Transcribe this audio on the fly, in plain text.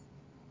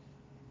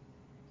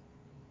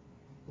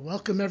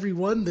Welcome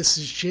everyone, this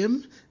is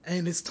Jim,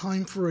 and it's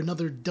time for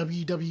another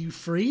WW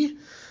Free.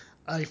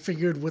 I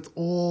figured with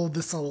all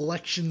this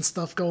election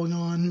stuff going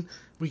on,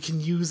 we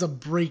can use a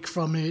break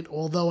from it,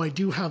 although I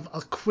do have a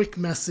quick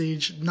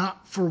message,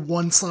 not for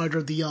one side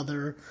or the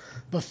other.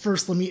 But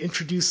first, let me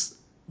introduce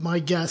my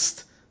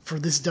guest for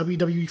this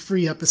WWE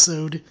Free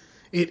episode.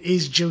 It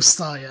is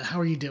Josiah. How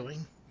are you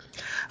doing?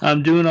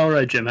 I'm doing all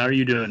right, Jim. How are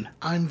you doing?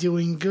 I'm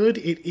doing good.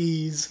 It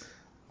is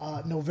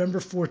November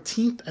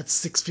 14th at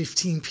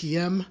 6:15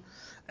 p.m.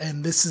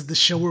 and this is the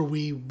show where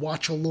we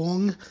watch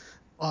along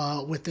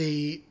with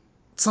a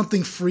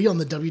something free on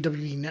the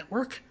WWE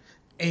Network,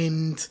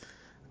 and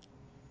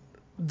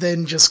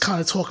then just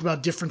kind of talk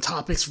about different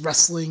topics,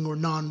 wrestling or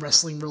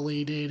non-wrestling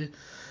related.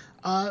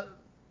 A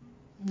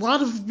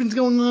lot of been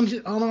going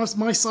on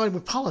my side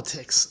with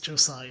politics,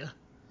 Josiah.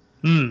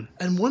 Hmm.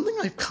 And one thing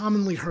I've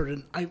commonly heard,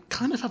 and I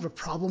kind of have a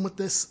problem with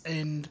this,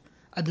 and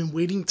I've been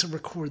waiting to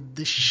record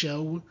this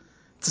show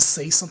to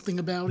say something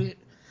about it,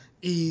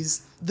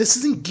 is this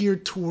isn't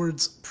geared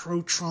towards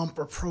pro-Trump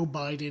or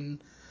pro-Biden.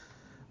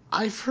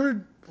 I've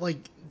heard,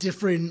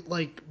 different,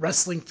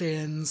 wrestling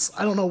fans,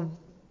 I don't know,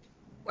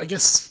 I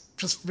guess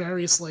just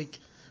various,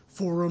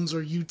 forums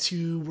or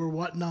YouTube or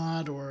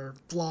whatnot, or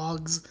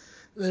blogs,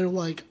 they're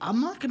like, I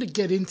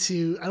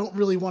don't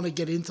really want to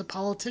get into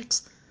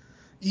politics,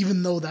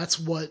 even though that's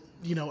what,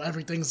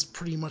 everything's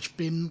pretty much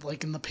been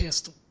like in the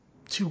past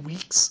 2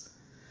 weeks.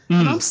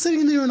 And I'm Hmm.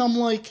 sitting there and I'm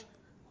like,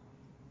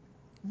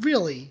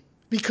 really?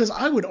 Because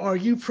I would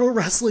argue pro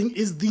wrestling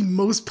is the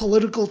most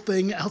political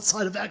thing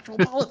outside of actual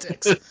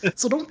politics.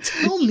 So don't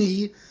tell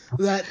me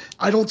that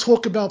I don't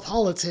talk about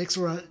politics,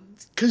 or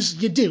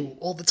because you do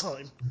all the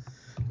time.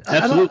 And, I,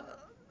 Absolutely.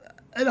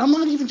 and I'm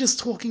not even just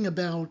talking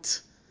about,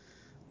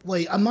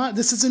 I'm not.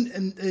 This isn't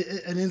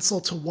an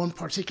insult to one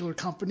particular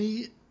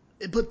company,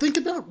 but think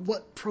about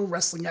what pro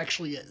wrestling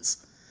actually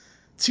is.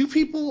 Two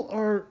people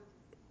are,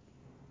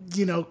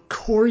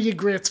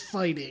 choreographed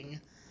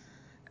fighting,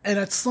 and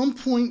at some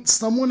point,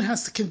 someone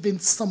has to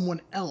convince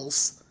someone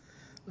else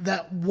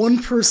that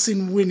one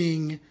person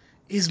winning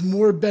is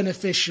more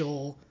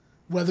beneficial,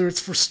 whether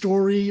it's for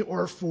story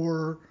or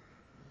for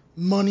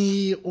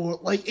money, or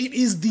it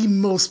is the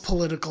most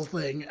political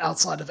thing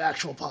outside of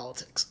actual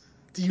politics.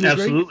 Do you agree?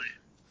 Absolutely.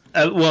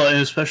 Well, and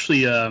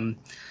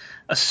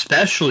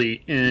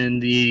especially in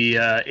the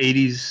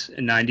 80s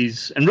and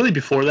 90s, and really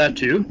before that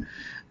too.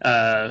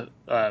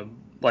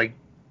 Like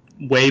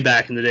way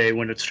back in the day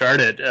when it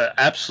started.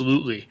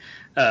 Absolutely.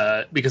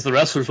 Because the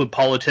wrestlers would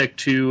politic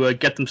to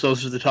get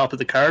themselves to the top of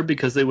the card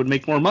because they would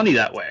make more money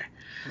that way.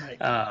 Right.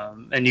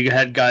 And you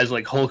had guys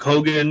like Hulk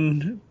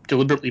Hogan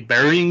deliberately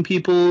burying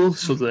people,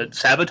 so that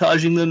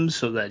sabotaging them,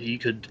 so that he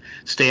could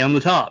stay on the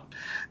top,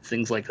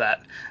 things like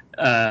that.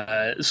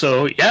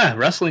 So yeah,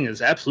 wrestling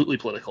is absolutely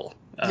political.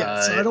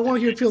 Yeah, so I don't want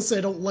to hear people say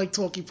I don't like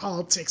talking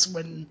politics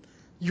when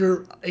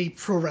you're a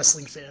pro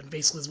wrestling fan,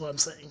 basically, is what I'm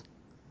saying.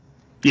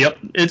 Yep,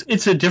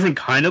 it's a different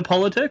kind of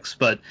politics,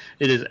 but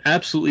it is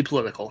absolutely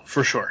political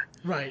for sure.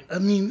 Right. I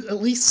mean, at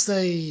least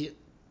say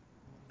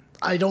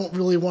I don't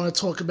really want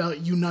to talk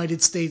about United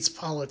States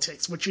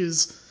politics, which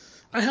is,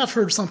 I have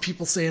heard some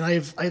people say, and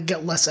I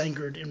get less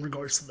angered in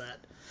regards to that.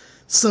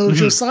 So Mm-hmm.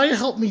 Josiah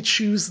helped me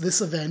choose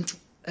this event,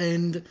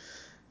 and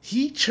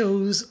he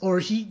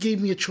gave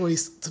me a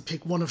choice to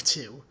pick one of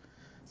two.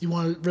 You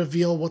want to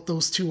reveal what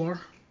those two are?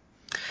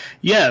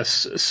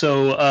 Yes.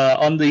 So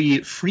on the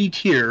free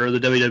tier of the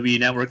WWE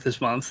Network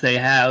this month, they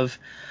have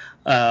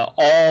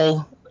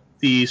all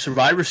the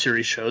Survivor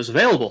Series shows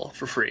available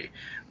for free,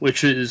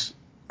 which is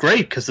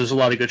great because there's a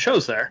lot of good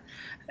shows there.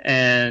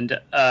 And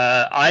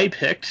I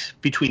picked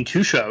between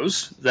two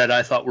shows that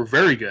I thought were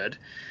very good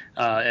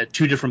at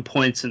two different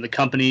points in the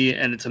company,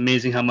 and it's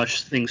amazing how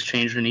much things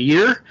changed in a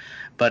year.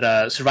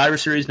 But Survivor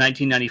Series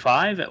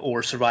 1995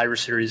 or Survivor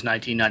Series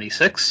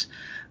 1996,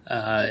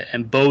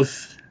 and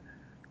both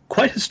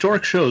quite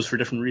historic shows for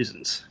different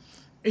reasons.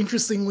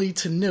 Interestingly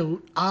to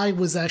note, I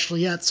was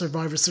actually at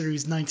Survivor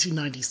Series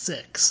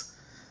 1996.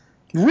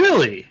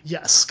 Really?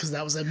 Yes, because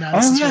that was at Oh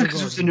Madison yeah, Square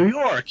because it was in New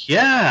Garden. York.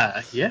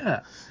 Yeah, yeah.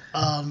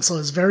 So I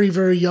was very,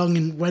 very young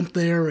and went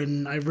there,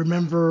 and I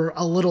remember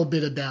a little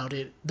bit about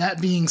it.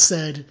 That being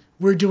said,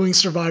 we're doing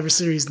Survivor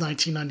Series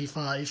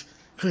 1995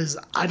 because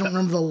I don't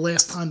remember the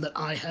last time that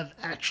I have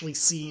actually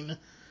seen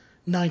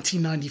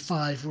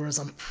 1995, whereas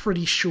I'm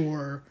pretty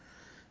sure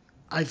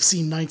I've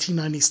seen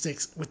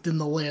 1996 within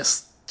the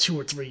last 2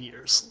 or 3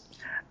 years.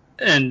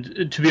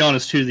 And to be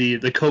honest, too,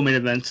 the co-main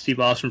event, Steve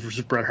Austin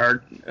versus Bret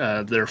Hart,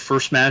 their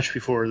first match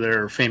before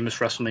their famous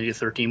WrestleMania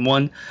 13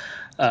 one,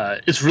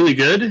 it's really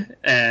good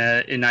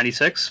in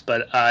 '96.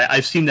 But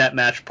I've seen that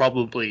match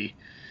probably,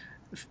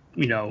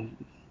 you know,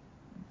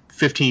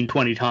 15,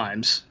 20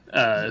 times. It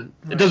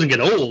Right. doesn't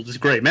get old. It's a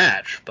great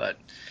match, but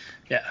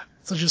yeah.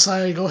 So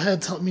Josiah, go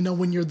ahead, tell me know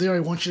when you're there. I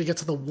want you to get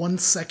to the 1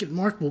 second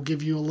mark. We'll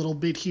give you a little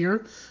bit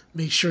here.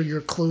 Make sure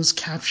your closed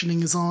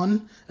captioning is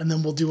on, and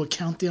then we'll do a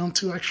countdown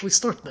to actually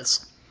start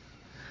this.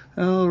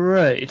 All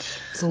right.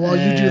 So while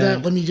you do that,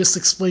 And let me just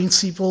explain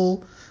to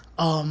people.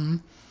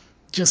 Um,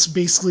 just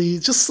basically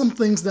just some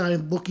things that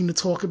I'm looking to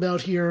talk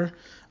about here.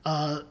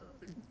 Uh,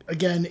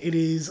 Again, it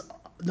is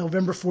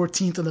November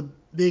 14th, and the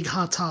big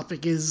hot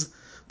topic is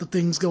the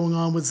things going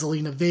on with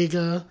Zelina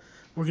Vega.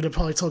 We're going to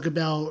probably talk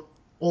about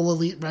All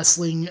Elite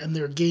Wrestling and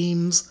their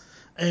games,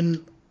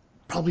 and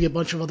probably a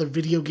bunch of other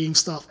video game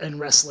stuff and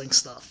wrestling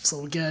stuff.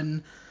 So,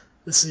 again,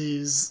 this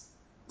is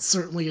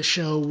certainly a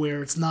show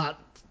where it's not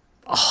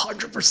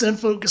 100%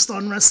 focused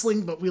on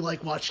wrestling, but we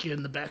like watching it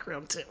in the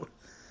background too.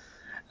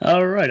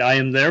 All right, I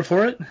am there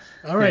for it.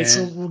 All right,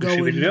 so And we'll we should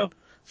go be to in go.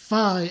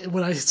 five.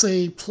 When I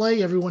say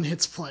play, everyone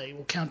hits play.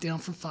 We'll count down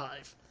from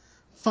five.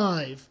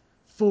 Five,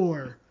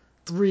 four,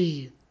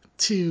 three,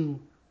 two,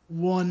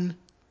 one,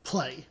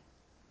 play.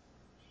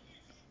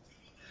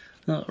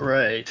 All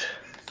right.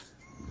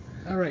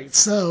 All right,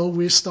 so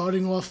we're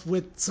starting off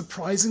with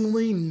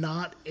surprisingly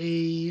not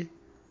a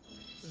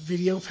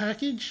video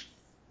package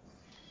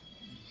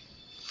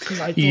because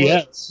I thought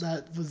Yes.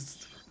 that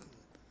was,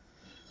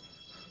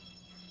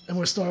 and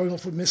we're starting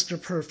off with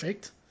Mr.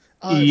 Perfect.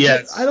 I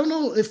Yes. don't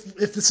know if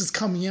this is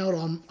coming out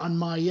on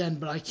my end,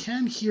 but I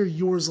can hear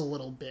yours a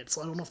little bit,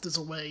 so I don't know if there's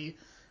a way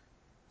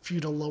for you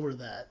to lower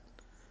that.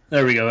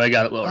 There we go. I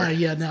got it lowered.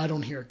 Yeah, now I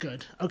don't hear it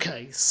good.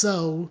 Okay,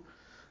 so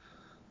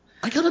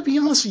I gotta be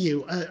honest with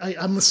you.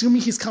 I'm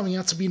assuming he's coming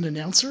out to be an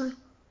announcer.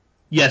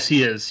 Yes,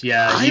 he is.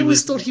 Yeah, I he always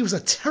was. thought he was a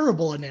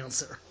terrible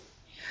announcer.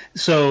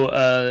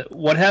 So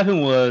what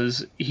happened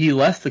was he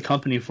left the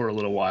company for a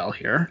little while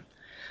here,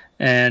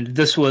 and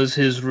this was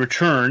his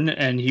return,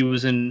 and he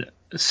was in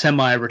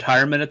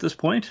semi-retirement at this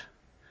point.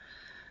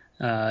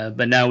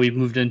 But now we've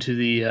moved into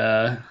the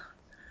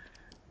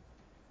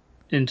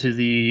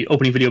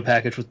opening video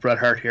package with Bret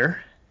Hart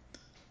here.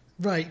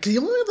 Right, because the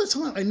only other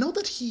time I know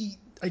that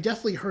I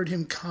definitely heard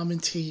him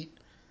commentate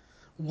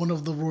one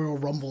of the Royal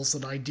Rumbles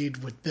that I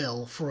did with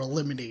Bill for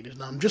Eliminated,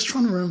 and I'm just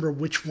trying to remember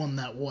which one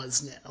that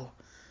was now.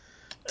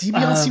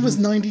 DiBiase was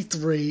Um,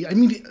 93. I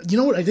mean, you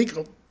know what? I think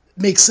it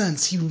makes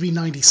sense. He would be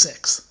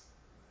 96.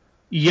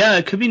 yeah,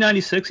 it could be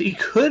 96. He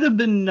could have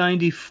been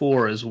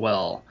 94 as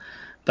well,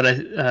 but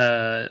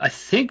I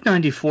think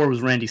 94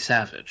 was Randy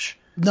Savage.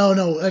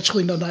 No,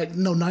 actually, no.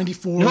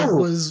 94 No,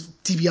 was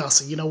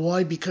DiBiase. You know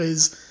why?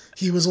 Because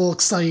he was all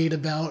excited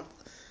about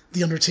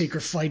the Undertaker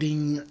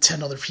fighting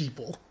 10 other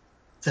people.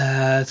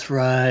 that's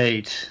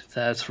right.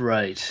 That's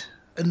right.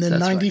 And then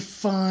That's right.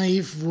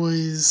 95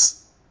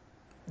 was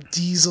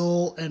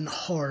Diesel and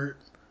Hart.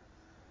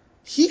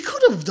 He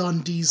could have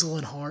done Diesel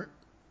and Hart.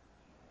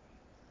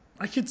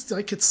 I could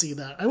see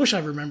that. I wish I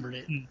remembered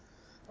it.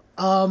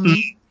 Um,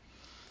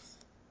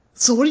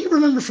 so what do you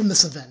remember from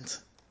this event?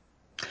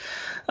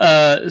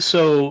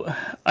 So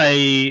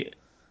I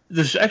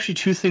there's actually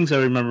two things I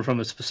remember from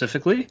it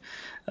specifically.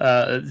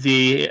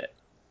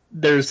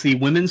 There's the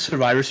women's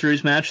Survivor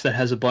Series match that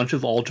has a bunch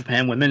of All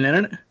Japan women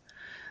in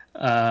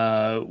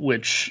it,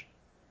 which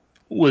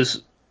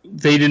was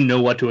they didn't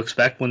know what to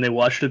expect when they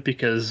watched it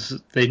because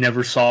they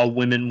never saw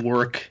women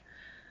work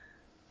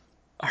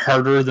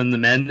harder than the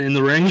men in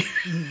the ring.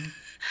 Mhm.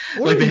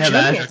 Or Like they in have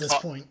general Azure. at this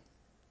point.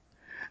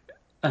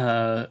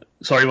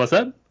 Sorry, what's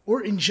that?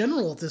 Or in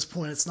general at this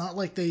point. It's not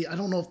like I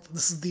don't know if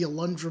this is the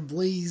Alundra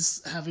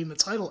Blaze having the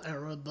title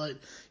era, but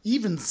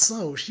even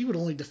so, she would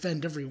only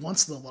defend every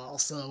once in a while.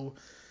 So,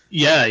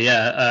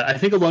 Yeah. I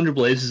think Alundra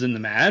Blaze is in the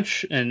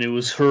match, and it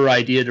was her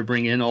idea to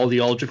bring in all the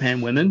All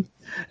Japan women.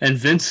 And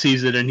Vince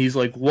sees it, and he's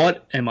like,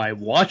 "What am I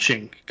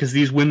watching?" Because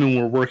these women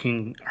were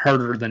working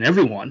harder than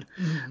everyone.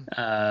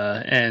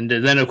 mm, And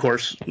then, of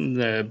course,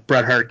 the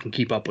Bret Hart can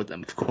keep up with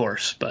them, of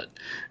course. But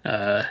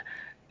uh,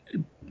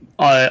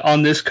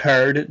 on this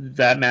card,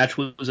 that match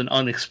was an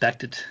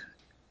unexpected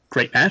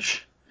great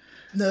match.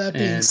 now that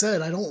being And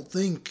said, I don't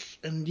think,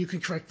 and you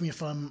can correct me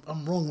if I'm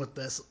wrong with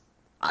this,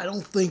 I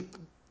don't think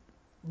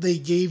they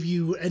gave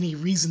you any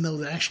reason though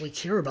to actually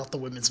care about the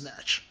women's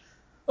match.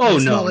 Like oh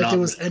it's not no, like there not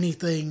was really.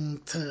 anything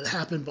to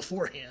happen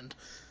beforehand.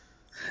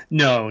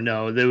 No,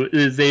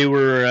 they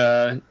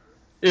were.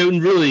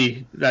 It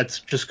really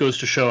that just goes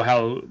to show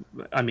how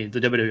I mean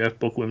the WWF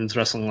booked women's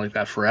wrestling like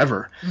that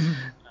forever,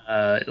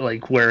 Mhm.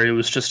 like where it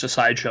was just a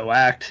sideshow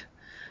act,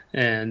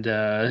 and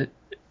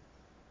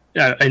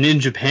and in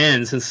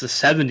Japan since the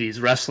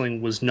 70s,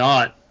 wrestling was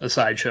not a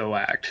sideshow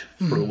act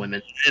for the Mhm.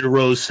 women. It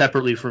arose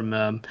separately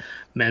from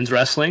men's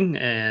wrestling,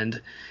 and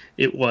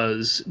it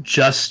was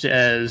just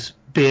as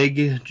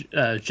big,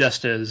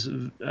 just as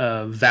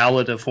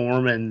valid a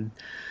form and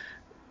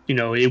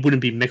it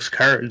wouldn't be mixed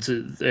cards.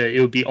 It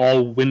would be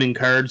all women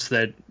cards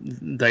that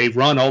they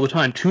run all the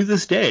time to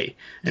this day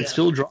and Yeah,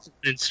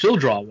 still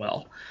draw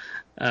well.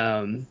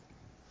 Um,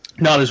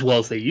 Not as well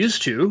as they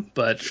used to,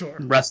 but sure.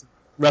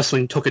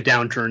 wrestling took a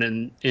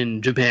downturn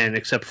in Japan,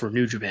 except for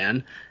New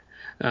Japan,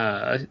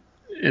 uh,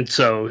 and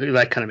so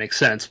that kind of makes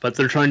sense. But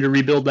they're trying to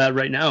rebuild that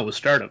right now with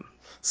Stardom.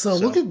 So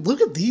look So at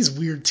look at these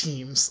weird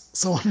teams.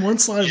 So on one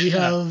side we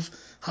yeah, have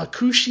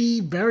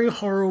Hakushi, Barry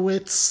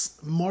Horowitz,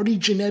 Marty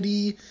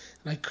Jannetty,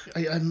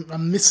 and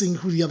I'm missing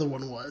who the other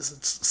one was.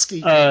 It's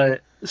escaping me.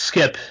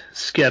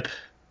 Skip.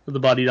 The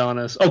Body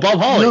Donnas. Oh, Bob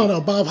No, Holly.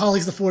 no, Bob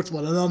Holly's the fourth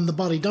one, and on the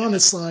Body Donna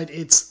side,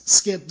 it's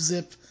Skip,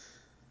 Zip,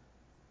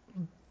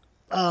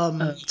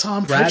 Uh,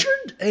 Tom Rad.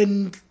 Pritchard,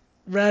 and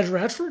Rad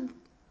Radford.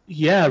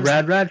 Yeah,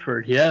 Rad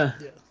Radford. Yeah.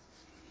 Yeah.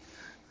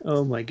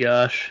 Oh my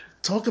gosh.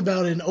 Talk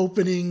about an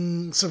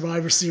opening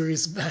Survivor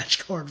Series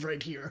match card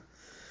right here.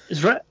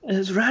 Is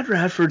Rad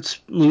Radford's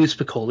Louis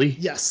Piccoli?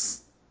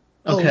 Yes.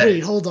 Oh Okay. wait,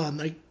 hold on.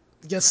 I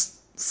guess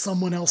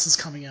someone else is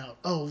coming out.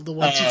 Oh, the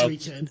 1-2-3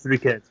 kid. 3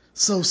 kids.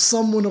 So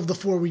someone of the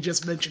four we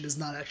just mentioned is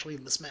not actually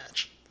in this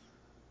match.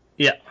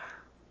 Yeah.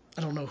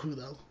 I don't know who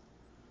though.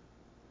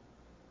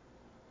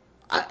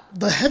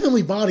 The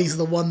Heavenly Body's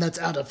the one that's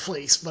out of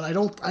place, but I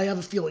don't. I have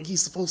a feeling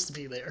he's supposed to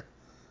be there.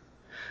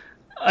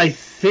 I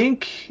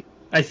think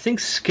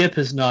Skip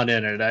is not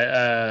in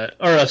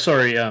it.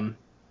 Sorry,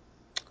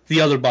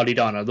 the other Body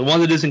Donna, the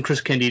one that isn't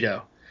Chris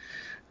Candido.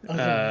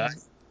 Okay.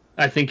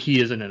 I think he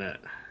isn't in it.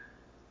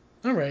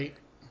 All right.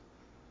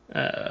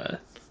 Uh,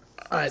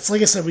 All right. So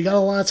like I said, we got a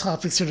lot of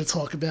topics here to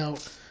talk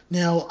about.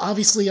 Now,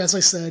 obviously, as I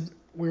said,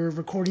 we're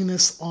recording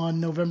this on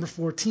November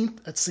 14th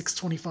at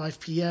 6:25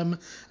 p.m.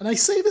 And I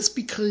say this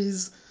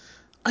because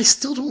I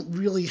still don't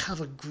really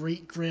have a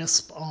great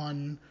grasp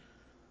on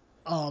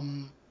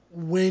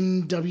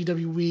when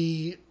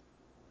WWE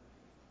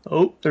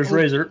oh, there's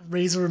Razor.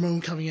 Razor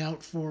Ramon coming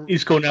out for.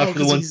 He's going Oh, after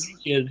the because one he's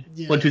kid,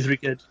 yeah. 3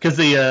 kids, because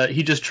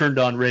he just turned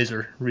on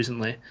Razor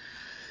recently.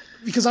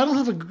 Because I don't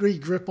have a great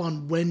grip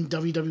on when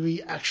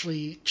WWE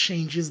actually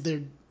changes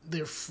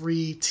their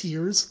free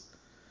tiers.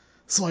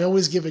 So I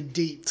always give a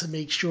date to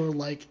make sure,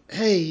 like,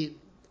 hey,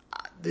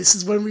 this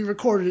is when we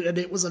recorded and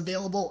it was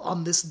available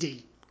on this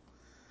date.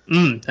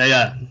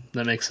 Yeah,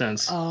 that makes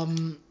sense.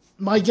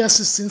 My guess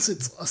is since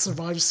it's a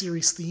Survivor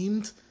Series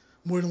themed,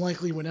 more than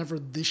likely whenever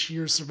this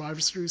year's Survivor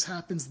Series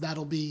happens,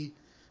 that'll be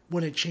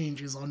when it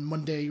changes on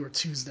Monday or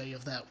Tuesday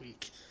of that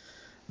week.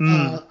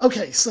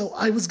 Okay, so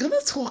I was gonna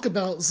talk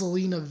about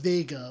Zelina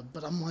Vega,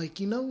 but I'm like,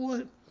 you know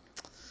what?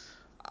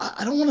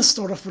 I don't want to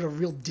start off with a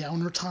real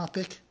downer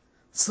topic,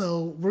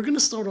 so we're gonna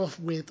start off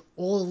with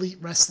All Elite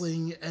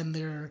Wrestling and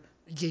their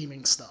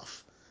gaming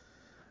stuff.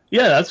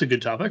 Yeah, that's a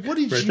good topic What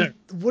did right you there.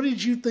 What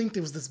did you think?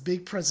 There was this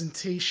big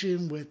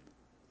presentation with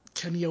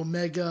Kenny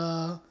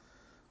Omega.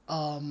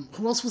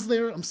 Who else was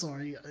there? I'm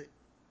sorry.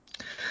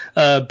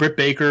 Britt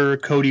Baker,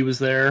 Cody was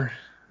there.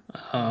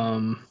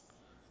 I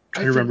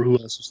Trying to for, remember who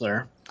else was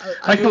there. I,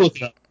 I, I can re- look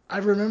it up. I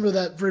remember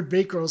that Britt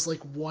Baker was like,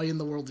 "Why in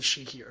the world is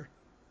she here?"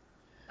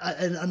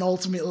 And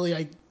ultimately,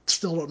 I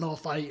still don't know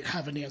if I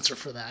have an answer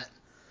for that.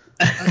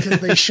 Because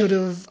they should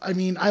have. I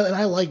mean,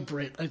 I like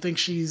Britt. I think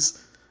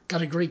she's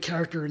got a great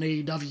character in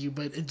AEW,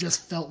 but it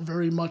just felt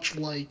very much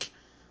like,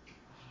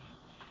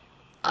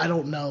 I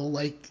don't know,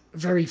 like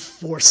very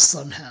forced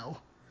somehow.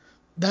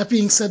 That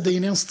being said, they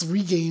announced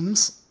 3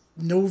 games,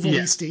 no Yeah.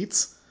 release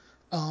dates.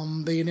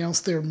 They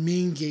announced their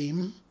main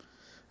game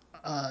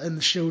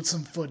and showed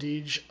some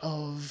footage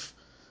of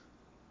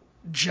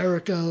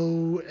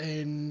Jericho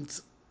and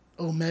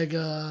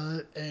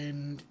Omega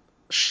and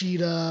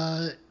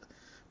Sheeta,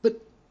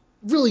 but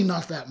really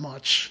not that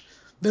much.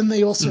 Then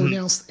they also hmm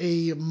announced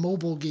a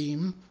mobile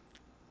game,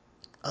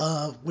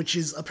 which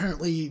is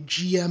apparently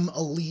GM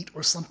Elite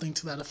or something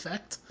to that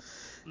effect.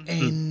 hmm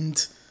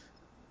And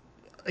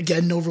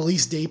again, no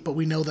release date, but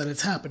we know that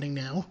it's happening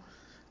now.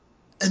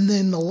 And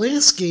then the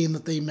last game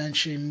that they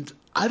mentioned,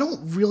 I don't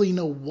really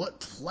know what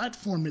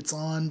platform it's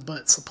on,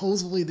 but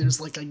supposedly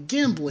there's like a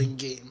gambling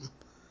game.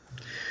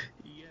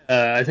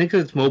 I think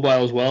it's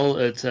mobile as well.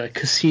 It's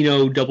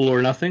Casino Double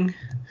or Nothing,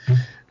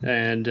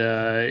 and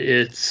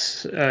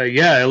it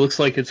looks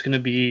like it's going to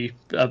be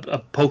a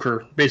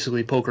poker,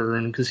 basically poker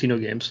and casino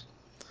games.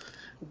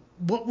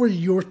 What were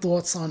your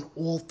thoughts on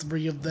all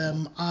 3 of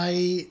them?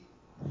 I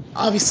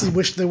obviously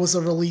wish there was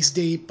a release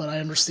date, but I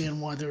understand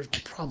why there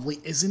probably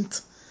isn't.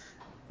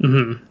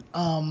 hmm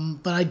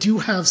But I do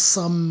have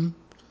some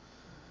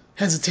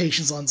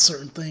hesitations on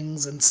certain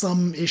things and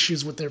some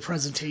issues with their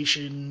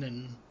presentation.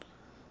 And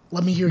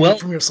let me hear you Well,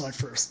 from your side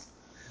first.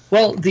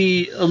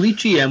 the Elite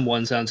GM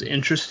one sounds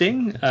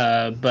interesting,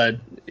 but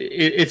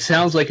it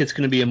sounds like it's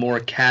going to be a more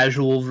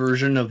casual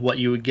version of what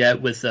you would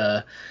get with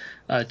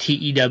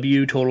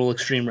TEW, Total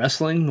Extreme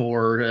Wrestling,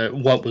 or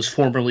what was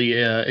formerly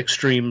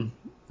Extreme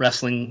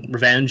Wrestling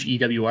Revenge,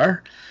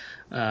 EWR.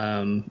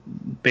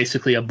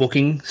 Basically, a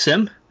booking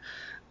sim.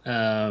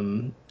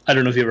 I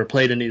don't know if you ever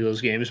played any of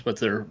those games, but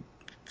they're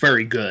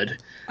very good.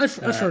 I've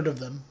heard of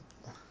them.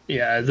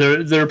 Yeah,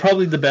 they're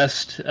probably the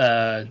best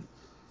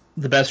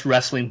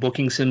wrestling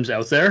booking sims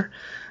out there.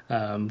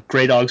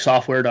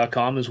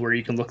 GreyDogSoftware.com is where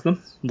you can look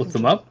them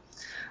Okay. up.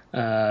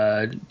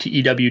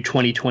 TEW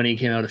 2020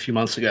 came out a few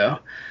months ago,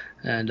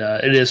 and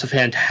it is a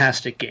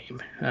fantastic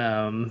game.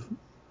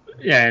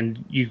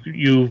 And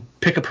you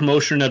pick a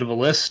promotion out of a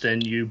list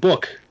and you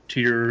book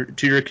to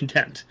your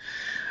content.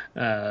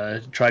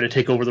 Try to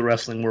take over the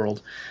wrestling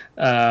world.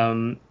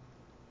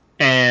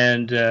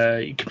 And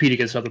you compete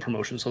against other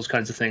promotions, those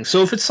kinds of things.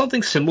 So if it's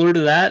something similar to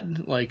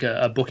that, like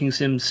a booking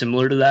sim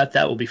similar to that,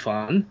 that will be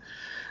fun.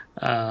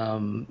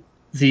 Um,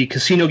 The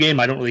casino game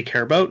I don't really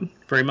care about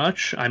very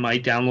much. I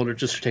might download it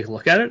just to take a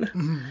look at it,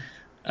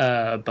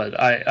 but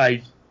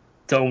I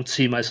don't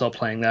see myself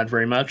playing that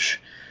very much.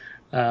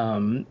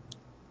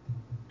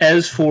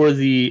 As for and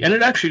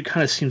it actually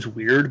kind of seems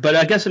weird, but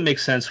I guess it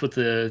makes sense with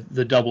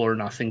the Double or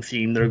Nothing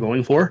theme they're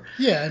going for.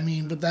 Yeah, I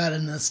mean, but that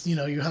and this,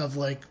 you have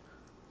like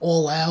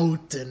All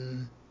Out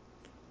and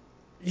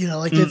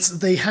like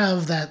they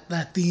have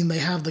that theme, they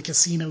have the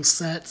casino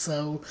set.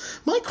 So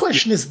my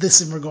question is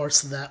this in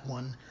regards to that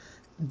one: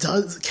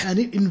 can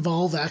it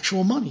involve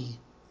actual money?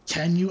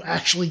 Can you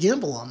actually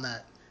gamble on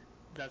that?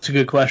 That's a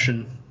good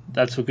question.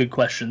 That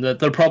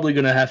they're probably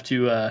going to have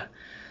to.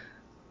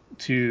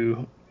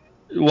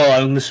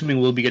 Well, I'm assuming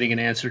we'll be getting an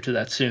answer to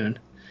that soon.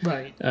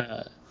 Right.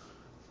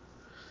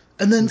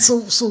 And then so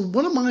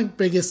one of my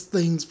biggest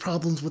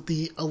problems with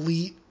the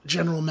Elite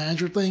General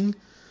Manager thing.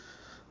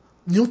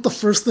 You know what the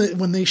first thing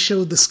when they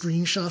showed the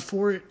screenshot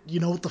for it? You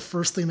know what the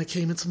first thing that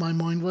came into my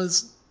mind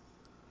was?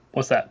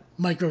 What's that?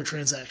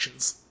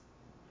 Microtransactions.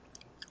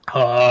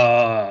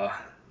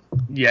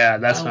 Yeah,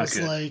 that's I not was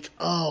good. like,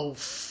 oh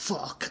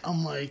fuck.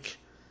 I'm like,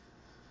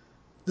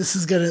 this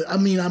is gonna. I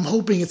mean, I'm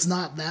hoping it's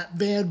not that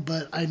bad,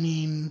 but I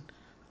mean,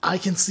 I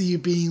can see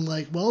it being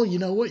like, well, you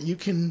know what? You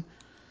can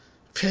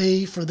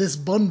pay for this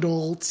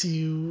bundle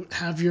to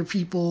have your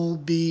people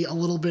be a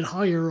little bit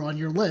higher on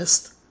your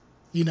list,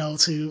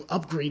 to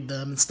upgrade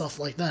them and stuff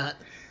like that.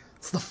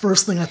 It's the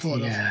first thing I thought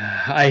of.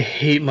 Yeah, I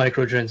hate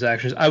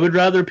microtransactions. I would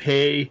rather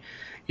pay,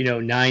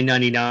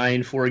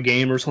 $9.99 for a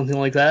game or something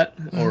like that,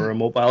 or a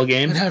mobile And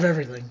game, have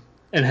everything.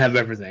 and have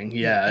everything.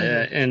 Yeah, Yeah,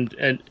 I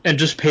agree. and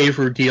just pay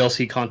for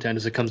DLC content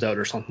as it comes out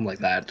or something like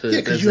that. Yeah,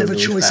 because As you they have a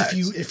release choice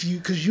packs.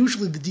 because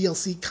usually the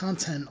DLC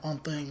content on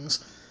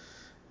things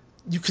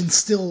you can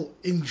still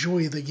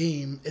enjoy the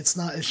game. It's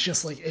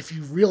just like if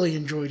you really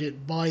enjoyed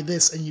it, buy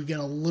this and you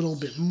get a little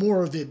bit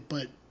more of it,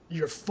 but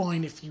you're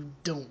fine if you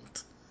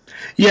don't.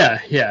 Yeah,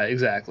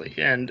 exactly.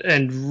 And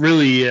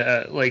really,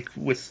 like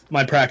with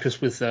my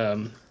practice with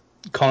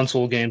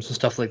console games and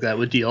stuff like that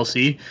with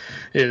DLC,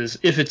 is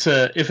if it's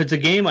a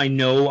game I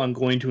know I'm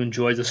going to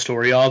enjoy the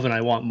story of and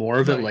I want more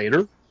of it Right.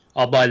 later,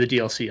 I'll buy the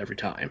DLC every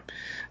time.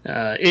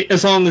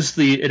 As long as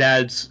it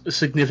adds a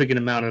significant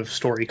amount of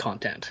story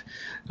content,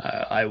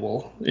 I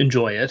will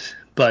enjoy it.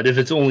 But if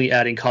it's only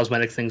adding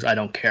cosmetic things, I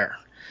don't care.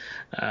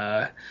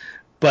 Uh,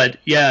 but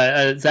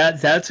yeah,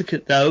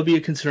 that would be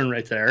a concern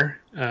right there.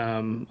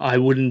 I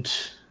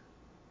wouldn't.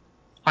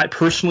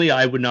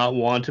 I would not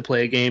want to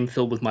play a game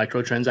filled with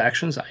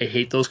microtransactions. I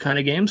hate those kind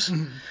of games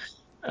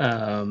Mm-hmm.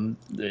 um,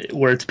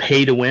 where it's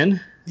pay to win.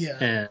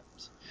 Yeah.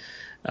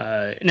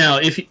 And now,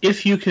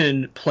 if you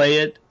can play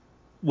it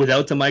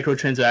without the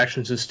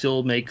microtransactions and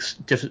still makes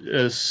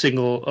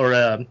single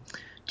or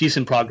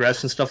decent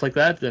progress and stuff like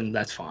that, then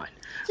that's fine.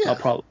 I'll Yeah.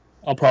 probably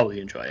I'll probably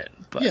enjoy it.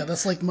 But Yeah,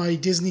 that's like my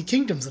Disney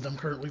Kingdoms that I'm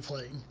currently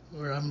playing,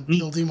 where I'm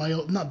building my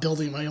own, not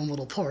building my own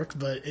little park,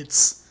 but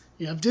it's,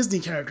 you have Disney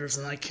characters,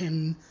 and I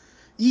can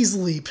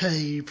easily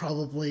pay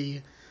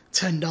probably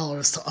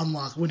 $10 to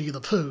unlock Winnie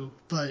the Pooh,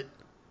 but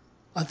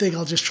I think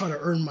I'll just try to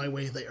earn my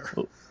way there.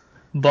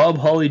 Bob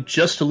Holly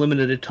just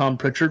eliminated Tom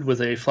Pritchard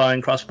with a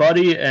flying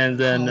crossbody, and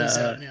then Holly's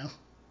out now.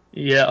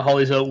 yeah,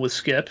 Holly's out with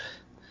Skip.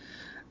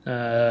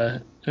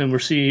 And we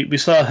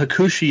saw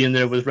Hakushi in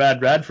there with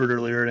Rad Radford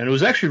earlier, and it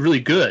was actually really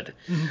good.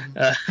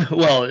 Mm-hmm.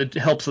 Well, it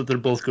helps that they're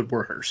both good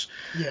workers.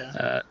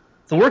 Yeah.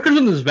 The workers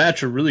in this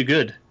match are really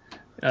good.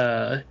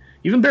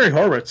 Even Barry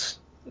Horowitz.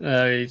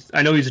 I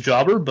know he's a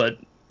jobber, but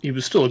he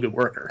was still a good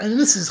worker. And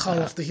this is hot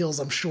off the heels,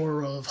 I'm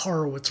sure, of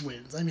Horowitz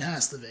wins. I mean, it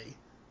has to be.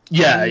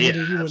 Yeah, He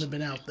would have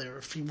been out there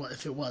if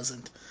it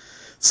wasn't.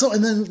 So,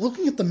 and then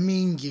looking at the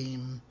main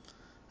game,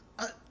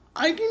 I,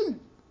 I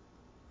didn't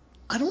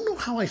I don't know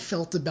how I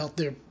felt about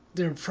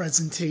their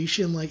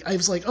presentation. Like I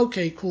was like,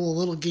 okay, cool, a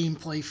little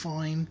gameplay,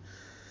 fine.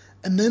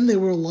 And then they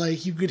were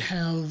like, you could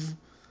have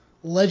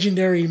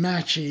legendary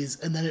matches,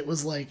 and then it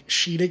was like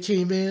Sheeta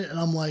came in, and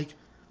I'm like,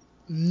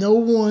 no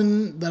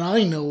one that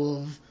I know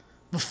of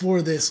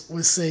before this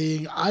was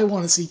saying I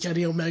want to see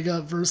Kenny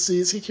Omega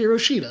versus Hikaru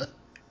Shida.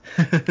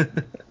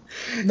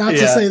 Not to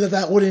yeah. say that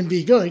that wouldn't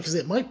be good, because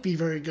it might be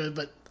very good,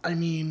 but I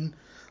mean,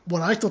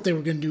 what I thought they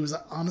were going to do is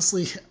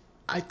honestly,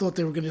 I thought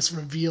they were going to just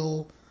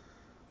reveal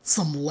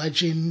some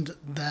legend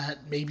that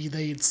maybe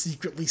they had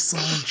secretly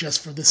signed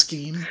just for this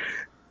game.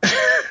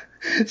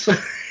 So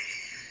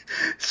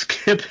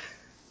Skip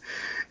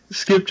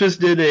Skip just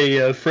did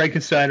a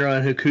Frankensteiner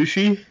on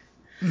Hakushi,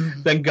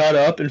 Mm. then got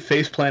up and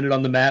face planted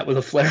on the mat with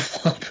a flare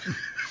flop.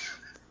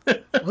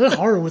 Where did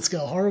Horowitz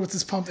go? Horowitz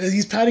is pumped.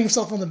 He's patting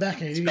himself on the back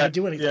and he didn't even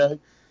do anything. Yeah,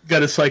 got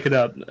to psych it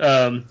up.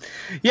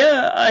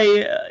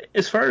 Yeah,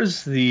 as far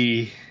as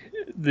the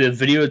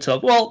video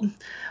itself, well,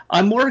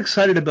 I'm more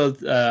excited about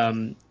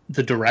the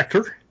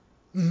director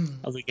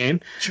Mm. of the game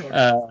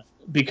Sure.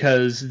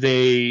 because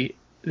they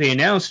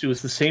announced it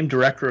was the same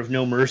director of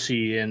No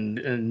Mercy and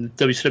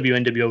WCW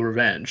NWO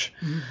Revenge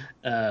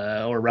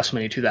Mm. or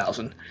WrestleMania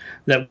 2000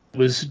 that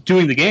was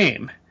doing the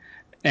game,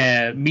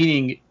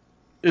 meaning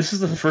this is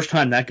the first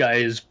time that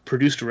guy has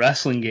produced a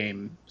wrestling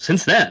game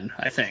since then,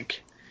 I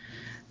think.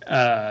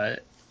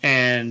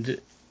 And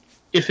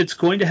if it's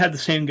going to have the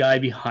same guy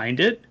behind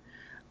it,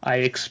 I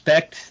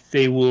expect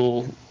they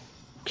will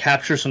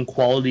capture some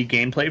quality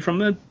gameplay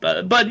from it.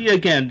 But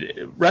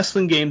again,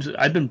 wrestling games,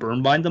 I've been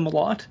burned by them a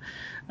lot.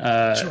 Sure.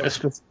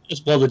 As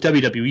well, the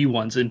WWE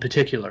ones in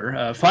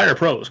particular. Fire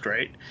Pro is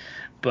great,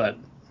 but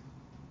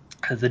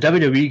the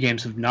WWE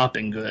games have not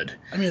been good.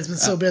 I mean, it's been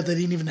so bad they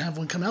didn't even have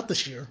one come out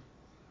this year.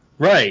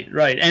 Right.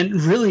 And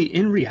really,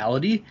 in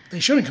reality, they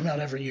shouldn't come out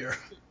every year.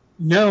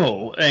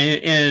 No,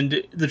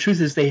 and the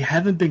truth is they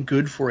haven't been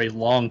good for a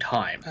long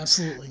time.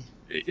 Absolutely.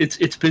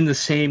 It's been the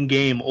same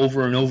game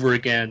over and over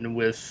again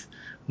with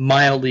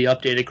mildly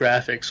updated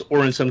graphics,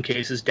 or in some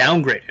cases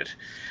downgraded.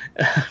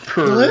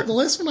 The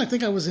last one I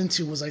think I was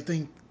into was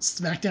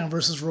SmackDown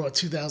vs. Raw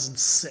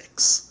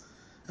 2006,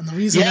 and the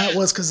reason that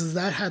was because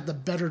that had the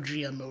better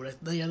GM mode.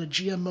 They had a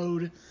GM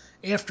mode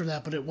after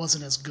that, but it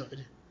wasn't as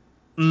good.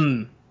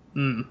 Oh,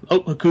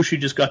 Hakushi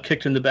just got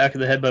kicked in the back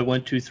of the head by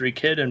 1-2-3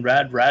 Kid, and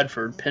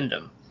Radford pinned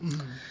him.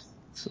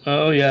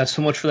 Oh yeah,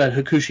 so much for that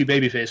Hakushi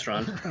babyface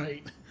run.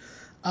 Right.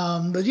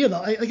 But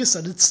like I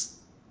said, it's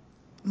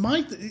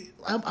my.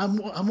 I'm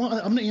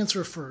going to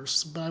answer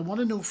first, but I want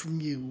to know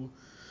from you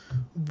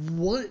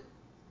what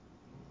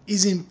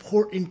is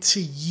important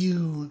to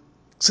you,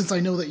 since I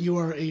know that you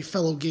are a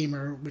fellow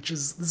gamer,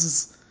 this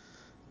is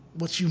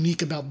what's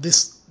unique about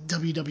this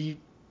WW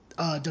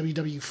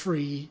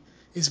Free,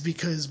 is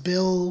because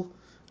Bill,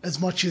 as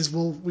much as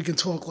we can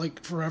talk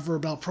like forever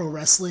about pro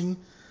wrestling,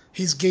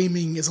 his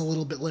gaming is a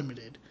little bit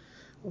limited.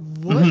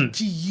 What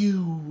do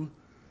you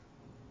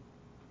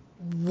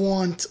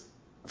want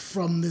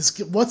from this?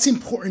 What's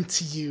important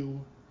to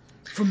you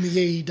from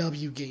the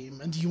AEW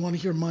game? And do you want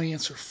to hear my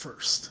answer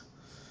first?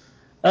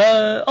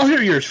 I'll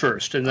hear yours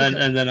first, and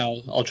Okay. then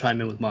I'll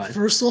chime in with mine.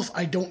 First off,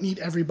 I don't need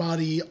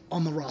everybody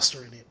on the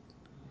roster in it.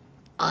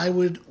 I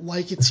would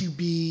like it to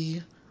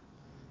be,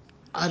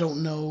 I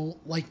don't know,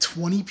 like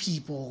 20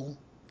 people,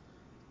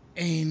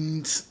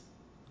 and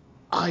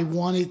I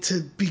want it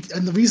to be,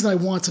 and the reason I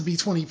want it to be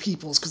 20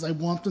 people is because I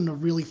want them to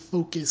really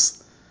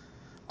focus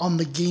on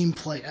the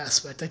gameplay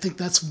aspect. I think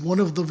that's one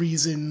of the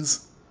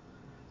reasons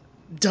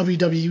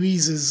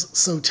WWE's is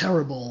so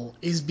terrible,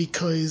 is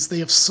because they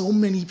have so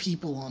many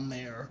people on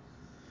there,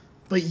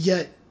 but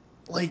yet,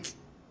 like,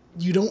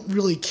 you don't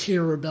really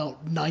care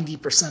about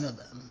 90% of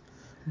them.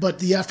 But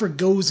the effort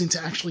goes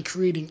into actually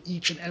creating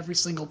each and every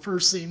single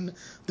person,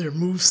 their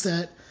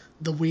moveset,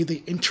 the way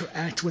they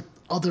interact with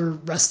other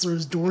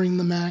wrestlers during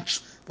the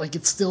match. Like,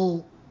 it's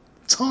still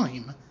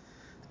time.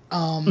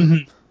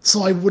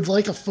 So I would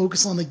like a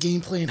focus on the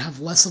gameplay and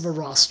have less of a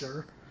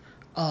roster.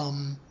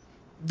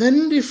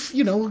 Then if,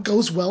 it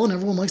goes well and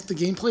everyone likes the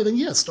gameplay, then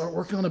yeah, start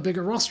working on a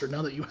bigger roster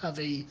now that you have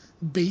a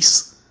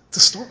base to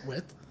start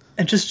with.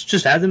 And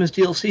just add them as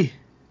DLC.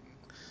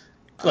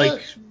 Yeah,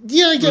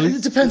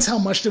 it depends how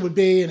much it would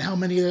be and how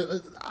many.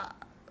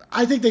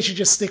 I think they should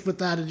just stick with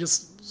that and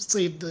just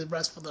save the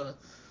rest for the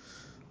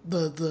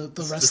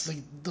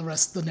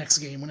next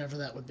game, whenever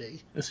that would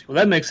be. Well,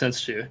 that makes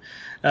sense too.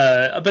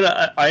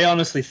 But I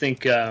honestly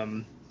think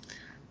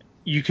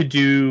you could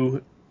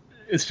do,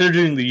 instead of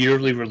doing the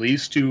yearly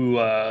release, do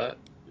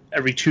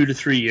every 2 to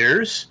 3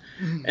 years,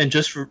 and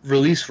just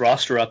release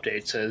roster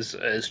updates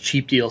as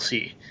cheap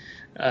DLC,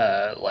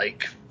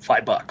 like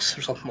 $5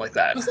 or something like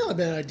that. That's not a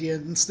bad idea,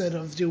 instead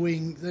of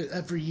doing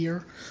every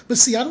year. But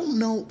see, I don't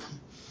know.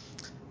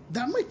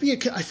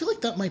 I feel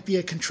like that might be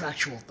a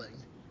contractual thing,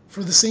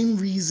 for the same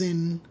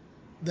reason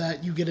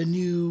that you get a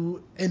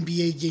new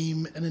NBA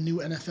game and a new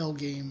NFL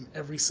game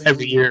every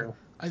single year.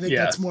 I think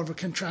that's more of a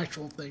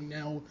contractual thing.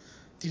 Now,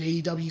 did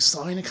AEW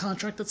sign a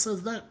contract that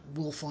says that?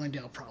 We'll find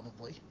out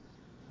probably.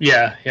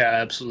 Yeah,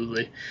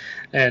 absolutely.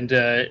 And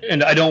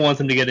I don't want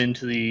them to get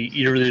into the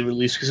yearly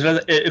release,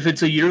 because if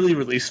it's a yearly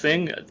release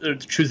thing, the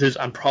truth is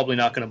I'm probably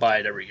not going to buy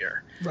it every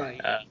year. Right.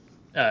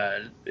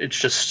 It's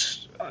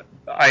just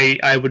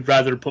I would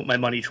rather put my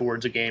money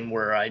towards a game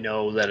where I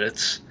know that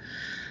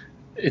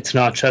it's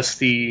not just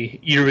the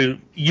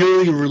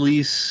yearly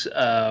release.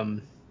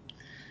 You're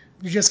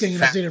just getting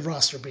an updated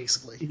roster,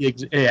 basically.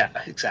 Yeah,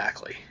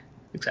 exactly.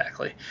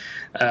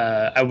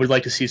 I would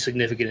like to see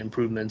significant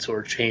improvements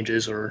or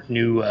changes or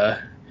new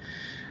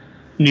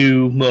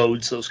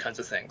modes, those kinds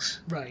of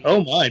things. Right.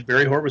 Oh my,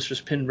 Barry Horowitz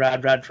just pinned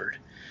Radford.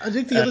 I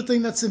think the other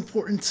thing that's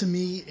important to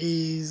me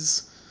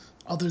is,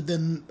 other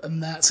than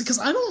that, because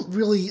I'm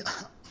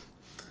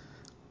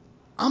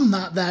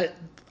not that.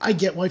 I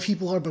get why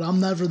people are, but I'm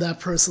never that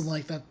person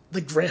like that.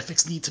 The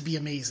graphics need to be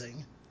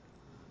amazing.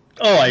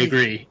 Oh, I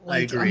agree.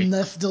 But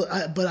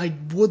I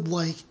would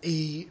like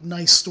a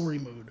nice story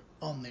mode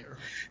on there.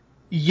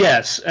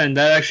 Yes, and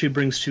that actually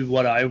brings to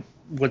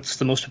what's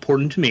the most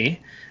important to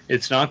me.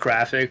 It's not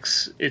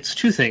graphics. It's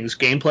two things: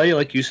 gameplay,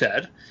 like you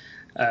said.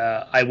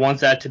 I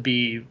want that to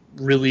be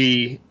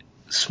really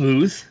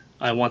smooth.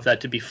 I want that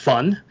to be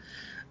fun.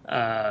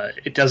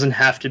 It doesn't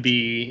have to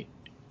be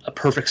a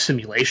perfect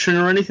simulation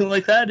or anything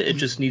like that. It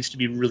just needs to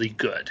be really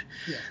good.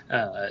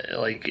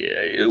 Yeah.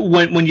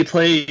 When you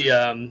play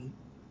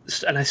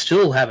and I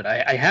still have it.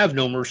 I have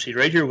No Mercy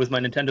right here with my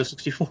Nintendo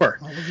 64.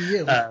 Oh, look at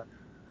you.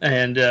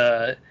 And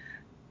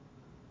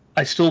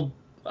I still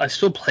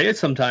play it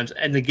sometimes,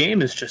 and the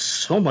game is just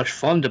so much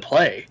fun to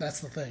play. That's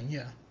the thing,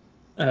 yeah.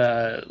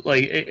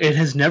 Like it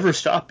has never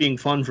stopped being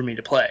fun for me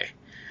to play.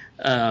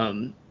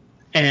 And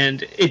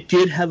it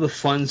did have a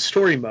fun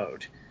story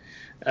mode.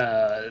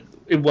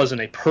 It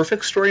wasn't a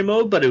perfect story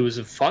mode, but it was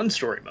a fun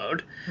story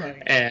mode.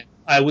 Right. And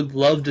I would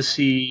love to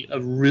see a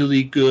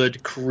really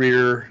good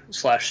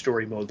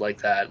career/story mode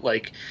like that.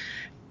 Like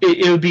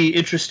it would be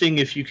interesting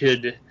if you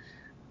could.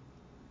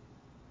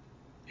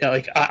 Yeah,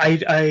 like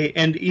I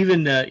and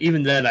even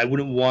then I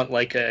wouldn't want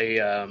like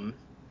a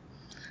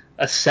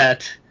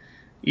set.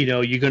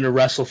 You're going to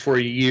wrestle for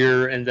a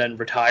year and then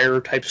retire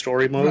type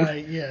story mode.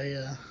 Right, yeah,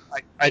 yeah.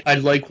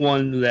 I'd like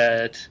one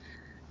that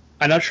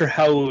I'm not sure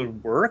how it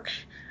would work,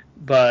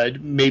 but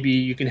maybe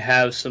you can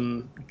have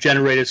some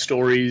generated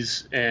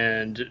stories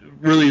and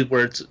really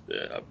where it's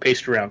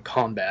based around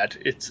combat.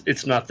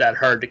 It's not that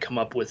hard to come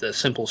up with a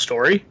simple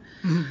story,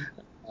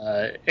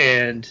 Mm-hmm.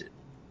 and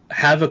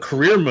have a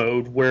career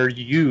mode where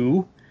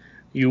you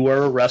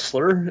are a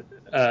wrestler.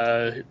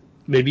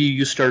 Maybe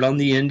you start on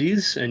the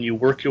indies and you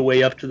work your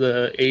way up to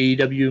the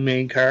AEW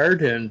main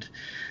card and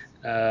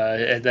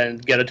then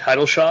get a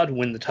title shot,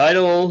 win the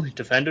title,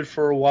 defend it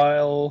for a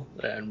while,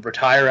 and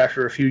retire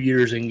after a few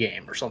years in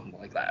game or something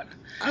like that.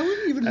 I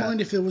wouldn't even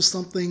mind if it was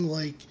something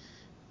like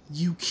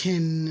you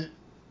can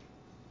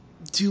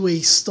do a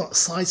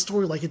side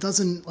story. Like, it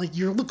doesn't, like,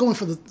 you're going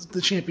for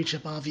the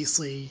championship,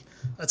 obviously.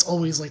 That's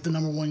always, like, the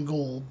number one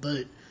goal.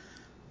 But,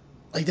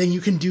 like, then you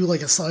can do,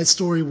 like, a side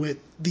story with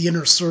the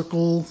Inner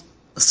Circle,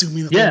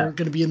 assuming that they're Yeah.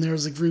 going to be in there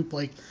as a group.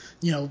 Like,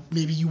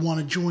 maybe you want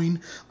to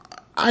join.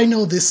 I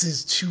know this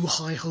is too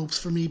high hopes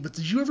for me, but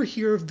did you ever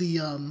hear of the,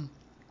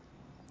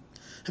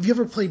 have you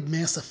ever played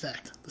Mass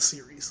Effect, the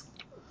series?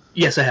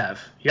 Yes, I have.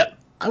 Yep.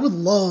 I would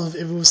love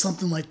if it was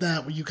something like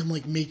that where you can,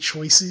 like, make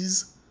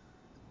choices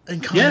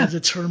and kind Yeah. of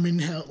determine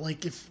how,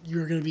 like, if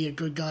you're going to be a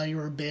good guy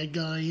or a bad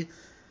guy,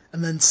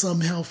 and then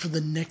somehow for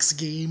the next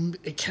game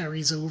it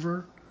carries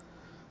over.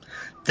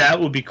 That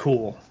would be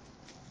cool.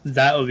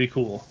 That would be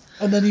cool.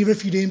 And then even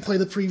if you didn't play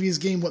the previous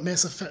game, what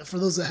Mass Effect, for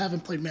those that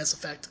haven't played Mass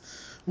Effect,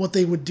 what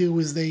they would do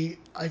is if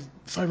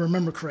I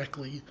remember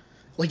correctly,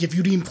 like if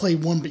you didn't play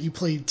one but you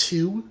played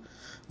two,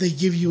 they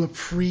give you a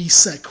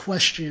preset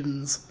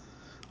questions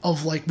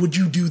of like, would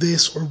you do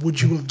this or would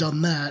you have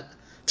done that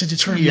to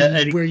determine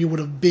Yeah, where you would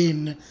have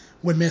been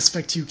when Mass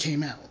Effect 2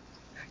 came out.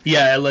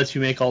 yeah, it lets you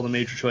make all the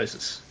major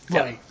choices.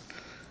 Right.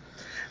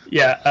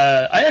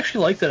 Yeah, I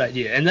actually like that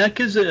idea, and that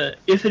gives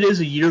if it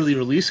is a yearly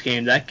release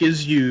game, that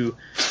gives you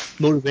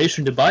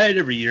motivation to buy it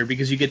every year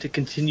because you get to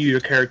continue your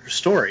character's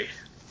story.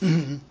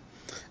 Mm-hmm.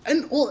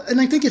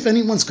 And I think if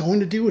anyone's going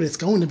to do it, it's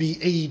going to be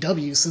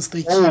AEW since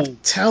they keep Oh,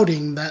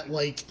 touting that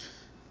like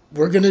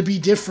we're gonna be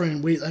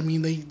different. I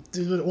mean, they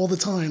do it all the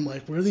time.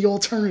 Like we're the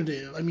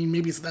alternative. I mean,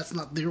 maybe that's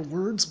not their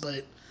words,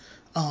 but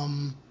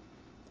um,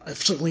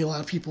 certainly a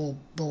lot of people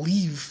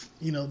believe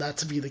that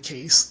to be the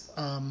case.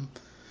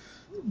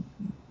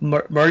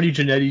 Marty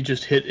Jannetty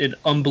just hit an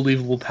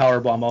unbelievable power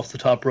bomb off the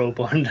top rope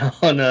on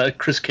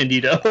Chris Are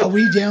Candido.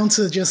 we down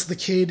to just the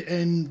kid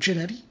and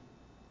Janetti at this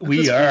We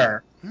point?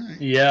 are. All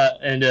right. Yeah,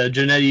 and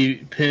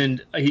Jannetty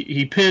pinned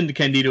he pinned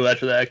Candido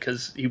after that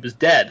because he was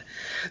dead.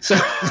 So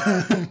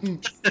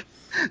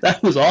that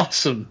was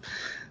awesome.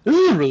 This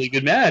was a really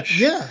good match.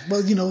 Yeah,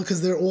 well,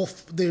 because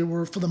they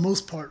were for the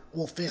most part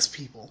all fast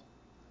people,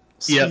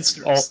 Yep,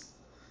 speedsters.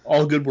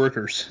 all good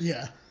workers.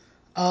 Yeah.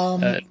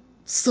 Uh,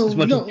 So as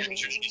much as no.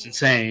 he's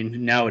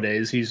insane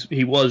nowadays,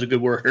 he was a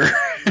good worker.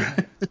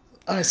 Right.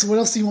 All right. So what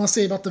else do you want to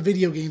say about the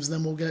video games?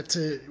 Then we'll get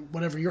to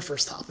whatever your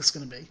first topic's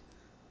going to be.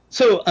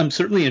 So I'm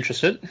certainly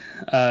interested.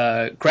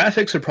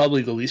 Graphics are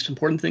probably the least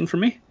important thing for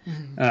me.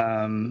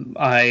 Mm-hmm.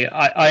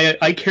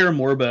 I care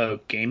more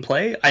about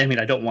gameplay. I mean,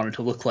 I don't want it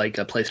to look like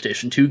a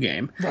PlayStation 2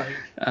 game,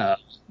 Right.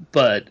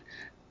 but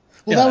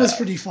Well, that was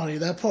pretty funny.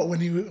 That part when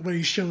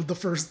he showed the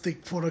first thing,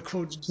 quote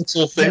unquote, this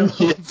whole thing.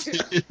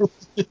 demo.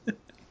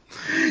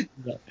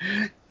 Yeah.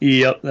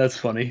 Yep, that's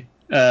funny.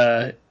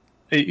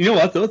 You know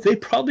what though? They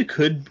probably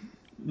could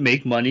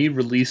make money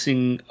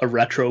releasing a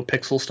retro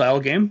pixel style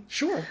game.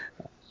 Sure.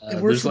 It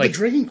worked There's for the like,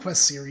 Dragon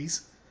Quest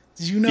series.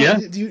 Did you know? yeah,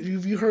 Have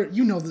you heard?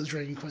 You know the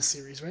Dragon Quest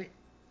series, right?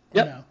 Or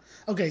yep, no?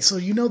 Okay, so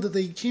you know that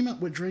they came out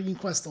with Dragon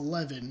Quest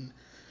 11,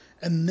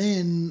 and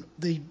then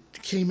they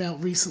came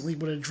out recently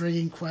with a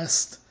Dragon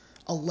Quest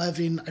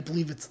 11. I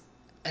believe it's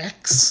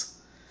X.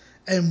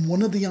 And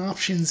one of the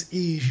options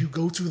is you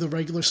go through the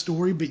regular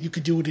story, but you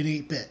could do it in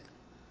 8-bit.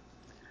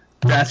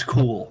 that's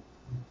cool.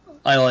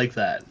 I like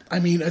that. I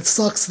mean, it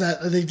sucks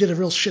that they did a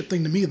real shit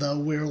thing to me though,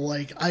 where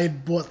like I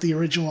had bought the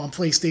original on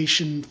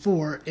PlayStation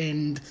 4,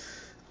 and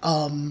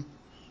um,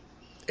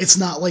 it's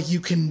not like you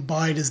can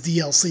buy it as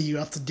DLC. You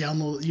have to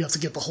download. You have to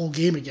get the whole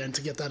game again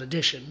to get that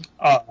edition.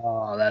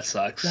 Oh, that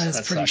sucks. That is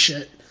That pretty sucks.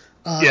 shit.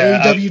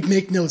 Yeah, AEW,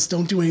 make notes.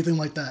 Don't do anything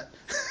like that.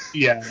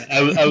 yeah.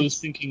 I was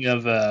thinking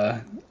of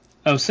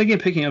I was thinking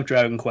of picking up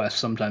Dragon Quest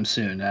sometime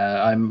soon.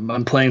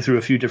 I'm playing through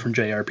a few different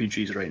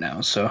JRPGs right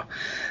now, so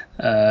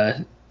uh,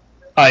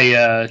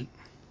 I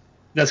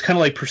that's kind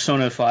of like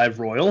Persona 5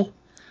 Royal,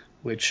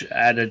 which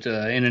added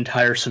an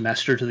entire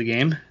semester to the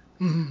game.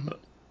 Mm-hmm.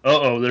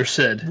 There's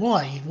Sid.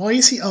 Why? Why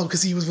is he? Oh,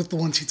 because he was with the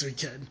 123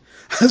 kid.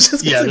 I was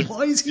just gonna Yeah, say,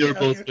 why is he they're out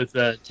both here? with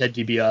Ted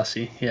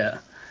DiBiase. Yeah.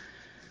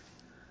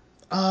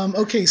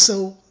 Okay,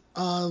 so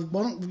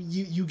why don't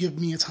you give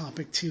me a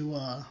topic to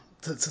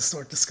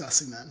start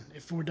discussing then?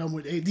 If we're done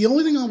with the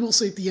only thing I will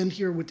say at the end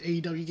here with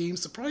AEW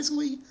games,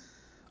 surprisingly,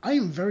 I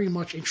am very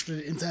much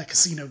interested in that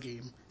casino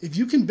game. If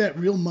you can bet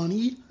real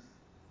money,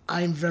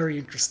 I am very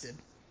interested.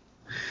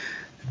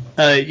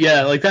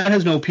 Yeah, like that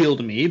has no appeal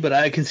to me, but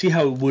I can see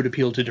how it would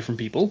appeal to different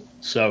people.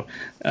 So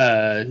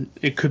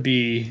it could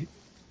be,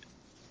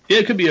 yeah,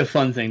 it could be a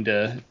fun thing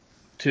to.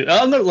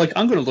 I'm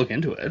gonna look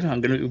into it. I'm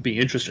gonna be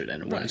interested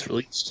in it when Right. it's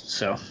released.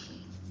 So All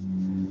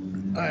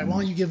right. Why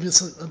don't you give us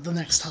the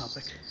next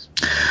topic?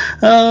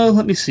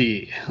 let me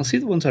see. I'll see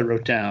the ones I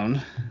wrote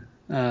down.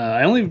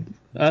 I only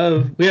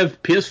we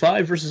have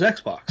PS5 versus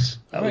Xbox.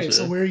 All That was right.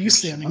 So a where are you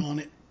interesting standing one. on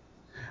it?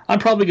 I'm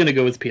probably gonna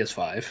go with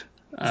PS5. Is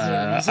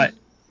there a reason?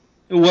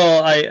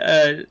 Well,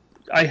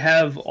 I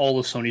have all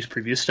of Sony's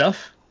previous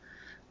stuff.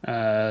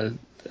 Uh,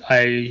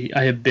 I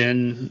have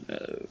been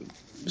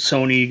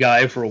Sony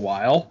guy for a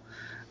while.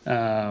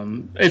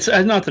 It's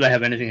not that I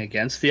have anything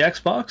against the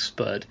Xbox,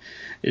 but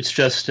it's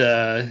just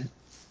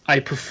I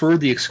prefer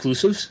the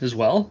exclusives as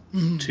well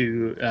Mm-hmm.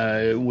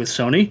 to with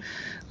Sony.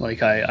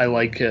 Like I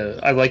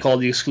like all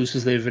the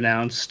exclusives they've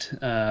announced,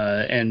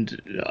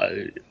 and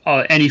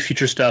any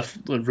future stuff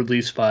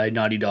released by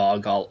Naughty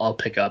Dog, I'll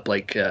pick up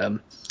like.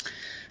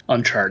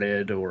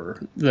 Uncharted,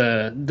 or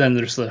then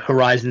there's the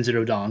Horizon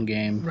Zero Dawn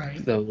game, Right.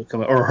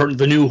 or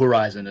the new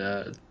Horizon,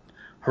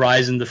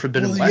 Horizon the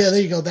Forbidden Well, yeah. There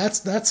West. you go.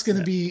 That's going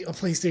to Yeah. be a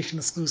PlayStation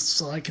exclusive,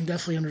 so I can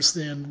definitely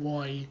understand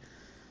why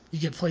you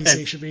get And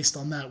PlayStation based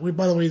on that.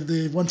 By the way,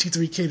 the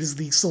 123 kid is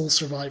the sole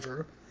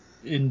survivor,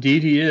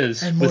 indeed, he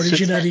is and with Marty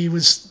Sid. Jannetty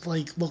was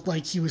like looked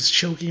like he was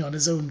choking on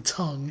his own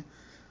tongue.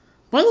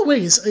 By the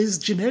way, is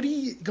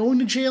Jannetty going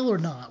to jail or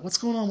not? What's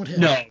going on with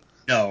him? No,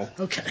 no,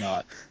 Okay, he's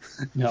not.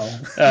 No,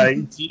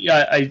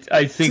 yeah, I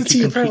think since he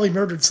he completely. apparently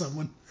murdered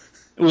someone.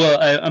 Well,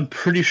 I'm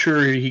pretty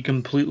sure he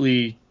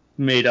completely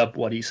made up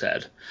what he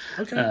said.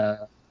 Okay,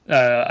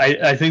 Uh,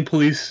 I think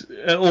police,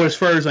 or as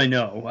far as I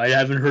know, I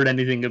haven't heard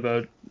anything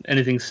about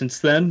anything since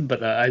then.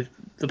 But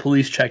the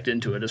police checked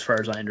into it, as far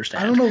as I I don't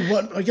understand. know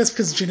what. I guess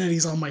because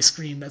Jannetty's on my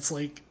screen, that's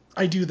like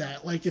I do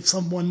that. Like if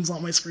someone's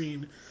on my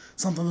screen,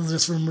 something in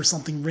this room or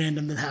something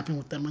random that happened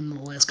with them in the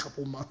last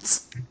couple of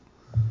months.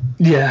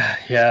 Yeah,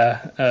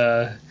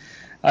 yeah.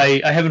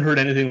 I haven't heard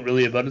anything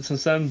really about it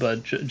since then.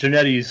 But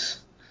Janetti's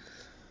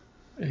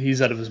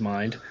he's out of his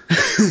mind.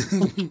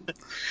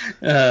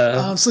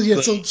 So yeah,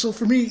 But so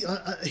for me,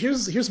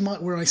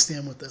 where I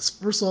stand with this.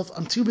 First off,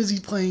 I'm too busy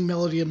playing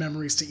Melody of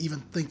Memories to even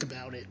think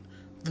about it.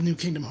 The new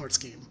Kingdom Hearts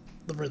game,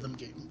 the rhythm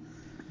game.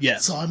 So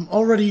yes. I'm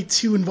already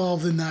too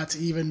involved in that to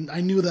even.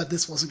 I knew that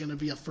this wasn't going to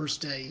be a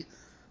first day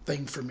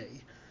thing for me.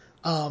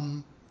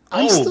 Um,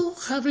 I'm Oh, still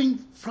having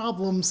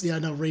problems. Yeah, I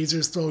know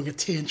Razor's throwing a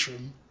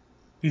tantrum.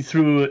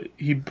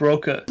 he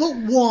broke a. But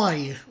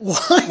why?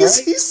 Why is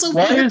Why he so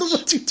why mad the is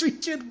 123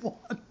 kid won?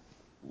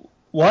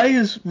 why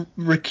is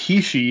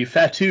Rikishi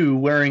Fatu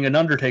wearing an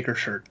Undertaker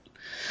shirt?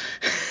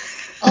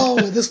 Oh,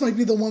 this might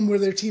be the one where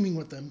they're teaming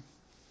with them.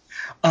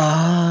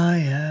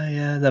 Yeah,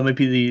 yeah. That might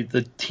be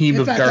the team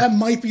In of fact, that dark.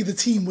 might be the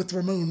team with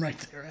Ramon right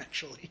there,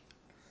 actually.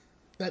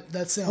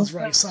 That sounds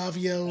right.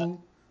 Savio,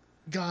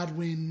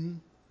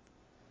 Godwin.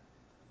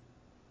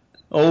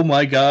 Oh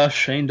my gosh,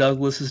 Shane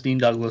Douglas is Dean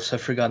Douglas. I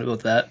forgot about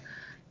that.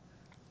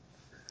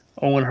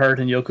 Owen Hart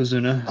and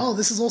Yokozuna. Oh,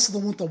 this is also the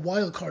one with the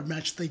wild card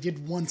match they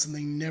did once and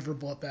they never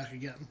brought back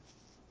again.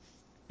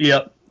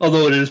 Yep.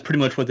 Although it is pretty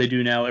much what they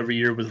do now every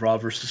year with Raw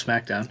versus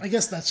SmackDown. I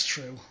guess that's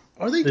true.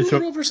 Are they They doing throw.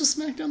 Raw versus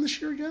SmackDown this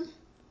year again?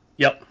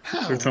 Yep.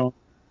 They're How? throwing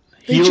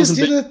They heels just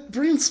and did a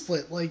brand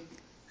split like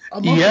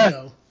a month yeah,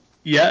 ago.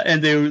 yeah.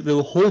 And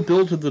the whole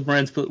build to the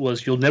brand split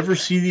was you'll never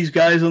see these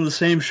guys on the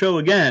same show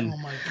again, Oh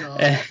my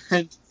god.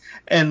 and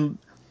and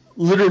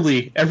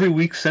literally every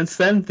week since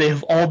then they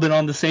have all been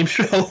on the same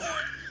show.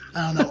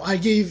 I don't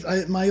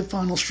know. My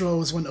final straw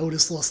was when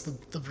Otis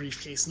lost the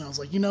briefcase, and I was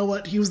like, you know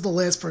what? He was the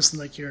last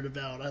person I cared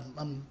about.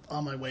 I'm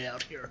on my way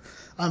out here.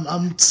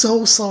 I'm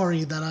so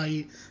sorry that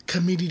I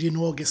committed in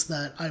August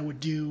that I would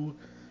do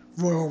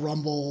Royal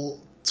Rumble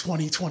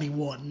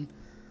 2021.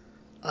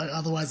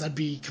 Otherwise, I'd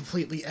be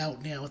completely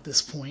out now at this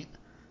point.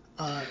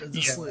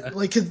 This Yeah.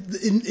 like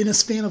in a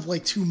span of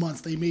like 2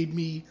 months, they made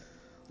me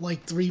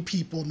like three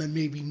people, and then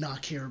made me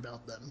not care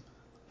about them.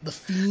 The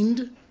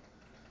Fiend,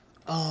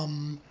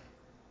 um,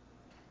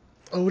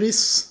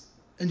 Otis,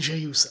 and Jey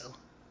Uso.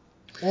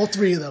 All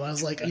three of them. I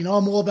was like, I'm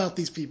all about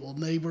these people,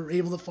 and they were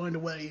able to find a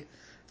way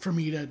for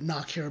me to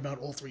not care about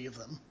all three of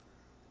them.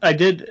 I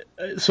did.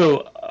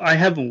 So I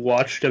haven't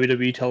watched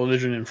WWE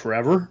television in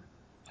forever.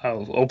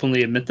 I'll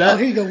openly admit Oh, that.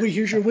 here you go. Wait,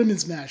 here's your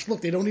women's match.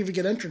 Look, they don't even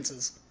get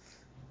entrances.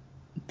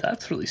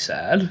 That's really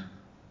sad.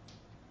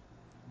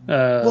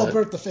 Well, Uh,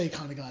 Bertha Faye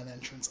kind of got an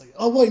entrance. Like,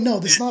 oh wait, no,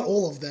 this is not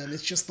all of them.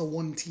 It's just the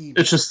one team.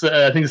 it's just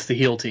I think it's the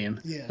heel team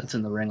Yeah. that's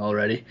in the ring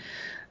already.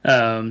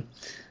 Um,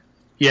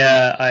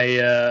 yeah,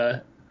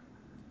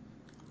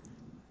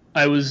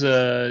 I was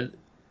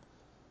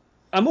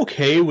I'm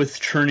okay with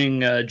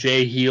turning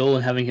Jay heel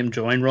and having him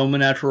join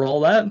Roman after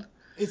all that.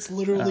 It's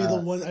literally the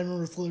Uh, one. I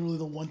remember it's literally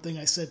the one thing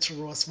I said to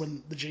Ross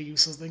when the Jey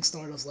Uso thing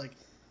started. I was like,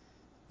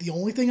 the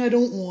only thing I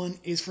don't want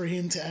is for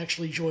him to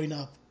actually join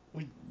up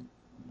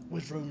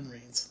with Roman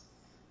Reigns,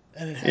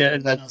 and it yeah,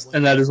 happened. And I was like,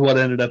 and that is what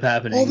ended up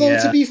happening. although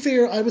to Yeah. be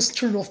fair, I was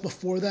turned off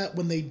before that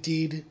when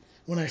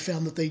I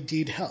found that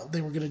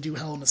they were going to do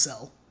Hell in a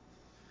Cell.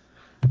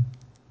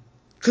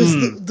 Because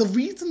Mm. the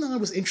reason that I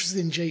was interested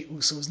in Jey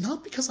Uso is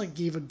not because I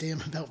gave a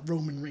damn about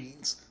Roman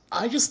Reigns.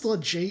 I just thought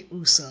Jey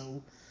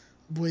Uso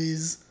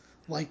was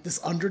like this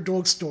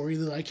underdog story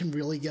that I can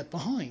really get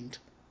behind.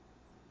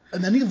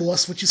 And then he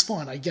lost, which is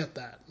fine. I get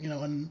that,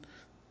 and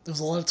there was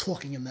a lot of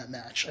talking in that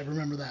match. I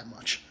remember that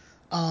much.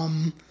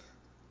 Um,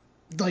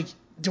 like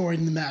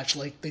during the match,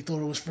 like they thought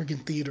it was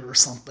friggin' theater or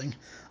something.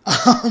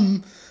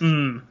 Um,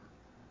 Mm.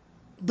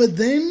 but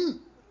then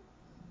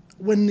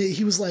when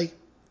he was like,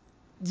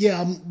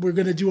 "Yeah, we're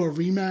gonna do a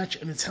rematch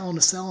and it's Hell in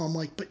a Cell," I'm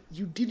like, "But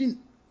you didn't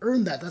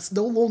earn that. That's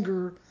no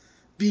longer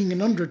being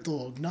an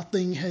underdog.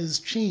 Nothing has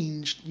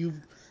changed.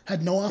 You've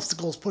had no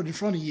obstacles put in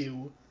front of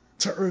you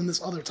to earn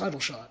this other title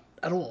shot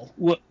at all."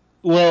 Well,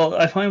 well,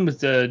 I find with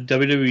the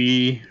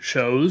WWE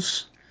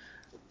shows,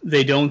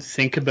 they don't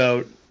think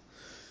about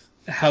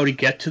how to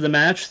get to the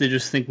match. They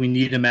just think we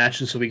need a match,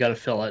 and so we got to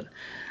fill it.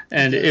 I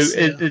And guess,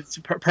 yeah, it's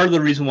part of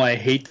the reason why I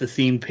hate the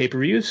themed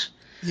pay-per-views.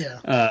 yeah.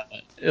 Uh,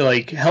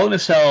 like Hell in a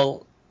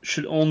Cell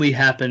should only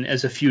happen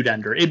as a feud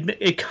ender.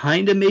 It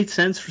kind of made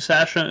sense for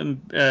Sasha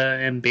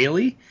and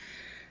Bailey,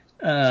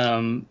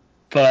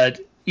 but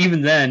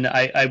even then,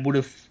 I would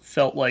have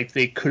felt like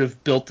they could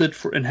have built it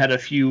and had a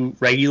few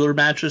regular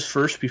matches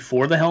first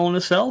before the Hell in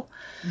a Cell.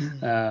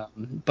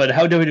 Mhm. But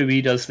how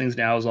WWE does things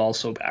now is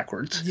also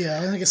backwards.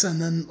 Yeah, like I said,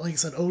 and then like I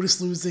said, Otis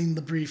losing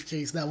the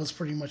briefcase, that was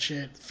pretty much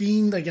it.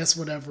 Fiend, I guess,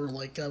 whatever.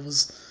 Like I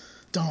was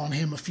done on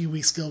him a few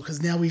weeks ago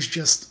because now he's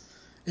just,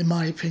 in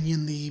my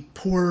opinion, the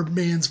poor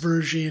man's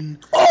version.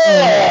 Oh!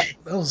 Oh,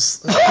 that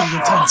was a pretty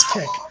intense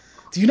kick.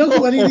 Do you know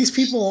who any of these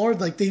people are?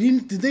 Like they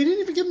didn't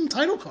even give them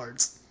title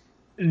cards.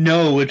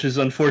 No, which is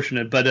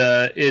unfortunate, but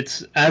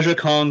it's Aja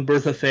Kong,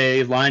 Bertha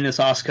Faye, Linus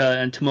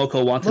Asuka, and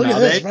Tomoko Look at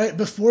this,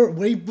 Watanabe. right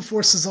way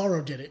before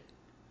Cesaro did it.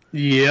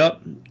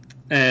 Yep.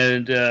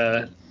 And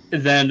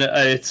then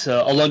it's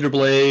Alundra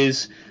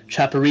Blaze,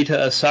 Chaparita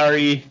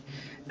Asari,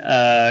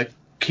 uh,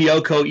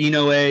 Kyoko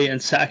Inoue, and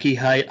Saki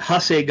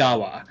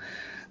Hasegawa.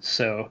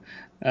 So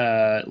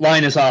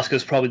Linus Asuka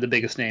is probably the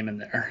biggest name in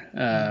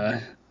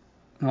there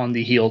on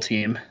the heel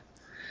team.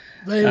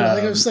 But anyway,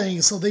 like I was Um,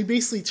 saying, so they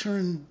basically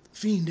turned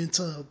Fiend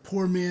into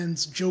poor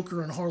man's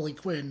Joker and Harley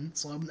Quinn.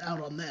 So I'm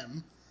out on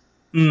them.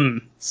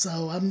 mm,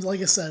 So I'm like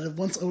I said,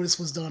 once Otis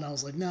was done, I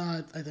was like,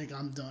 nah, I think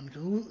I'm done.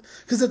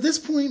 Because at this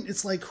point,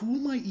 it's like, oh.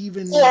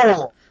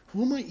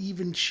 who am I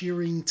even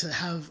cheering to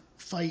have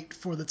fight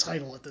for the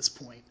title at this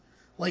point?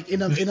 Like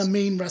in a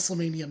main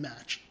WrestleMania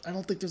match, I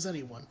don't think there's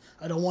anyone.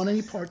 I don't want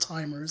any part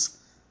timers.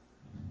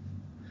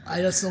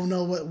 I just don't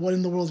know what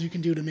in the world you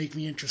can do to make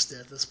me interested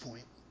at this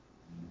point.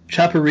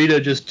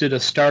 Chaparita just did a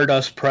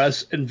Stardust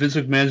press, and Vince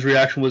McMahon's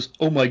reaction was,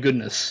 "Oh my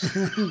goodness."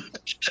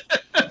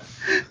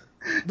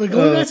 But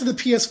going uh, back to the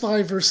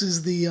PS5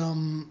 versus the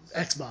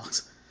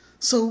Xbox,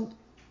 so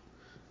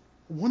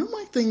one of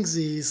my things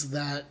is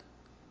that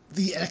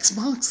the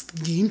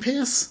Xbox Game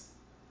Pass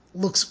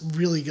looks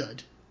really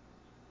good.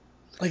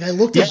 Like I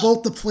looked yeah, at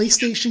both the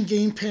PlayStation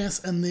Game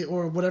Pass and the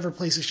or whatever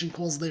PlayStation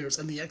calls theirs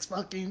and the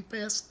Xbox Game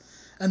Pass,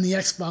 and the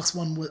Xbox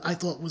one I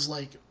thought was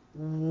like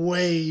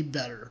way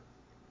better.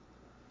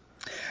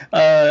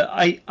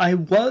 I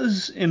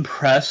was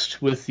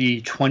impressed with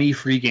the 20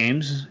 free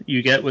games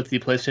you get with the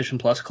PlayStation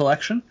Plus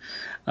collection.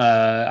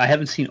 I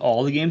haven't seen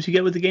all the games you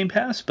get with the Game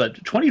Pass,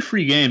 but 20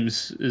 free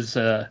games is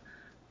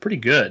pretty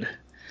good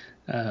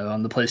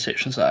on the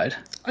PlayStation side.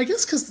 I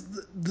guess because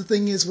the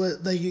thing is,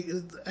 what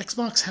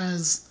Xbox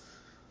has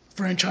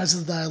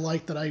franchises that I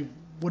like that I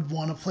would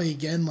want to play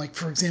again. Like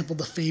for example,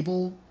 the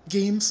Fable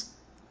games.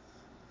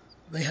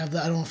 They have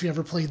that. I don't know if you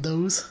ever played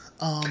those.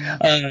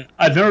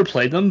 I've never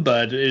played them,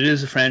 but it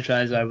is a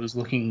franchise I was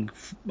looking.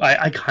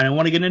 I kind of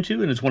want to get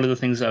into, and it's one of the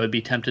things I would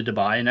be tempted to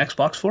buy an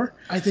Xbox for.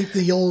 I think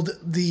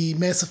the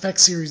Mass Effect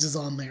series is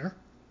on there.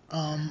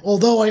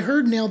 Although I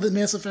heard now that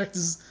Mass Effect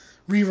is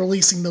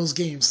re-releasing those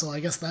games, so I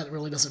guess that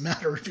really doesn't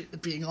matter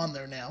it being on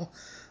there now.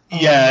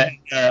 Yeah,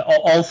 Um,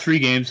 all three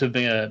games have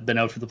been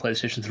out for the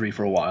PlayStation 3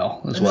 for a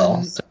while as and well.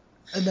 then So,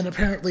 and then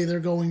apparently they're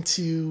going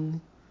to,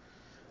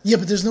 yeah,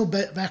 but there's no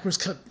backwards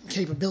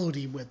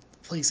capability with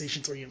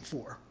PlayStation 3 and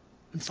 4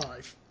 and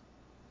 5.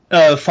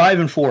 5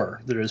 and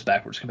 4 there is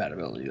backwards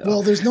compatibility though.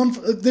 Well, there's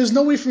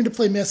no way for me to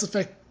play Mass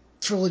Effect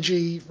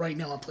trilogy right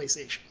now on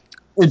PlayStation.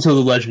 Until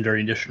the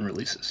Legendary Edition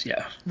releases,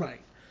 yeah.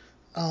 Right.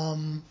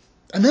 Um,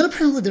 and then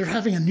apparently they're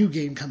having a new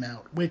game come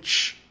out,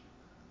 which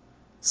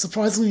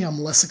Surprisingly, I'm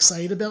less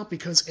excited about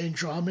because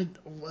Andromeda.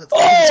 I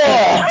think it's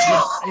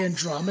Oh! called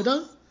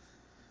Andromeda.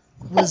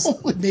 Was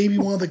maybe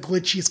one of the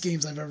glitchiest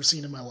games I've ever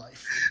seen in my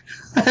life.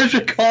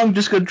 Azure Kong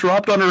just got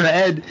dropped on her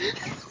head.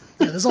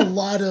 Yeah, there's a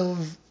lot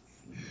of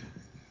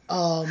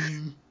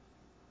um,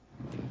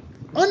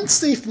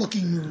 unsafe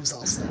looking moves,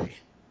 I'll say.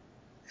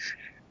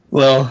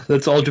 Well,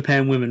 that's all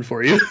Japan women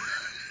for you.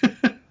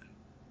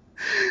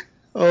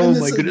 And Oh my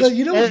this, goodness. but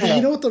you Oh.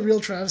 know what the real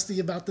travesty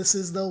about this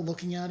is, though.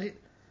 Looking at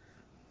it,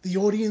 the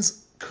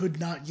audience could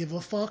not give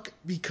a fuck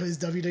because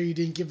WWE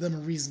didn't give them a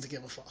reason to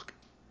give a fuck.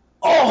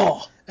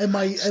 Oh. And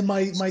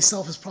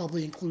myself is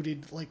probably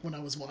included. Like when I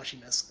was watching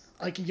this,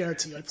 I can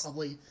guarantee I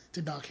probably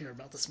did not care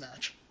about this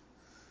match.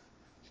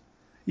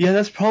 Yeah,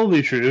 that's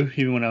probably true.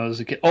 Even when I was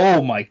a kid.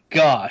 Oh my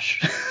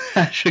gosh.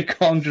 Azure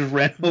Kong just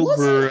ran over.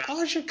 Wasn't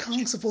Aja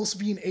Kong supposed to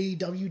be in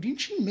AEW? Didn't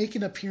she make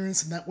an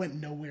appearance and that went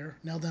nowhere?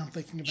 Now that I'm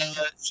thinking about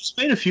it. She's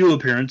made a few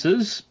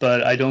appearances,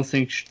 but I don't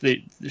think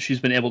she's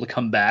been able to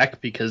come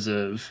back because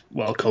of,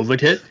 well,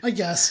 COVID hit. I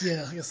guess,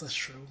 yeah, I guess that's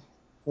true.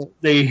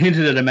 They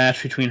hinted at a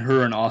match between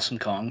her and Awesome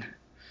Kong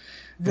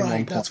at one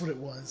Right, point. that's what it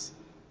was.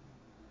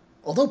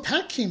 Although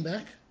Pac came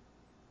back.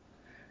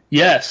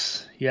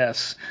 Yes,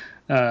 yes.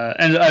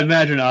 And I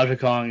imagine Aja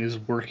Kong is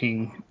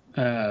working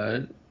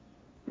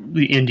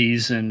the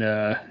indies and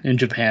in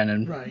Japan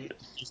and Right.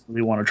 just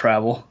really want to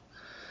travel.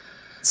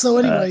 So Uh,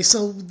 anyway,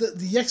 so the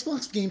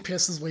Xbox Game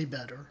Pass is way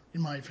better,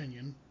 in my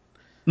opinion.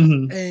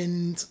 mhm.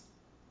 And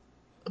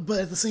but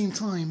at the same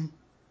time,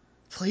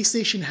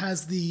 PlayStation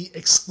has the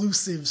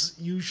exclusives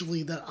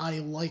usually that I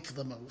like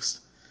the most.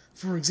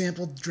 For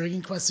example,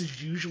 Dragon Quest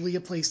is usually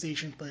a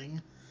PlayStation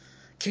thing.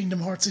 Kingdom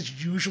Hearts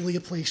is usually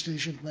a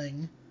PlayStation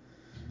thing.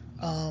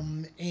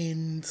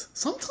 And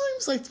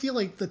sometimes I feel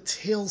like the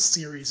Tales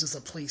series is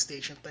a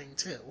PlayStation thing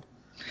too.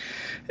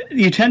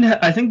 You tend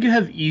to, I think, you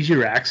have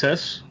easier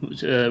access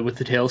with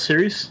the Tales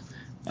series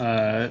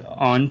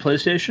on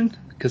PlayStation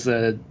because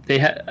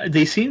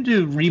they seem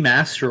to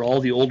remaster all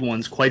the old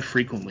ones quite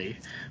frequently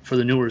for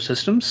the newer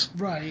systems.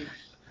 Right.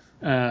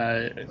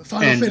 Uh,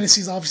 Final and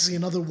Fantasy is obviously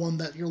another one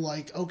that you're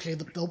like, okay,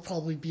 they'll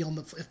probably be on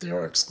the if they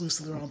are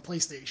exclusive, they're on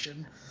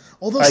PlayStation.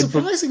 Although I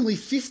surprisingly,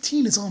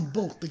 15 is on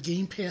both the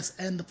Game Pass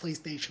and the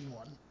PlayStation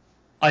One.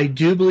 I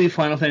do believe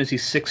Final Fantasy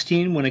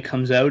 16, when it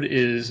comes out,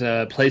 is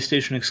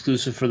PlayStation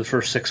exclusive for the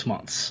first 6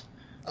 months.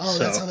 Oh,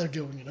 that's So how they're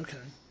doing it. Okay.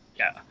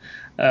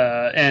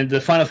 yeah, and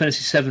the Final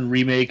Fantasy 7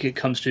 remake, it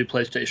comes to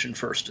PlayStation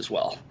first as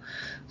well.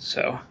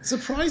 So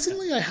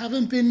Surprisingly, I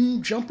haven't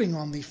been jumping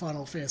on the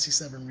Final Fantasy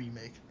VII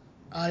remake.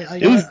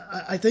 it was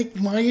I think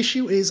my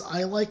issue is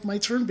I like my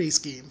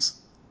turn-based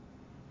games.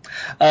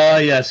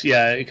 yes,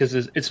 yeah, because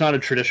it's not a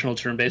traditional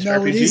turn-based No, it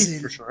RPG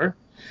for isn't. sure.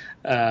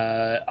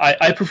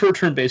 I prefer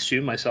turn-based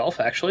too myself.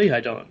 Actually, I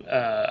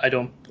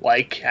don't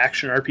like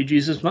action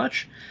RPGs as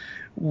much.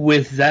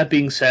 With that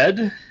being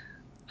said,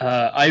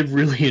 I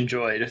really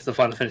enjoyed the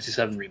Final Fantasy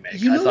VII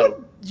remake. You know what?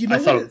 You I know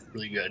what thought it it was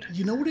really good.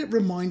 You know what it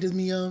reminded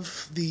me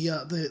of the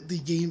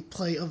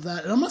gameplay of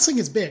that, and I'm not saying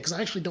it's bad because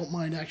I actually don't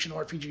mind action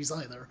RPGs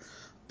either,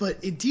 but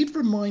it did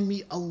remind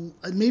me.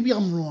 Maybe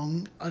I'm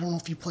wrong. I don't know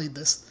if you played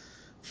this.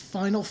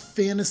 Final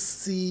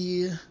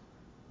Fantasy. I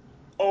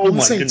Oh want to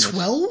my say goodness.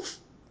 12,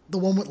 the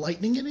one with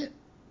lightning in it.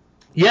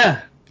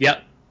 Yeah,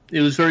 yeah.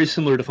 It was very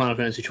similar to Final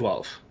Fantasy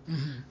 12. Hmm.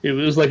 It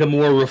was like a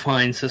more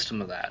refined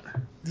system of that.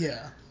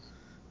 Yeah.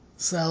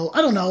 So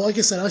I don't know. Like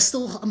I said,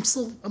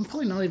 I'm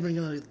probably not even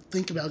gonna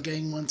think about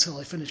getting one until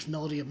I finish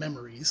Melody of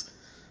Memories,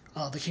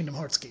 the Kingdom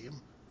Hearts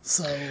game.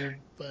 So,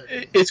 but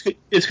It's going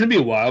to be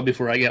a while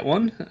before I get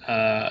one.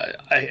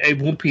 I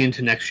won't be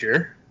into next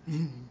year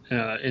mm,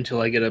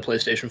 until I get a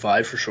PlayStation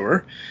 5 for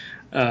sure.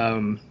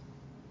 Um,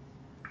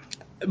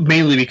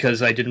 Mainly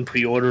because I didn't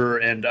pre-order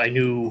and I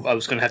knew I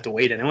was going to have to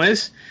wait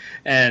anyways.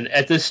 And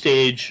at this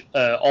stage,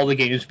 all the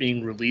games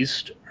being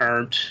released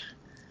aren't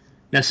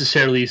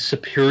necessarily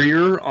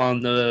superior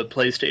on the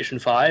PlayStation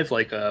 5,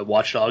 like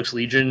Watch Dogs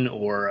Legion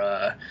or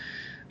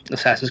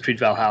Assassin's Creed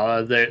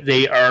Valhalla.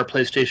 They are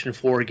PlayStation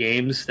 4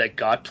 games that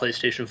got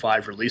PlayStation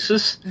 5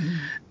 releases,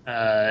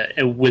 mm,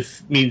 and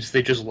with means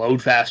they just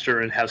load faster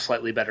and have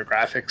slightly better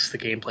graphics. The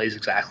gameplay is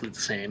exactly the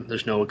same.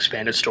 There's no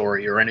expanded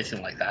story or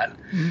anything like that.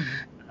 mm.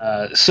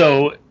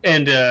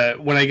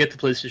 When I get the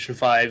PlayStation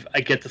 5,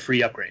 I get the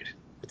free upgrade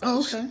with Oh,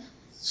 those. okay.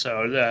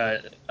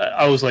 So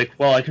I was like,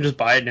 well, I can just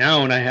buy it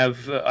now, and I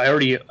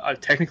already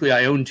technically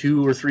I own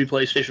 2 or 3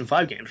 PlayStation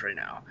 5 games right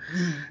now,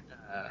 Mm,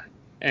 uh,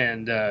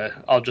 and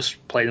I'll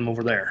just play them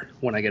over there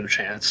when I get a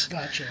chance.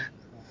 gotcha.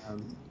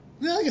 Um,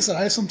 Yeah, like I said,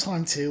 I have some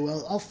time too.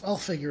 I'll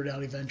figure it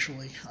out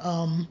eventually.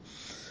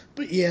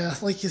 But yeah,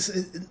 like you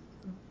said,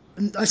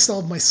 I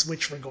still have my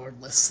Switch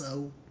regardless.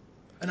 So,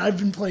 and I've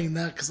been playing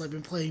that because I've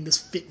been playing this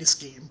fitness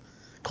game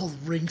called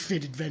Ring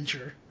Fit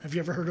Adventure. Have you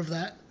ever heard of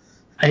that?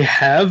 I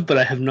have, but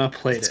I have not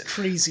played It's it.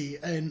 crazy,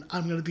 and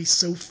I'm gonna be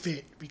so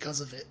fit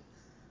because of it.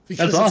 That's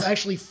Because it's awesome.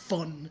 actually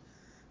fun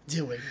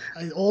doing.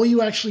 All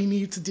you actually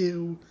need to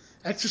do,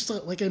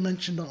 exercise, like I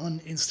mentioned on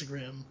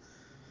Instagram,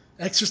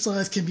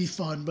 exercise can be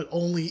fun, but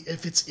only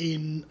if it's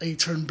in a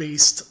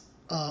turn-based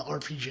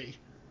RPG.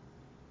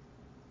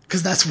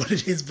 because that's what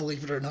it is,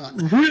 believe it or not.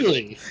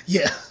 Really?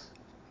 Yeah.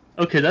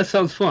 Okay, that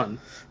sounds fun.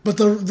 But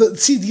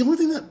the only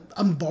thing that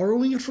I'm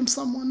borrowing it from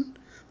someone,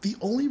 the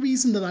only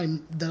reason that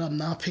I'm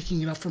not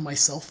picking it up for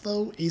myself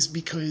though is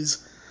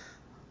because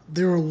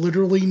there are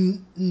literally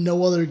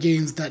no other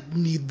games that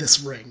need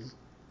this ring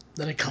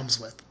that it comes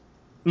with.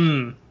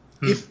 Mm.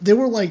 If there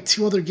were like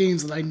 2 other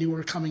games that I knew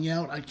were coming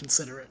out, I'd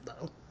consider it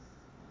though.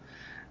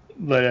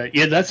 But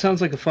yeah, that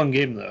sounds like a fun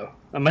game though.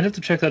 I might have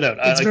to check that out.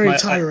 It's very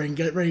tiring.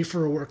 Get ready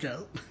for a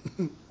workout.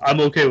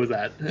 I'm okay with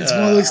that. It's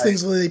one of those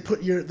things where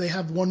they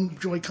have one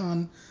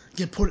Joy-Con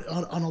get put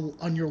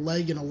on your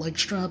leg in a leg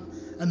strap,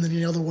 and then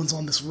the other one's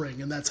on this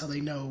ring, and that's how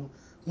they know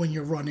when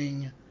you're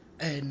running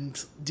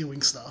and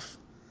doing stuff.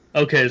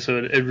 Okay,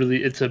 so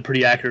it's a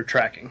pretty accurate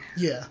tracking.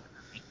 Yeah.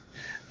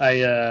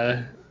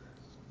 I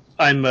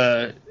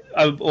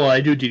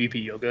do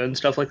DDP yoga and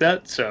stuff like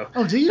that. So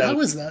Oh, do you? How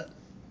is that?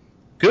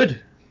 Good,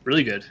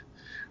 really good.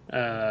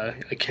 I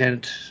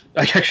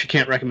actually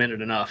can't recommend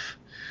it enough.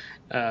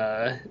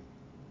 And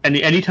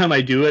anytime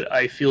I do it,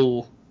 I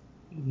feel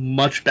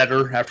much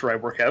better after I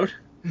work out.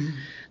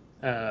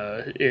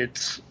 Mm-hmm.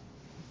 It's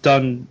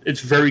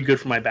very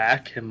good for my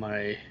back and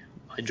my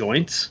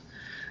joints.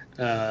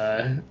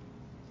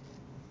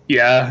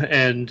 Yeah,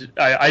 and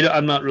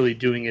I'm not really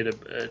doing it.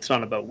 It's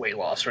not about weight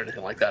loss or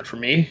anything like that for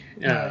me.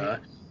 Right.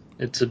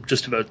 It's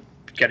just about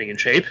getting in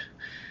shape,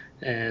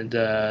 and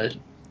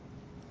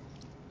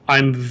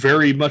I'm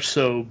very much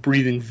so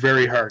breathing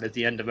very hard at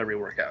the end of every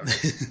workout.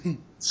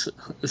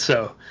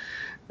 so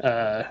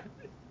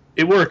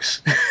it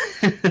works.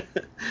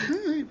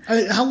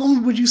 How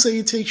long would you say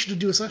it takes you to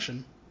do a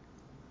session?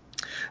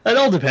 It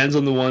all depends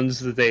on the ones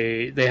that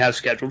they have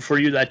scheduled for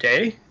you that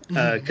day,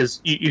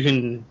 because you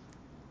can.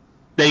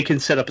 They can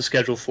set up a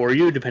schedule for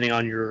you depending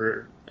on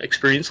your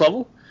experience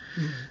level,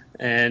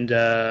 and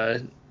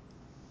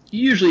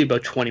usually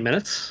about 20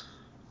 minutes,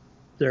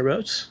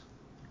 thereabouts.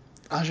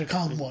 Aja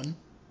Kong won.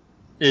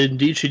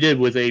 Indeed, she did,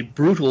 with a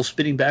brutal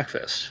spinning back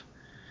fist.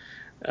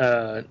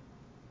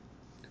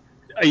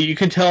 You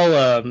can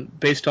tell,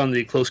 based on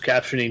the closed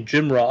captioning,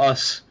 Jim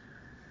Ross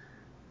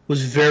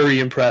was very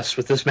impressed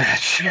with this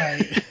match.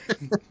 Right.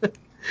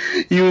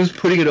 He was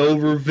putting it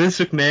over. Vince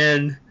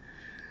McMahon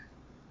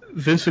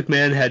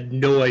had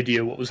no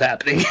idea what was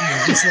happening.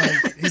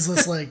 He's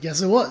just like,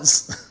 yes, it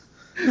was.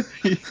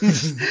 He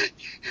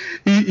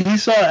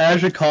saw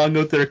Aja Kong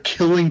out there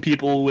killing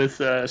people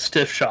with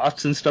stiff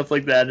shots and stuff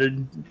like that,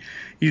 and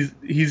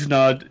he's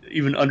not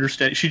even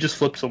understanding. She just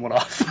flipped someone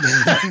off.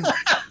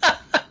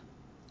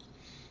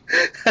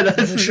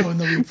 They're showing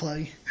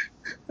the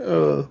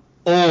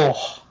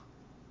replay.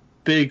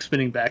 Big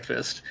spinning back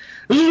fist.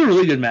 This was a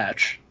really good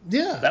match.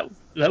 Yeah.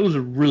 That was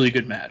a really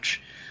good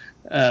match.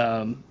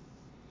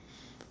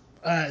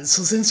 Alright,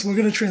 so since we're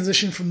going to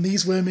transition from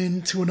these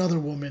women to another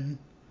woman,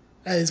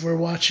 as we're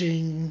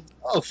watching...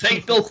 Oh,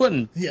 fake Bill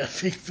Clinton. Yeah,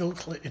 fake Bill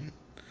Clinton.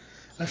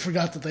 I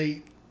forgot that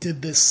they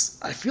did this,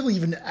 I feel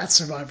even at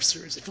Survivor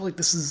Series. I feel like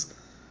this is...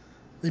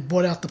 They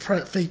brought out the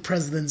fake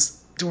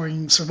presidents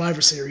during Survivor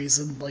Series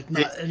and,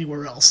 not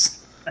anywhere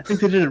else. I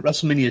think they did it at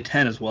WrestleMania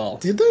 10 as well.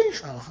 Did they?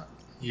 Oh,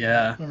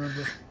 yeah. I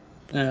remember.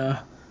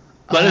 Yeah.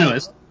 But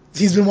anyways.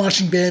 He's been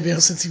watching Bam Bam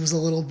since he was a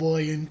little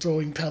boy and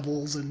throwing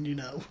pebbles and,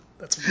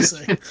 that's what they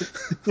say.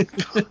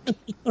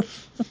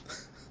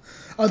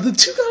 Are the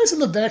 2 guys in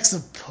the back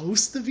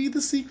supposed to be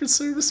the Secret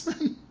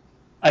Servicemen?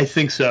 I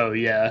think so,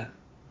 yeah.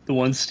 The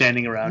ones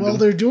standing around him.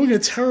 They're doing a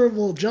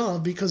terrible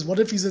job because what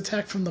if he's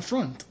attacked from the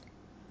front?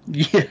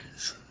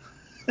 Yes.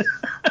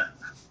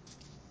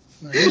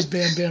 Here's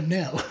Bam Bam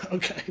now.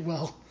 Okay,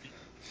 well.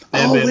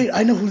 Bam Bam. Wait,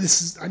 I know who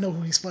this is. I know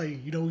who he's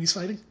fighting. You know who he's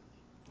fighting?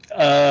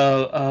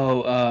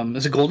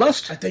 Is it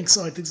Goldust? I think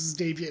so. I think this is his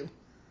debut.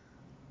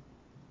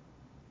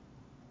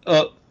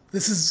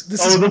 This is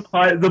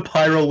the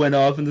pyro went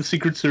off and the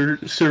Secret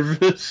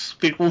Service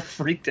people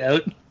freaked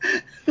out.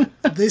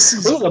 This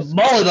is a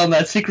mullet on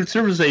that Secret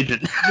Service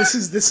agent. This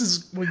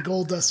is when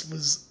Goldust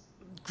was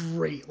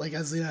great,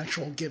 as the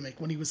actual gimmick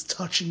when he was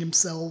touching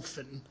himself,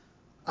 and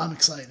I'm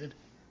excited.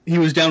 He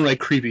was downright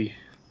creepy.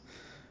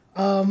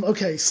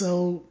 Okay,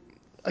 so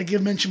I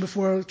mentioned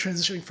before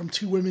transitioning from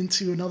 2 women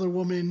to another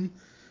woman,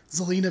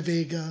 Zelina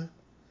Vega.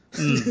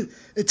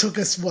 It took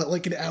us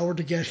an hour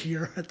to get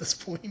here at this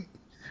point.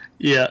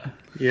 Yeah.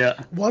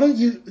 Why don't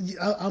you?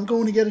 I'm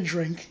going to get a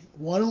drink.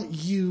 Why don't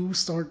you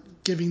start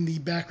giving the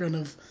background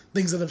of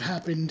things that have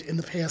happened in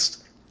the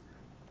past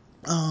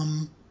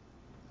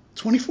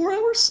 24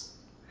 hours?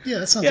 Yeah,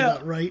 that sounds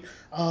about right.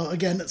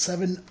 Again, at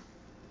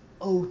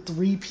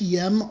 7:03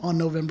 p.m. on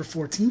November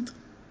 14th.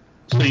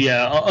 So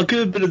yeah, I'll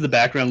give a bit of the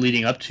background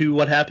leading up to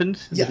what happened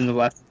in the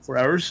last 4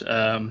 hours.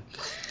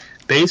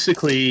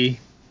 Basically,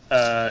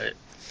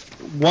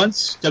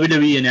 once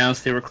WWE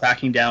announced they were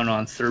cracking down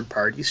on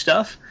third-party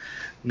stuff,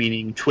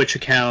 meaning Twitch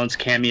accounts,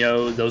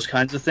 Cameo, those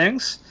kinds of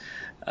things,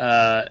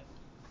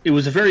 it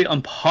was a very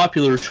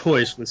unpopular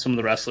choice with some of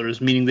the wrestlers,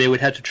 meaning they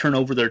would have to turn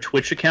over their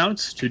Twitch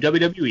accounts to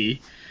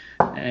WWE,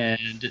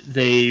 and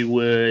they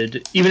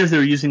would, even if they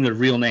were using their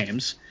real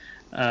names,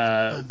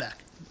 I'm back.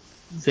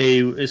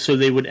 they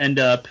would end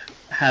up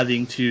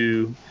having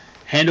to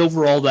hand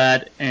over all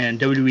that, and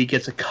WWE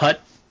gets a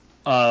cut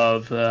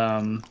of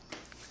the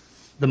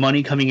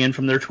money coming in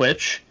from their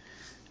Twitch,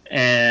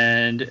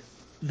 and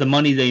the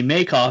money they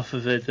make off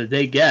of it that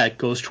they get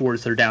goes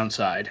towards their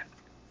downside.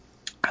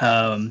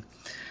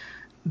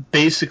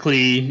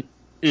 Basically,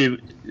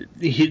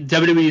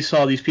 WWE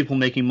saw these people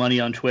making money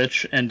on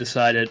Twitch and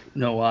decided,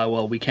 no,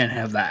 well, we can't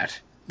have that.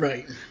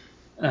 Right.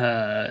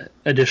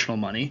 Additional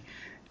money.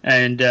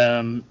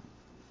 And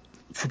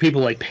for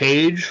people like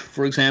Paige,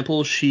 for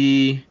example,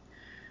 she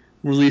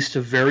released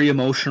a very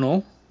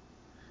emotional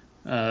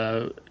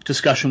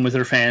discussion with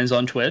her fans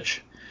on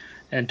Twitch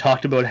and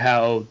talked about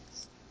how,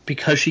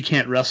 because she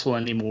can't wrestle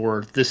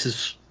anymore, this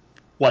is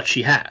what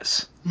she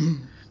has.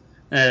 Mm-hmm.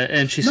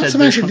 And she not said, to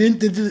mention,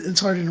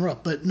 it's hard to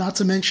interrupt, but not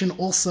to mention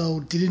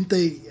also, didn't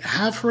they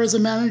have her as a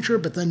manager,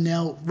 but then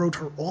now wrote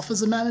her off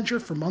as a manager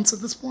for months at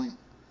this point?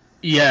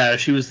 Yeah,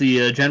 she was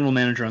the general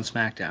manager on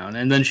SmackDown,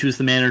 and then she was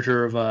the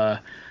manager of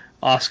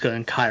Asuka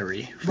and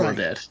Kairi for a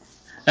bit,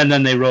 and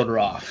then they wrote her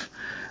off.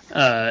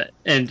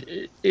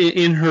 And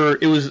in her,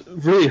 it was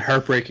really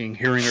heartbreaking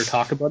hearing her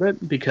talk about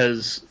it,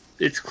 because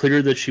it's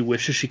clear that she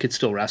wishes she could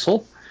still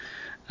wrestle.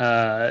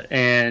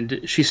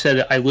 And she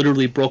said, I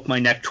literally broke my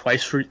neck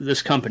twice for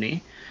this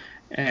company,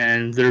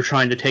 and they're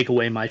trying to take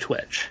away my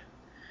Twitch.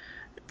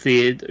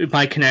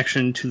 My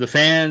connection to the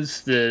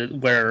fans,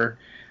 where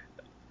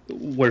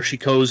she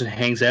goes and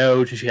hangs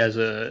out, and she has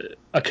a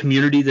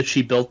community that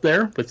she built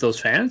there with those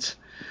fans.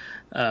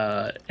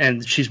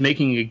 And she's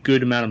making a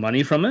good amount of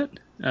money from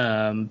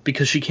it,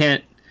 because she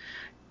can't,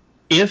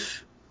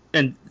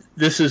 and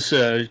this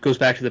goes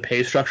back to the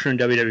pay structure in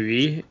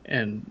WWE,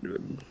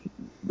 and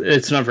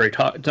it's not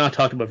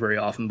talked about very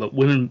often, but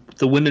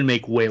the women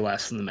make way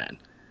less than the men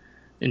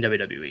in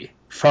WWE.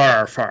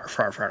 Far, far,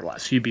 far, far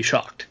less. You'd be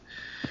shocked.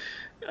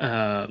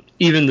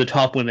 Even the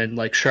top women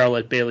like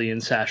Charlotte, Bayley,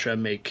 and Sasha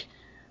make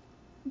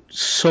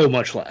so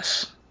much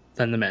less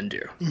than the men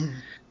do. Mm-hmm.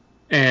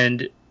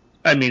 And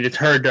I mean, it's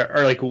hard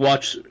to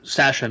watch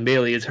Sasha and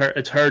Bayley.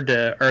 It's hard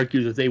to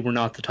argue that they were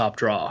not the top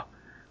draw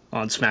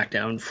on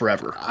SmackDown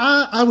forever.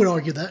 I would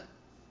argue that.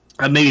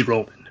 Maybe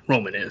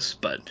Roman is,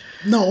 but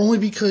no, only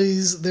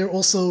because they're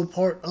also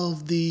part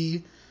of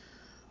the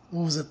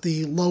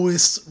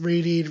lowest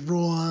rated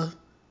Raw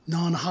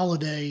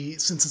non-holiday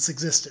since its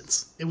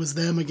existence. It was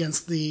them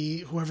against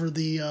who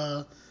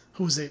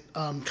was it?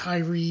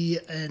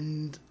 Kairi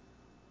and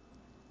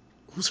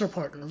who's her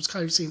partner? Who's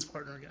Kairi Sane's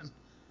partner again?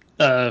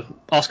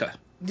 Asuka.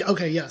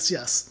 Okay,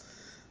 yes.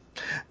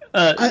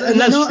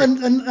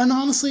 And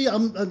honestly,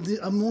 I'm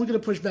only going to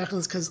push back on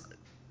this because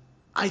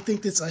I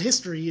think it's a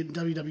history in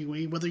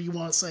WWE, whether you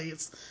want to say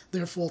it's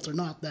their fault or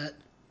not, that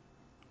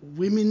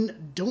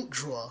women don't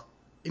draw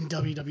in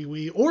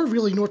WWE or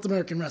really North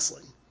American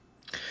wrestling.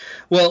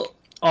 Well,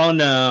 in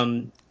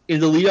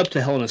the lead up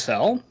to Hell in a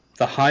Cell,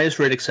 the highest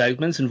rated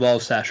segments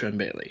involve Sasha and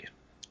Bayley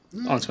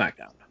on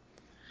SmackDown.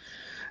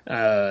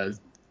 I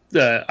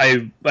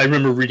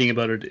remember reading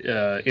about it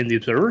in the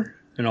Observer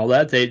and all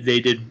that. They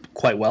did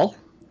quite well.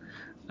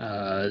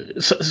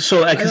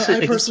 So I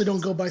personally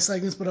don't go by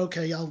segments, but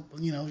okay,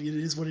 it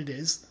is what it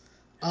is.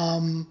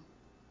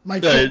 My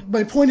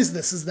point is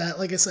this: is that,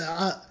 like I said,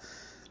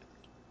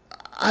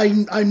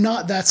 I'm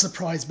not that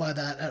surprised by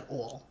that at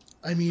all.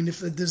 I mean, if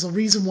there's a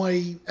reason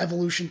why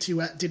Evolution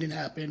 2 didn't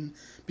happen,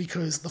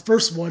 because the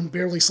first one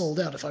barely sold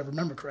out, if I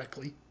remember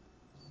correctly.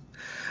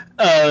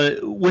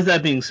 With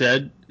that being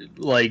said,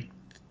 like,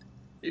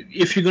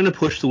 if you're going to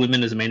push the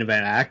women as a main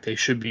event act, they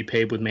should be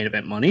paid with main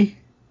event money.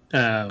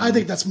 I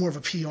think that's more of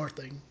a PR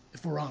thing,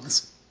 if we're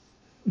honest.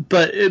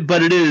 But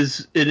it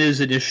is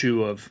an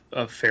issue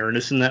of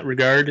fairness in that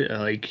regard.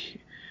 Like,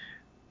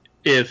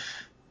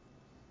 if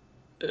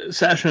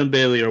Sasha and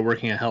Bayley are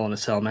working a Hell in a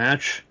Cell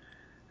match,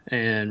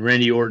 and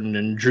Randy Orton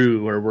and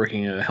Drew are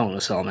working a Hell in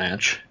a Cell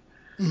match,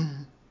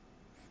 and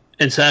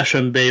Sasha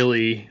and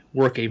Bayley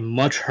work a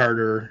much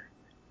harder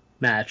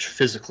match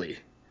physically,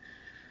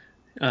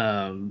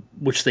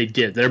 which they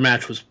did. Their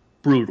match was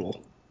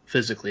brutal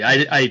physically.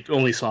 I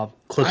only saw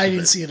clips of it. I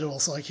didn't see it at all,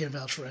 so I can't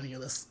vouch for any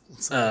of this.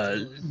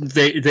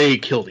 They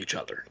killed each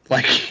other.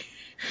 Like,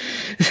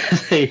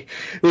 you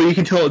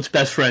can tell it's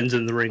best friends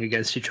in the ring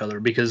against each other,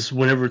 because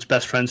whenever it's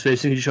best friends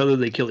facing each other,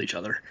 they kill each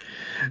other.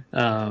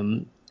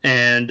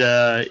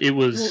 It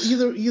was...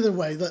 Well, either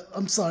way,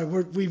 I'm sorry,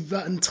 we've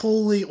gotten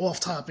totally off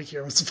topic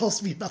here. It's supposed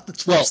to be about the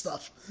Twitch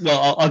stuff.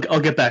 Well,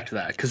 I'll get back to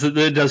that, because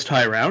it does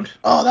tie around.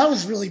 Oh, that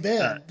was really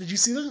bad. Did you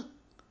see that?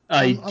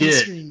 I did. On the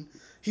screen.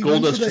 He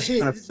Goldust went for the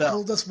hit. Kind of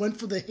Goldust went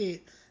for the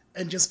hit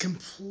and just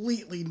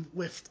completely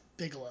whiffed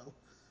Bigelow.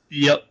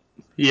 Yep.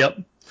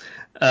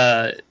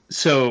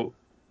 So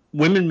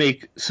women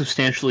make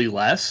substantially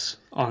less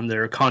on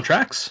their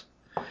contracts,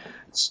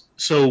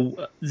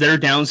 so their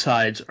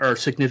downsides are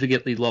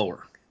significantly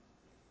lower.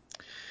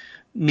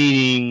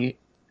 Meaning,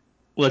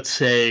 let's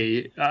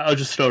say, I'll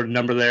just throw a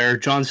number there.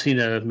 John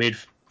Cena made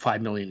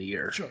 $5 million a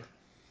year, sure,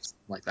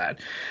 like that.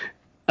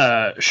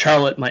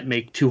 Charlotte might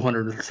make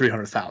 200 or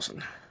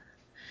 300,000.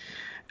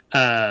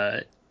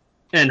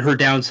 and her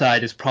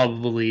downside is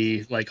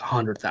probably like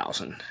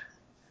 100,000.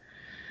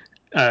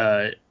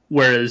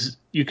 Whereas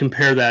you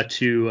compare that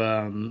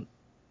to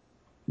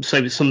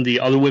some of the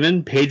other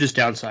women, Paige's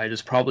downside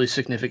is probably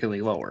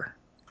significantly lower.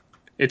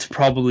 It's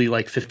probably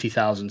like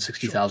 50,000,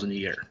 60,000 a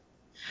year,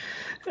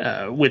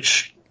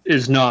 which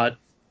is not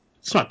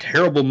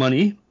terrible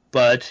money,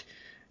 but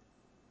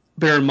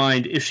bear in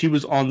mind, if she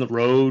was on the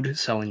road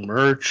selling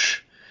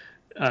merch,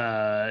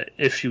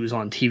 if she was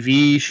on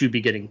TV, she'd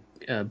be getting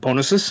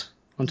bonuses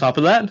on top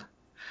of that,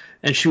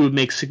 and she would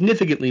make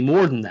significantly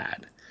more than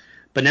that.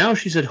 But now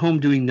she's at home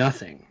doing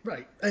nothing.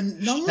 Right,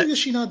 and not only is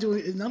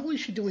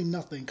she doing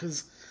nothing,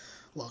 because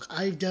look,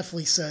 I've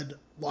definitely said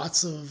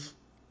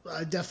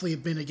I definitely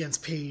have been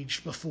against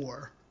Paige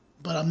before,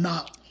 but I'm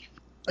not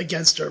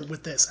against her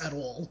with this at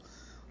all.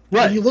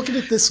 Right. When you look at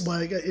it this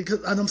way,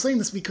 and I'm saying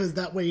this because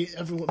that way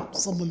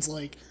someone's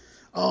like,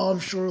 oh, I'm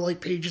sure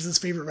like Paige is his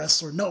favorite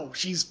wrestler. No,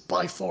 she's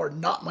by far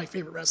not my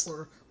favorite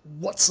wrestler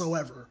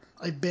whatsoever.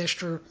 I've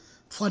bashed her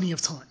plenty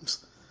of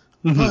times.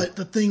 Mm-hmm. But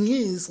the thing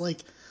is,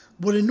 like,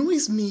 what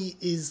annoys me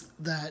is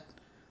that,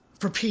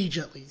 for Paige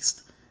at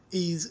least,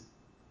 is,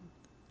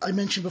 I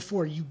mentioned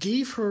before, you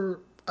gave her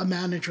a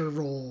manager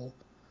role,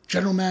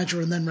 general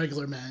manager and then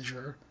regular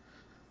manager,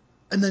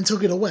 and then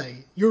took it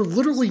away. You're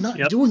literally not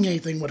doing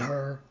anything with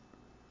her.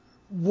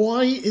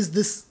 Why is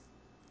this?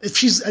 If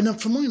she's,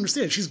 and from what I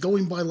understand, she's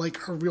going by like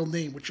her real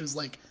name, which is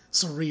like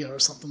Saraya or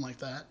something like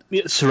that.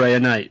 Yeah, Saraya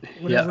Knight.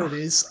 Whatever it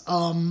is.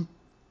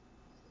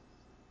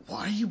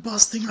 Why are you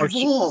busting her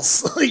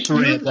balls? Like,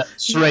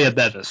 Saraya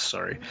Bevis,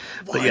 sorry.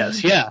 But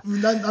yes,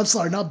 I'm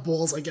sorry, not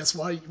balls, I guess.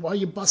 Why are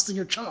you busting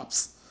her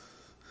chops?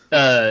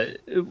 And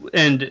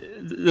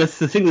the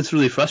thing that's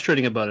really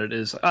frustrating about it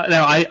is,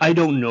 now I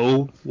don't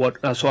know what,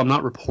 so I'm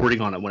not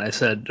reporting on it. When I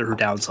said her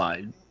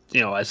downside,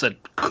 I said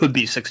could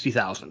be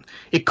 60,000.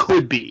 It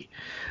could be.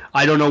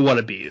 I don't know what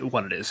it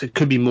is. It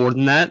could be more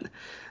than that.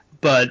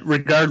 But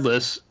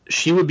regardless,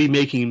 she would be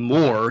making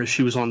more if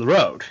she was on the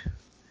road.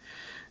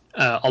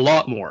 A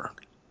lot more,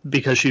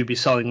 because she would be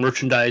selling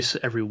merchandise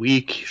every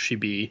week. She'd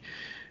be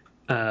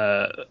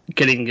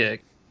getting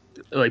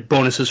like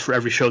bonuses for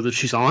every show that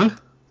she's on.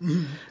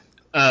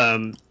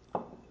 Mm-hmm.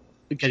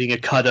 Getting a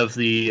cut of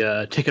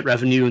the ticket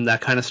revenue and that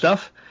kind of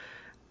stuff.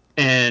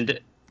 And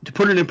to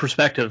put it in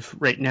perspective,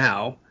 right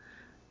now,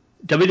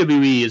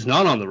 WWE is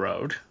not on the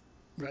road.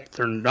 Right.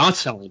 They're not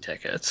selling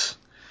tickets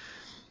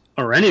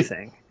or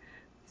anything.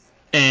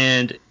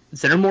 And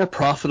they're more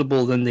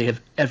profitable than they have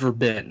ever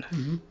been.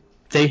 Mm-hmm.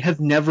 They have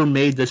never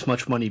made this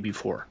much money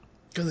before.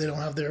 Because they don't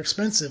have their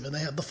expensive, and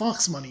they have the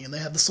Fox money, and they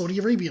have the Saudi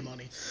Arabia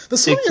money. The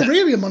Saudi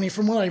Arabia money,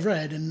 from what I've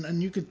read,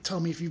 and you could tell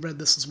me if you read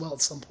this as well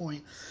at some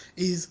point,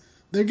 is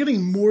they're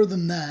getting more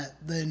than that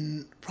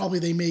than probably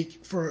they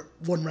make for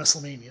one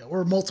WrestleMania,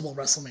 or multiple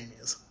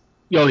WrestleManias.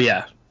 Oh,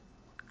 yeah.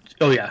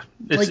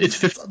 It's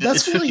 50.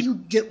 That's why you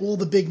get all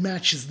the big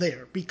matches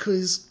there,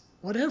 because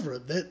whatever,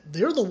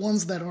 they're the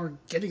ones that are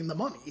getting the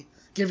money,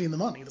 giving the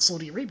money, the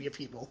Saudi Arabia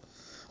people.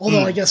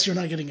 Although I guess you're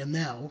not getting it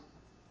now.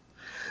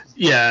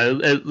 Yeah,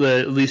 at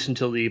least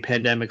until the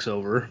pandemic's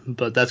over,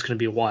 but that's going to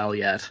be a while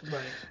yet.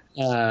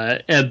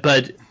 Right.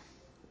 But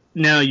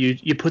now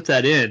you put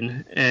that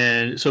in,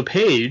 and so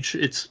Paige,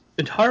 it's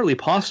entirely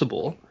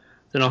possible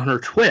that on her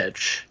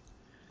Twitch,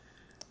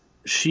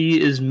 she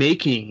is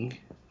making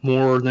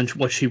more than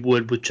what she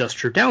would with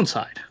just her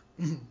downside.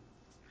 Mm-hmm.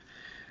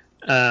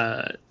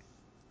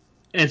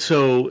 And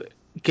so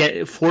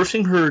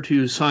forcing her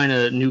to sign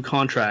a new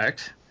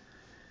contract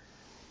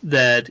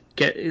that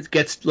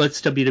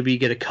lets WWE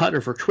get a cut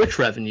of her Twitch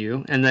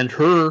revenue, and then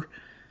her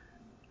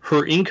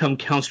income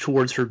counts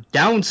towards her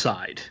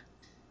downside.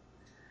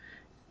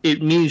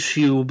 It means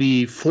she will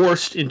be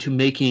forced into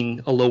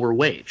making a lower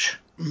wage.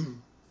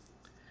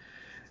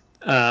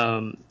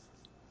 Mm-hmm.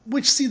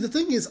 Which, see, the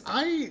thing is,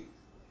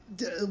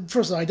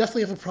 first of all, I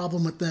definitely have a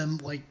problem with them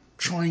like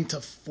trying to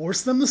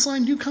force them to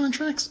sign new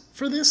contracts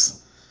for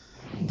this.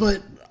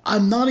 But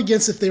I'm not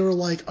against if they were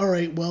like, all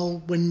right,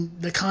 well, when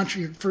the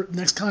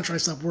next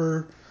contract's up,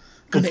 we're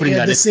going to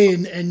add this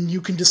in, and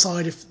you can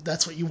decide if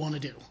that's what you want to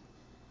do.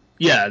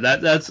 Yeah,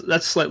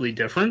 that's slightly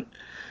different.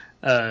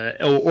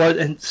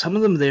 And some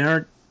of them they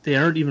aren't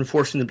even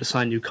forcing them to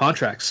sign new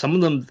contracts. Some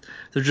of them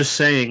they're just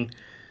saying,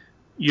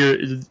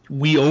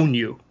 we own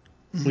you,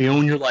 mm-hmm. we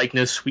own your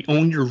likeness, we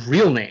own your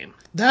real name.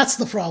 That's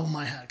the problem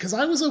I had, because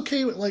I was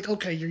okay with like,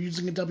 okay, you're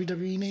using a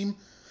WWE name.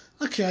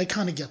 Okay, I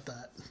kind of get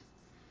that.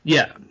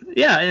 Yeah,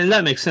 and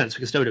that makes sense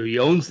because WWE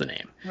owns the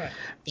name. Right.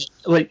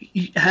 Like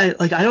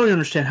I don't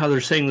understand how they're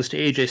saying this to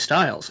AJ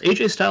Styles.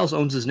 AJ Styles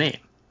owns his name.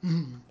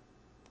 Mm-hmm.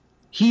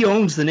 He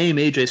owns the name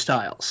AJ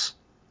Styles.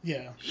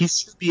 Yeah. He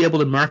should be able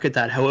to market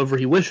that however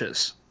he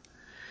wishes.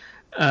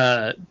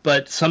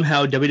 But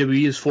somehow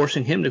WWE is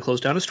forcing him to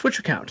close down his Twitch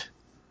account.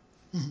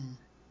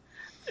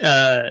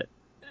 Mm-hmm.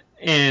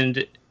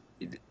 And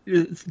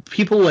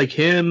people like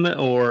him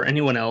or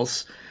anyone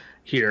else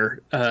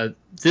here,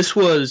 this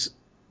was...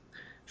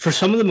 For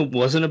some of them, it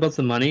wasn't about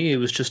the money. It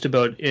was just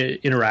about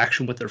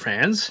interaction with their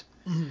fans.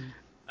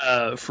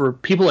 Mm-hmm. For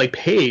people like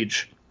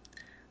Paige,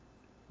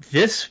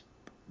 this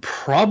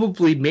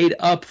probably made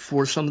up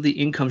for some of the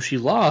income she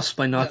lost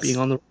by not being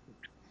Yes. on the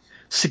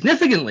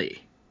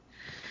significantly.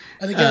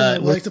 And again, I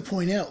would like to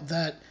point out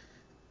that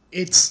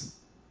it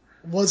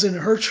wasn't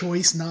her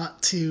choice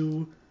not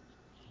to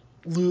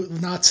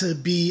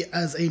be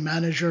as a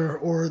manager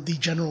or the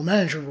general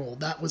manager role.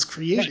 That was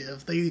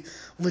creative. They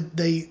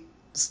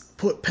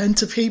put pen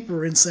to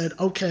paper and said,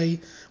 okay,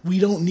 we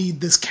don't need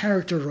this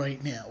character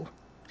right now.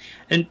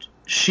 And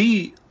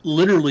she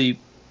literally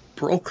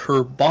broke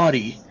her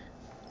body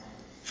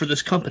for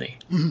this company.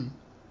 Mm-hmm.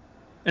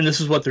 And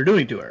this is what they're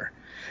doing to her.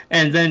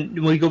 And then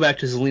when we go back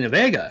to Zelina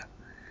Vega,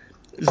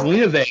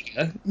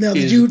 Now,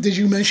 did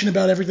you mention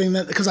about everything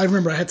that, because I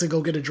remember I had to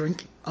go get a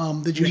drink.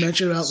 Did you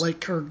mention about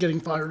like her getting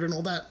fired and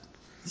all that?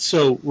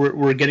 So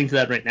we're getting to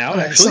that right now.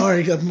 Right, actually,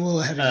 sorry, I'm a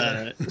little ahead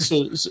of you.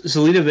 So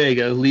Zelina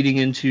Vega, leading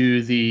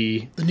into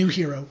the new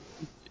hero,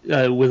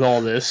 with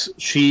all this,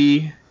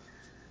 she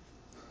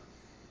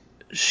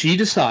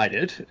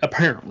decided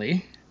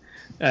apparently,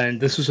 and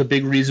this was a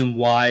big reason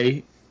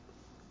why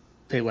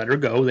they let her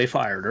go, they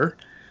fired her,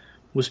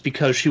 was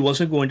because she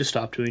wasn't going to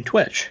stop doing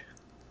Twitch.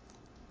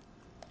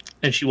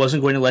 And she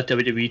wasn't going to let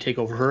WWE take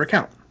over her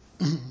account.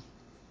 Mm-hmm.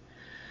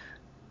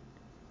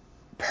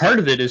 Part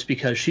of it is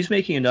because she's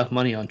making enough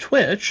money on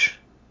Twitch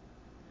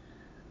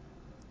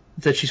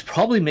that she's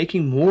probably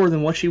making more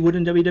than what she would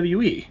in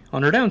WWE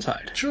on her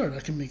downside. Sure,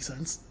 that can make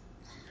sense.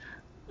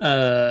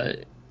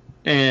 And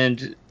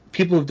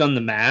people have done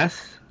the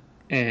math,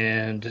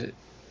 and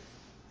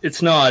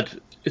it's not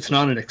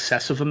an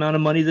excessive amount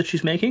of money that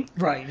she's making.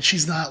 Right,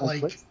 she's not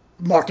like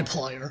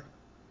Markiplier.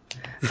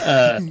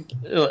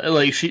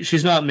 Like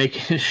she's not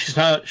making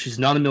she's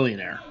not a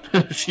millionaire.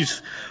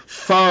 She's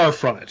far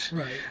from it.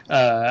 Right.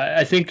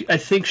 I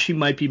think she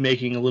might be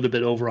making a little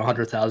bit over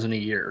 100,000 a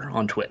year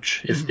on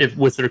Twitch if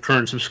with her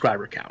current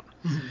subscriber count,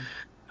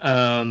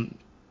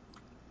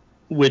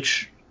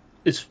 which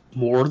is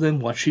more than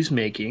what she's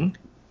making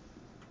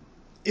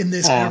in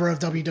this era of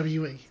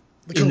WWE.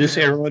 In this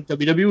era of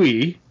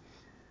WWE,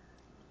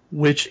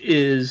 which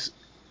is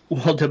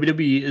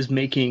WWE is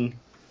making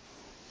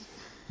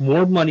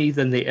more money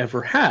than they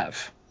ever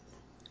have.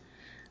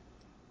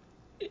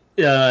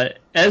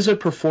 As a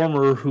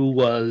performer who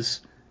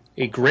was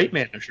a great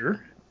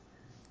manager,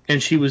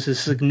 and she was a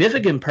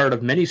significant part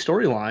of many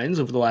storylines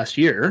over the last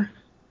year,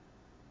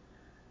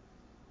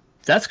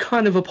 that's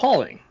kind of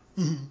appalling.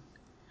 Mm-hmm.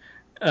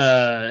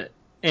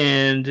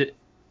 And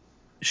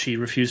she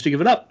refused to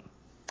give it up.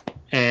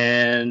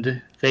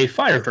 And they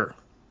fired her.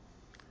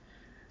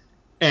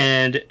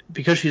 And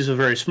because she's a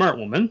very smart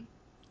woman,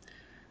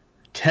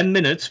 10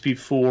 minutes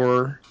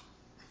before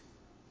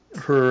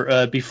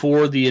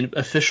the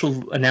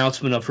official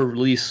announcement of her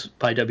release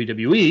by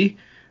WWE,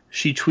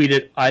 she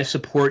tweeted, "I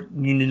support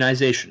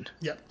unionization."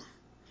 Yep.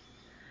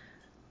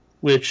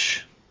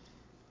 Which,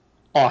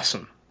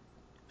 awesome.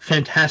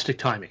 Fantastic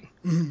timing.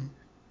 Mm-hmm.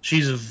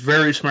 She's a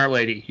very smart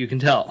lady, you can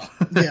tell.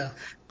 Yeah.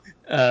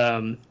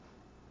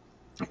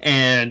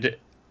 And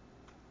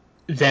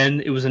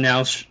then it was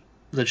announced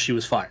that she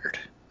was fired.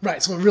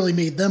 Right, so it really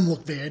made them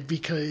look bad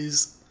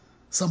because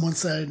someone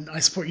said, I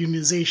support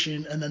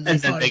unionization, and then they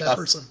fired that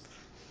person.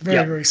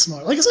 Very, very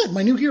smart. Like I said,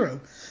 my new hero.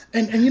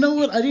 And you know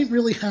what? I didn't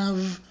really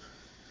have,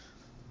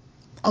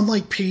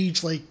 unlike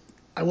Paige, like,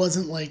 I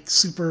wasn't, like,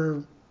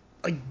 super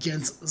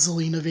against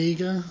Zelina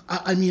Vega.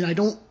 I mean, I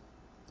don't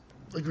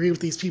agree with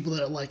these people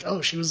that are like,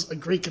 oh, she was a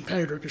great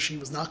competitor because she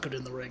was not good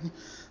in the ring.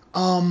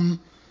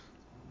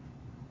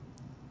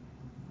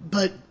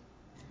 But,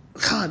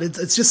 God,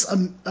 it's just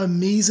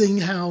amazing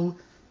how...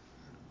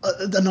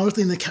 another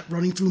thing that kept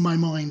running through my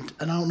mind,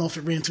 and I don't know if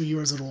it ran through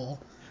yours at all,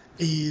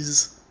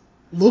 is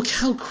look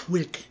how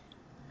quick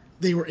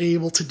they were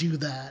able to do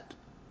that,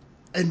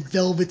 and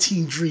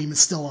Velveteen Dream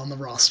is still on the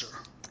roster.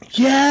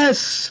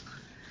 Yes!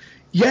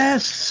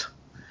 Yes!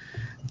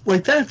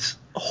 Like, that's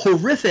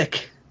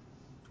horrific.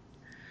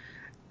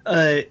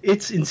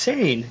 It's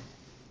insane.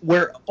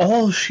 Where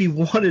all she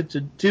wanted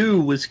to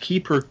do was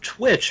keep her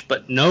Twitch,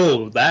 but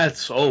no,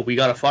 we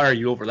gotta fire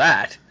you over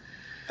that.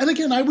 And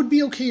again, I would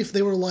be okay if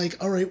they were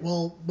like, all right,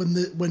 well,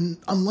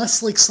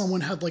 unless like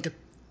someone had like a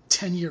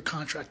 10-year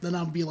contract, then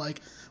I'd be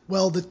like,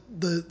 well,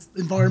 the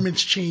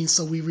environment's changed,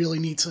 so we really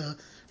need to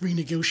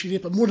renegotiate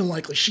it. But more than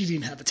likely, she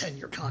didn't have a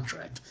 10-year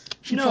contract.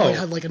 She probably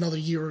had like another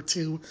year or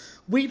two.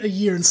 Wait a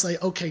year and say,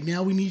 okay,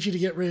 now we need you to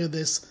get rid of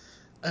this,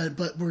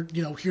 but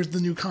here's the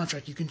new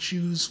contract. You can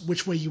choose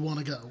which way you want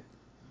to go.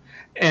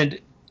 And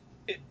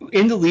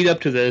in the lead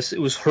up to this, it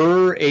was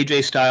her,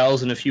 AJ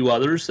Styles, and a few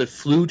others that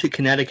flew to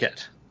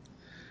Connecticut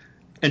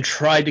and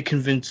tried to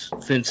convince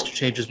Vince to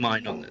change his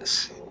mind on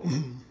this.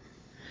 Mm-hmm.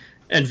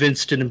 And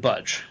Vince didn't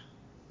budge.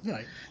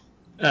 Right.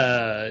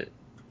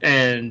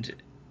 And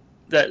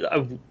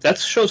that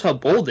shows how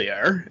bold they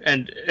are,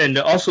 and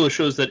also it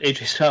shows that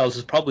AJ Styles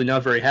is probably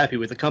not very happy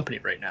with the company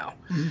right now,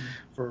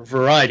 for a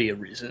variety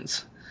of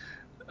reasons.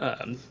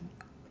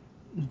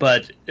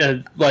 But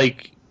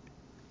like,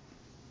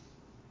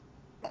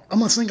 I'm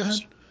listening. Go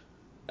ahead.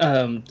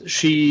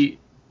 She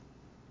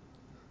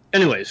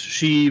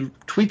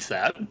tweets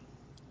that,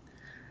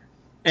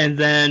 and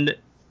then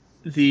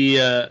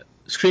the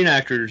Screen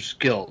Actors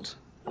Guild,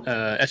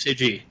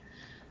 SAG,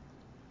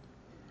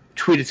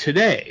 tweeted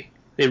today.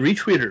 They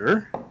retweeted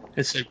her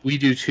and said, "We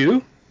do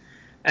too."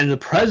 And the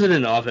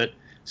president of it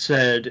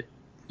said,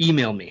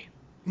 "Email me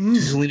to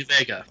Zelina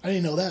Vega." I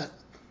didn't know that.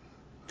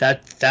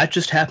 That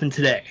just happened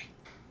today.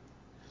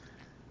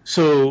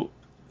 So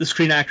the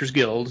Screen Actors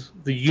Guild,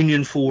 the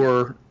union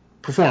for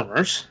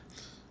performers,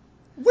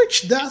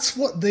 which that's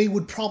what they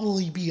would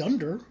probably be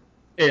under.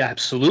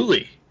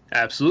 Absolutely,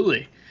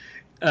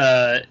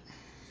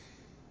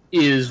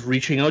 is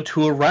reaching out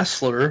to a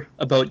wrestler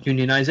about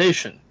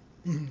unionization.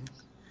 Mm-hmm.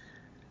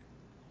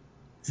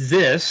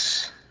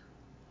 This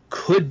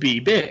could be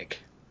big.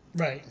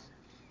 Right.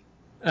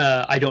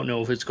 I don't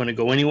know if it's going to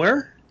go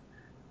anywhere,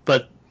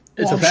 but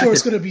I'm sure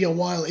it's going to be a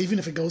while. Even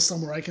if it goes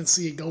somewhere, I can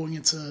see it going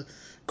into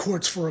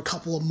courts for a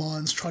couple of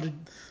months.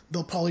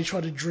 They'll probably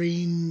try to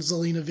drain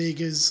Zelina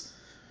Vega's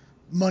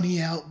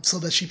money out so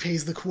that she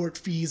pays the court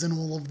fees and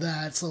all of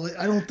that. So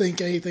I don't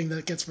think anything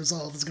that gets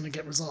resolved is going to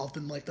get resolved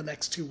in like the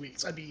next 2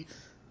 weeks. I'd be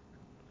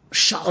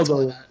shocked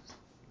by that.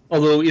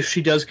 Although if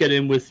she does get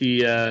in with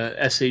the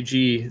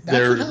SAG,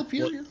 their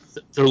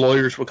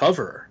lawyers will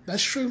cover her.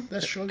 That's true.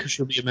 Because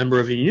she'll be a member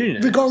of a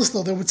union. Regardless,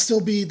 though, there would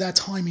still be that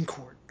time in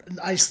court.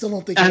 I still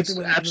don't think anything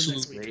would happen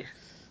next week.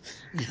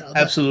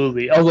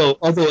 Absolutely.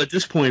 Although at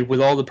this point,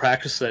 with all the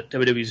practice that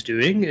WWE's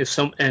doing,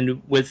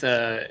 and with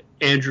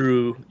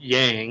Andrew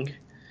Yang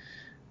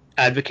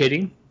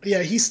advocating.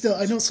 Yeah, he's still.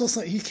 I know.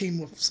 So he came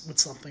with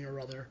something or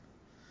other.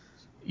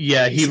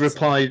 Yeah, he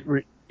replied.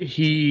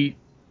 He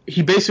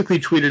basically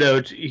tweeted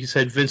out. He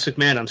said, "Vince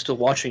McMahon, I'm still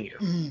watching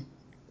you,"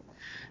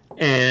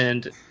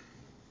 and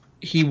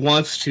he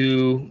wants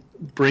to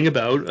bring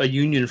about a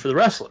union for the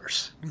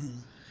wrestlers.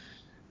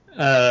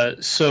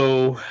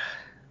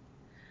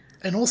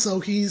 And also,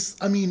 he's.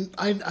 I mean,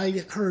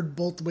 I heard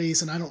both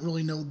ways, and I don't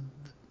really know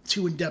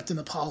too in depth in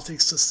the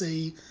politics to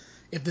say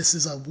if this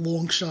is a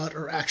long shot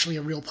or actually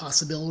a real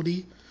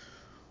possibility.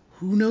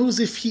 Who knows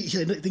if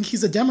I think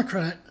he's a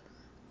Democrat,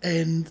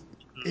 and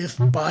if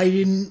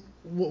Biden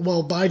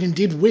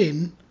did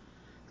win,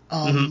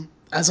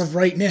 as of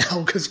right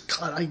now, because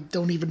God, I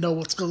don't even know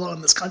what's going on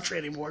in this country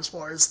anymore as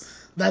far as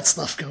that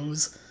stuff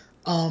goes.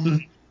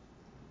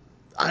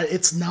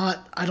 It's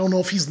not. I don't know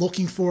if he's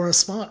looking for a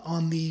spot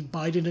on the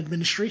Biden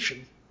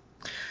administration.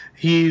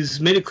 He's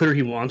made it clear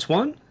he wants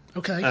one.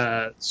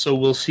 Okay. So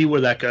we'll see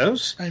where that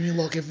goes. I mean,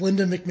 look, if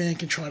Linda McMahon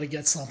can try to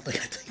get something,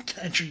 I think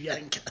Andrew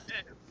Yang can.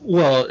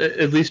 Well,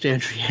 at least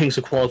Andrew Yang's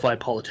a qualified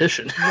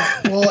politician.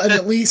 Right. Well, and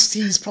at least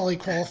he's probably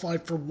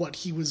qualified for what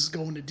he was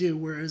going to do,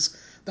 whereas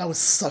that was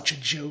such a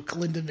joke.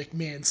 Linda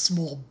McMahon,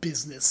 small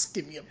business.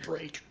 Give me a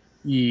break.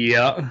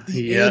 Yeah.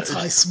 The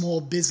anti-small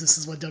business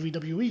is what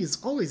WWE has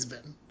always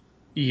been.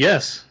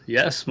 Yes,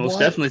 most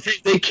definitely.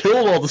 They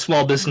killed all the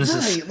small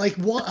businesses. Right, like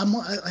what? I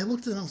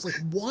looked at it and I was like,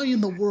 why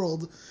in the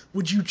world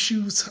would you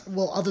choose?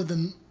 Well, other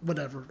than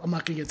whatever, I'm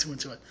not gonna get too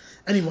into it.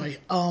 Anyway,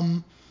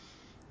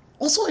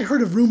 also I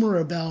heard a rumor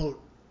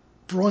about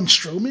Braun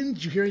Strowman.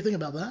 Did you hear anything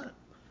about that?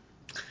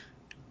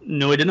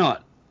 No, I did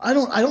not. I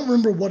don't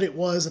remember what it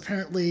was.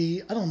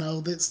 Apparently, I don't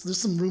know. There's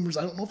some rumors.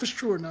 I don't know if it's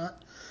true or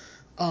not.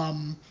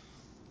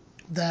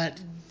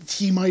 That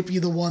he might be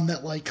the one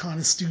that like kind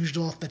of stooged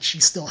off that she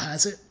still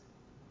has it.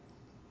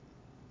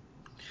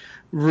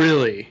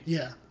 Really?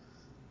 Yeah.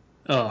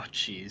 Oh,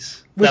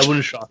 jeez. That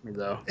wouldn't shock me,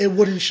 though. It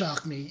wouldn't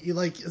shock me.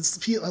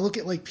 I look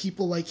at like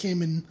people like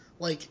him and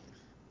like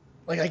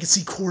I can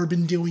see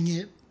Corbin doing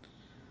it.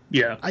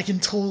 Yeah. I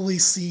can totally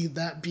see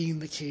that being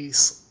the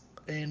case,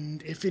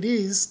 and if it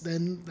is,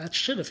 then that's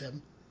shit of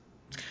him.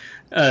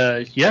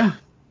 Yeah,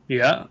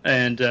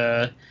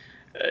 and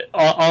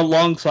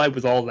alongside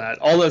with all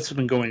that's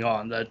been going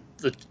on.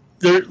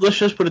 Let's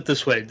just put it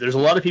this way: there's a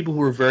lot of people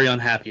who are very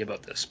unhappy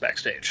about this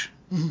backstage.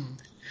 Mm-hmm.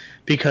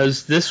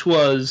 Because this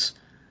was,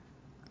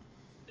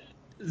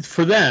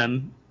 for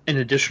them, an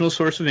additional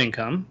source of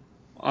income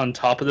on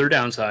top of their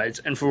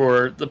downsides. And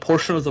for the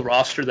portion of the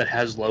roster that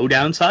has low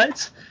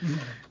downsides,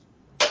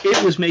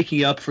 it was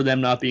making up for them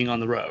not being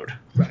on the road.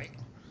 Right.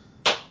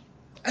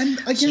 And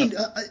again,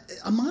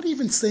 I'm not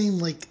even saying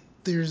like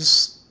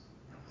there's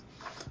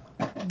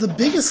I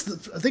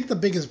think the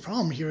biggest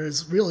problem here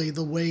is really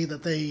the way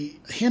that they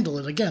handle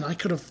it. Again, I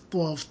could have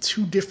thought of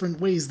two different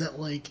ways that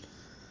like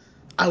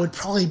I would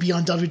probably be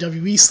on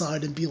WWE's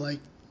side and be like,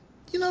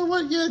 you know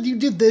what, yeah, you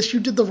did this, you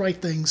did the right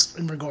things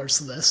in regards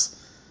to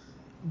this.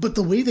 But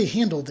the way they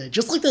handled it,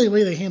 just like the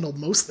way they handled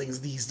most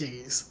things these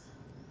days,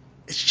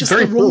 it's just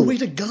the wrong way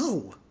to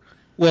go.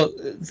 Well,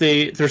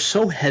 they're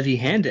so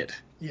heavy-handed.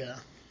 Yeah.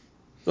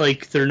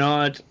 Like, they're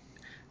not...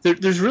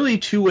 There's really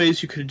two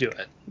ways you could do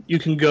it. You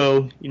can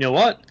go, you know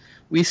what,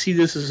 we see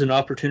this as an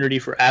opportunity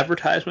for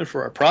advertisement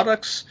for our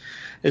products.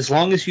 As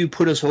long as you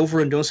put us over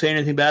and don't say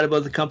anything bad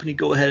about the company,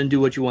 go ahead and do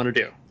what you want to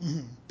do.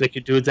 Mm-hmm. They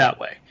could do it that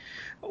way,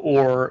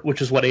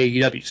 which is what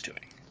AEW is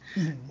doing.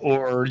 Mm-hmm.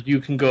 Or you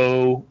can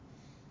go,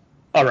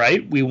 all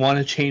right, we want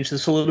to change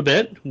this a little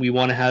bit. We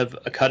want to have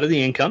a cut of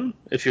the income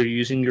if you're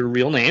using your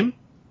real name.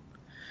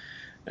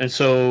 And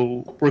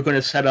so we're going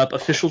to set up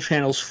official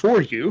channels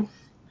for you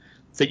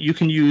that you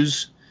can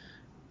use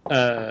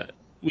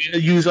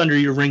under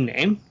your ring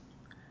name,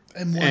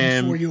 And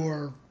one for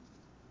your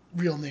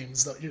real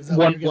names. Is that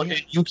what one, you're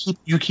getting at?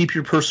 you keep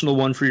your personal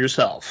one for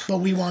yourself. But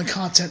we want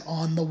content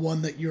on the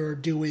one that you're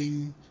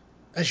doing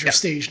as your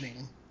stage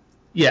name.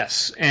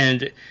 Yes,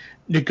 and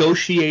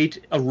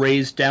negotiate a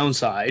raised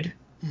downside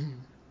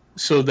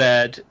so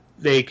that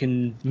they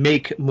can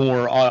make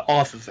more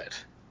off of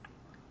it,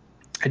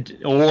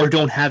 or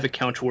don't have it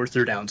count towards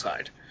their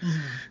downside,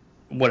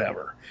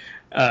 whatever,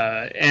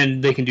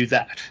 and they can do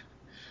that.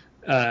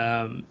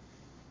 And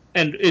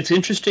it's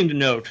interesting to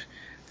note,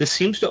 this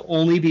seems to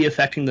only be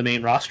affecting the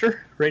main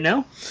roster right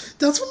now.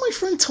 That's what my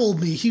friend told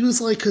me. He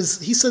was like, because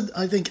he said,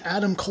 I think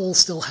Adam Cole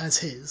still has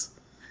his.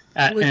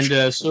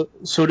 And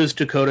so does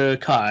Dakota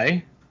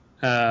Kai.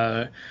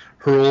 Her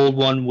old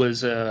one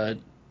was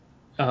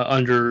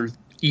under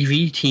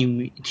Evie,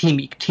 Team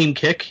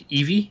Kick,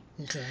 Evie.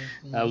 Okay.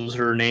 That was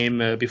her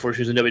name before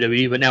she was in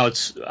WWE, but now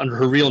it's under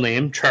her real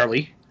name,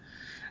 Charlie.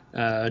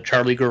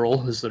 Charlie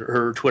Girl is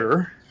her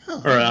Twitter,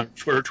 or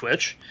Twitter,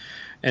 Twitch.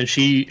 And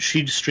she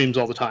streams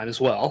all the time as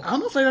well. I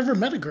don't know if I've ever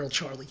met a girl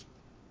Charlie.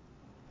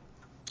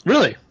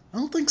 Really? I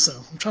don't think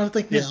so. I'm trying to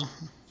think now.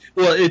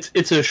 Well,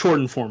 it's a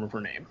shortened form of her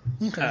name.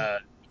 Okay.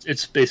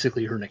 It's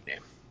basically her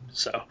nickname.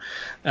 So,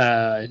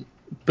 yeah,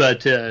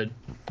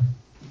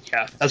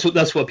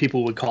 that's what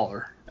people would call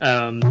her.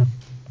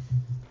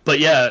 But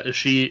yeah,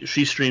 she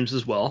streams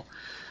as well.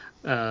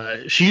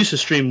 She used to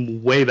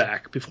stream way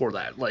back before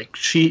that. Like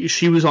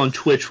she was on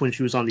Twitch when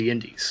she was on the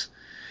Indies.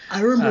 I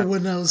remember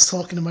when I was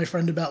talking to my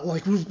friend about,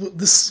 like,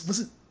 this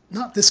was it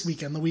not this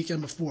weekend, the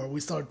weekend before,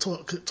 we started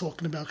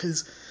talking about,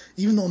 because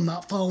even though I'm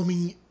not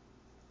following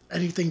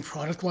anything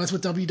product-wise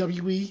with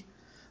WWE,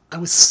 I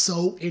was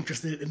so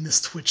interested in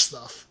this Twitch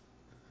stuff.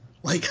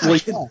 Like,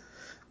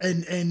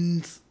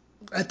 and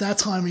at that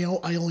time,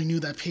 I only knew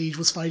that Paige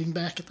was fighting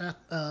back at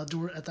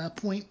that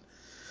point.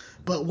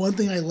 But one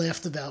thing I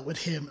laughed about with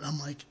him, and I'm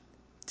like,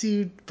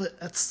 dude, but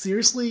that's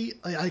seriously,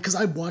 because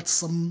I watched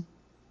some,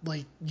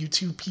 like,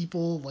 YouTube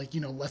people, like,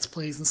 Let's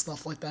Plays and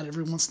stuff like that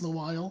every once in a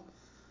while.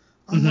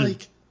 I'm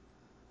like,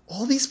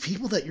 all these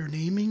people that you're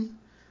naming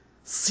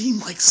seem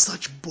like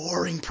such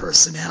boring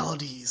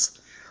personalities.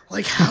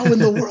 Like, how in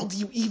the world do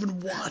you even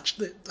watch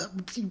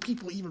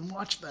people even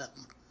watch them?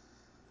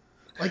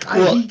 Like,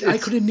 he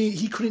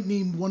couldn't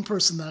name one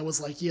person that I was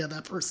like, yeah,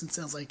 that person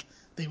sounds like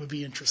they would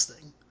be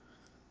interesting.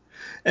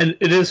 And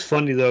it is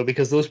funny, though,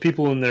 because those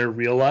people in their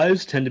real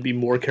lives tend to be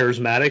more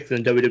charismatic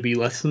than WWE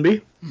lets them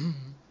be.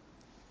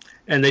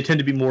 And they tend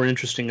to be more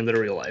interesting in their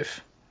real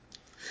life.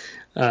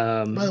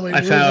 By the way,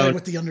 we're right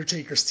with the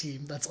Undertaker's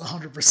team. That's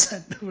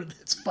 100%.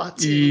 It's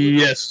Fatu,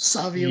 yes,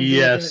 Savio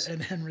Vega,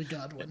 and Henry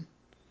Godwin.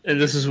 And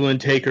this is when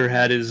Taker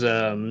had his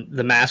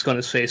the mask on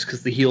his face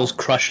because the heels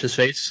crushed his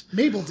face.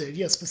 Mabel did,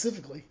 yeah,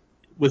 specifically.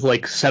 With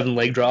like 7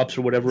 leg drops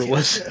or whatever it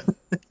was.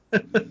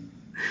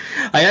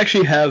 I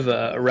actually have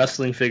a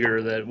wrestling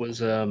figure that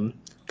was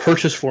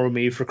purchased for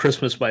me for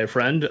Christmas by a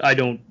friend. I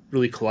don't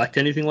really collect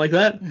anything like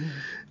that.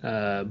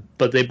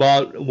 But they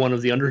bought one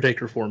of the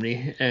Undertaker for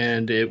me,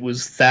 and it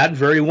was that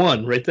very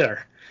one right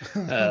there.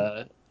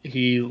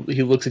 He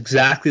looks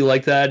exactly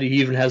like that.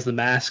 He even has the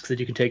mask that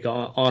you can take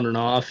on and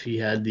off. He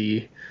had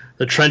the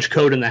trench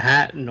coat and the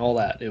hat and all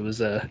that. It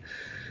was I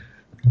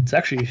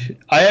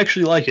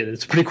actually like it.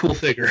 It's a pretty cool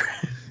figure.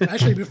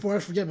 Actually, before I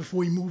forget, before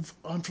we move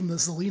on from the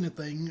Zelina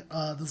thing,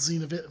 the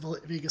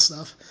Zelina Vega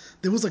stuff,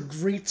 there was a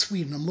great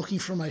tweet, and I'm looking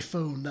for my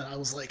phone, that I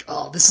was like,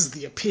 oh, this is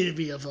the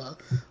epitome of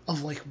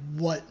like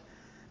what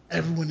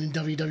everyone in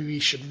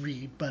WWE should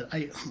read. But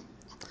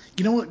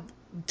you know what?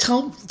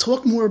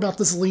 Talk more about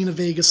this Zelina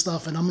Vega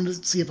stuff, and I'm going to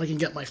see if I can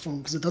get my phone,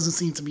 because it doesn't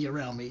seem to be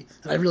around me.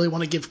 And I really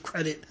want to give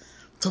credit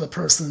to the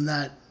person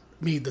that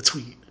made the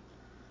tweet.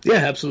 Yeah,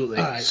 absolutely.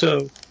 All right.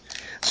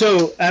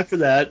 So after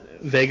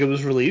that, Vega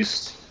was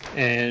released,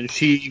 and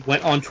she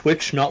went on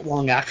Twitch not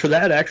long after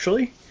that,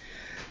 actually.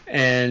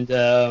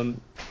 And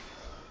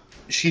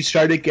she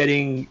started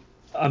getting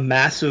a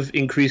massive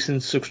increase in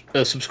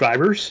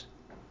subscribers.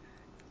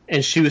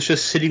 And she was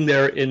just sitting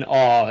there in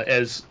awe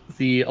as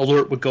the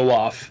alert would go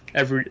off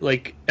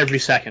every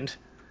second.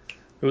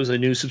 There was a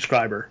new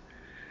subscriber.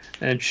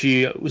 And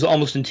she was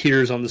almost in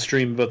tears on the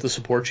stream about the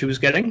support she was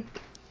getting.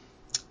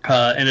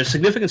 And a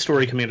significant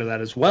story coming out of that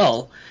as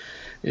well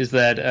is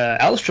that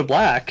Aleister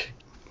Black,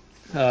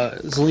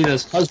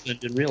 Zelina's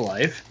husband in real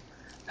life,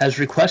 has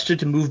requested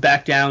to move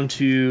back down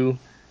to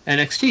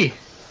NXT.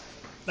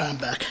 I'm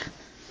back.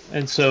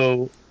 And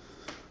so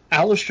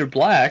Aleister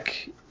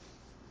Black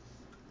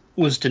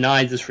was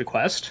denied this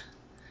request.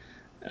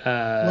 What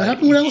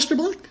happened with Aleister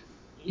Black?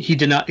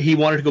 He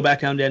wanted to go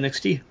back down to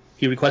NXT.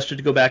 He requested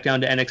to go back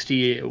down to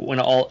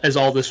NXT as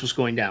all this was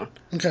going down.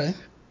 Okay.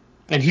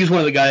 And he's one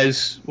of the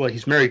guys. Well,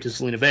 he's married to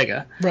Zelina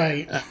Vega.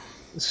 Right.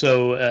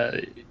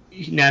 So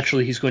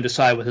naturally, he's going to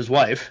side with his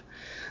wife.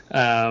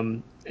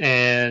 And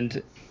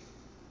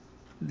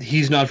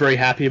he's not very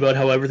happy about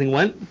how everything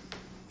went.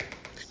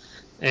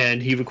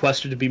 And he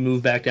requested to be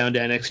moved back down to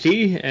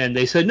NXT, and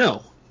they said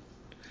no.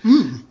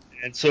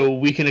 And so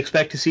we can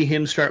expect to see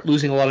him start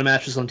losing a lot of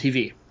matches on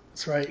TV.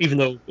 That's right. Even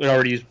though it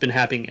already has been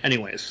happening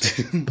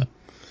anyways.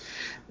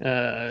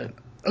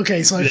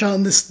 Okay, so I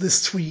found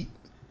this tweet.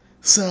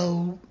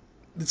 So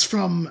it's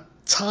from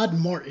Todd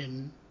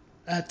Martin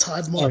at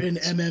Todd Martin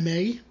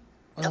MMA.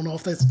 I don't know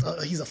if that's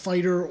he's a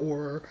fighter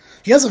or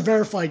he has a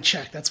verified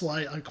check. That's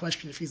why I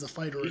question if he's a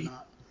fighter or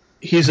not.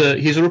 He's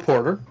a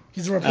reporter.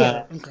 He's a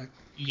reporter. Okay.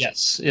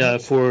 Yes,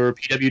 for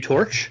PW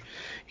Torch.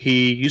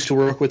 He used to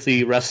work with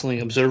the Wrestling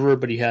Observer,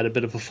 but he had a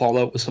bit of a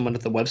fallout with someone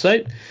at the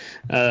website,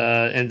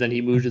 and then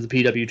he moved to the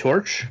PW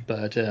Torch.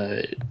 But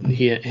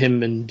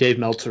him and Dave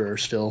Meltzer are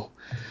still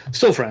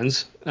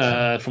friends,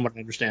 from what I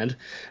understand.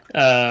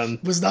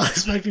 Was not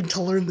expecting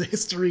to learn the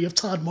history of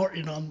Todd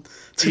Martin on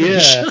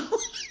today's show.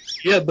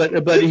 Yeah,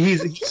 but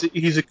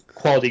he's a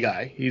quality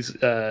guy.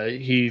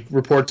 He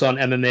reports on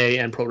MMA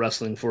and pro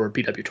wrestling for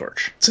PW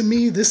Torch. To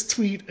me, this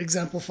tweet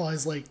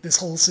exemplifies like this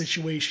whole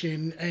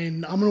situation,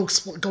 and I'm gonna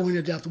go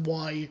into depth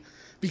why,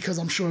 because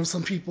I'm sure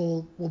some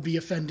people will be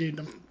offended.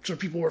 I'm sure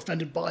people were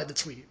offended by the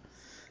tweet.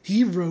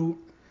 He wrote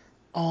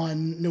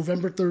on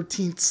November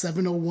 13th,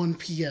 7:01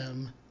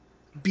 p.m.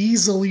 Be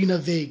Zelina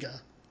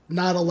Vega,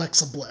 not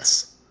Alexa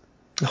Bliss.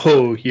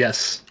 Oh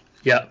yes,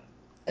 yeah.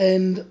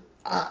 And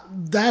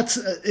that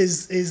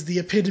is the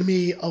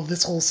epitome of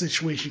this whole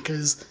situation,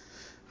 because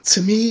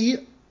to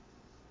me,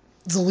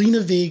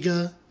 Zelina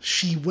Vega,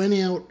 she went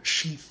out,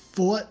 she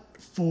fought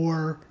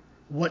for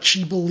what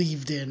she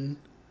believed in,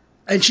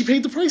 and she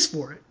paid the price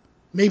for it.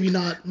 Maybe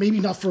not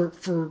for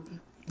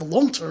the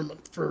long term,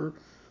 for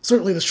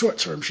certainly the short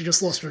term. She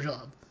just lost her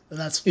job, and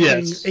that's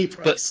paying a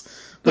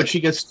price. But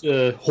she gets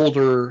to hold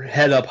her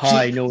head up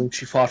high, knowing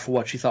she fought for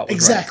what she thought was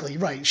exactly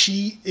right.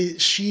 She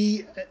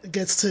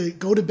gets to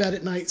go to bed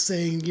at night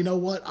saying, you know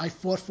what, I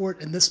fought for it,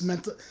 and this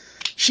meant that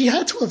she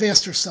had to have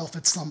asked herself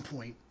at some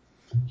point,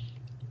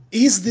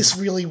 is this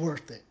really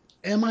worth it?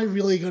 Am I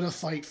really going to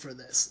fight for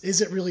this? Is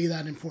it really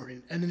that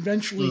important? And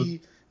eventually,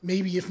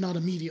 maybe if not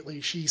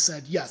immediately, she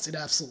said, yes, it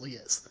absolutely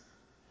is.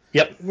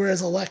 Yep.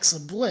 Whereas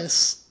Alexa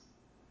Bliss,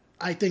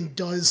 I think,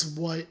 does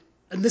what,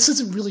 and this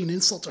isn't really an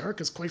insult to her,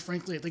 because quite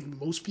frankly, I think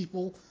most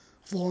people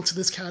fall into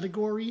this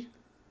category,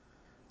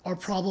 are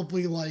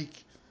probably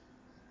like,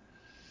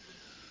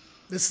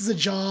 this is a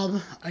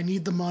job, I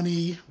need the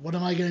money, what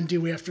am I going to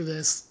do after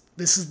this?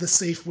 This is the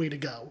safe way to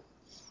go.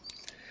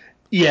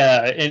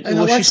 Yeah, and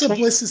Alexa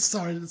Bliss is,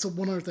 sorry, that's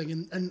one other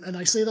thing, and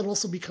I say that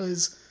also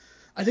because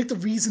I think the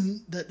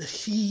reason that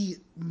he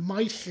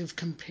might have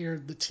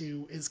compared the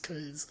two is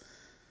because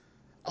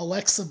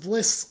Alexa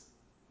Bliss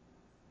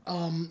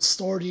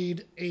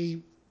started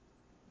a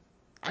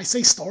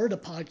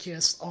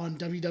podcast on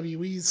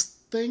WWE's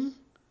thing,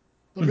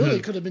 but really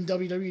it could have been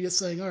WWE just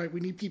saying, all right,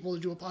 we need people to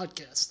do a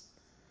podcast.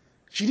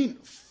 She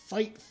didn't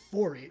fight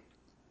for it.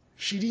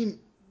 She didn't,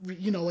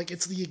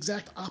 it's the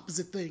exact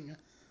opposite thing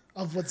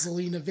of what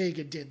Zelina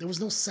Vega did. There was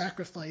no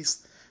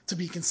sacrifice to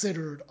be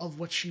considered of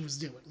what she was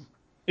doing.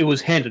 It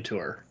was handed to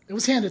her. It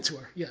was handed to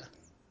her, yeah.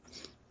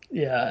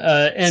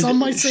 Yeah, and some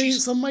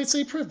might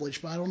say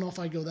privilege, but I don't know if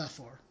I go that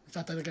far. In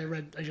fact, I think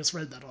I just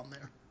read that on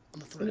there on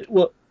the thread.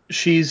 Well,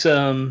 she's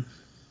towing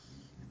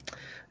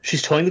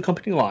the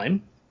company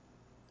line.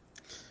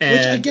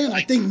 Which, again,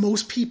 I think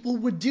most people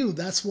would do.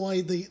 That's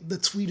why the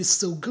tweet is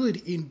so good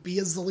in be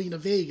a Zelina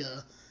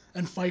Vega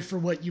and fight for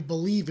what you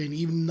believe in,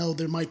 even though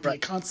there might be a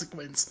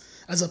consequence,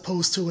 as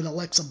opposed to an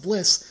Alexa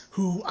Bliss,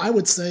 who I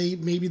would say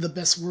maybe the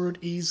best word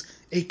is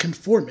a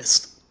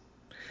conformist.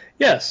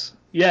 Yes,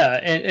 yeah,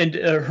 and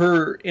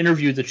her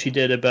interview that she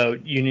did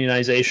about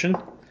unionization,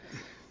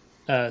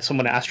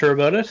 someone asked her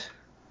about it,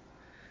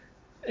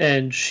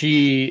 and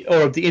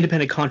or the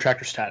independent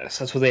contractor status,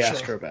 that's what they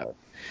asked her about.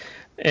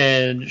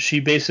 And she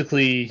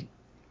basically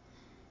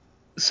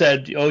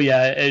said, oh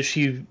yeah,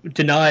 she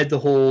denied the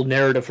whole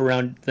narrative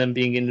around them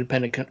being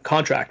independent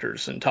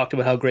contractors and talked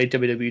about how great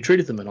WWE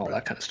treated them and all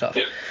that kind of stuff.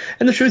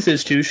 And the truth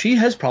is, too, she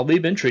has probably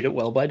been treated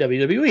well by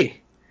WWE.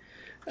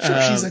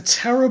 Sure, she's a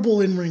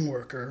terrible in-ring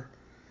worker,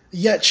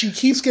 yet she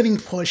keeps getting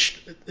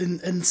pushed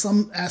in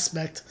some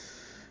aspect,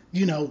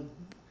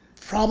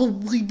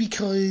 probably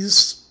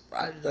because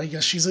I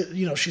guess she's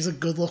a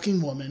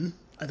good-looking woman.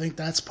 I think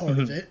that's part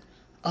of it.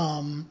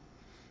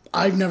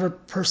 I've never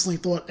personally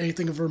thought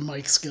anything of her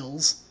mic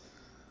skills.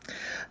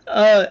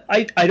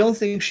 I don't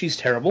think she's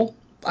terrible.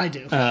 I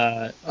do.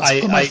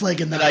 Let's put my flag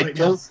in that right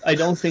now. I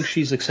don't think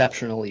she's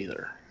exceptional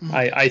either. Mm-hmm.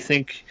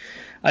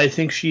 I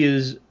think she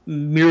is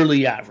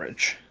merely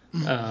average.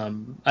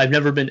 Mm-hmm. I've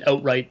never been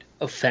outright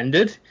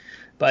offended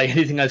by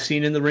anything I've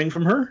seen in the ring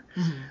from her,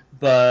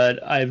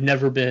 but I've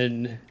never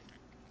been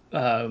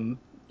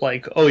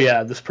like, oh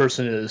yeah, this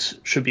person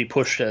should be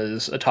pushed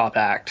as a top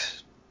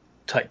act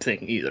type thing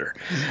either.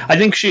 Mm-hmm.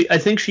 I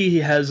think she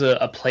has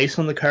a place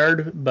on the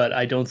card, but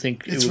I don't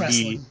think it's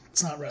wrestling.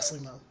 It's not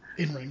wrestling though.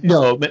 In ring.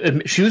 No,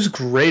 she was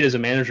great as a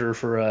manager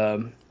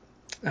for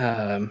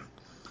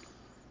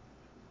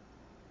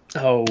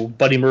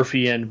Buddy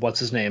Murphy and what's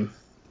his name,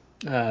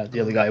 the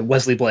other guy,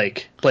 Wesley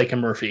Blake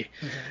and Murphy.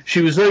 Okay.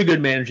 She was very good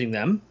managing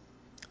them.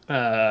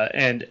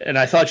 And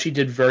I thought she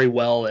did very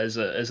well as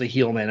a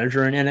heel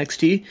manager in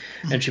NXT,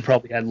 Mm-hmm. and she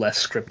probably had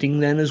less scripting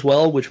then as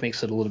well, which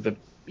makes it a little bit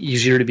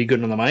easier to be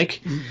good on the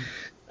mic.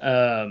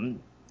 Mm-hmm.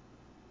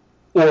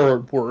 Or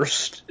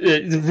worse,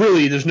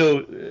 really, there's no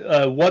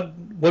what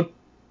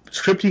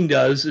scripting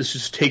does is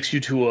just takes you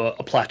to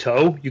a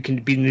plateau. You can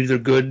be neither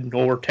good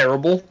nor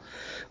terrible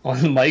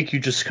on the mic.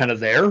 You're just kind of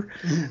there.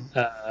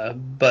 Mm-hmm.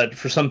 But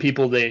for some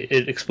people,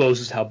 it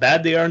exposes how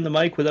bad they are in the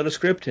mic without a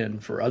script,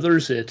 and for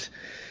others, it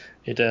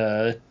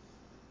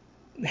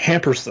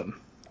hampers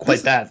them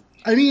quite bad.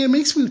 I mean, it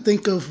makes me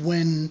think of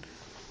when,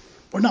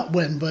 or not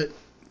when, but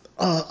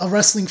a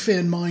wrestling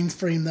fan mind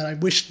frame that I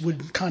wish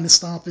would kind of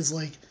stop is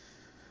like,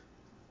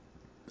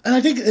 and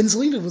I think, and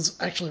Zelina was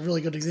actually a really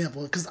good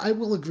example, because I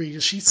will agree,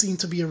 she seemed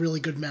to be a really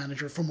good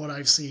manager from what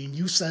I've seen.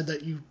 You said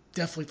that you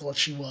definitely thought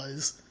she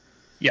was.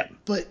 Yeah.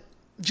 But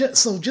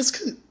just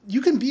 'cause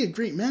you can be a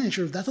great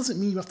manager, that doesn't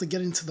mean you have to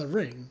get into the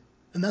ring.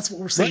 And that's what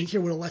we're seeing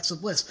here with Alexa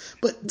Bliss.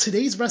 But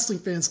today's wrestling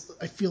fans,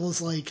 I feel,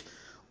 is like,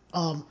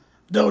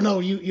 no,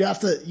 you have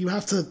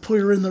to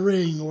put her in the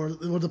ring or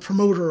the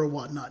promoter or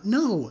whatnot.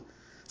 No,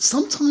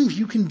 sometimes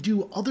you can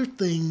do other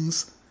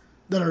things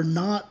that are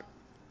not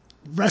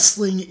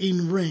wrestling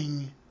in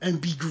ring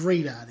and be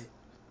great at it.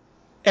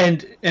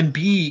 And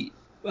be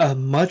a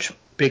much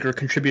bigger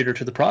contributor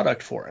to the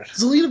product for it.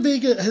 Zelina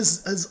Vega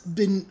has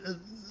been,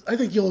 I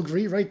think you'll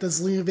agree, right? That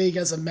Zelina Vega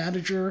as a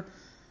manager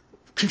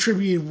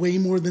contributed way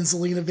more than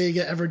Zelina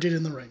Vega ever did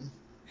in the ring.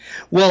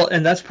 Well,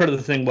 and that's part of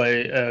the thing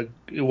why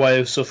I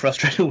was so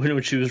frustrated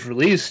when she was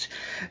released.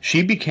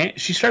 She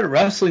started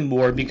wrestling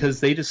more because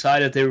they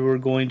decided they were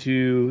going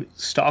to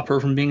stop her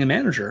from being a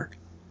manager.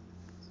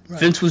 Right.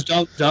 Vince was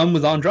done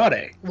with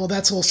Andrade. Well,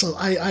 that's also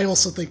I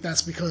also think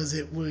that's because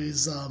it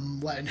was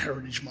Latin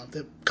Heritage Month.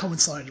 It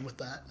coincided with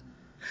that.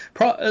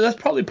 That's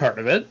probably part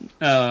of it.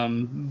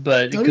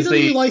 But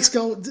WWE likes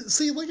go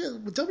see like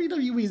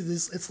WWE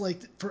is it's like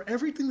for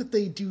everything that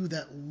they do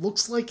that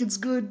looks like it's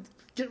good,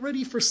 get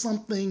ready for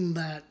something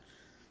that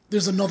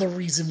there's another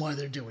reason why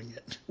they're doing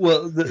it.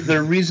 Well,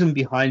 the reason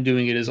behind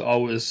doing it is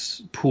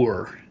always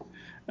poor.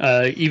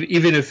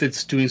 Even if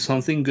it's doing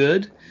something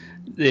good,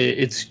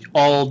 it's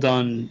all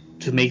done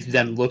to make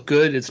them look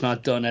good. It's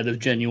not done out of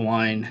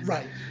genuine,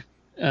 right?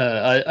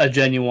 A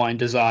genuine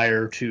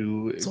desire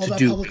to it's all to about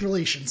do public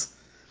relations.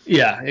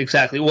 Yeah,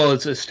 exactly. Well,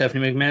 it's as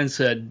Stephanie McMahon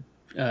said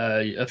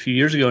a few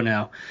years ago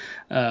now.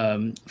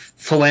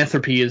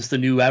 Philanthropy is the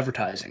new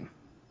advertising.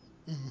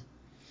 Mm-hmm.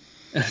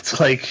 It's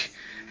like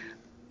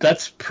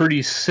that's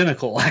pretty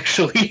cynical,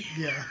 actually.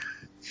 Yeah.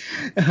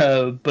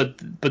 But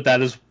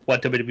that is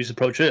what WWE's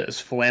approach is.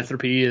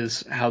 Philanthropy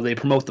is how they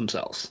promote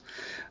themselves,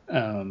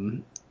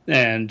 and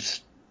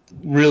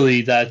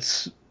really,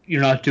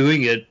 you're not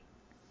doing it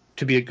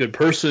to be a good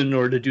person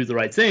or to do the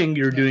right thing.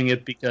 You're doing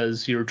it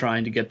because you're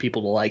trying to get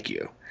people to like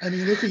you. I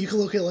mean, you can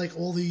look at like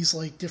all these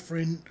like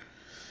different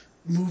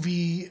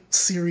movie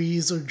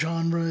series or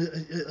genre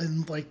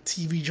and like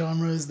TV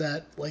genres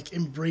that like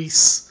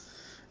embrace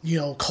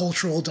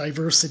cultural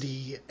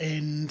diversity,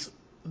 and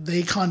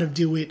they kind of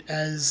do it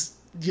as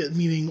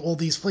meaning all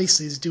these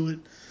places do it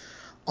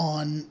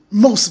on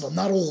most of them,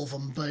 not all of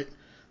them, but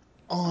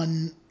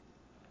on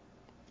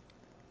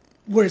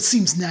where it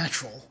seems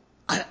natural.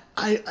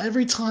 I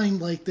every time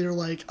like they're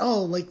like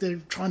like they're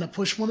trying to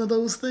push one of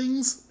those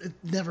things, it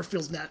never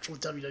feels natural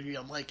with WWE.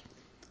 I'm like,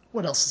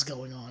 what else is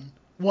going on?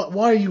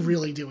 Why are you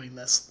really doing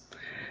this?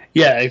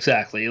 Yeah,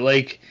 exactly.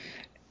 Like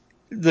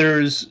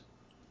there's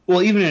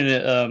even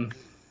in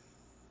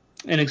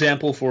an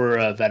example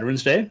for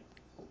Veterans Day.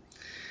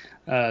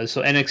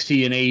 So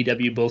NXT and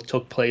AEW both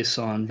took place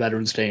on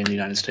Veterans Day in the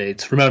United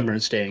States,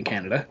 Remembrance Day in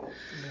Canada,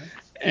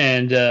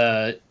 and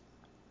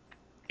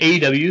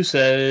AEW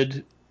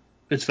said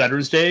it's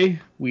Veterans Day.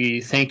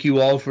 We thank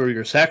you all for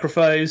your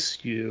sacrifice.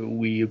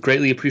 We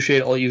greatly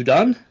appreciate all you've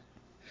done.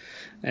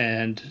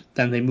 And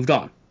then they moved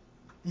on.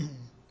 Mm-hmm.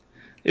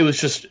 It was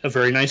just a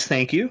very nice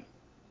thank you.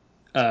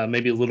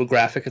 Maybe a little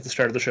graphic at the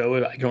start of the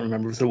show. I don't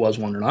remember if there was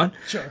one or not.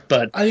 Sure,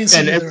 but I didn't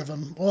see either of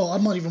them. Well,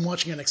 I'm not even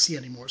watching NXT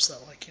anymore, so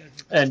I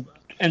can't.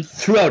 And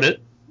throughout it,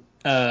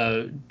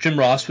 Jim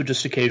Ross would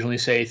just occasionally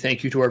say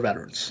thank you to our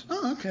veterans.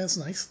 Oh, okay, that's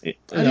nice. I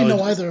didn't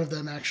know either of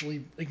them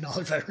actually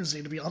acknowledge Veterans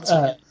Day, to be honest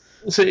with you.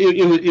 So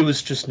it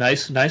was just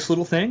nice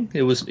little thing.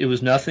 It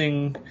was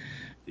nothing.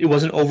 It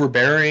wasn't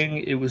overbearing.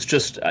 It was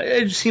just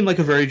it just seemed like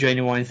a very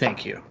genuine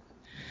thank you.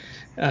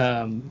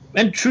 And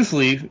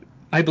truthfully,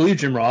 I believe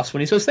Jim Ross when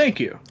he says thank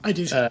you. I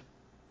do.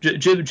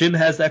 Jim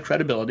has that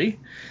credibility,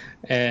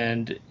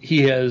 and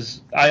he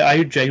has.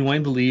 I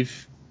genuinely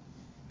believe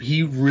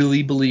he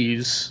really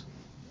believes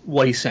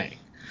what he's saying.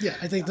 Yeah,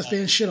 I think the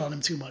fans shit on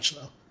him too much,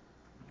 though.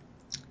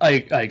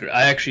 I agree.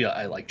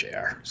 I like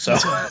JR. So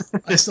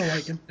I still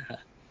like him.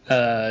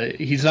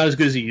 He's not as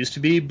good as he used to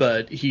be,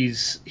 but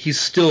he's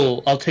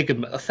still. I'll take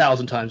him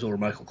 1,000 times over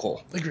Michael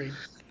Cole. Agreed.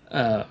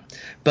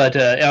 But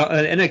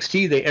on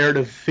NXT they aired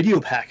a video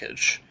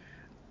package,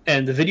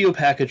 and the video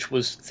package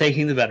was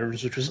thanking the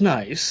veterans, which was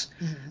nice,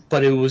 mm-hmm.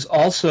 but it was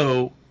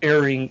also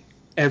airing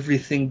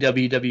everything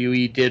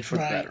WWE did for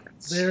the Right.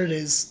 veterans. There it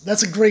is.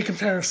 That's a great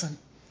comparison.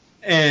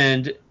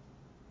 And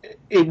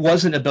it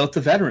wasn't about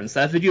the veterans.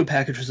 That video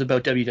package was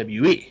about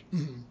WWE.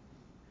 Mm-hmm.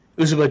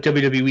 It was about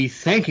WWE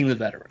thanking the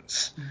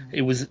veterans.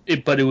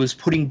 Mm-hmm. But it was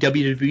putting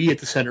WWE at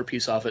the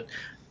centerpiece of it,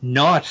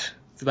 not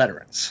the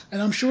veterans.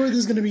 And I'm sure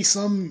there's going to be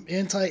some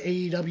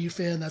anti-AEW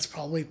fan that's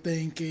probably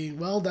thinking,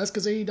 well, that's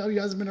because AEW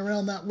hasn't been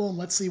around that long.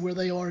 Let's see where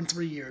they are in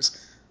 3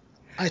 years.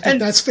 I think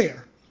And that's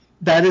fair.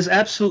 that is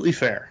absolutely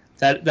fair.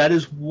 That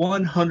is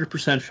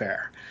 100%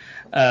 fair.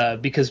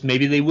 Because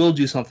maybe they will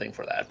do something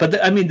for that.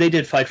 But I mean, they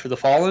did Fight for the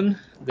Fallen.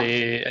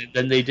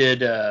 Then they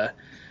did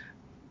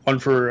one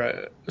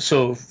for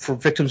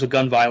victims of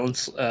gun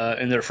violence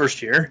in their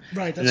first year.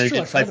 Right, And that's they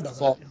true. did I forgot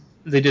about that.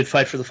 They did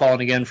Fight for the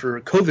Fallen again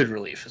for COVID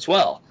relief as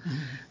well.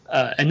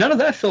 Mm-hmm. And none of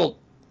that felt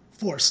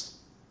Forced.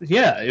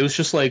 Yeah, it was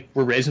just like,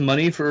 we're raising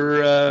money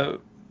for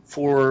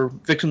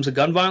victims of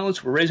gun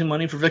violence. We're raising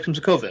money for victims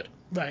of COVID.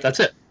 Right. That's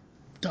it.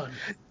 Done.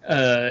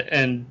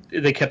 And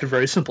they kept it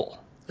very simple.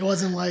 It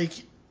wasn't like,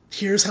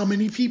 here's how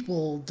many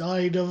people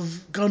died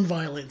of gun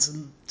violence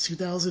in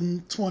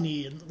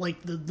 2020, and like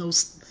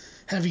those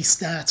heavy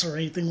stats or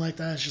anything like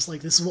that. It's just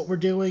like, this is what we're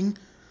doing.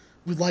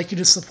 We'd like you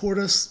to support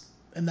us,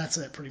 and that's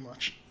it, pretty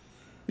much.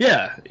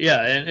 Yeah,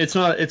 and it's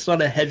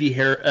not a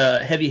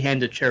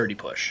heavy-handed charity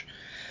push,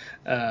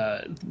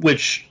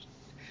 which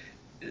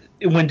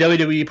when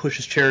WWE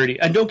pushes charity,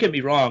 and don't get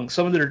me wrong,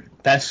 some of their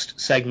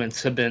best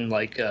segments have been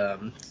like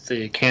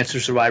the cancer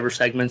survivor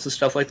segments and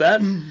stuff like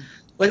that. Mm.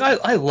 Like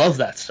I love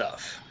that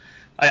stuff.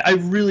 I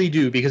really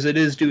do, because it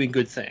is doing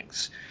good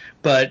things.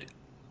 But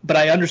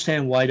I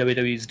understand why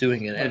WWE is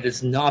doing it, and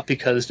it's not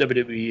because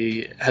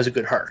WWE has a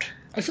good heart.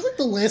 I feel like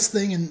the last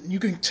thing, and you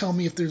can tell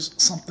me if there's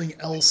something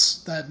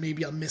else that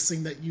maybe I'm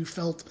missing that you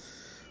felt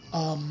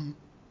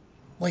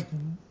like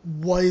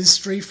was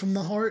straight from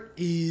the heart,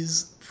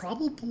 is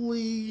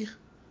probably,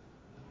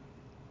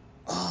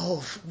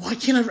 oh, why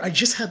can't I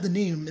just had the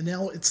name and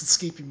now it's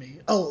escaping me.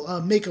 Oh,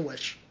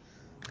 Make-A-Wish.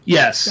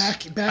 Yes.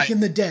 Back in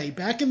the day.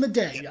 I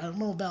don't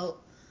know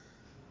about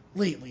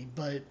lately,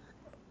 but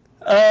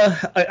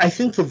I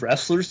think the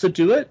wrestlers that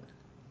do it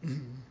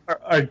mm-hmm.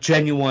 are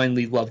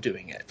genuinely love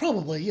doing it.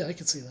 Probably, yeah, I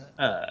could see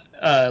that.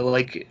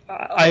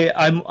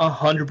 I'm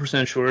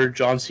 100% sure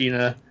John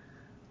Cena,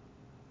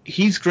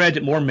 he's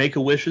granted more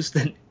Make-A-Wishes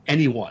than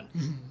anyone,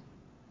 Mm-hmm.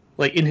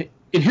 like in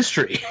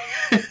history.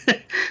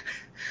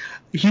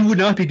 He would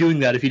not be doing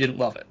that if he didn't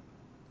love it.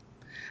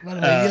 By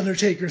the way, The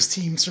Undertaker's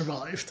team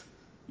survived.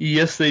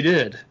 Yes, they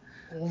did.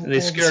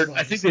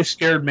 I think they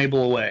scared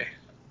Mabel away.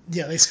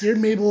 Yeah, they scared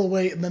Mabel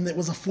away, and then it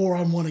was a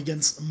 4-on-1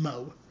 against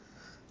Mo.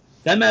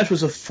 That match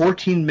was a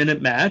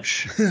 14-minute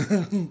match,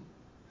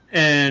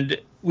 and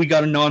we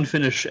got a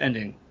non-finish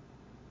ending.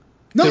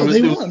 No,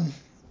 they won.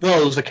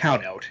 Well, it was a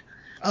count-out.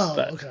 Oh,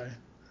 okay.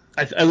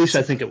 At least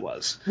I think it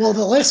was. Well,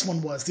 the last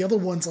one was. The other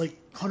one's like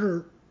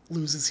Hunter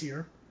loses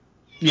here.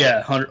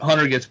 Yeah,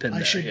 Hunter gets pinned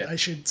there. I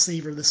should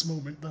savor this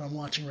moment that I'm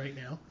watching right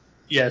now.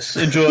 Yes,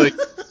 enjoy.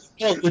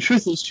 Well, the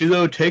truth is, too,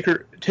 though,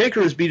 Taker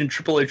has beaten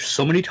Triple H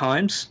so many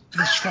times.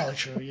 That's probably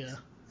true, yeah.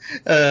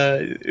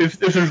 If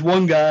there's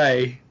one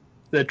guy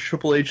that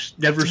Triple H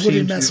never seemed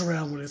wouldn't mess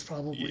around with, it's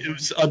probably it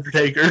was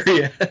Undertaker.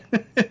 Yeah,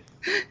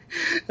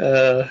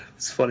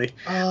 it's funny.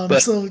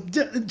 So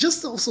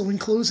just also in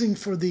closing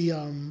for the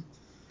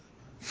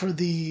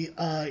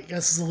I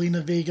guess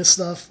Zelina Vega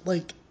stuff,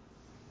 like,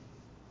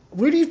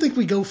 where do you think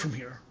we go from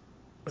here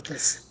with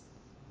this?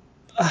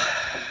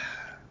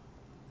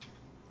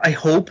 I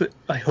hope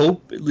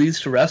it leads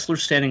to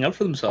wrestlers standing up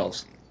for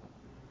themselves.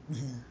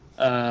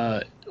 Mm-hmm.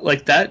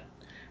 Like that.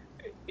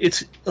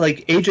 It's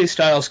like AJ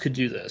Styles could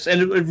do this,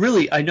 and it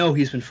really, I know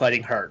he's been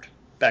fighting hard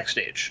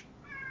backstage.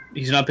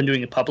 He's not been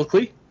doing it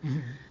publicly, mm-hmm.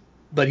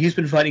 but he's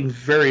been fighting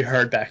very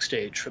hard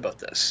backstage about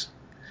this.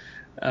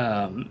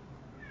 And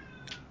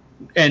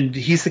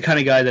he's the kind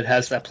of guy that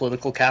has that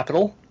political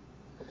capital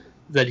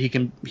that he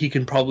can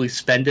probably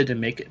spend it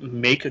and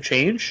make a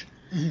change.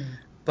 Mm-hmm.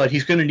 But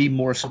he's going to need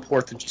more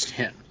support than just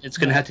him. It's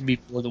going to have to be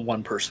more than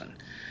one person.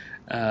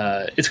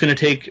 It's going to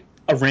take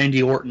a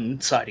Randy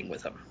Orton siding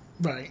with him.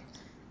 Right.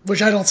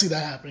 Which I don't see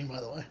that happening,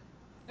 by the way.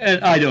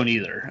 And I don't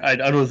either. I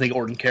don't think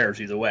Orton cares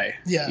either way.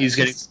 Yeah, he's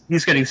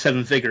getting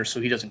 7 figures,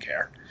 so he doesn't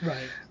care.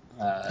 Right.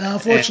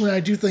 Unfortunately, I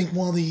do think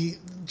one of the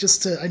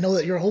I know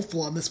that you're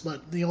hopeful on this,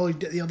 but the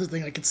other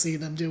thing I could see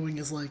them doing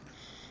is like,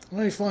 all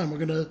right, fine, we're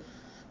gonna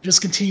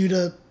just continue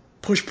to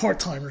push part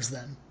timers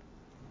then,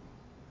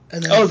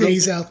 and then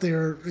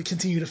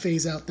continue to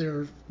phase out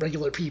their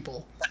regular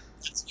people.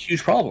 It's a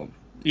huge problem.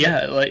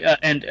 Yeah, like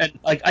and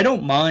like, I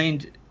don't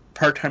mind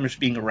part timers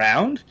being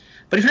around,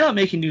 but if you're not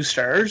making new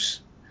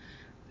stars,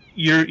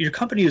 your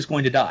company is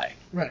going to die.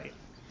 Right.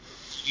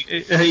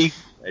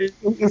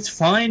 It's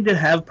fine to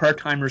have part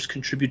timers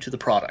contribute to the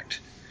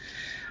product.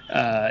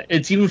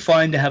 It's even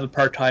fine to have a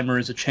part timer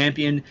as a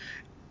champion,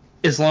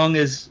 as long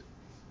as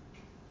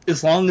it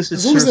serves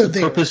the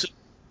purpose.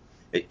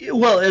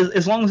 Well,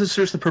 as long as it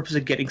serves the purpose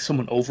of getting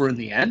someone over in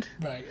the end.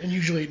 Right, and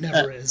usually it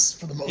never is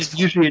for the most part.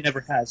 Usually it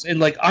never has. And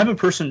like, I'm a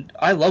person,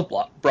 I love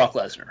Brock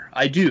Lesnar,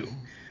 I do,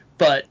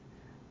 but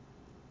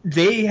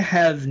they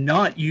have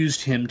not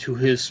used him to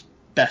his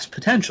best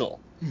potential.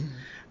 Mm-hmm.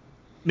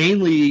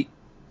 Mainly,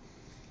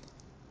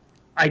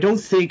 I don't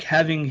think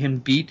having him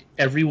beat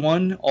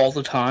everyone all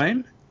the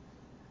time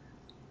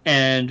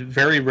and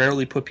very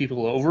rarely put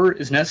people over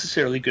is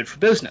necessarily good for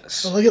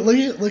business. Well,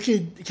 look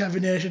at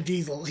Kevin Nash and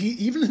Diesel. He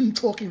even in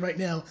talking right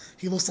now,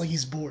 he looks like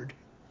he's bored.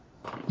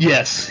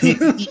 Yes, he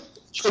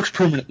looks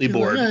permanently He's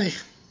bored. like, hey,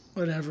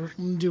 whatever,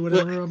 I'm gonna do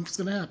whatever's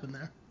gonna happen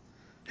there.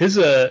 His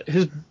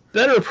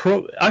better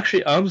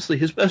actually, honestly,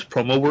 his best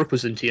promo work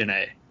was in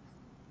TNA.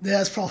 Yeah,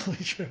 that's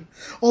probably true.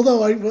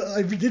 Although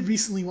I did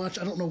recently watch,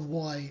 I don't know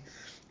why,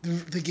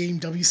 the game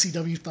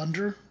WCW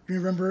Thunder. You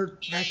remember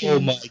that game? Oh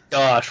my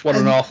gosh, what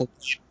an awful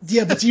game.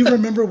 Yeah, but do you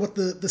remember what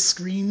the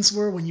screens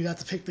were when you got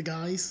to pick the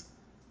guys?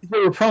 They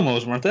were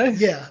promos, weren't they?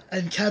 Yeah,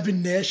 and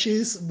Kevin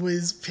Nash's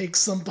was pick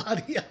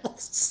somebody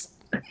else.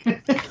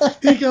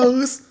 He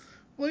goes,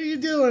 "What are you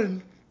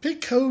doing?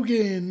 Pick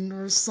Hogan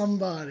or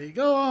somebody.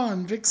 Go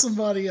on, pick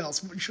somebody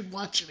else. We should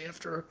watch it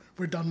after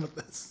we're done with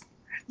this."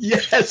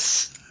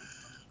 Yes,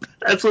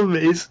 that's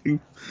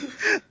amazing.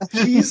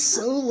 He's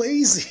so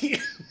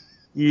lazy.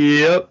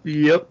 Yep.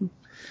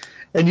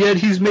 And yet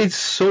he's made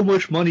so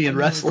much money in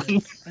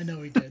wrestling. I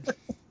know he did.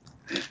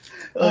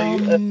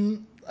 Like,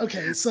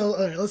 Okay, so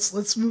all right,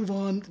 let's move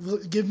on.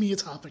 Give me a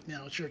topic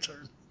now. It's your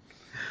turn.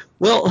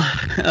 well,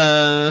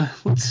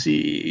 let's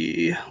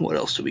see. What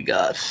else do we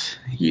got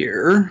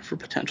here for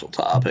potential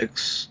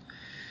topics?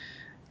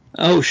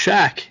 Oh,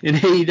 Shaq in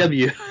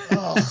AEW.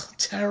 Oh,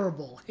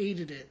 terrible.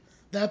 Hated it.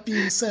 That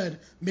being said,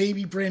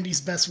 maybe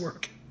Brandy's best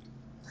work.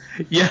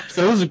 Yeah,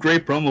 that was a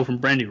great promo from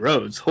Brandy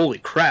Rhodes. Holy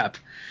crap.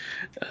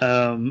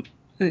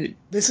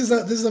 This is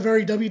a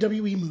very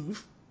WWE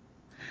move.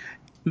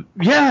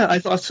 Yeah, I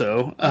thought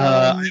so.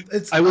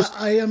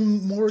 I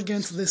am more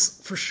against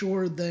this for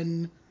sure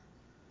than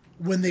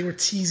when they were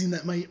teasing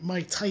that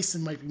Mike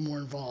Tyson might be more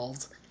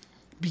involved,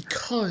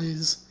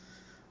 because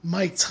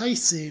Mike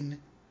Tyson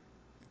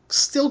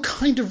still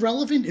kind of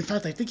relevant. In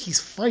fact, I think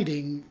he's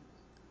fighting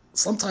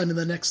sometime in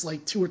the next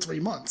like 2 or 3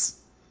 months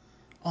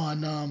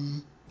on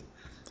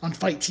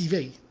Fight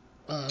TV.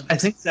 I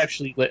think it's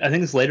actually. I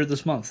think it's later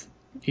this month.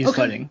 He's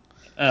Okay. fighting.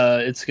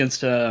 It's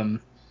against. Is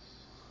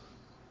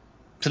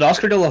it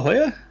Oscar De La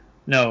Hoya?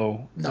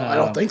 No. No, I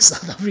don't think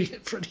so. That'd be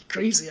pretty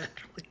crazy,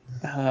 actually.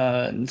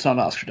 It's not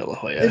Oscar De La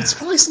Hoya. It's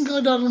probably some guy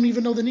that I don't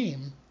even know the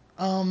name.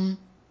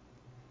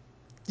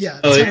 Yeah,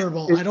 Oh,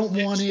 terrible. I don't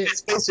want it.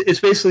 It's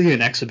basically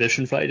an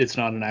exhibition fight. It's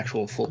not an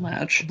actual full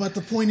match. But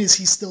the point is,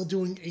 he's still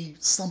doing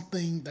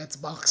something that's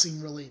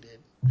boxing related,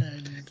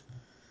 and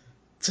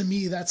to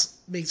me, that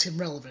makes him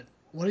relevant.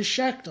 What has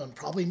Shaq done?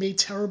 Probably made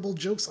terrible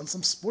jokes on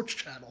some sports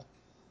channel.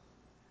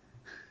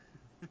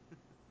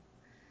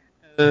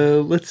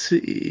 Let's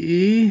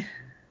see.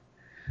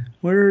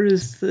 Where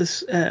is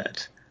this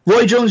at?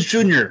 Roy Jones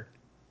Jr.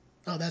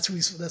 Oh, that's who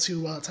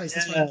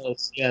Tyson's fighting.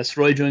 Yes,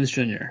 Roy Jones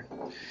Jr.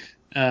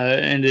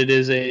 And it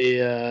is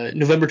a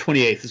November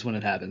 28th is when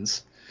it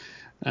happens.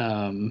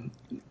 Yeah,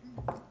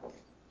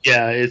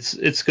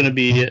 it's going to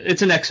be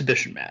it's an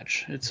exhibition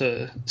match. It's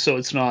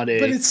not a.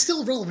 But it's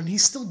still relevant.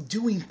 He's still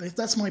doing things.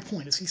 That's my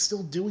point. Is he's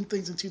still doing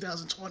things in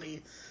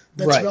 2020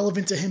 that's Right.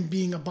 relevant to him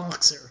being a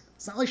boxer?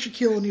 It's not like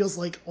Shaquille O'Neal's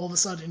like all of a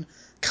sudden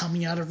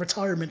coming out of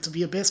retirement to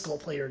be a basketball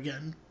player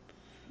again.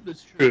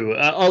 That's true.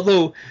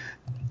 Although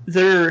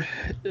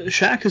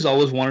Shaq has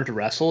always wanted to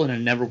wrestle and it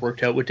never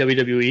worked out with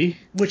WWE.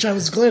 Which I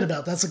was glad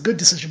about. That's a good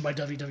decision by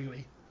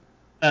WWE.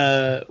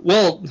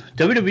 Well,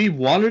 WWE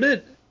wanted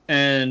it,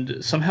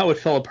 and somehow it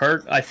fell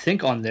apart. I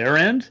think on their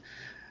end.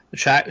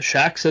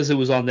 Shaq says it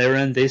was on their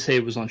end. They say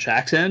it was on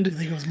Shaq's end. You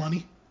think it was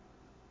money?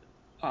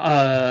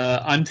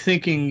 I'm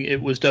thinking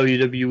it was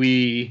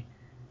WWE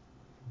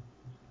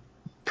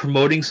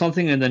promoting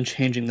something and then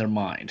changing their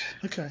mind.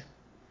 Okay.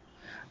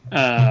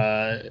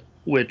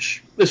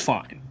 Which is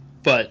fine,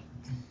 but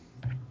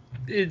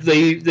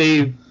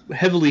they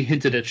heavily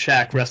hinted at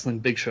Shaq wrestling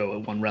Big Show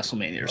at one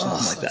WrestleMania or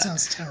something like that. That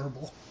sounds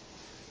terrible.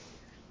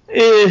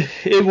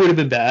 It would have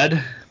been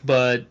bad,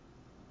 but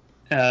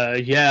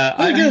yeah.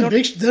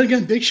 Then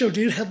again, Big Show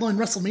did headline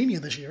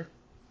WrestleMania this year.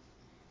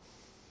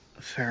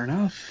 Fair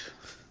enough.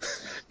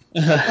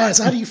 All right,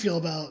 so how do you feel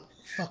about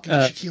fucking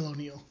Shaquille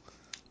O'Neal?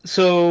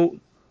 So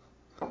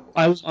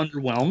I was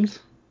underwhelmed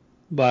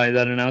by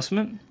that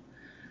announcement.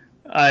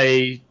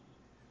 I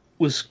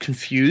was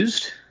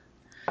confused.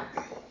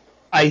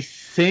 I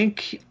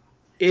think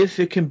if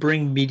it can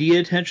bring media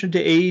attention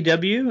to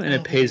AEW and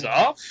it pays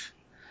off,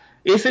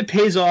 if it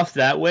pays off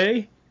that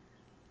way,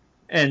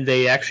 and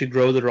they actually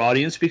grow their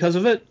audience because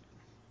of it,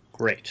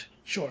 great.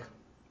 Sure.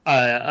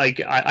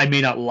 I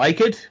may not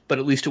like it, but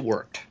at least it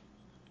worked.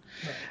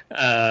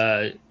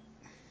 Right.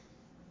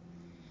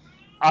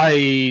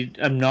 I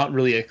am not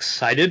really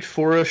excited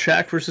for a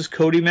Shaq versus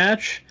Cody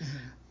match. Mm-hmm.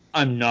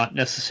 I'm not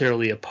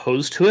necessarily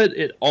opposed to it.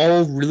 It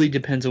all really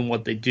depends on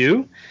what they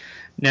do.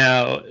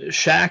 Now,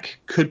 Shaq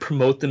could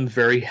promote them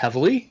very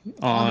heavily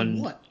On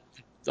on what?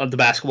 the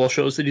basketball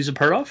shows that he's a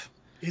part of.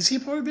 Is he a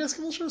part of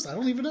basketball shows? I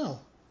don't even know.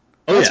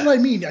 Oh That's yeah. what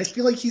I mean. I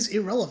feel like he's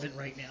irrelevant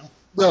right now.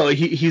 No,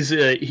 he's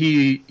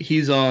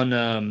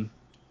on.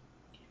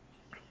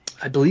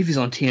 I believe he's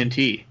on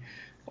TNT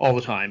all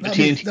the time. But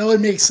TNT, That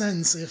would make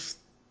sense if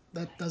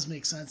that does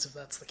make sense if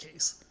that's the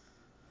case.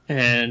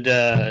 and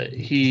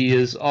he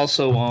is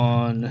also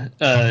on.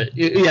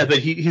 Yeah, but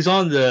he's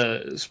on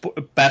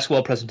the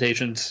basketball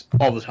presentations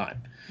all the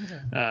time.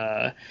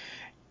 Okay.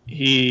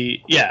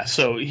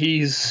 So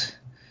he's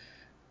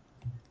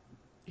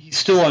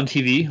still on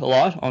TV a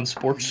lot on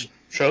sports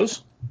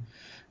shows,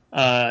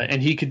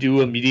 and he could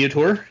do a media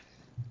tour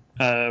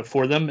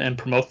for them and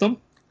promote them,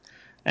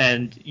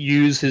 and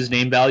use his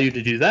name value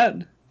to do that.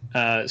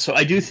 So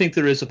I do think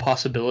there is a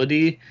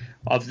possibility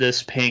of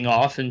this paying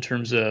off in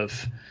terms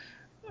of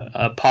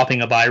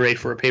popping a buy rate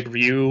for a pay per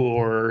view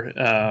or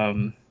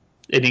an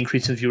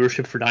increase in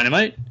viewership for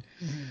Dynamite.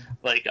 Mm-hmm.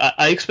 Like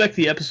I expect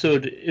the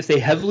episode, if they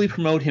heavily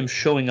promote him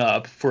showing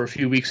up for a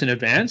few weeks in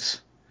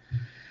advance,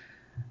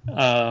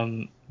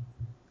 um,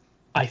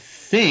 I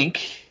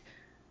think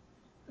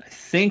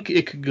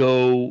it could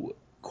go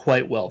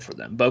quite well for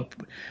them, but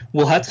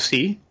we'll have to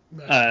see.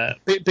 Right.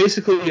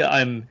 Basically,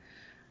 I'm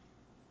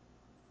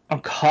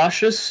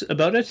cautious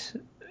about it,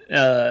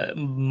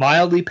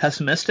 mildly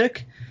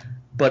pessimistic,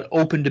 but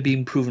open to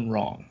being proven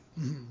wrong.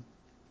 Mm-hmm.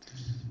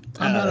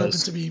 I'm not open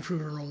to being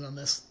proven wrong on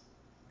this.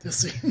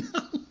 Just so you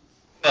know.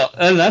 Well,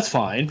 and that's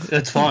fine.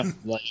 That's fine.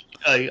 Like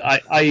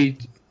I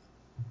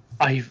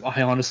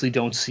honestly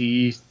don't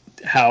see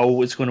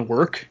how it's going to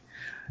work.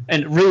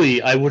 And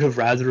really, I would have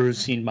rather have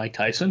seen Mike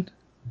Tyson.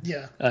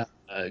 Yeah.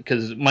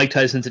 Because Mike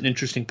Tyson's an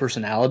interesting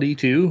personality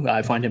too.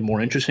 I find him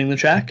more interesting than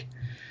Shaq.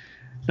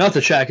 Not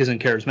that Shaq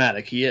isn't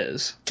charismatic; he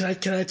is.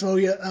 Can I throw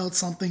you out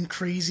something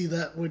crazy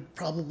that would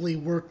probably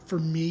work for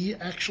me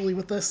actually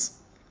with this?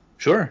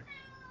 Sure.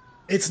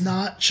 It's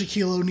not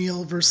Shaquille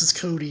O'Neal versus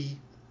Cody.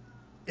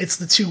 It's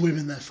the two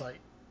women that fight.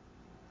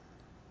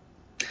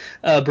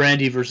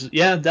 Brandy versus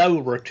that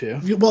would work too.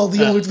 Well,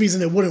 the only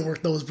reason it wouldn't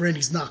work though is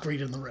Brandy's not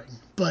great in the ring.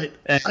 But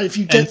if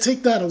you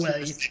take that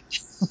away,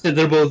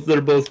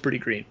 they're both pretty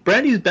green.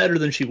 Brandy's better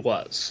than she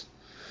was.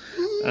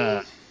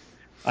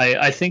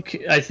 I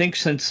think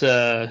since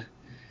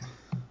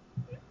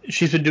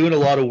she's been doing a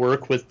lot of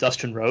work with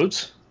Dustin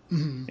Rhodes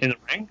in the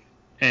ring,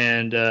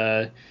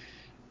 and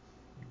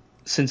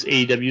since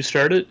AEW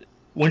started,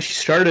 when she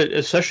started,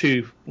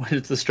 especially when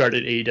at the start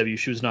at AEW,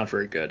 she was not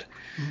very good.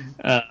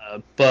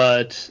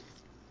 But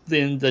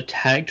in the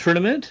tag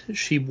tournament,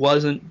 she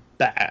wasn't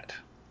bad.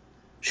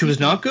 She was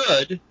not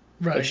good,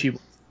 right? But she was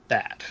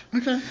bad.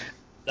 Okay.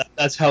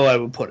 That's how I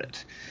would put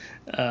it.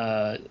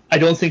 I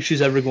don't think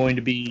she's ever going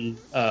to be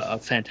a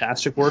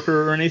fantastic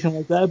worker or anything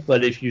like that,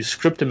 but if you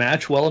script a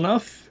match well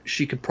enough,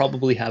 she could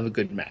probably have a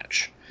good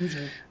match.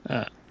 Okay.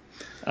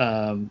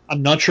 I'm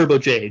not sure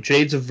about Jade.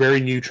 Jade's a very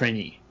new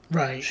trainee.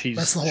 Right.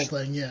 That's the whole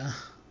thing, yeah.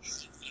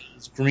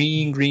 It's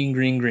green.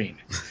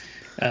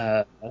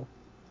 All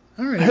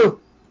right. Her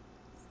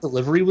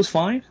delivery was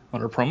fine on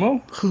her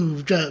promo.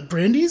 Who,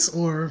 Brandy's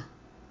or?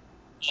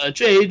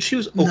 Jade, she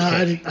was okay. No,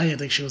 I didn't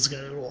think she was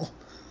good at all.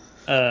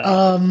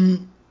 Uh,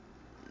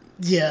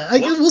 Yeah, I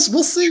guess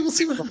we'll see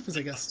what happens.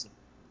 I guess.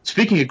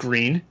 Speaking of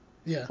green,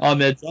 yeah,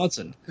 Ahmed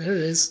Johnson. There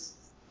it is.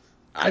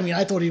 I mean,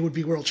 I thought he would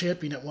be world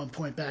champion at one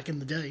point back in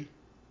the day.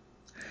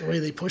 The way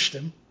they pushed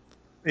him.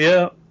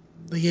 Yeah.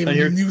 They gave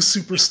him new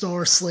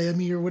superstar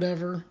Slammy or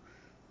whatever.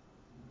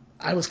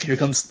 I was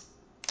convinced.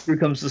 Here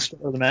comes the star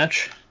of the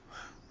match.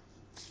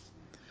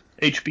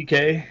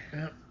 HBK.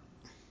 Yeah.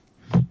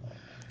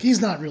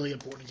 He's not really a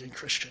born again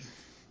Christian.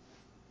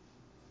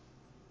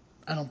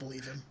 I don't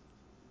believe him.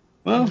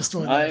 Well, I'm just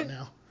throwing that out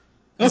now.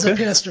 As a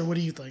pastor, what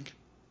do you think?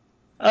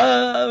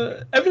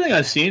 Everything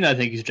I've seen, I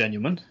think he's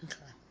genuine.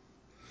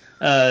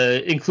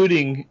 Okay.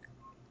 Including,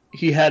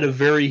 he had a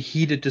very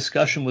heated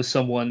discussion with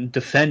someone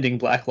defending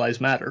Black Lives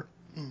Matter.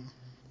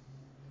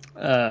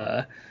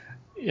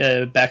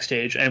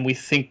 Backstage, and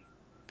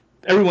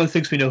everyone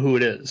thinks we know who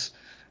it is.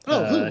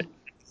 Oh, who? It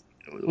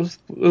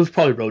was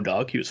probably Road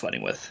Dogg he was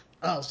fighting with.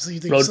 Oh, so you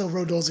think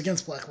Road Dogg's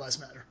against Black Lives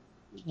Matter?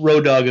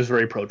 Road Dogg is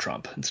very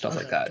pro-Trump and stuff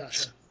like that.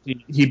 Gotcha.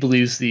 He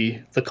believes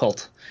the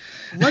cult.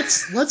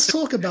 Let's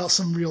talk about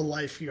some real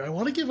life here. I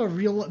want to give a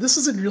real. This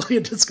isn't really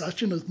a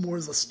discussion; it's more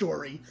as a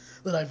story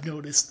that I've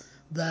noticed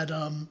that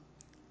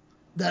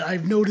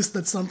I've noticed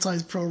that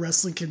sometimes pro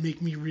wrestling can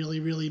make me really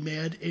really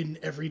mad in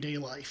everyday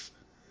life.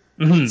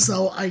 Mm-hmm.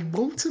 So I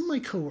wrote to my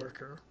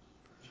coworker,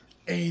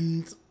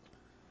 and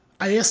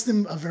I asked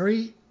him a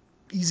very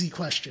easy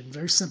question,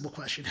 very simple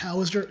question: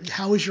 How is your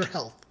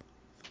health?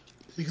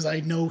 Because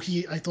I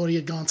thought he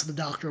had gone to the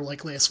doctor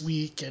like last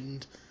week,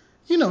 and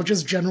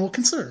just general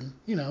concern.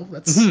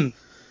 That's. Mm-hmm.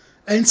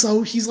 And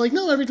so he's like,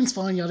 no, everything's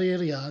fine, yada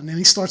yada yada. And then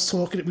we start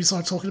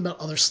talking about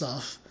other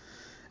stuff,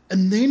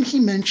 and then he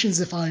mentions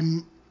if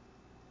I'm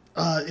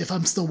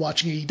still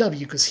watching AEW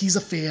because he's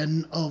a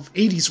fan of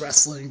 '80s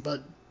wrestling,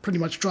 but pretty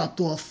much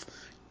dropped off,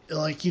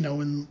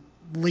 in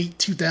late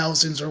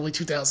 2000s, early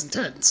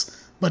 2010s.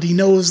 But he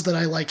knows that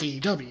I like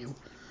AEW.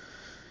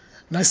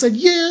 And I said,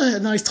 yeah,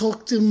 and I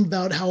talked to him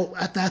about how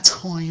at that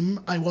time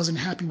I wasn't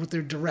happy with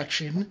their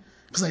direction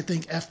because I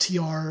think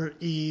FTR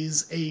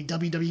is a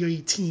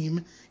WWE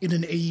team in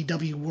an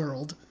AEW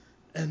world,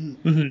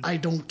 and I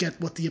don't get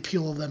what the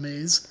appeal of them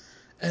is.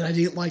 And I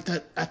didn't like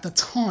that at the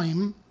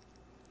time.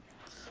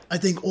 I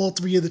think all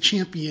three of the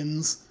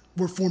champions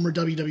were former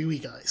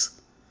WWE guys.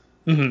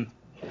 Mm-hmm.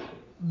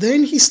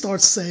 Then he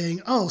starts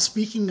saying, "Oh,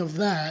 speaking of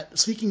another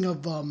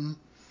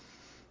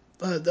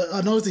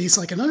thing, he's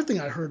like, another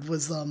thing I heard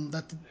was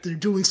that they're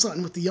doing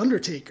something with the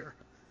Undertaker."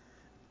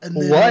 And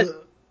then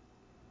What?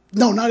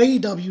 No, not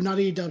AEW, not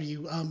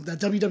AEW. That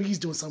WWE's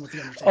doing something with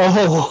the Undertaker.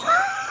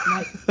 Oh.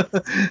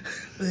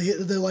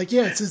 They're like,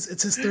 yeah, it's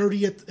his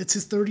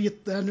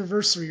 30th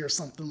anniversary or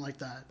something like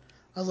that.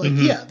 I was like,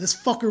 yeah, this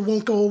fucker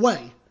won't go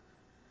away.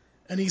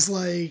 And he's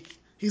like,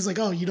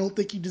 oh, you don't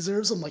think he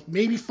deserves him? Like,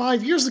 maybe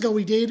 5 years ago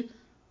he did.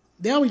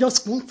 Now he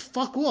just won't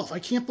fuck off. I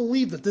can't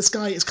believe that this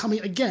guy is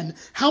coming again.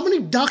 How many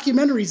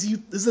documentaries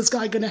is this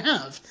guy going to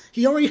have?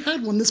 He already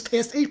had one this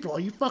past April. Are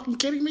you fucking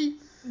kidding me?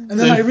 And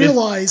then I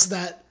realized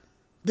that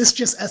this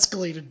just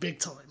escalated big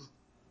time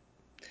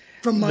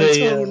from my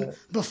tone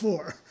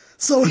before.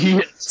 So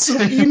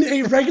in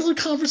a regular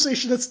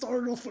conversation that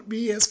started off with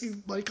me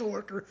asking my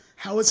coworker,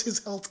 how is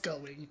his health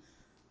going?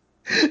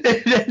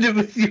 It ended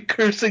with you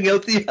cursing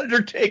out the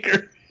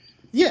Undertaker.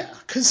 Yeah,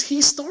 because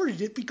he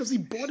started it because he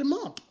brought him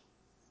up.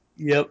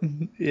 Yep.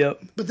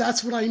 But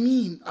that's what I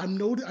mean. I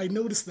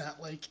noticed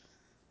that, like,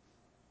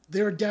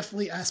 there are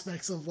definitely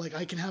aspects of, like,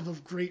 I can have a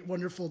great,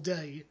 wonderful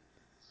day,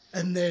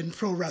 and then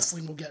pro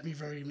wrestling will get me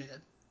very mad.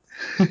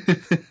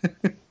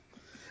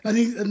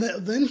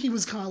 Then he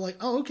was kind of like,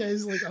 oh, okay.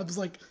 He's like, I was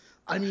like,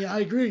 I mean, I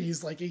agree.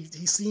 He's like,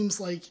 he seems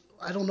like,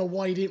 I don't know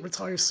why he didn't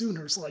retire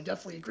sooner, so I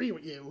definitely agree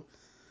with you.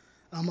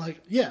 I'm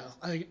like, yeah,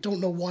 I don't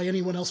know why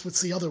anyone else would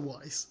see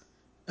otherwise.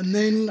 And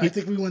then I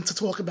think we went to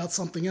talk about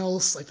something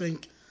else. I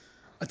think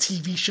a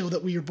TV show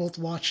that we were both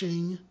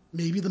watching,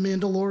 maybe The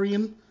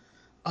Mandalorian.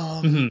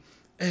 And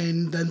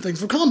then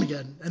things were calm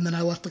again, and then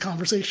I left the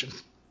conversation.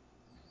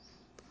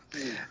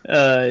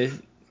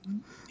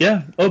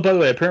 Yeah. Oh, by the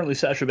way, apparently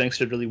Sasha Banks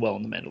did really well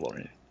in The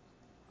Mandalorian.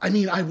 I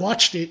mean, I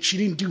watched it. She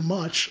didn't do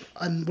much,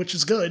 which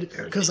is good,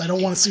 because I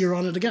don't want to see her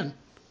on it again.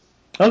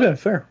 Okay,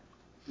 fair.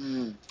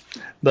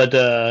 But,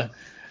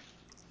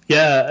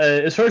 yeah,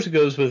 as far as it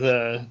goes with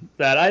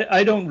that,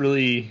 I don't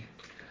really...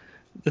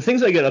 The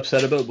things I get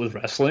upset about with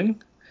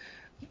wrestling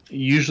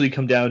usually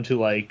come down to,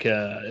 like,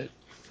 the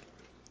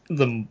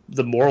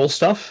moral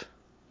stuff.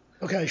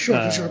 Okay, sure,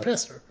 because you're a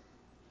pastor.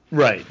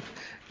 Right.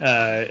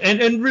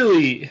 And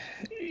really,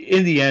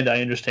 in the end,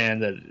 I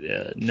understand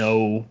that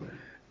no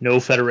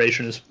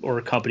federation or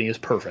company is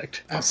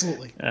perfect.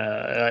 Absolutely.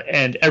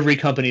 And every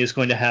company is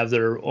going to have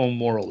their own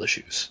moral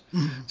issues.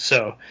 Mm-hmm.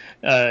 So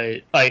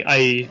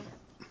I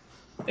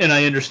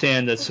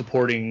understand that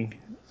supporting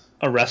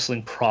a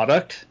wrestling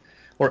product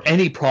or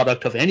any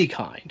product of any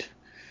kind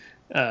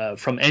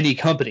from any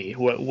company,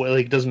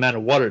 like, it doesn't matter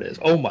what it is.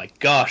 Oh my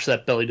gosh,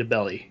 that Belly to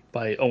Belly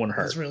by Owen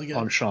Hart really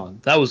on Shawn.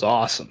 That was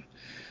awesome.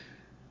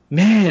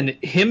 Man,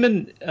 him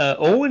and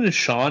Owen and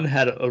Shawn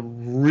had a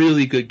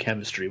really good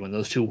chemistry when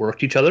those two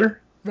worked each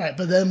other. Right,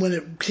 but then when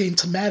it came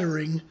to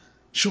mattering,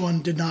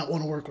 Shawn did not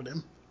want to work with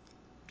him.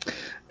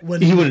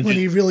 When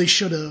he really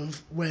should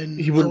have, when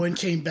Owen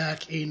came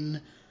back in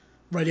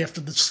right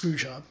after the screw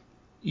job.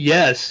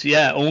 Yes,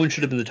 yeah, Owen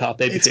should have been the top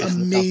babyface. It's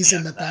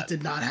amazing that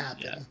did not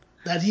happen.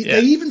 Yeah.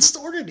 They even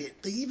started it.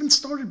 They even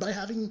started by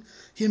having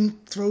him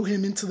throw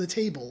him into the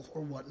table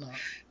or whatnot.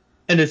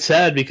 And it's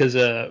sad because,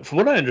 from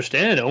what I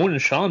understand, Owen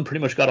and Shawn pretty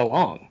much got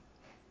along,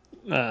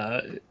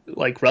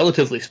 like,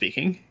 relatively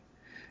speaking.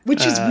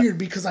 Which is weird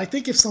because I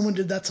think if someone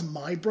did that to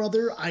my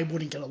brother, I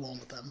wouldn't get along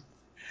with them.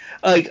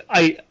 Like,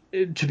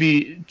 to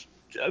be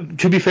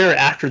fair,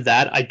 after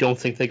that, I don't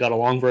think they got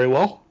along very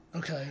well.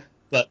 Okay.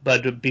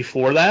 But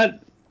before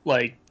that,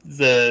 like,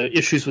 the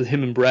issues with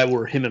him and Brett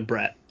were him and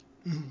Brett.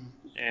 Mm-hmm.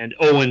 And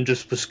Owen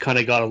just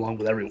got along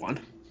with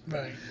everyone.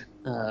 Right.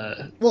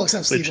 Well,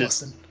 except Steve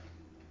Austin.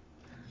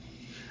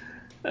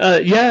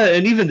 Yeah,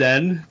 and even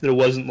then, there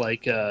wasn't,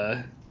 like,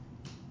 there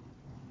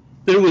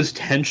was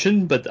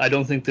tension, but I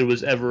don't think there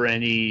was ever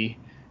any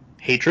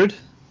hatred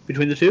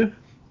between the two.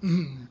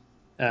 Mm-hmm.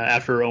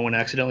 After Owen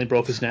accidentally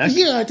broke his neck.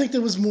 Yeah, I think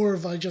there was more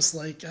of just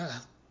like,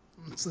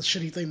 it's a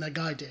shitty thing that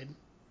guy did.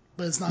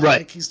 But it's not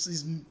like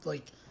he's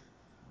like,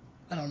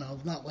 I don't know,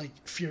 not like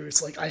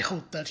furious, like, I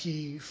hope that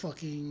he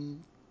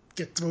fucking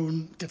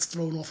gets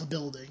thrown off a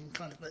building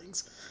kind of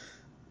things.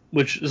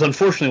 Which is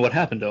unfortunately what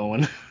happened to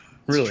Owen,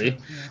 really. True,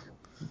 yeah.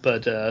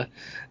 But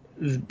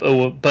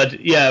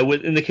yeah,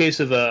 in the case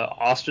of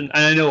Austin,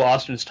 and I know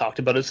Austin's talked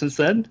about it since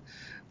then,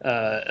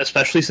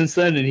 especially since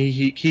then, and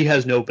he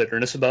has no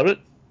bitterness about it.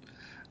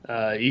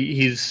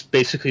 He's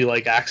basically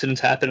like,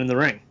 accidents happen in the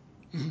ring.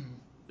 Mm-hmm.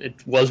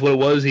 It was what it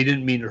was. He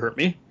didn't mean to hurt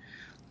me.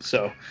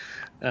 So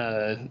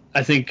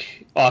I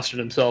think Austin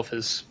himself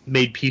has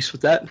made peace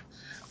with that.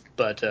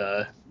 But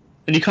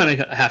and you kind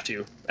of have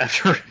to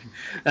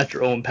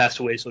after Owen passed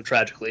away so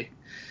tragically.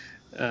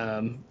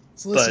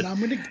 So listen, But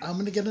I'm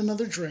gonna get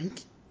another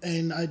drink,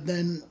 and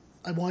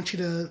I want you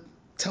to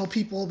tell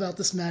people about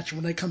this match.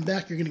 And when I come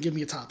back, you're gonna give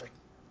me a topic.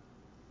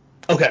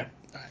 okay,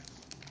 All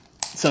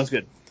right. sounds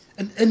good.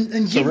 And So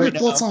give your right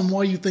thoughts now, on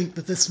why you think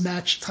that this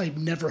match type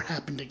never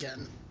happened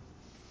again.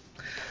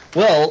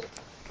 well,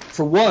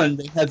 for one,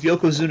 they have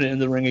Yokozuna in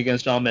the ring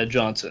against Ahmed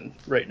Johnson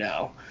right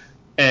now,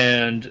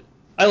 and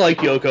I like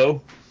Yoko,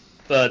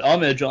 but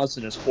Ahmed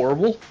Johnson is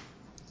horrible.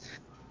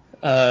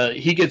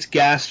 He gets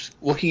gassed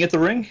looking at the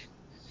ring.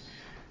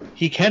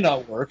 He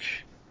cannot work.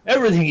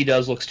 Everything he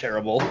does looks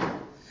terrible,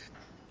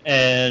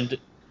 and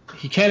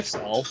he can't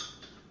sell.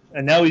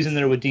 And now he's in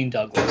there with Dean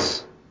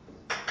Douglas.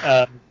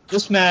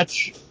 This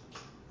match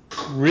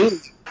really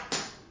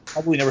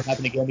probably never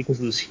happen again because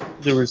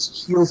there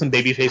was heels and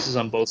baby faces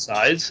on both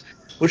sides,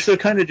 which they're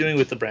kind of doing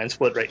with the brand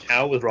split right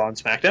now with Raw and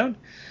SmackDown.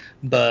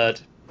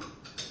 But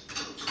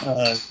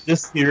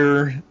this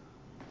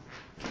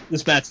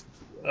match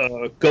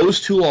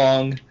goes too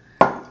long.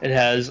 It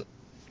has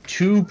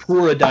too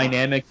poor a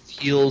dynamic of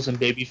heels and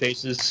baby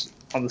faces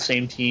on the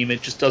same team.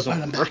 It just All right,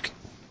 I'm doesn't work.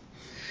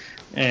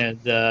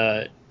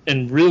 back.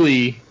 And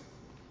really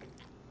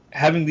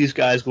having these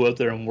guys go out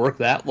there and work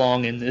that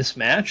long in this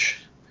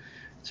match,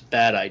 it's a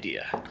bad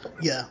idea.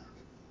 Yeah.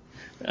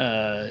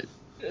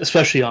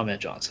 Especially Ahmed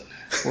Johnson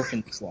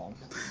working this long.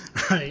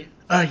 All right.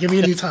 Give me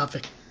a new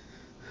topic.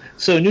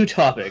 So, new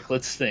topic.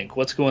 Let's think.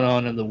 What's going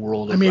on in the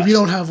world I of mean, if you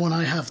don't wrestling? have one,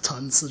 I have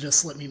tons. So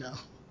just let me know.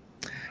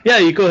 Yeah,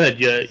 you go ahead.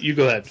 Yeah, you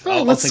go ahead. Well,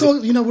 I'll let's think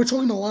of. talk. We're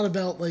talking a lot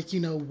about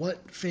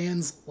what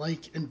fans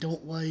like and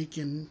don't like,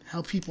 and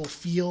how people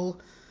feel.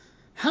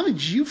 How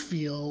did you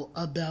feel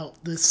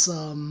about this?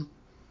 The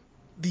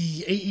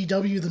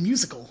AEW the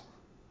musical.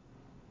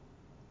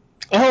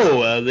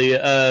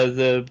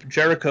 The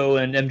Jericho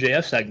and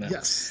MJF segment.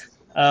 Yes.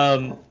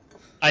 Um,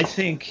 I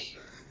think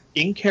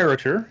in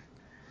character,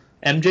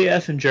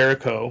 MJF and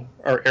Jericho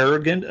are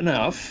arrogant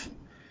enough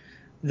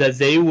that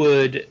they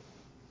would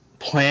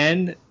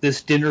plan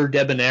this dinner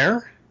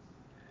debonair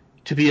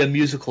to be a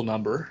musical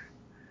number,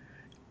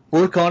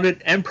 work on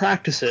it and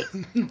practice it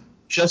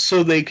just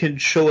so they can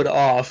show it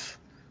off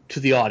to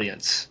the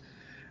audience.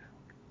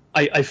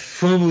 I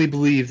firmly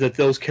believe that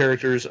those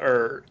characters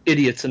are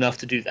idiots enough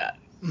to do that.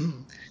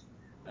 Mhm.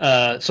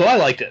 So I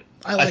liked it.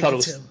 I I liked thought it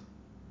it too. was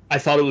I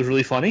thought it was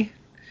really funny,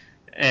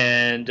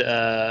 and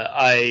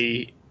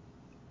I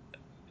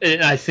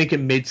think it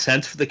made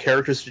sense for the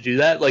characters to do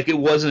that. Like it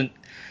wasn't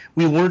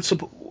we weren't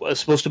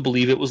supposed to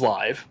believe it was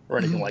live or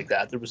anything Mhm. like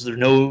that. There's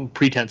no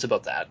pretense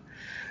about that.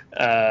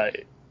 Uh,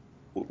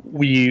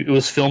 it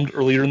was filmed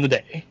earlier in the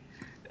day,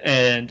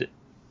 and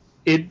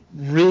it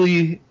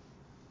really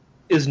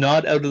is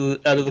not out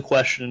of the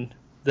question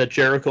that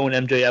Jericho and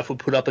MJF would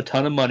put up a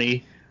ton of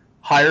money,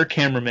 hire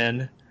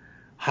cameramen,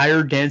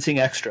 hire dancing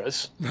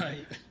extras,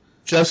 Right.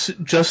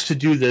 just to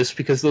do this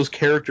because those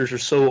characters are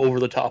so over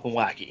the top and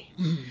wacky.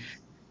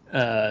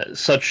 Mhm.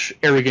 Such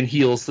arrogant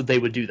heels that they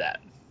would do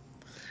that.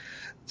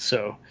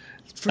 So,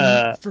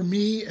 For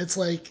me, it's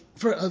like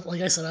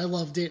I said, I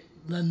loved it.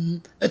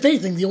 Then, if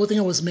anything, the only thing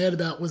I was mad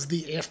about was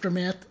the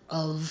aftermath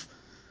of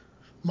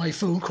my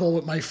phone call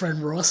with my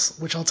friend Ross,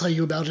 which I'll tell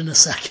you about in a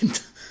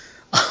second.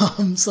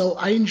 So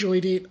I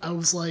enjoyed it. I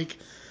was like,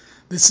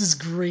 this is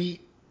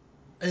great,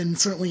 and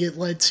certainly it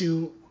led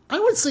to, I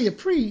would say,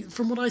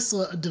 from what I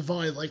saw, a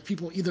divide. Like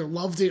people either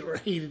loved it or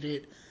hated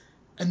it,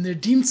 and there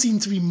didn't seem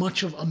to be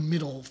much of a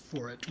middle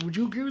for it. Would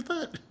you agree with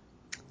that?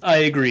 I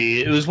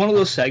agree. It was one of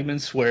those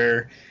segments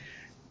where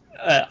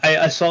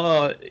I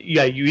saw,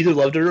 yeah, you either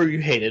loved it or you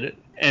hated it.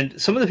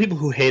 And some of the people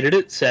who hated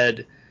it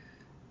said,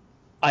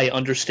 I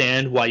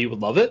understand why you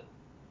would love it.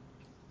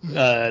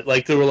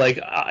 Like they were like,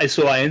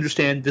 I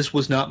understand this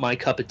was not my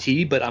cup of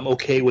tea, but I'm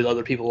okay with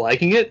other people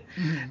liking it.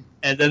 Mm-hmm.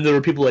 And then there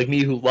were people like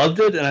me who loved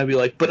it, and I'd be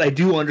like, but I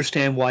do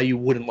understand why you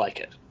wouldn't like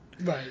it.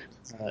 Right.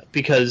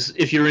 Because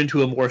if you're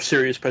into a more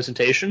serious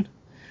presentation,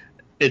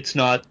 it's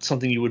not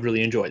something you would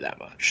really enjoy that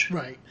much.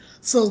 Right.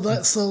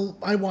 So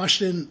I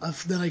watched it. And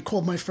then I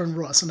called my friend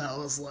Russ, and I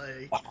was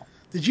like,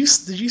 "Did you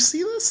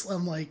see this?"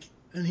 I'm like,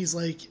 and he's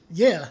like,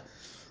 "Yeah."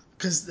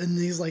 And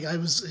he's like, I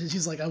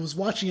was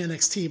watching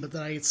NXT, but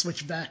then I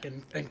switched back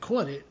and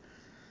caught it.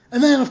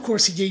 And then of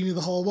course he gave me the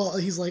whole, well,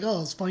 he's like,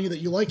 oh, it's funny that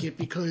you like it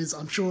because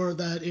I'm sure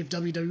that if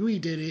WWE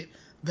did it,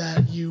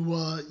 that you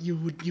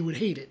would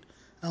hate it.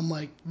 I'm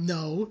like,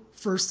 no.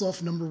 First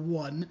off, number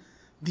one,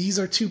 these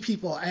are two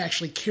people I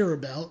actually care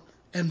about,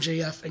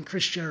 MJF and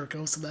Chris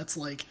Jericho, so that's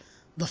like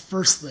the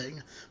first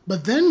thing.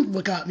 But then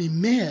what got me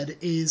mad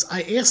is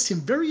I asked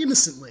him very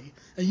innocently,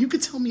 and you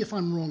could tell me if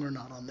I'm wrong or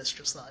not on this,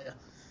 Josiah.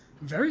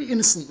 Very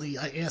innocently,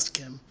 I asked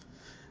him,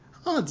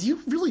 "Oh, do you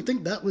really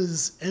think that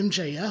was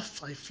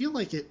MJF?" I feel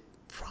like it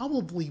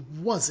probably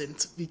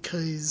wasn't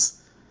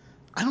because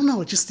I don't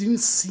know, it just didn't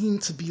seem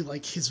to be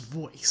like his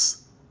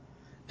voice.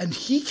 And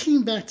he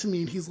came back to me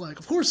and he's like,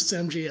 "Of course it's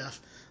MJF.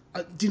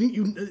 Didn't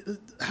you?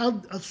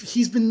 How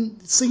he's been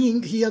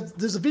singing?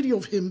 There's a video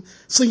of him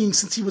singing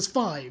since he was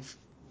 5.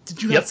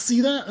 Did you not Yep.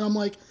 see that?" And I'm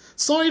like,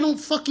 Sorry, I don't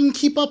fucking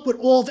keep up with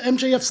all of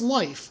MJF's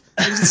life.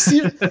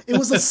 It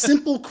was a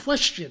simple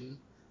question.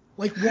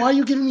 Like, why are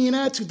you giving me an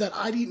attitude that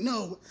I didn't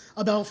know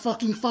about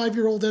fucking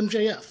 5-year-old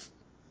MJF?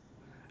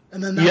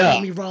 And then that Yeah.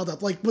 got me riled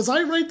up. Like, was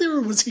I right there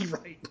or was he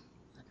right?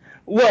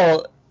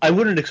 Well, I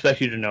wouldn't expect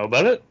you to know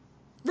about it.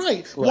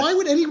 Right. Like, Why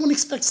would anyone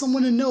expect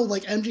someone to know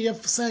like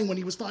MJF sang when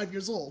he was 5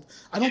 years old?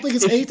 I don't think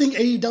it's if anything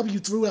AEW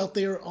threw out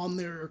there on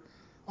their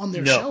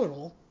no, show at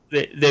all.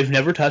 they've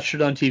never touched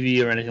it on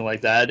TV or anything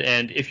like that.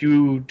 And if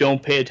you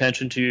don't pay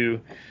attention to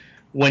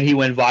when he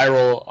went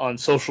viral on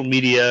social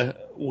media,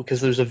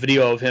 because there's a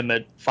video of him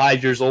at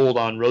 5 years old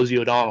on Rosie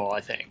O'Donnell,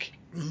 I think,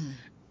 Mhm.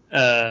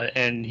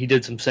 and he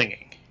did some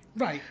singing.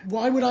 Right.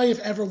 Why would I have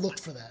ever looked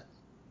for that?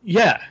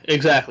 Yeah,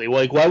 exactly.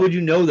 Like, why would you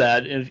know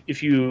that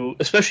if you,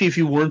 especially if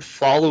you weren't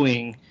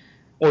following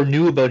or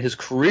knew about his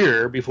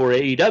career before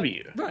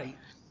AEW? Right.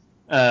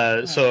 So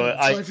Good. So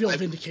I feel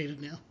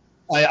vindicated now.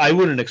 I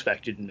wouldn't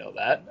expect you to know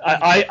that.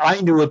 Right. I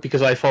knew it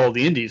because I follow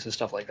the indies and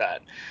stuff like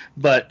that.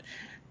 But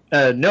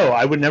no,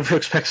 I would never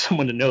expect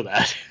someone to know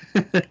that.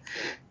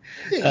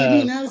 Yeah, give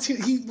me an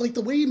attitude. He like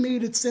the way he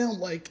made it sound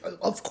like.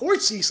 Of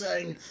course, he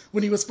sang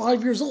when he was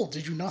 5 years old.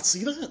 Did you not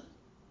see that?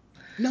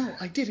 No,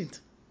 I didn't.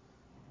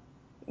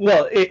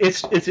 Well,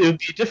 it would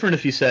be different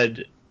if you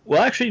said,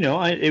 well, actually,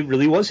 no, it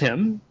really was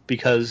him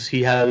because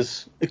he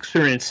has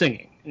experience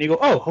singing, and you go,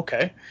 oh,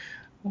 okay,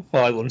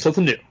 well, I learned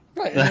something new.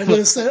 Right, and I would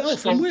have said, "Oh,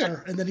 from So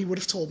where?" And then he would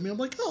have told me. I'm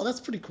like, "Oh,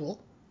 that's pretty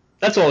cool."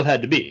 that's all it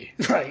had to be.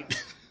 Right.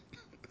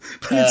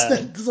 But Uh,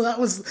 instead, so that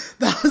was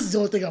the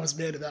only thing I was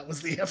mad about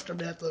was the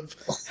aftermath of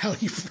how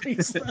he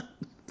phrased that.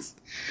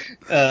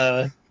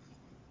 uh,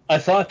 I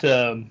thought,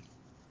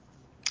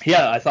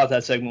 yeah, I thought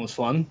that segment was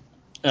fun.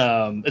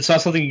 It's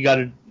not something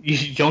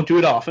you don't do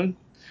it often.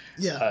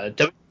 Yeah.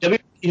 WWE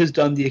has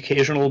done the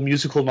occasional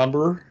musical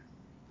number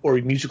or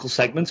musical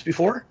segments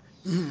before.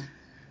 Mm-hmm.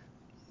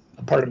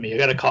 Pardon me, I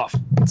got a cough.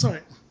 It's all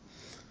right.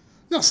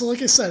 No, so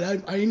like I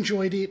said, I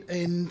enjoyed it,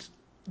 and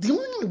the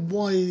only thing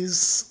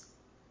was,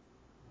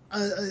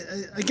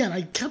 again,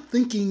 I kept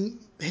thinking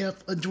half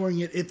adoring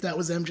it if that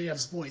was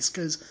MJF's voice,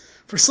 because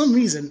for some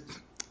reason,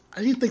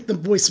 I didn't think the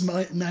voice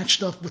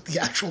matched up with the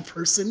actual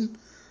person.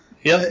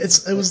 Yep,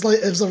 It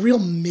was a real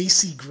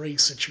Macy Gray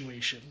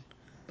situation.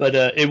 but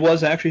it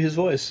was actually his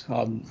voice.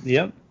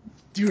 Yep.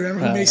 Do you remember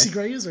who Uh, Macy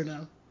Gray is or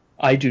no?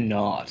 I do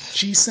not.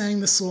 She sang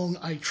the song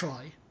 "I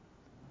Try."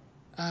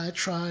 I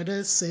try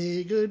to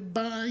say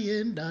goodbye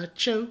and I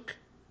choke.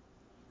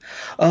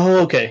 Oh,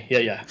 okay. Yeah,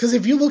 yeah. Because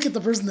if you look at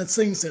the person that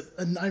sings it,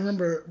 and I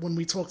remember when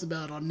we talked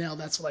about on Now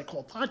That's What I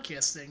Call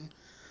Podcasting,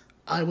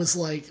 I was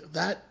like,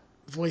 that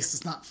voice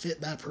does not fit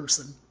that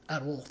person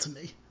at all to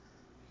me.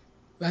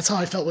 That's how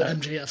I felt with Uh,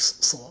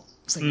 MJF's song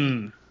singing.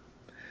 mm.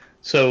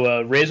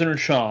 So Razor and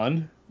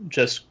Sean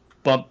just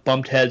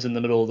bumped heads in the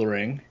middle of the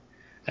ring,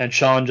 and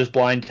Sean just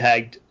blind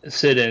tagged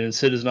Sid in, and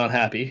Sid is not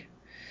happy.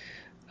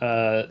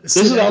 Is This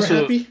Sid is ever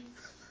also happy?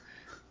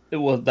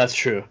 well, that's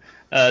true.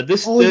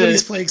 This Only when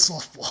he's playing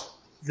softball.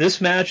 this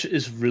match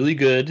is really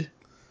good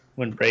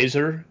when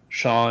Razor,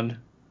 Sean,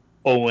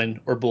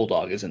 Owen, or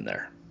Bulldog is in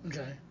there.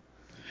 Okay.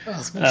 Oh,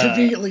 well, Uh,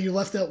 conveniently, you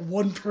left out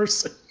one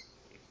person.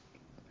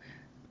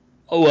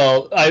 oh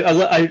well,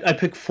 I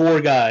picked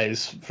two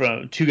guys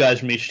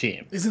from each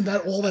team. Isn't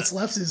that all that's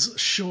left? Is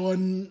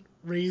Sean,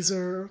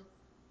 Razor?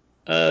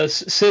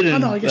 Sid Oh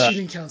no, I and guess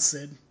you didn't count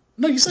Sid.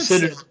 No, you said Sid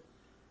Sid. and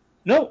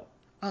no,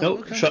 Oh, no,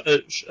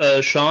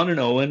 okay. Sean and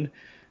Owen,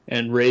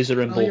 and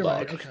Razor and Oh, you're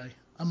right. Bulldog, Okay,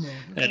 I'm wrong.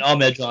 and Okay.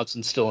 Ahmed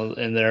Johnson's still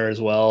in there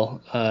as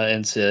well,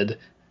 and Sid,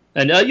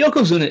 and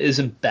Yokozuna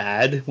isn't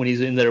bad when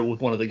he's in there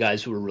with one of the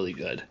guys who are really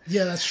good,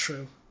 Yeah, that's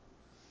true.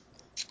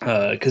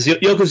 because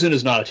Yokozuna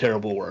is not a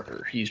terrible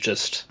worker. He's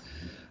just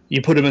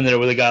you put him in there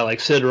with a guy like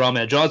Sid or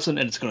Ahmed Johnson,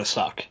 and it's going to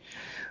suck.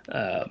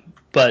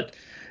 But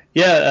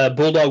yeah,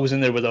 Bulldog was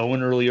in there with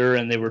Owen earlier,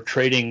 and they were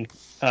trading.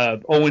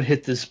 Owen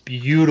hit this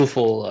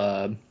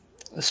beautiful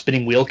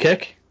spinning wheel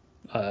kick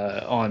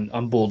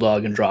on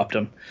Bulldog and dropped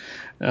him.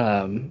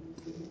 Um,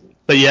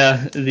 but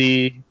yeah,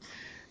 the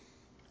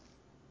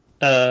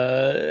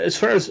as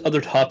far as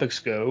other topics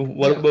go,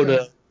 Yeah, go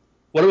ahead.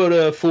 what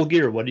about Full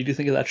Gear? What did you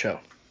think of that show?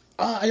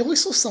 I only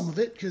saw some of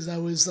it because I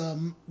was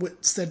with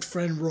said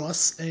friend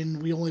Ross,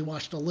 and we only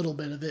watched a little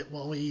bit of it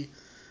while we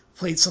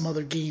played some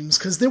other games.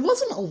 Because there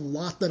wasn't a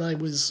lot that I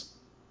was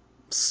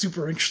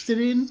super interested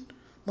in.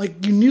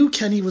 Like you knew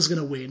Kenny was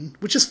gonna win,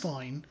 which is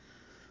fine.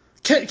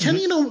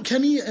 Mm-hmm.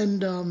 Kenny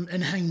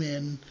and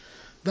Hangman,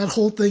 that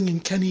whole thing,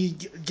 and Kenny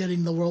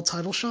getting the world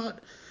title shot.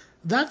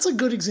 That's a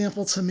good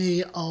example to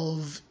me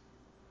of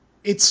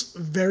it's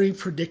very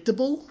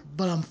predictable,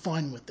 but I'm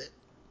fine with it.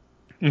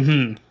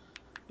 Mm-hmm.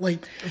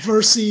 Like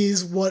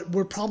versus what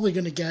we're probably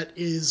gonna get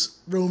is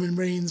Roman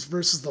Reigns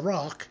versus The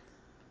Rock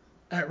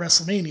at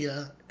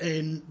WrestleMania,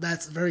 and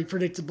that's very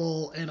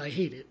predictable, and I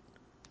hate it.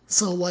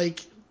 So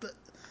like,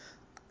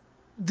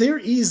 there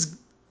is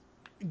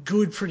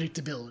good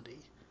predictability.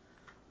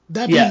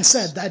 That being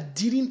said, Yes. that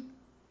didn't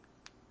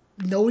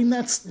knowing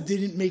that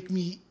didn't make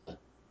me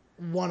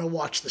want to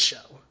watch the show.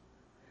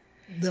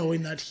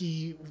 Knowing that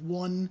he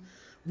won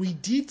We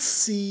did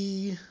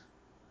see.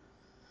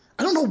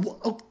 I don't know.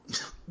 Oh,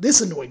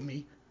 this annoyed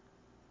me.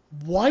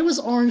 Why was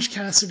Orange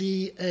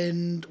Cassidy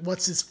and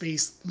what's his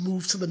face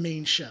moved to the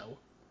main show?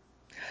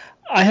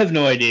 I have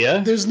no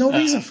idea. There's no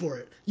reason for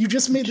it. You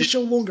just made the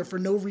show longer for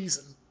no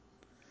reason.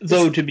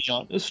 Though, to be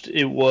honest,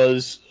 it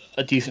was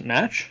a decent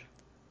match.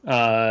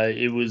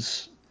 It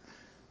was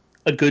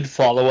a good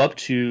follow up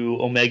to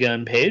Omega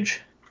and Page,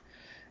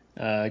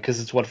 because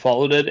it's what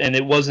followed it, and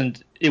it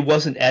wasn't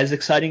as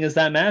exciting as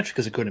that match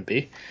because it couldn't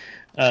be,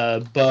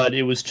 but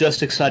it was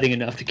just exciting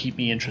enough to keep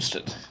me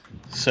interested.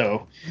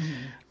 So,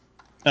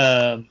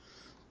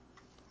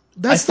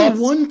 that's the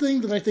one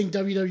thing that I think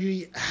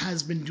WWE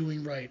has been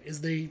doing right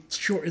is they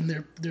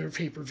shorten their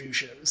pay-per-view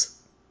shows.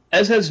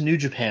 As has New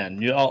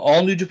Japan.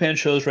 All New Japan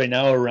shows right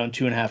now are around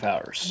 2.5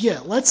 hours. Yeah,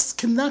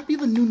 can that be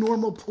the new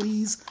normal,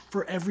 please,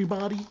 for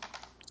everybody?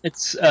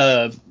 It's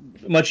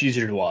much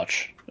easier to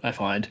watch, I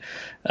find.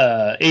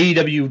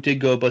 AEW did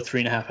go about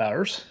 3.5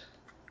 hours.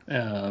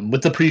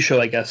 With the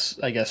pre-show, I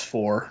guess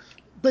 4.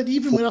 But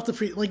even without the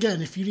pre,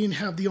 again, if you didn't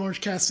have the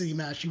Orange Cassidy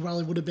match, you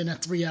probably would have been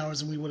at 3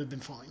 hours and we would have been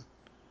fine.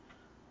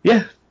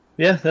 Yeah,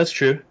 that's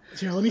true.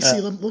 Here, let me see.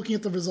 I'm looking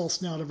at the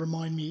results now to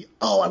remind me.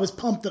 Oh, I was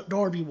pumped that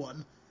Darby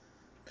won.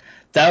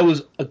 That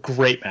was a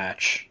great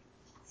match.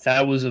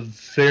 That was a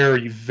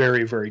very,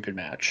 very, very good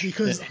match.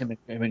 Because him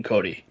and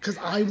Cody. Because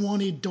I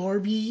wanted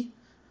Darby.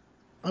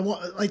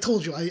 I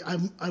told you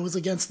I was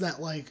against that.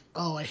 Like,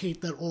 oh, I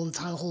hate that all the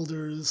title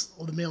holders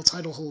or the male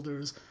title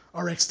holders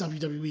are ex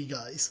WWE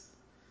guys.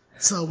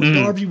 So when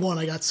Darby won,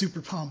 I got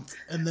super pumped,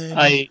 and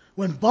then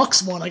when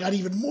Bucks won, I got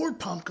even more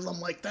pumped because I'm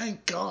like,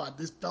 thank God,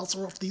 this belts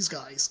are off these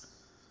guys.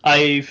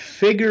 I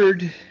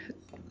figured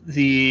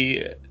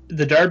the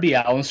Darby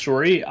Allin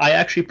story. I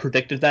actually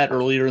predicted that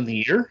earlier in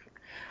the year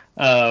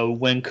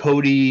when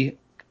Cody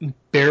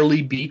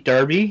barely beat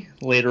Darby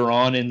later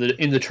on in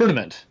the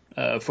tournament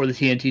for the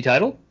TNT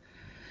title,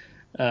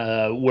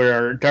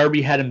 where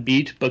Darby had him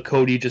beat, but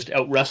Cody just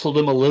out wrestled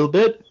him a little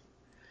bit.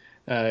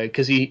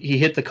 Because he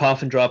hit the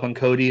coffin drop on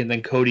Cody, and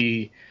then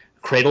Cody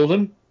cradled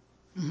him.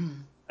 Mm-hmm.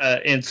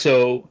 And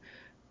so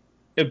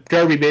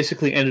Darby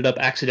basically ended up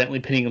accidentally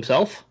pinning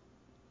himself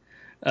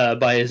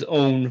by his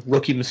own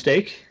rookie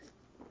mistake.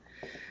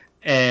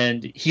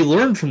 And he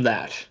learned from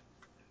that,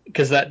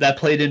 because that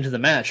played into the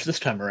match this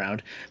time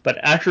around. But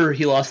after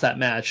he lost that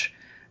match,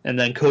 and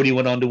then Cody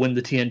went on to win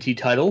the TNT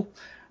title,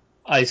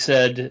 I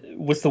said,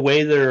 with the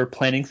way they're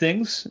planning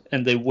things,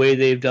 and the way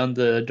they've done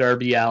the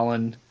Darby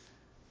Allin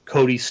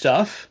Cody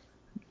stuff,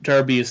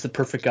 Darby is the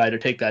perfect guy to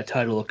take that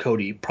title of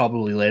Cody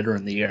probably later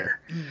in the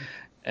year.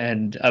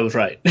 And I was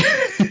right.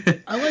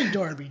 I like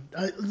Darby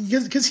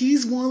because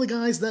he's one of the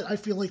guys that I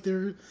feel like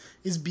there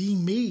is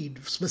being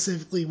made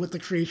specifically with the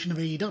creation of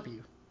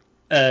AEW.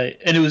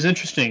 And it was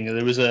interesting.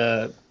 There was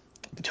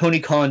Tony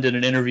Khan did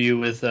an interview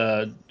with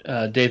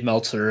Dave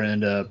Meltzer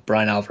and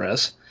Brian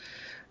Alvarez,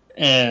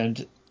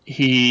 and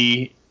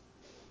he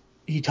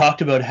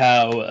talked about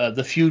how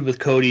the feud with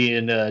Cody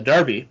and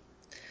Darby.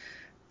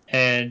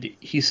 And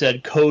he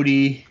said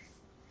Cody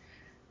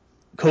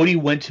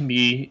went to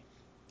me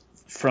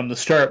from the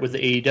start with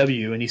the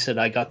AEW, and he said,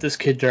 I got this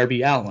kid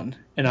Darby Allin,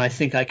 and I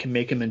think I can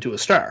make him into a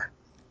star.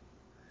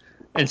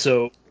 And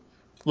so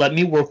let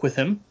me work with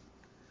him.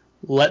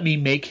 Let me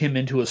make him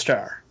into a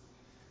star.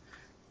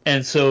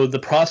 And so the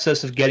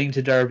process of getting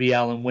to Darby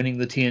Allin winning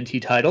the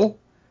TNT title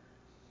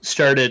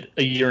started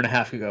a year and a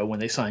half ago when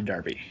they signed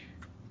Darby.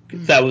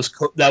 That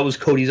was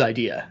Cody's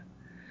idea.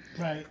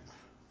 Right.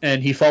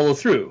 And he followed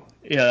through.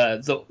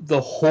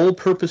 The whole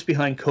purpose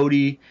behind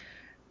Cody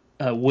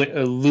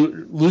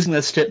losing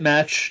that stip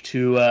match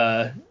to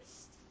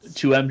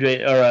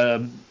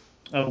MJ,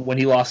 or when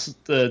he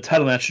lost the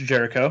title match to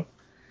Jericho,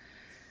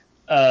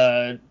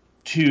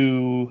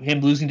 to him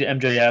losing to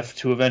MJF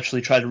to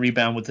eventually try to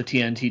rebound with the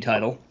TNT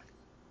title.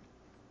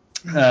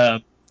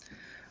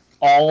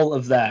 All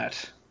of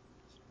that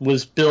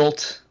was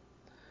built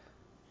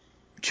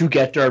to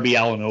get Darby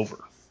Allin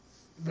over.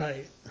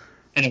 Right.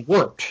 And it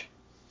worked.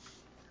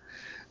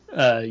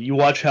 You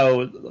watch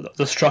how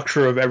the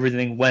structure of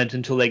everything went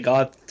until they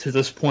got to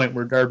this point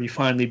where Darby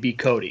finally beat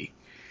Cody.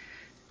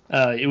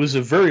 It was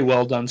a very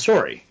well done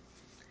story.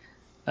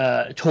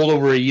 Told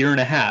over a year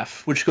and a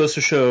half, which goes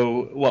to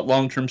show what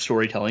long-term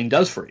storytelling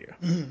does for you.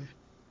 Mm-hmm.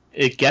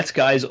 It gets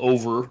guys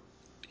over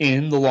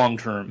in the long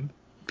term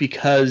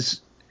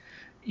because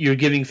you're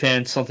giving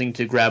fans something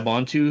to grab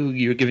onto.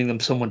 You're giving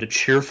them someone to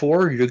cheer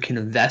for. You can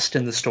invest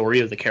in the story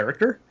of the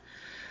character.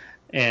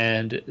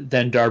 And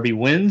then Darby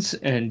wins,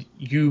 and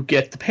you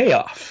get the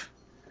payoff.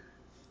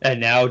 And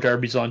now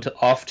Darby's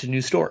off to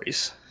new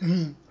stories.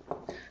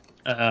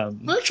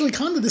 Mm-hmm. Actually,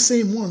 kind of the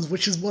same ones,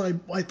 which is what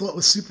I thought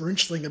was super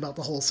interesting about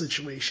the whole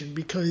situation.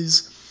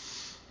 Because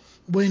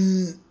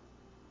when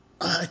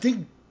I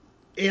think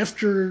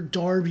after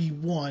Darby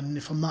won,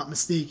 if I'm not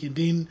mistaken,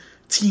 didn't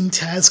Team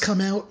Taz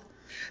come out?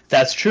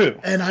 That's true.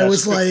 And I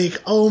was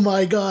like, oh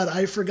my god,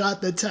 I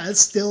forgot that Taz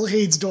still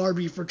hates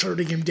Darby for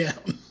turning him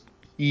down.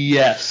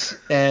 Yes,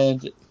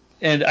 and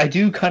I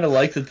do kind of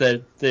like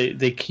that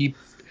they keep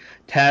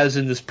Taz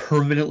in this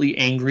permanently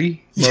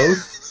angry mode.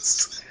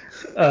 Yes.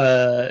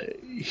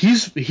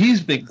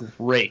 He's been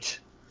great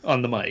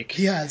on the mic.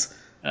 He has.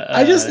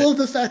 I just love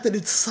the fact that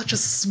it's such a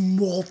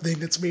small thing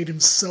that's made him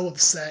so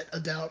upset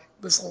about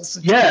this whole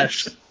situation.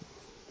 Yes.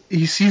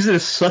 He sees it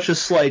as such a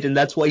slight, and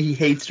that's why he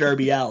hates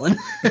Darby Allin.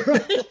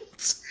 Right?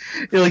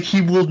 Like,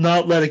 he will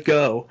not let it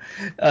go.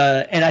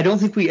 And I don't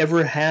think we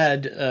ever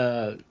had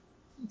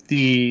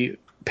the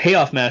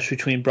payoff match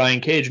between Brian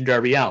Cage and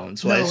Darby Allin,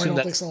 so No, I I assume don't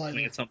that's think so coming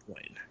either. at some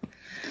point.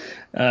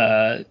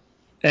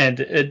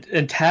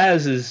 And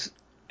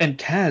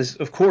Taz,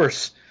 of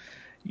course,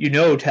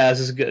 Taz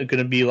is going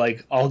to be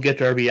like, I'll get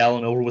Darby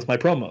Allin over with my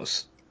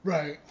promos.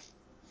 Right.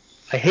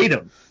 I hate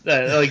him,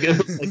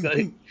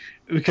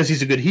 because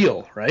he's a good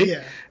heel, right?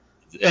 Yeah.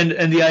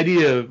 And the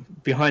idea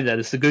behind that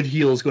is the good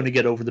heel is going to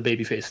get over the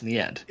babyface in the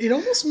end. It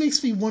almost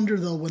makes me wonder,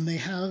 though, when they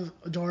have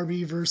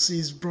Darby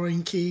versus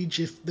Brian Cage,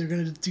 if they're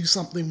going to do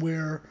something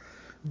where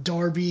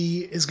Darby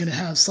is going to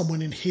have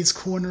someone in his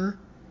corner,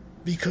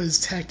 because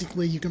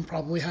technically you can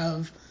probably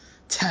have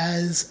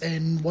Taz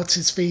and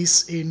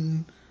what's-his-face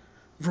in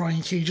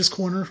Brian Cage's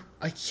corner.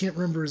 I can't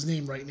remember his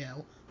name right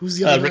now. Who's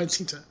the other guy?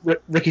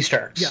 Ricky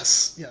Starks.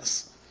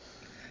 Yes.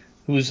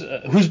 Who's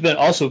been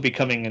also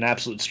becoming an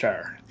absolute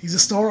star. He's a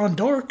star on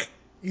Dark.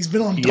 He's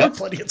been on Dark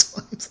plenty of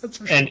times. That's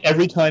for sure. And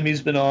every time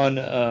he's been on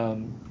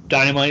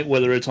Dynamite,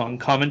 whether it's on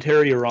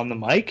commentary or on the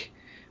mic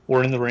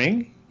or in the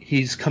ring,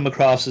 he's come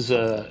across as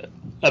a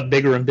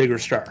bigger and bigger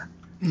star,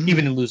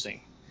 even in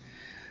losing.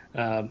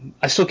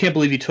 I still can't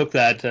believe he took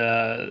that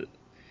diving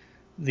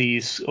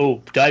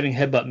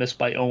headbutt missed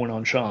by Owen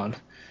on Shawn.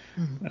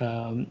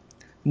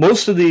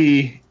 Most of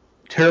the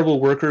terrible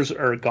workers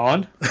are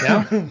gone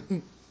now.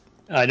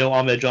 I know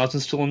Ahmed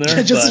Johnson's still in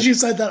there. Just as you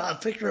said that, a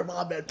picture of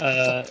Ahmed.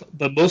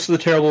 But most of the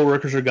terrible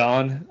workers are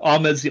gone.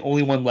 Ahmed's the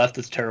only one left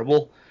that's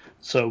terrible.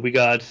 So we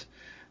got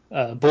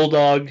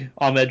Bulldog,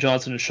 Ahmed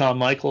Johnson, and Shawn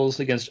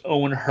Michaels against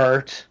Owen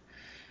Hart,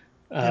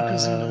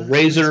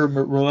 Razor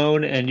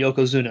Ramon, and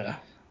Yokozuna.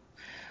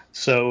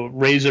 So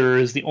Razor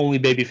is the only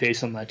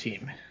babyface on that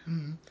team.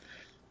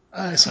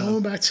 So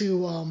going back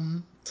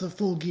to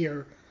Full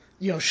Gear,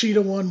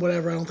 Sheeta won,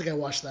 whatever. I don't think I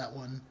watched that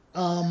one.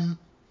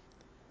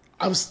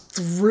 I was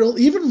thrilled,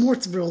 even more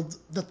thrilled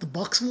that the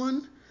Bucks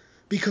won,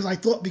 because I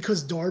thought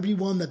because Darby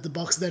won that the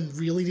Bucks then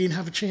really didn't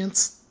have a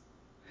chance.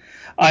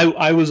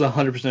 I was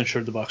 100%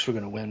 sure the Bucks were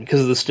going to win because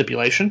of the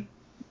stipulation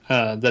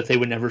that they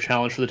would never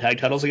challenge for the tag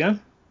titles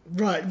again.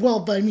 Right.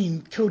 Well, but I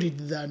mean, Cody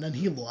did that and then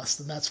he lost,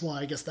 and that's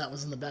why I guess that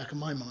was in the back of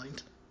my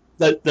mind.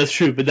 That's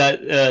true, but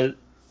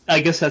I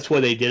guess that's why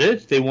they did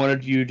it. They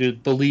wanted you to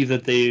believe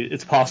that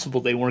it's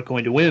possible they weren't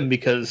going to win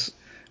because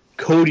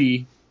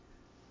Cody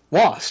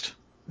lost.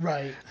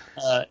 Right.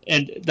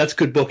 And that's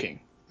good booking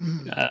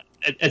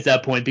at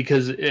that point,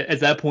 because at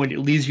that point it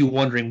leaves you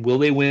wondering, will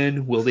they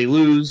win? Will they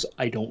lose?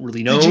 I don't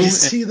really know. Did you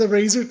see the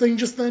Razor thing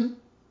just then?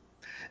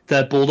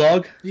 That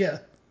Bulldog? Yeah.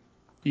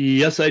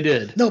 Yes, I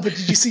did. No, but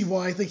did you see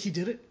why I think he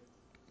did it?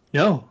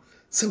 No.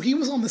 So he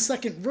was on the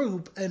second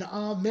rope, and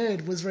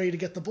Ahmed was ready to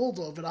get the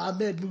Bulldog, but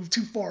Ahmed moved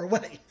too far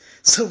away.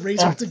 So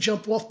Razor had to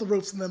jump off the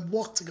ropes and then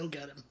walk to go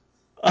get him.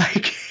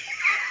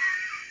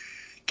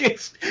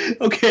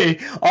 Okay,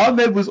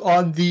 Ahmed was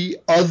on the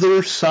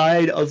other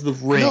side of the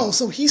ring. No,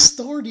 so he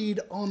started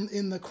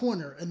in the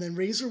corner, and then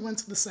Razor went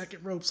to the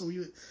second rope, so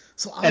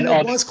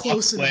Ahmed was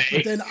close enough,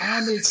 but then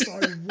Ahmed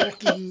started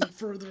walking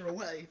further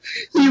away.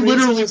 He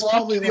literally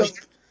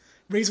walked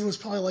Razor was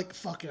probably like,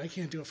 fuck it, I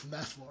can't do it from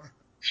that far.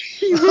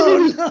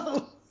 Oh,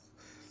 no.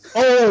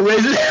 Oh,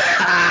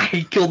 Razor!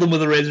 He killed him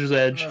with a razor's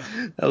edge.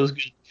 That was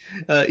good.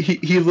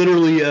 He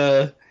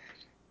literally...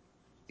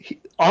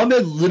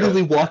 Ahmed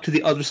literally walked to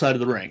the other side of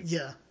the ring.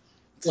 Yeah.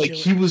 Like,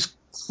 he was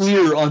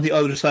clear on the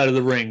other side of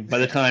the ring by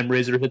the time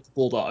Razor hit the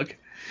Bulldog.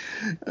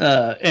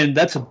 And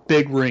that's a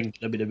big ring,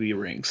 WWE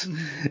rings.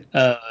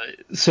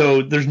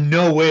 So there's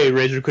no way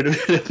Razor could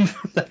have hit him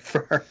from that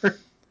far.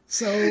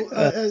 So,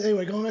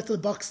 anyway, going back to the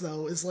Bucks,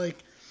 though, is like,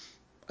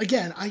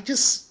 again, I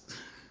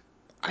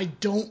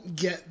don't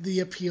get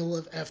the appeal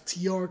of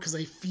FTR because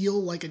they feel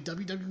like a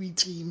WWE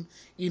team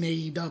in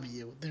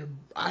AEW.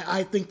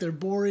 I think they're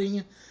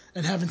boring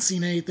and haven't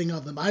seen anything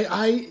of them.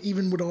 I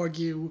even would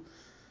argue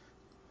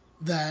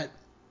that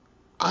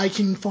I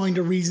can find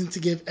a reason to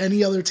give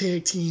any other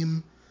tag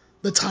team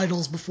the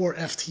titles before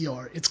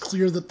FTR. It's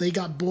clear that they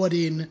got bought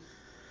in.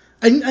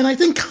 And I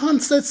think Khan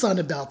said something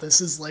about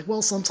this, is like,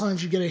 well,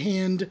 sometimes you get a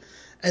hand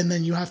and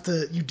then you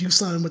do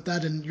something with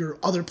that and your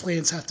other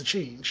plans have to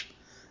change.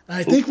 And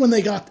I think when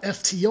they got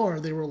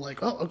FTR, they were like,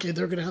 oh, okay,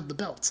 they're going to have the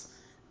belt.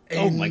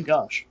 Oh my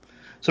gosh.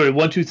 Sorry,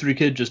 1-2-3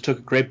 Kid just took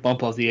a great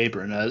bump off the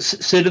apron.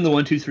 Sid and the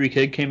 1-2-3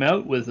 Kid came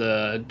out with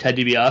Ted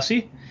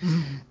DiBiase,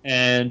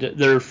 and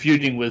they're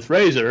feuding with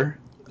Razor.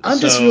 I'm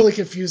just really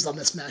confused on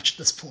this match at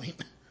this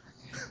point.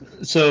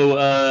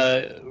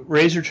 So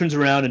Razor turns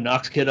around and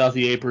knocks Kid off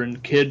the apron.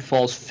 Kid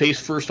falls face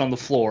first on the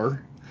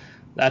floor.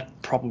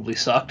 That probably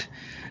sucked.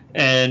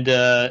 And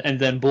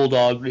then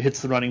Bulldog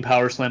hits the running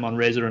power slam on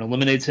Razor and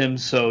eliminates him.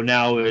 So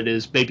now it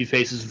is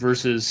babyfaces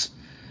versus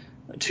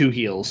two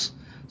heels.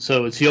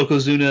 So it's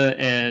Yokozuna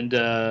and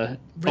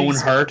Owen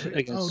Hart Oh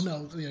against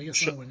no, yeah, I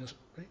guess Owen is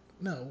right.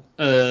 No.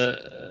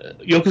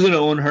 Yokozuna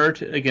Owen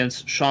Hart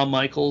against Shawn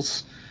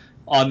Michaels,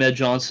 Ahmed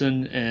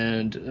Johnson,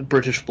 and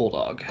British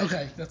Bulldog.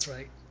 Okay, that's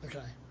right. Okay.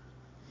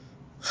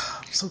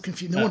 I'm so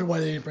confused. No wonder why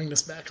they didn't bring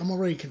this back. I'm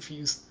already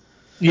confused.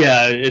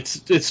 Yeah,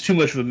 it's too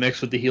much of a mix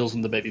with the heels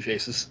and the baby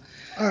faces.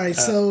 All right,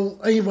 so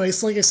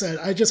anyways, like I said,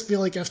 I just feel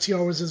like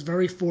FTR was just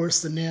very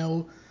forced, and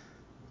now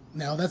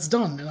that's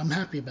done, and I'm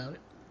happy about it.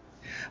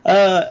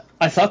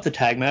 I thought the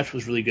tag match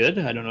was really good.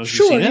 I don't know if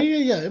you've Sure, seen yeah,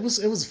 it. yeah, yeah. It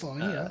was fun,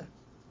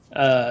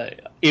 yeah.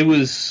 It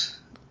was.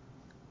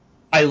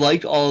 I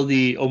liked all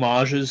the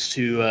homages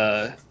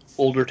to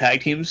older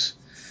tag teams.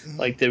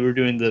 Like they were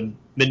doing the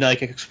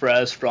Midnight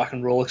Express, Rock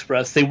and Roll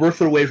Express. They worked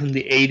their way from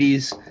the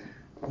 80s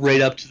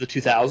right up to the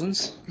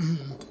 2000s,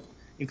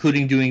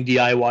 including doing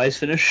DIY's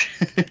finish.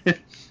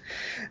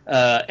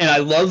 And I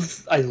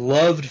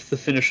loved the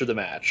finish of the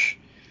match.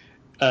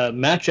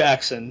 Matt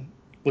Jackson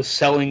was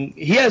selling.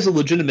 He has a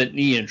legitimate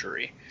knee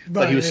injury,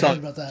 but Right, I heard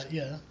about that.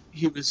 Yeah.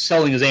 he was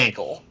selling his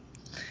ankle,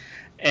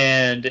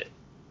 and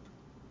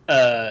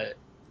at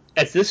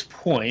this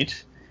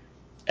point,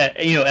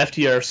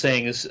 FTR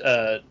saying is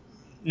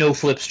no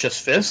flips,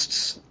 just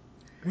fists.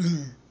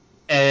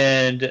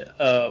 And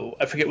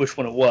I forget which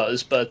one it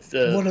was, but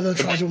one of them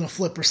tried doing a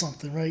flip or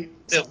something, right?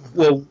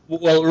 Well,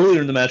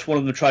 earlier in the match, one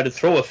of them tried to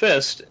throw a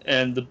fist,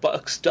 and the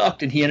Bucks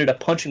ducked, and he ended up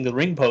punching the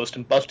ring post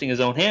and busting his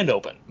own hand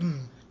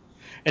open.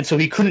 And so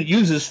he couldn't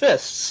use his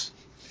fists.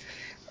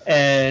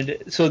 And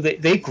so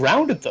they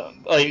grounded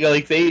them,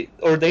 like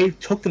they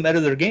took them out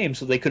of their game,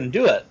 so they couldn't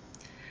do it.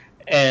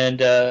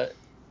 And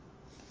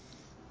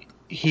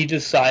he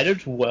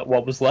decided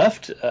what was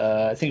left.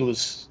 I think it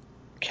was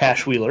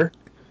Cash Wheeler.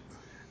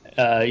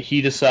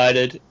 He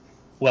decided,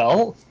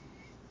 well,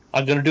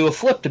 I'm going to do a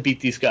flip to beat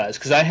these guys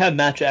because I have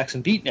Matt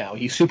Jackson beat now.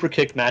 He super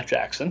kicked Matt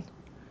Jackson,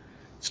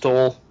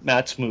 stole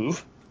Matt's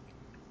move,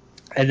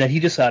 and then he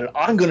decided,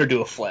 I'm going to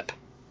do a flip.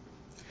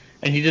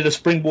 And he did a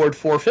springboard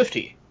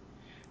 450.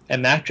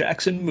 And Matt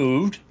Jackson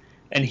moved,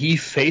 and he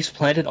face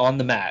planted on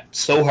the mat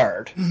so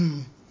hard.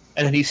 And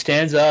then he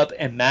stands up,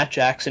 and Matt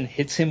Jackson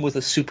hits him with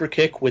a super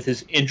kick with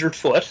his injured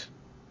foot,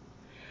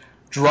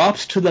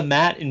 drops to the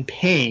mat in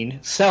pain,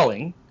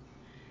 selling,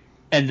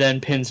 and then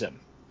pins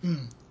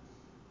him.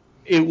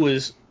 It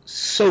was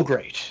so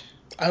great.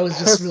 I was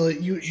just really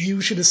you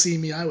should have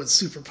seen me. I was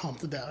super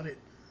pumped about it.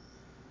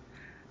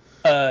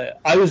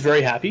 I was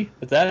very happy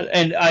with that,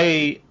 and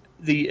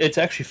it's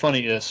actually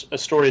funny. A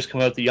story has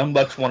come out. The Young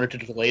Bucks wanted to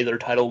delay their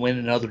title win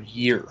another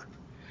year,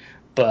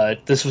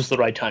 but this was the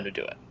right time to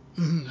do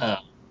it.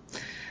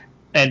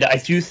 And I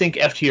do think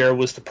FTR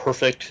was the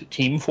perfect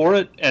team for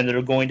it, and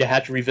they're going to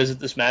have to revisit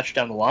this match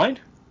down the line.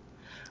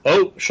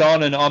 Oh,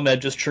 Shawn and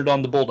Ahmed just turned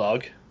on the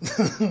Bulldog.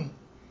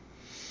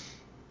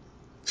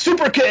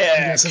 Super kick! I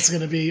guess it's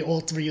going to be all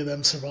three of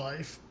them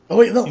survive. Oh,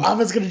 wait, no,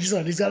 Ahmed's going to do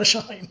something. He's got to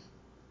shine.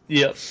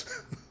 Yep.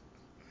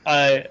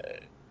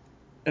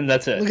 And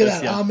that's it. Look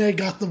at that. Ahmed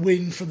got the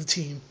win for the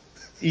team.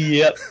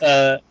 Yep.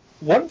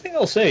 One thing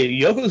I'll say,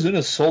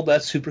 Yokozuna sold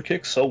that super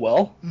kick so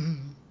well.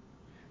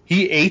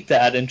 He ate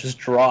that and just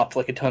dropped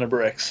like a ton of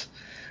bricks.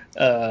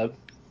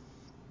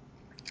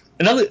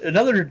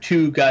 Another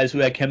two guys who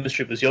had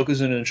chemistry was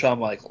Yokozuna and Shawn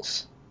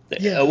Michaels.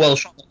 Well,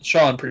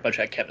 Shawn pretty much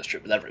had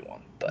chemistry with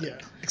everyone. But yeah,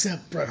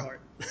 except Bret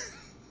Hart.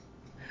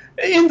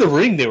 In the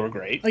ring, they were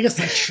great. I guess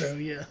that's true,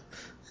 yeah.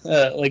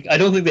 I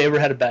don't think they ever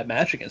had a bad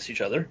match against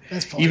each other.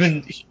 That's probably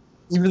true.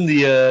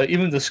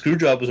 Even the screw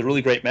job was a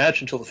really great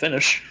match until the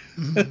finish.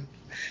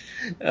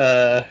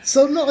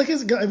 So no,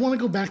 I want to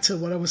go back to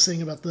what I was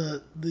saying about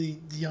the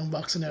Young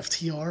Bucks and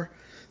FTR.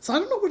 So I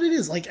don't know what it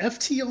is. Like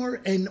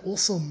FTR and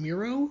also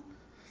Miro,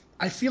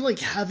 I feel like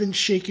haven't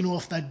shaken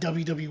off that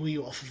WWE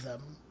off of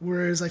them.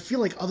 Whereas I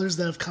feel like others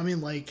that have come in,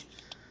 like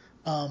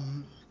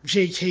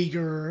Jake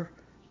Hager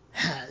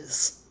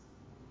has.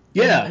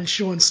 Yeah. And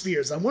Sean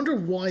Spears. I wonder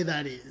why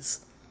that is.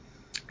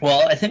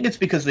 Well, I think it's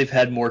because they've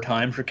had more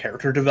time for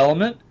character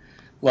development.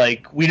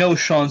 Like, we know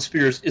Sean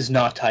Spears is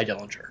not Ty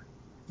Dillinger.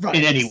 Right.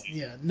 In any way.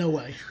 Yeah, no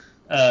way.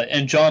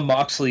 And Jon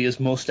Moxley is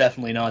most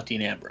definitely not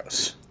Dean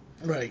Ambrose.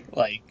 Right.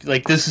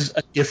 Like this is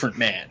a different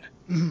man.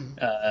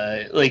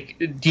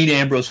 Dean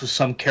Ambrose was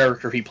some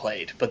character he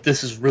played, but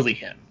this is really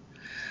him.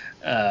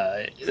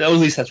 At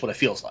least that's what it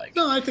feels like.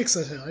 No, I think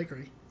so too. I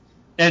agree.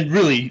 And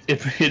really,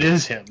 it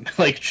is him.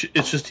 Like,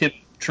 it's just him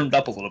trimmed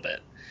up a little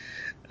bit.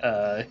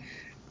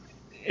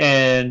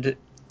 And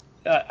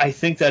I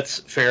think that's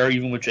fair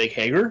even with Jake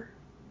Hager,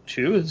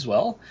 too, as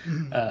well.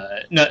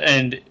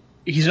 And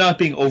he's not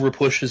being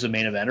overpushed as a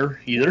main eventer,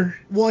 either.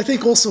 Well, I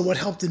think also what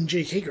helped in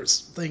Jake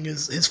Hager's thing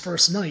is his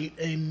first night,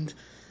 and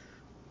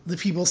the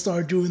people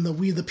started doing the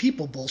We the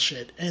People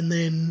bullshit, and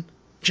then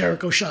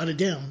Jericho shot it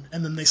down,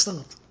 and then they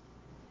stopped.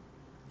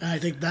 And I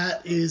think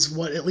that is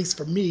what, at least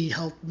for me,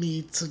 helped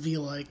me to be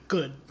like,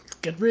 good,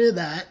 get rid of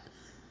that.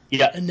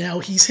 Yeah. And now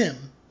he's him.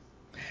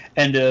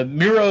 And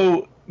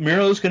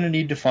Miro's going to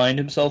need to find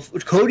himself.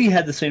 Cody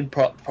had the same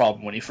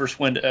problem when he first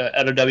went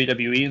out of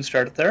WWE and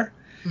started there.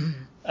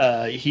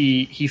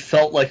 He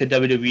felt like a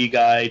WWE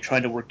guy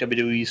trying to work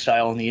WWE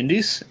style in the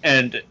Indies,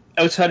 and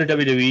outside of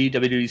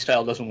WWE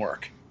style doesn't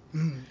work.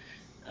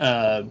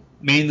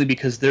 Mainly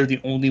because they're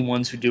the only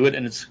ones who do it,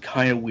 and it's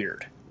kind of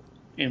weird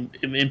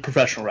in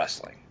professional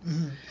wrestling.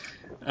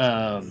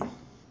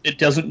 It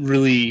doesn't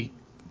really.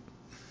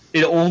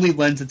 It only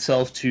lends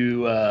itself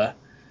to.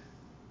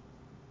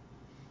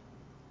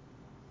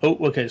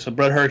 Okay. So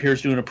Bret Hart here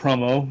is doing a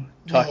promo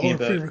talking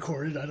about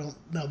pre-recorded. I don't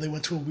know. They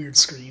went to a weird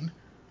screen.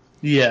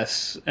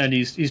 Yes, and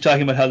he's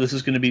talking about how this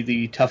is going to be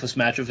the toughest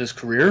match of his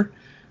career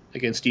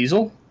against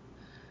Diesel,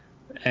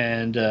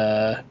 and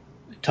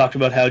talked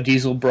about how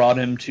Diesel brought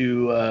him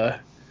to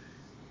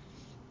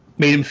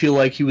made him feel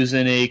like he was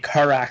in a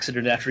car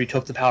accident after he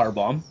took the power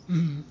bomb.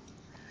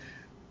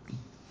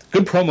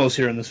 Good promos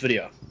here in this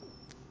video.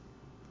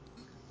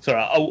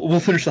 Sorry, we'll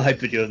finish the hype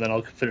video, and then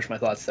I'll finish my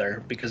thoughts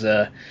there, because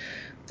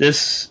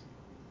this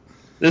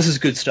is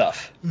good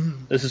stuff.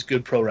 This is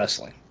good pro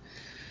wrestling.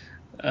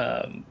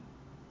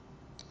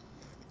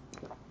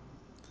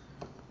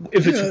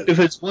 If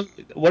it's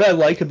what I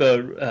like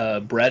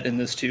about Bret in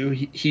this too,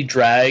 he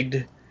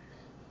dragged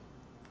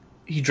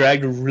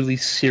a really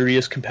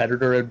serious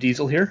competitor of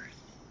Diesel here.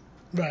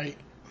 Right.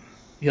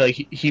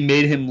 He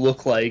made him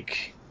look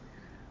like.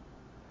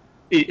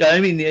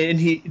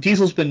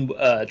 Diesel's been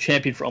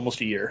champion for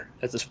almost a year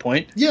at this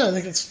point. Yeah, I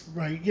think that's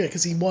right. Yeah,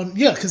 because he won.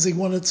 Yeah, because he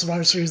won at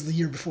Survivor Series the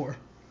year before.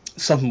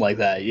 Something like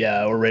that,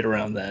 yeah, or right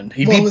around then.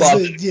 He beat Bob.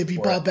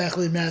 Beat Bob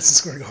Backlund in Madison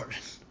Square Garden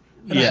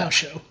in a house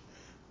show.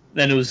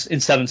 Then it was in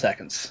 7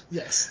 seconds.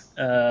 Yes.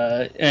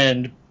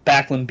 And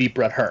Backlund beat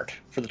Bret Hart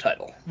for the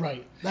title.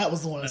 Right. That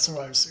was the one at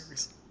Survivor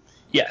Series.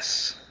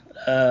 Yes.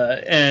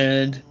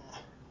 Bret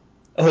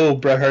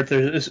Hart,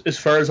 as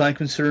far as I'm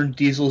concerned,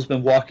 Diesel's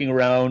been walking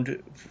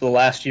around for the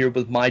last year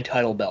with my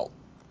title belt.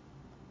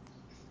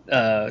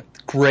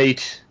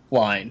 Great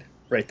line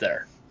right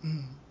there.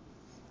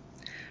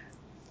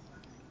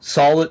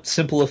 Solid,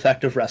 simple,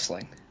 effective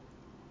wrestling.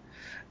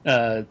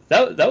 That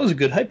was a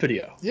good hype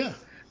video. Yeah.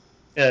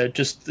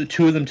 Just the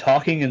two of them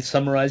talking and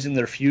summarizing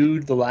their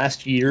feud the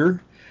last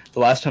year. The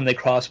last time they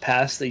crossed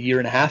paths a year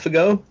and a half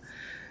ago.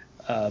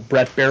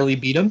 Bret barely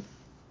beat him.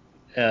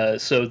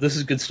 So this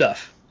is good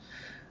stuff.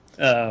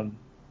 I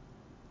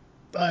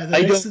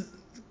was going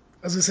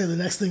to say the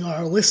next thing on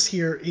our list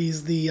here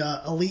is the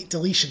Elite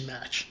Deletion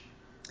match,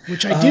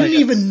 which I didn't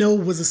even know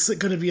was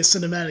going to be a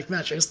cinematic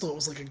match. I just thought it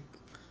was like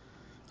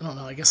I don't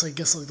know. I guess I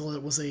thought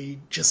it was a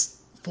just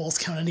Falls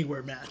Count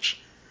Anywhere match.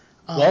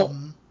 I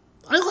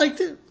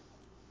liked it.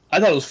 I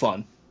thought it was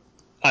fun.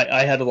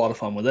 I had a lot of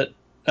fun with it.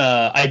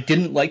 I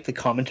didn't like the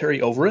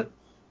commentary over it.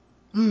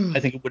 I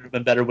think it would have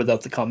been better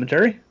without the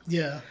commentary.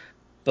 Yeah.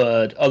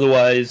 But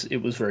otherwise, it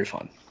was very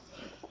fun.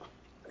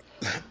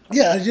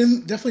 Yeah, I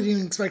definitely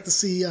didn't expect to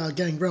see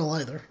Gangrel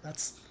either.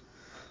 That's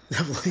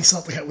definitely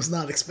something I was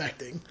not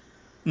expecting.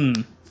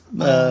 And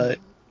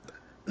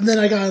then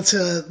I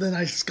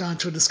just got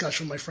into a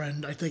discussion with my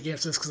friend, I think,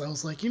 after this, because I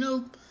was like, I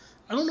don't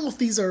know if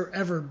these are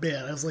ever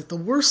bad. I was like, the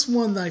worst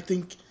one that I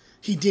think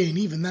he did, and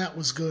even that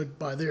was good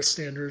by their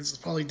standards,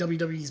 probably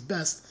WWE's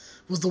best,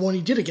 was the one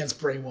he did against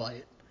Bray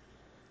Wyatt.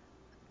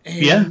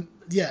 And,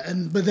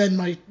 but then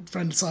my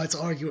friend decided to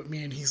argue with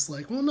me, and he's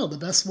like, well, no, the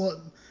best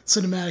one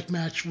cinematic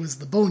match was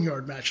the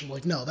Boneyard match. I'm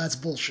like, no, that's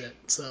bullshit.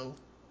 So,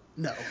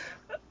 no.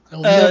 I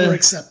will never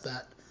accept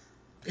that.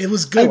 It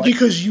was good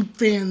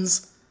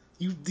because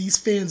these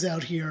fans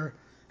out here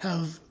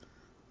have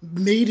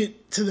made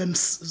it to them,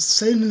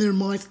 said in their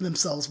minds to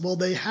themselves, well,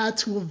 they had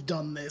to have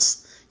done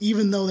this,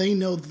 even though they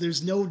know that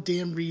there's no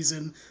damn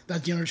reason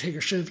that The Undertaker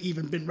should have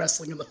even been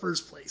wrestling in the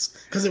first place.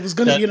 Because it was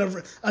going to be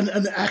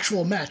an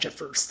actual match at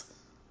first.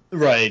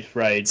 Right.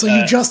 So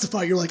you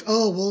justify, you're like,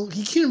 oh, well,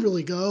 he can't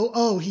really go.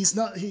 Oh, he's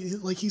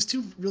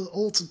too really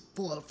old to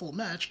pull out a full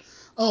match.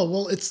 Oh,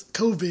 well, it's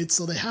COVID,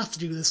 so they have to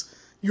do this.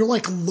 You're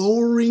like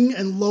lowering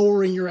and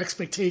lowering your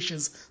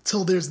expectations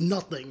till there's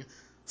nothing.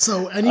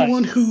 So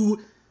anyone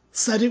who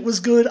said it was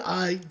good,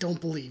 I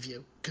don't believe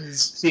you.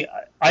 See,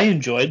 I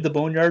enjoyed the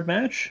Boneyard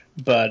match,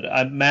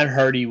 but Matt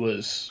Hardy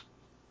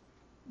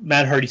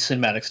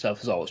cinematic stuff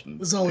has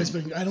always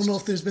been. I don't know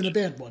if there's been a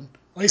bad one.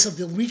 Like I said,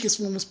 the weakest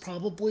one was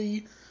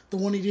probably the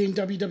one he did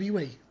in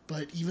WWE,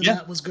 but even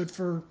that was good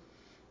for,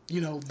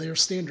 their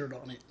standard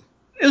on it.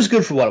 It was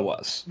good for what it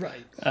was.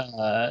 Right.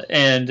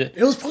 And it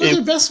was probably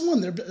their best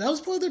one. That was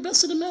probably their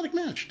best cinematic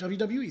match,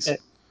 WWE's.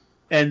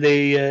 And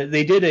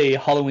they did a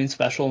Halloween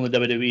special on the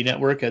WWE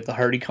Network at the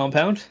Hardy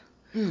compound.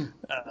 And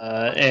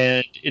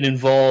it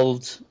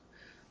involved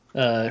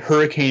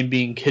Hurricane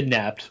being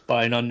kidnapped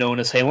by an unknown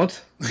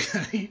assailant.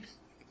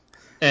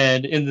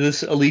 And in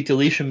this Elite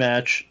Deletion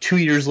match, 2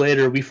 years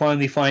later, we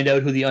finally find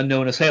out who the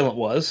unknown assailant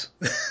was.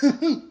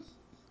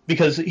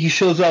 Because he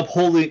shows up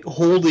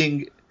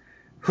holding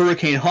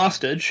Hurricane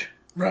hostage.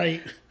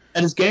 Right.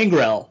 And it's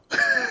Gangrel.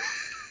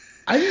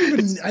 I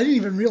didn't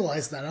even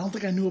realize that. I don't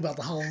think I knew about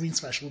the Halloween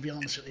special, to be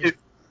honest with you.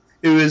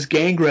 It was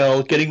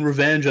Gangrel getting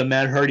revenge on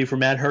Matt Hardy for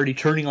Matt Hardy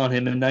turning on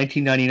him in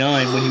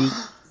 1999 when he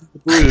was the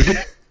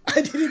Brood.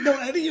 I didn't know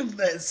any of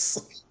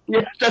this.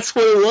 Yeah, that's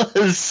what it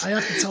was. I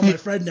have to tell my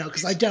friend now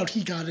because I doubt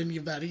he got any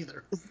of that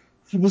either.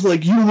 He was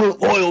like, "You were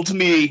loyal to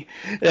me,"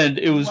 and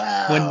it was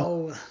when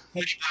Wow.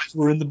 you guys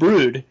were in the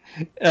Brood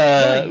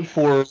Right.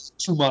 for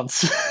 2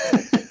 months.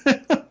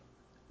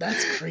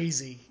 That's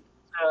crazy.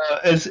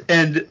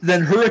 And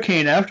then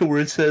Hurricane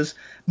afterwards says,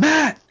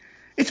 "Matt,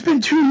 it's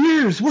been 2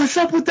 years. What's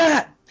up with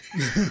that?"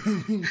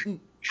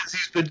 Because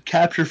he's been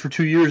captured for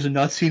 2 years and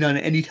not seen on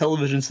any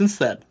television since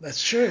then.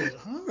 That's true.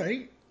 All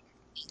right.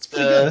 It's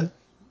pretty good.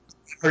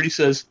 Hardy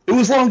says, "It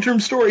was long-term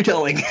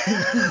storytelling."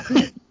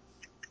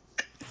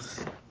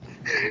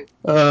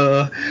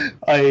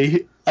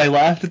 I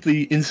laughed at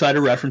the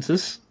insider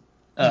references.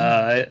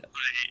 I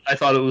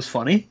thought it was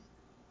funny.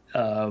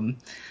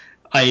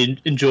 I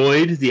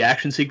enjoyed the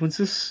action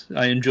sequences.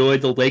 I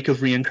enjoyed the Lake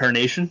of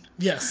Reincarnation.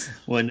 Yes.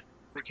 When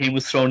Hurricane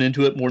was thrown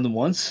into it more than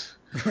once.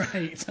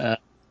 Right.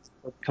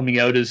 Coming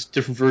out as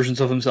different versions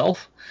of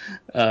himself.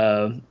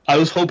 I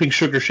was hoping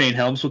Sugar Shane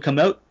Helms would come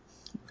out.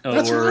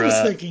 That's what I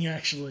was thinking,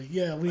 actually.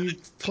 Yeah, we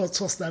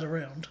tossed that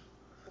around.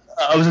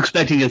 I was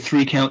expecting a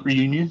 3-count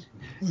reunion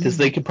because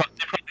they probably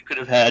could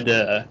have had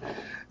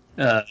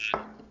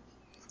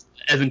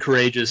Evan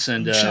Courageous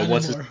and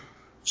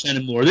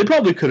Shannon Moore. They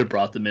probably could have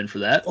brought them in for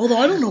that. Although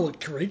I don't know what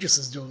Courageous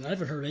is doing. I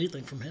haven't heard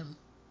anything from him.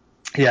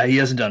 Yeah, he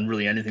hasn't done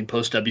really anything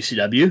post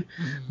WCW.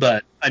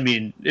 But I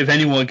mean, if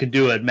anyone could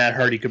do it, Matt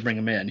Hardy could bring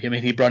him in. I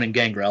mean, he brought in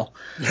Gangrel.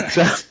 Right.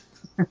 So.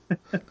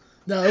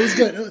 No, it was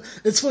good.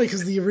 It's funny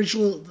because the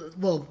original.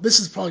 Well, this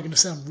is probably going to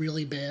sound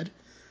really bad,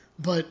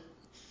 but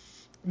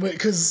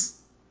because,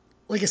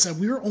 like I said,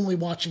 we were only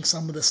watching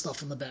some of this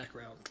stuff in the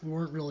background. We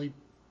weren't really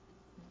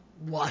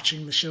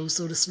watching the show,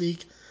 so to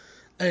speak.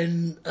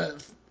 And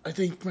I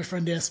think my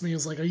friend asked me, he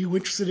was like, "Are you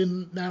interested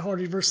in Matt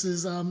Hardy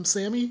versus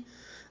Sammy?"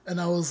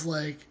 And I was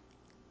like,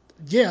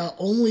 "Yeah,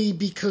 only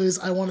because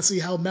I want to see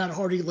how Matt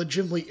Hardy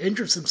legitimately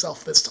injures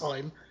himself this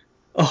time."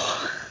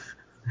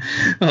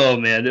 Oh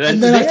man!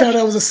 And then I found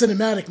out it was a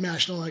cinematic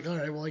match, and I'm like, all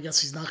right, well, I guess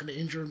he's not going to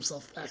injure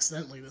himself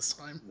accidentally this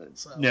time.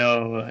 So.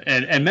 No,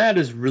 and Matt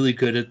is really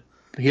good at.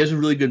 He has a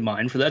really good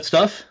mind for that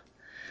stuff,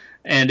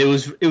 and it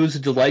was a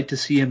delight to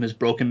see him as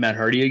broken Matt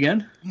Hardy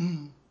again.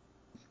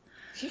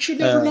 He should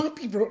never not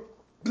be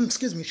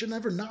Excuse me, should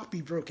never not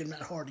be broken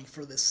Matt Hardy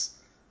for this.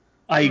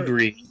 I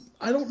agree.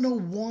 I don't know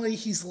why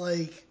he's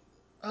like,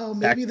 oh,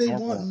 maybe they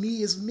want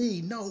me as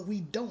me. No,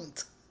 we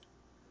don't.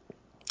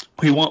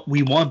 We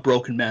want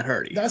broken Matt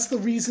Hardy. That's the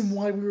reason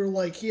why we were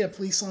like, yeah,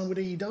 please sign with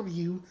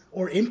AEW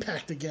or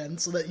Impact again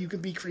so that you can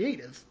be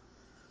creative.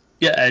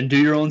 Yeah, and do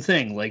your own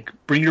thing. Like,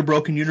 bring your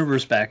broken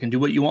universe back and do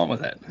what you want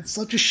with it. It's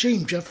such a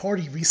shame Jeff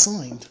Hardy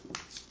re-signed.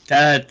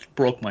 That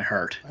broke my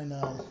heart. I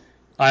know.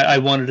 I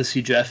wanted to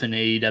see Jeff in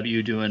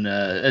AEW doing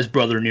as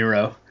Brother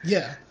Nero.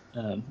 Yeah.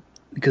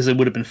 Because it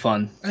would have been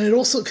fun. And it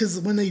also, because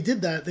when they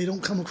did that, they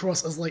don't come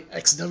across as like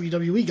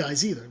ex-WWE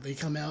guys either. They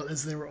come out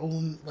as their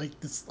own, like,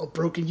 this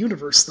broken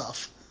universe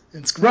stuff.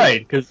 And it's great.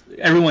 Right, because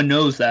everyone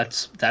knows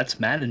that's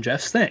Matt and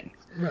Jeff's thing.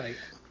 Right.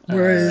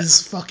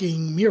 Whereas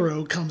fucking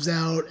Miro comes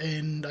out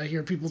and I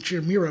hear people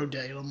cheer Miro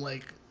Day, and I'm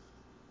like,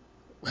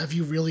 have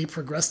you really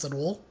progressed at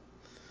all?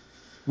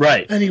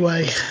 Right.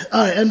 Anyway,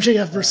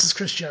 MJF versus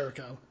Chris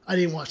Jericho. I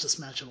didn't watch this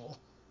match at all.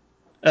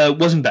 It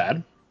wasn't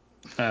bad.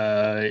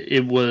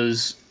 It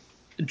was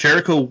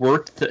Jericho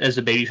worked as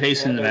a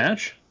babyface in the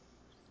match,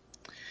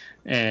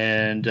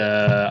 and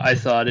I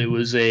thought it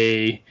was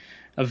a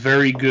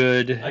very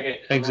good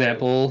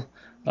example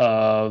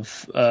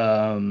of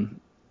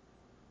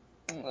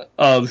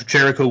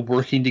Jericho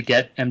working to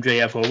get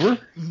MJF over,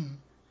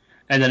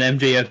 and then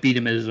MJF beat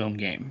him at his own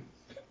game.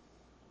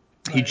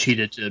 Right. He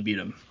cheated to beat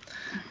him.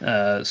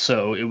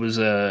 So it was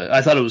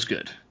I thought it was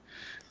good.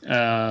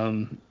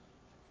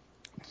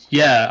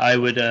 Yeah, I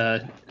would.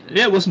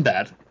 It wasn't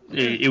bad.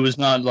 It was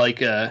not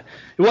like it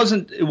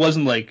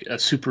wasn't like a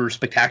super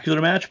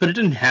spectacular match, but it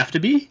didn't have to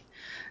be.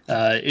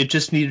 It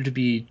just needed to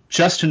be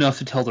just enough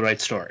to tell the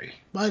right story.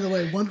 By the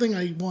way, one thing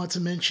I want to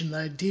mention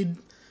that I did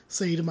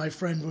say to my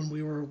friend when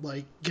we were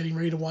like getting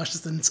ready to watch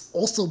this, and it's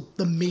also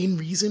the main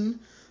reason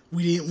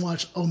we didn't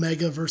watch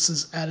Omega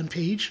versus Adam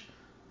Page,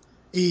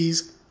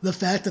 is the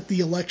fact that the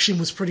election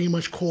was pretty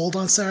much called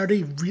on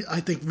Saturday. I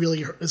think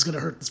really is going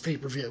to hurt this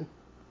pay-per-view.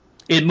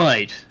 It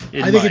might.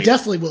 I think it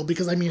definitely will,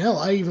 because I mean, hell,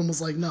 I even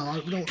was like, no, I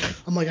don't.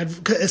 I'm like,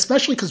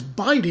 especially because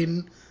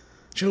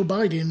Joe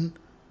Biden,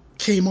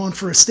 came on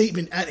for a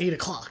statement at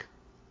 8:00.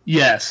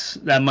 Yes,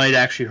 that might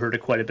actually hurt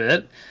it quite a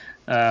bit.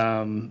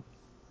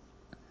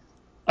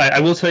 I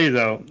will tell you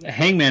though,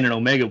 Hangman and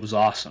Omega was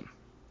awesome.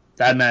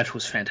 That match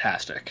was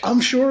fantastic.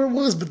 I'm sure it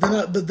was, but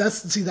then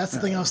that's the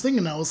thing I was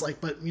thinking. I was like,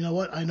 but you know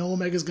what? I know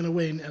Omega's going to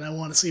win, and I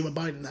want to see what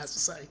Biden has to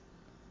say.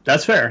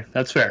 That's fair.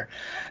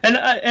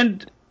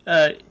 And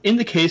in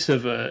the case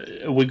of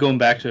we're going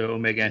back to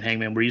Omega and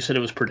Hangman, where you said it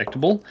was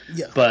predictable,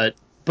 yeah,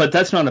 but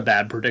that's not a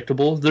bad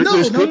predictable. No,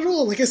 not at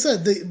all. Like I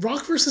said, the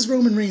Rock versus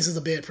Roman Reigns is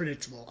a bad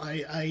predictable.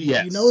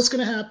 Yes. You know it's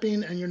going to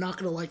happen, and you're not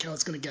going to like how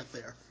it's going to get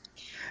there.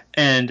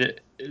 And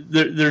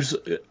there's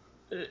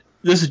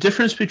a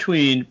difference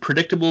between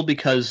predictable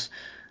because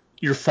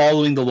you're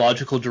following the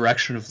logical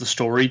direction of the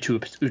story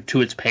to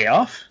its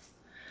payoff.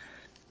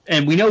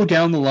 And we know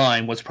down the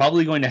line what's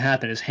probably going to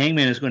happen is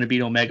Hangman is going to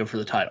beat Omega for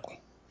the title.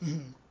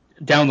 Mm-hmm.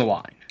 Down the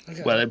line.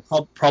 Okay.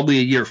 Well, probably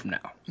a year from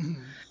now.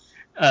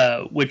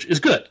 Mm-hmm. Which is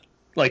good.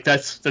 Like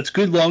that's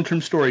good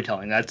long-term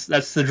storytelling. That's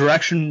the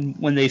direction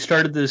when they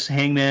started this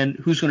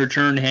Hangman, who's going to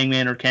turn,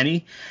 Hangman or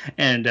Kenny,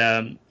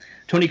 and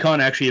Tony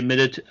Khan actually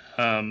admitted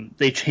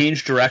they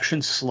changed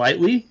direction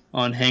slightly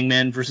on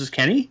Hangman versus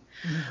Kenny.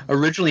 Mm-hmm.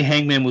 Originally,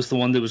 Hangman was the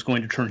one that was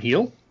going to turn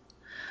heel.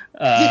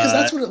 Yeah, because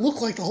that's what it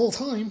looked like the whole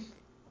time.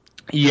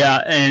 Yeah,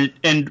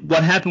 and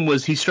what happened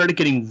was he started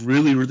getting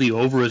really, really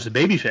over as a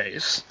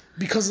babyface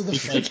because of the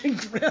freaking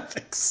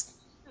graphics.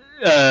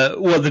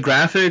 Well, the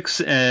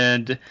graphics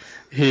and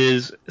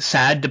his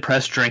sad,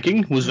 depressed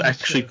drinking was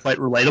actually quite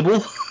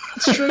relatable.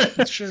 It's true.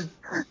 It's true.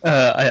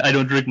 I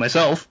don't drink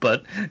myself,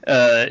 but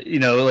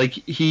like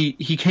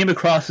he came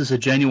across as a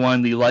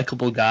genuinely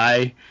likable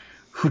guy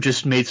who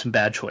just made some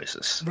bad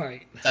choices.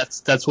 Right.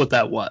 That's what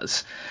that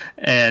was,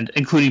 and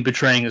including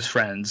betraying his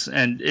friends,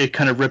 and it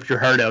kind of ripped your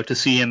heart out to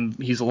see him.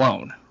 He's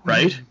alone,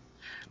 right? Mm-hmm.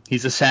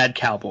 He's a sad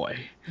cowboy,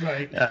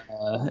 right?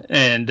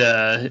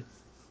 And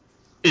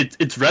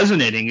it's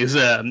resonating. It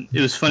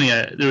was funny.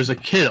 There was a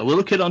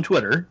little kid on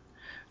Twitter,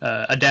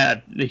 a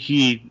dad.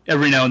 He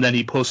every now and then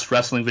he posts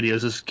wrestling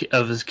videos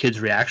of his kids'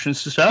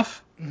 reactions to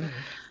stuff, mm-hmm.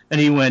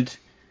 and he went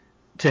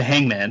to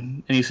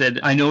Hangman and he said,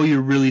 "I know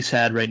you're really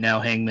sad right now,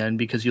 Hangman,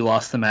 because you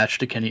lost the match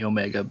to Kenny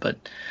Omega, but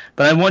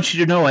I want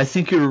you to know I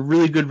think you're a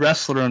really good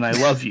wrestler and I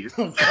love you."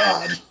 Oh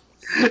God!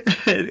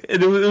 And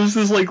it was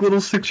this like little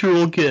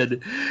 6-year-old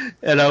kid,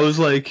 and I was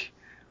like,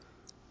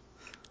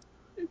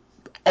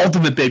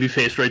 ultimate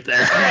babyface right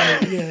there.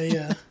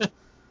 Right,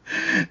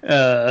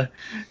 yeah.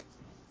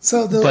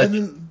 So the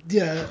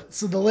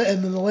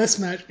last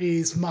match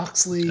is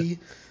Moxley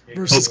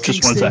versus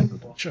Kingston. Just 1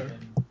 second. Sure.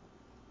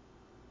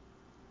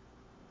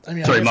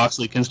 Sorry,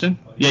 Moxley, Kingston?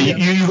 Yeah.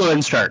 You go ahead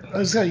and start. I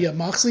was saying,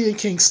 Moxley and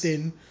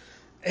Kingston.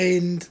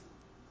 And,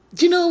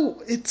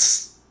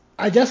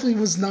 I definitely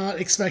was not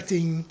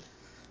expecting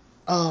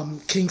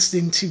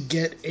Kingston to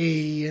get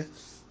a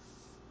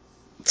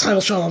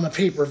title shot on a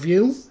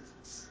pay-per-view.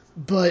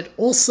 But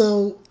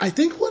also, I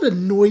think what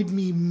annoyed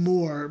me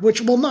more,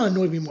 not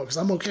annoyed me more, because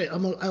I'm okay, I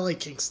like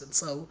Kingston,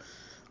 so,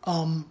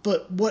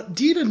 but what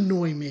did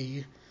annoy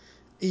me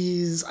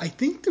is I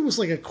think there was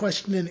like a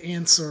question and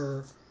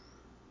answer,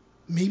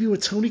 maybe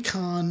with Tony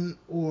Khan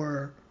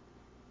or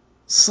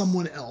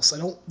someone else. I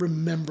don't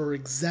remember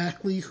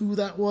exactly who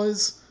that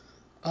was.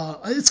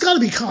 It's got to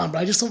be Khan, but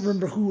I just don't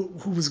remember who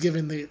was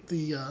given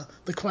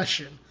the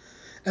question.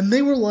 And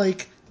they were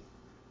like,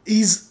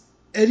 "Is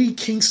Eddie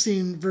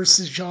Kingston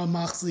versus Jon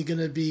Moxley going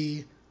to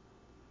be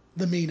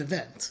the main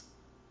event?"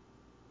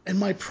 And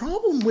my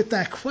problem with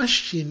that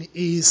question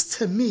is,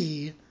 to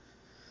me,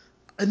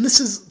 and this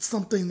is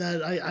something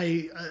that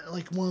I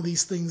like, one of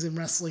these things in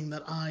wrestling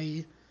that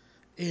I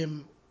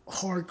am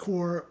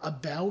hardcore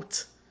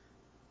about,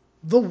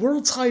 the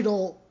world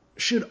title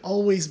should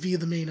always be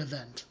the main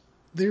event.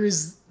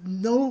 There's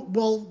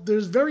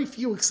very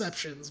few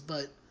exceptions,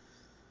 but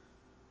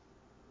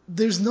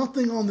there's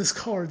nothing on this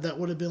card that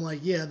would have been like,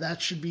 yeah,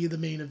 that should be the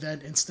main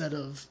event instead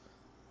of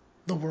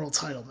the world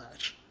title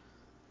match.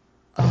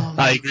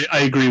 I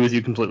agree with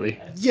you completely.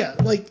 Yeah,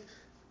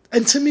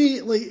 and to me,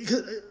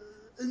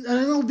 and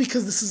I know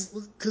because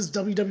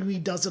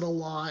WWE does it a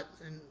lot,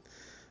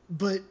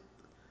 but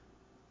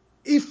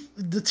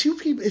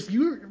if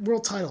your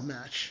world title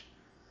match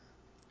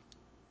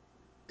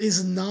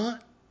is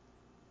not,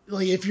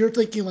 if you're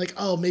thinking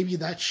oh, maybe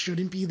that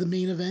shouldn't be the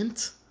main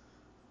event,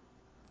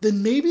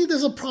 then maybe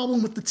there's a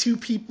problem with the two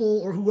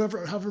people or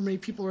however many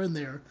people are in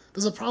there.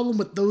 There's a problem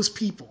with those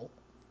people,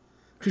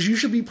 because you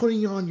should be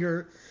putting on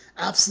your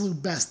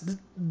absolute best.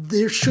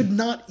 There should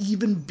not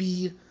even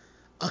be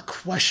a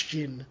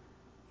question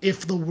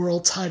if the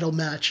world title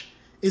match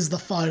is the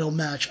final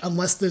match,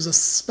 unless there's a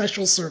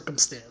special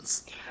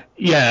circumstance.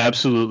 Yeah,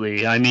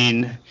 absolutely. I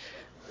mean,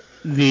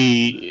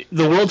 the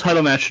world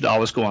title match should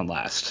always go on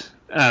last,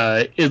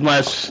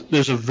 unless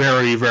there's a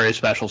very, very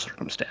special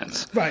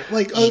circumstance. Right.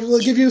 I'll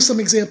give you some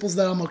examples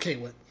that I'm okay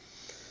with.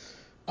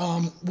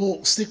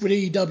 We'll stick with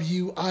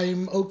AEW.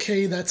 I'm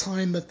okay that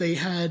time that they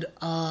had,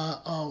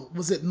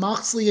 was it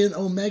Moxley and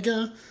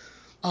Omega?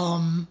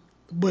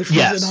 Which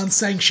was an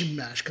unsanctioned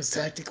match, because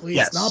technically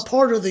it's not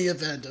part of the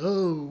event.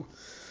 Oh.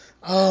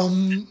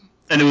 And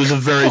it was a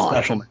very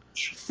special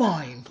match.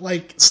 Fine.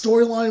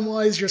 Storyline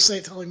wise, you're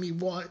telling me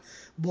why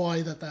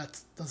that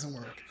doesn't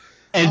work.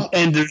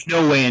 And there's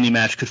no way any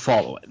match could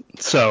follow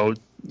it. So,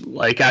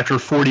 after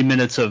 40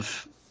 minutes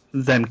of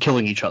them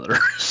killing each other.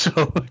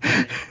 So,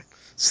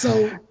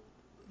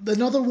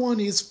 another one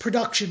is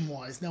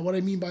production-wise. Now, what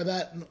I mean by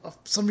that, for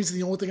some reason,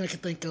 the only thing I can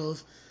think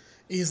of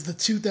is the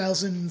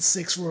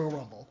 2006 Royal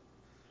Rumble,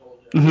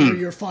 where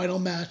your final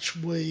match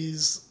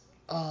was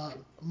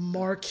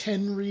Mark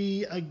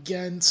Henry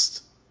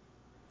against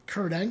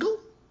Kurt Angle.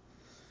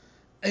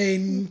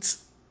 And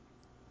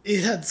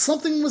it had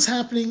something was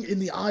happening in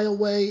the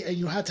aisleway, and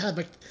you had to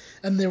have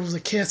and there was a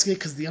casket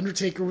because the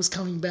Undertaker was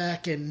coming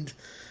back, and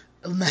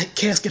that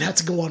casket had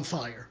to go on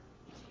fire.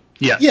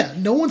 Yeah. Yeah,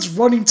 no one's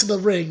running to the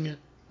ring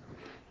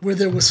where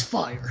there was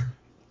fire.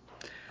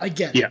 I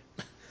get Yeah. it.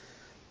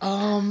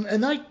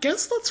 And I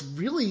guess that's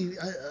really,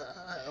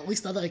 at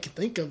least now that I can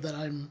think of, that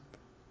I'm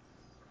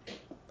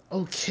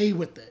okay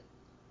with it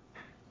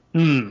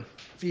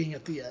being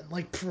at the end.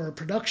 Like, for a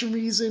production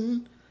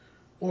reason,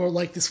 or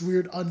like this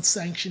weird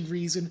unsanctioned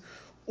reason,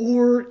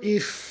 or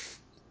if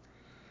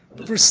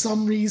for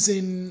some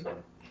reason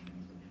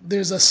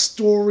there's a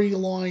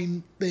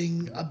storyline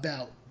thing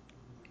about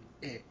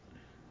it.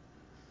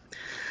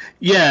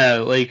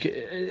 Yeah, like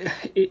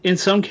in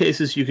some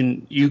cases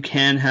you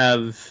can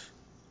have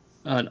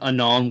a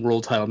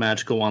non-world title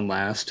match go on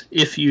last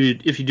if you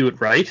do it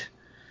right.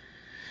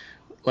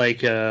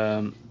 Like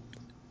like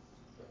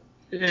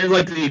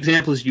the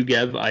examples you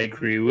give, I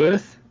agree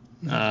with.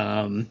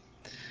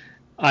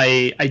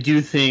 I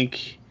do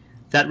think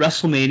that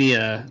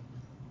WrestleMania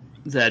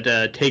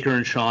that Taker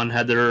and Shawn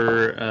had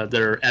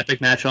their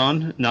epic match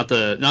on, not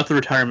the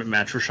retirement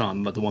match for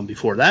Shawn, but the one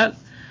before that,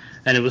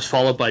 and it was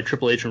followed by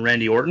Triple H and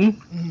Randy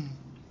Orton.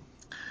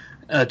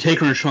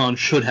 Taker and Shawn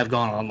should have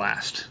gone on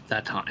last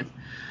that time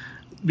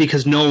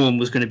because no one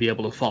was going to be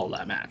able to follow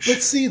that match.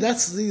 But see,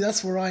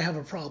 that's where I have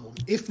a problem.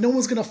 If no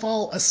one's going to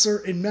follow a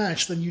certain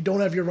match, then you don't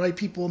have your right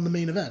people in the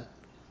main event.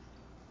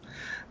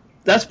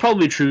 That's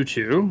probably true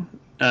too.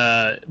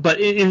 But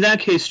in that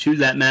case too,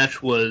 that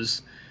match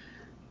was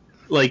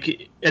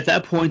like at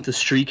that point the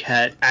streak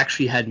had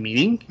actually had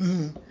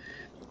meaning.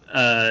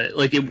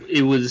 Like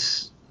it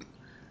was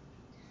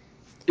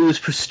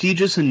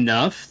prestigious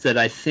enough that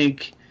I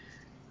think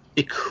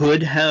it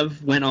could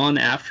have went on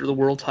after the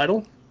world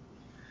title,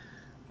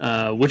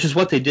 which is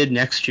what they did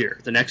next year.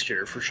 The next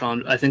year for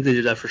Shawn, I think they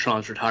did that for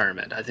Shawn's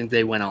retirement. I think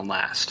they went on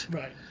last.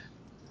 Right.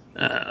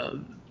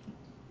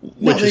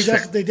 No,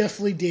 they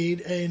definitely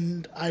did,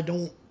 and I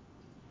don't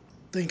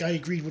think I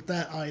agreed with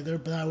that either.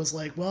 But I was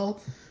like, well,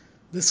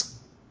 this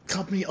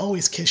company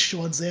always kissed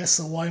Shawn's ass,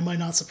 so why am I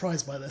not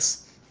surprised by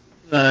this?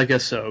 I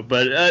guess so,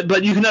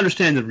 but you can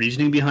understand the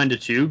reasoning behind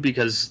it too,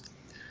 because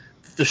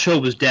the show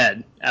was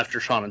dead after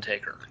Shawn and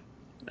Taker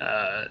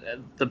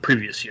the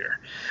previous year.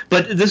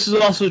 But this is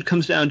also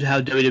comes down to how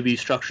WWE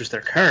structures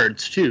their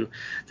cards too.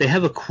 They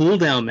have a cool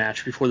down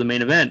match before the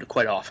main event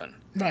quite often.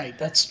 Right,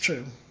 that's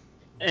true.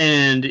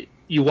 And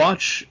you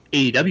watch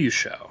AEW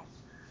show,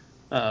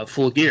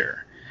 Full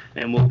Gear,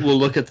 and we'll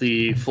look at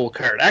the full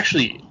card.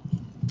 Actually,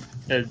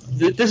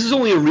 this is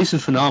only a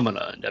recent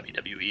phenomenon in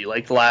WWE,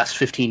 like the last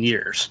 15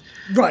 years.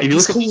 Right,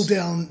 this cool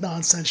down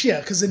nonsense.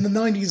 Yeah, because in the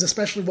 90s,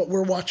 especially what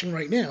we're watching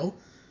right now,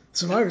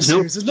 Survivor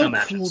Series, there's no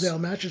cool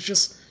down match. It's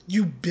just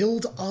you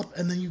build up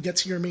and then you get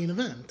to your main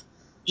event.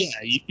 Yeah,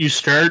 you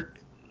start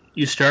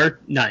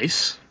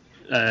nice,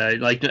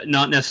 like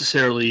not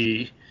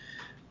necessarily.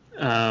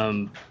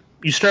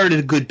 You start at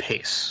a good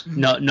pace.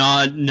 Not.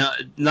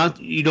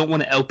 You don't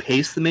want to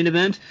outpace the main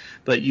event,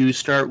 but you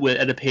start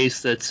at a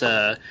pace that's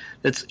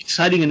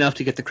exciting enough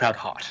to get the crowd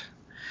hot.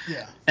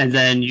 Yeah. And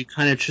then you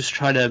kind of just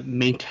try to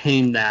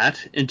maintain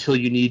that until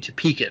you need to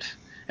peak it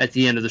at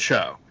the end of the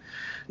show.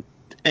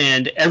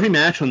 And every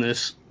match on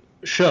this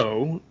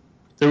show,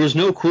 there was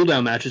no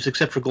cooldown matches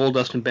except for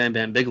Goldust and Bam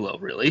Bam Bigelow,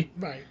 really.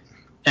 Right.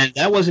 And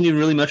that wasn't even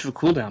really much of a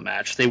cooldown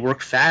match. They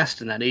worked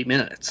fast in that 8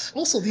 minutes.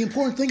 Also, the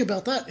important thing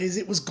about that is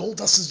it was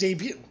Goldust's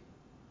debut.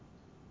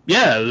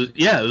 Yeah,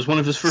 it was one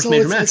of his first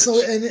major matches.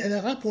 And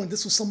at that point,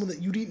 this was someone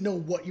that you didn't know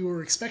what you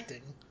were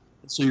expecting.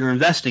 So you're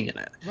investing in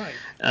it.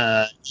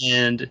 Right.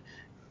 And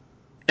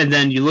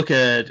then you look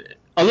at,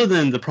 other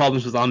than the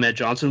problems with Ahmed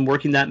Johnson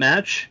working that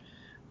match,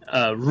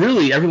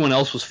 really everyone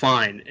else was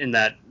fine in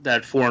that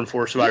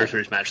 4-on-4 Survivor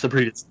Series match, the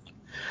previous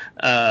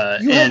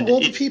one. You have all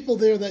the people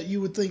there that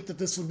you would think that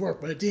this would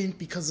work, but it didn't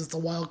because it's a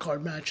wild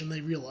card match, and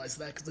they realized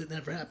that because it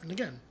never happened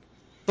again.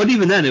 But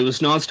even then, it was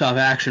nonstop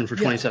action for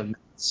 27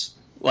 minutes.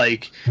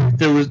 Like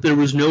there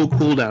was no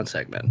cooldown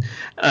segment.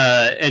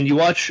 And you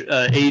watch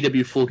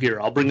AEW Full Gear.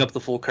 I'll bring up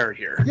the full card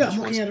here. Yeah, I'm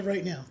looking at it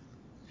right now.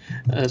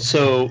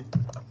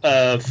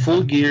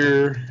 Full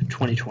Gear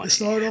 2020. It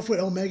started off with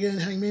Omega and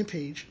Hangman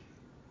Page.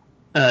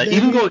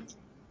 Even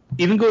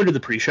going to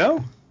the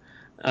pre-show,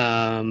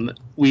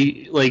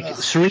 we like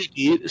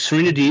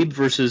Serena Deeb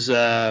versus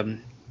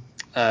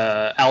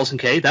Allison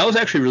Kay. That was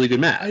actually a really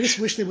good match. I just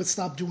wish they would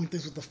stop doing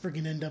things with the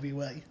friggin'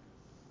 NWA.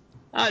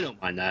 I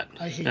don't mind that.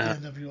 I hate the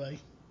NWA.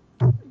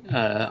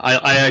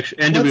 I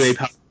actually NWA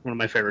Power is one of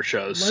my favorite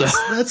shows.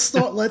 Let's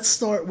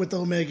start with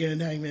Omega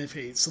and Hangman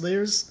Page. So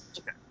there's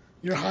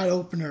your hot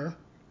opener.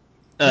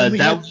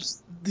 That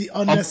was the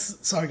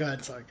unnecessary. Sorry, go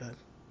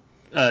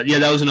ahead. Yeah,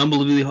 that was an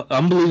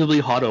unbelievably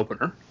hot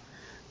opener.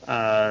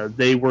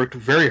 They worked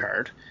very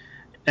hard,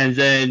 and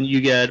then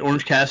you get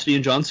Orange Cassidy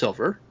and John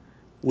Silver,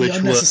 which the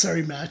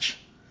unnecessary match.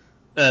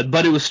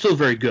 But it was still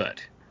very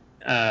good.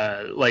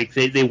 Like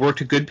they worked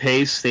a good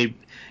pace.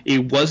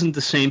 It wasn't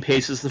the same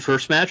pace as the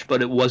first match,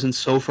 but it wasn't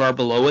so far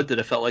below it that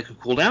it felt like a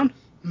cooldown.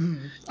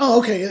 Mm-hmm. Oh,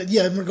 okay.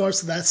 Yeah, in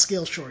regards to that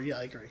scale, sure. Yeah,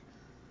 I agree.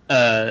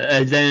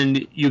 And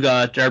then you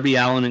got Darby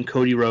Allin and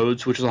Cody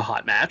Rhodes, which was a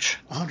hot match.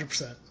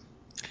 100%.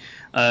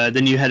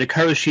 Then you had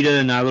Hikaru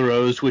Shida and Nyla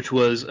Rose, which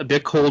was a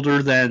bit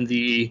colder than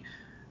the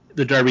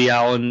Darby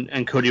Allin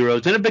and Cody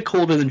Rhodes, and a bit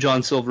colder than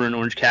John Silver and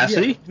Orange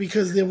Cassidy. Yeah,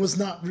 because there was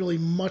not really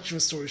much of a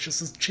story. It's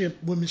just the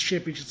women's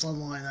championships on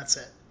the line. That's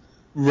it.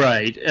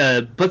 Right,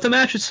 but the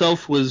match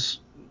itself was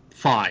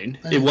fine.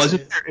 It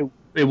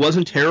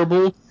wasn't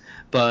terrible,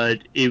 but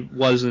it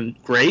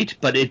wasn't great.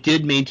 But it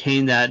did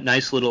maintain that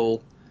nice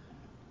little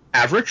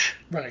average.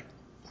 Right.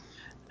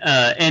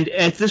 And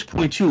at this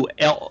point too,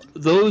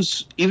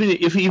 those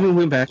even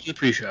went back to the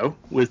pre-show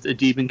with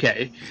Adib and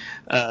Kay,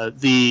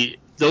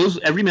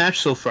 every match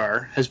so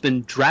far has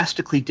been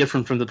drastically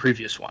different from the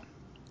previous one.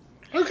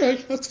 Okay,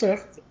 that's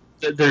fair.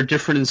 They're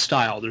different in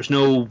style. There's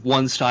no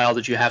one style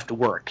that you have to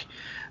work.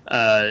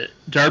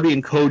 Darby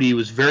and Cody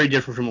was very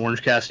different from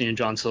Orange Cassidy and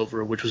John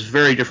Silver, which was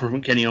very different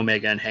from Kenny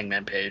Omega and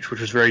Hangman Page, which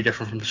was very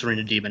different from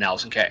Serena Deeb and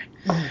Allison Kay.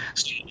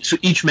 Mm-hmm. So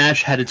each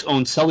match had its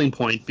own selling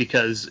point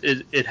because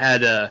it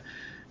had a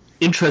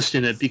interest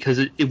in it because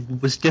it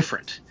was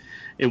different.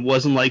 It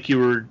wasn't like you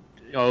were,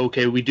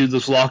 okay, we do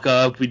this lock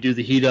up, we do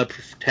the heat up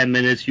for 10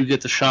 minutes, you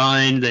get the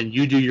shine, then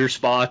you do your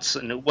spots,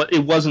 and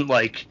it wasn't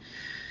like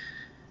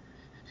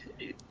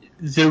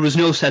there was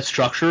no set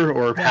structure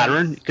or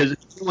pattern because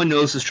everyone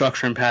knows the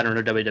structure and pattern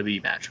of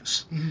WWE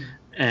matches,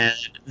 and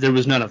there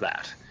was none of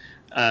that.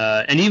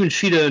 And even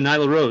Shida and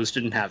Nyla Rose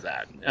didn't have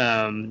that.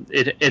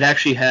 It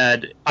actually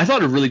had, I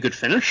thought, a really good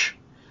finish.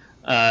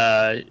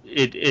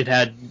 It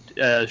had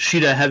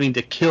Shida having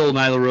to kill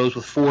Nyla Rose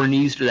with 4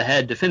 knees to the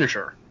head to finish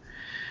her.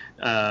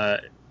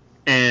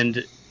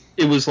 And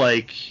it was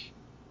like,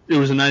 there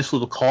was a nice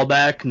little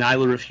callback.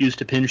 Nyla refused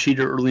to pin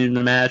Shida early in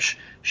the match.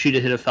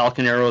 Shida hit a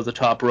Falcon Arrow at the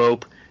top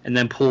rope and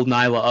then pulled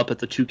Nyla up at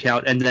the 2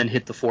 count and then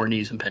hit the 4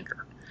 knees and pinned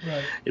her.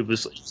 Right. It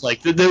was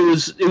like, it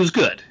was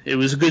good. It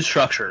was a good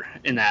structure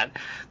in that.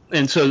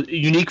 And so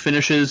unique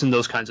finishes and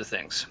those kinds of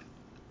things.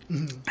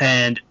 Mm-hmm.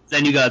 And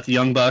then you got the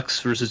Young Bucks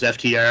versus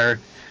FTR,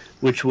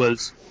 which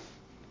was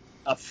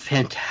a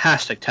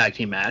fantastic tag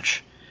team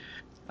match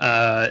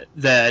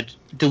that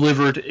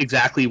delivered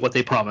exactly what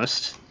they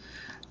promised.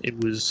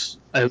 It was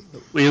a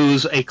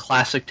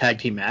classic tag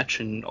team match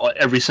in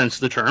every sense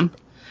of the term.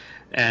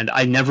 And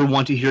I never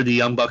want to hear the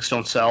Young Bucks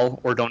don't sell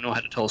or don't know how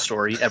to tell a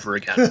story ever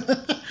again.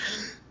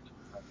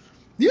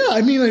 Yeah,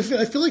 I mean, I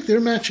feel like their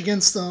match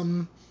against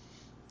Hangman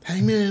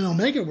and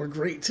Omega were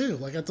great too.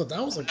 Like, I thought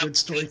that was a good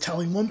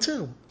storytelling one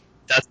too.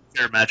 That's my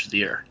favorite match of the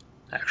year,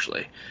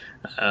 actually.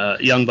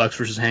 Young Bucks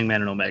versus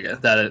Hangman and Omega.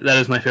 That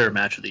is my favorite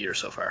match of the year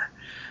so far.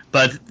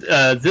 But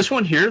this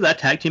one here, that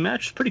tag team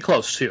match, is pretty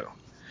close too.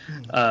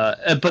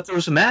 But there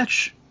was a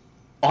match,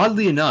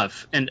 oddly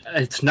enough, and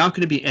it's not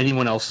going to be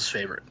anyone else's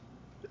favorite.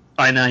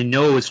 And I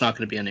know it's not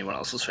going to be anyone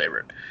else's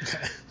favorite.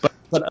 Okay.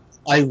 But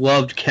I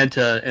loved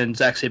Kenta and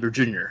Zack Sabre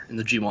Jr. in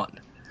the G1.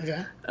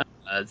 Okay.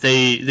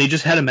 They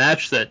just had a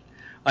match that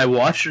I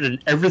watched it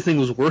and everything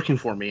was working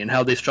for me and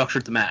how they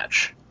structured the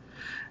match.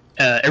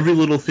 Every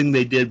little thing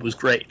they did was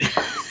great,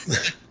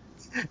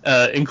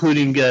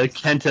 including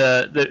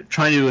Kenta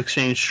trying to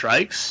exchange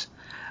strikes,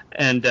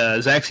 and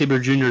Zack Sabre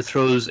Jr.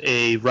 throws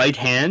a right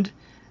hand,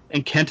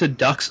 and Kenta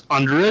ducks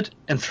under it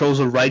and throws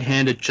a right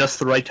hand at just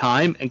the right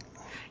time, and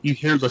you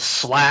hear the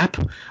slap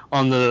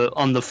on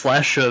the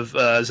flesh of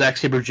Zack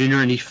Sabre Jr.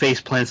 and he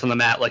face plants on the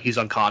mat like he's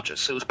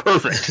unconscious. It was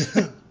perfect.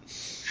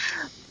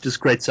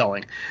 Just great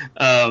selling.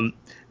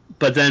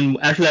 But then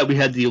after that we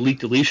had the Elite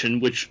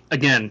Deletion, which,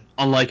 again,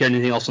 unlike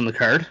anything else on the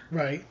card.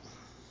 Right.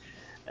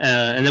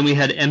 And then we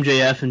had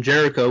MJF and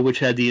Jericho, which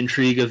had the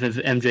intrigue of if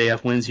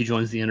MJF wins, he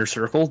joins the Inner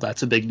Circle.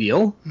 That's a big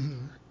deal.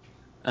 Mm-hmm.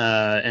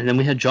 And then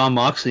we had Jon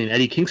Moxley and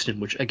Eddie Kingston,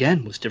 which,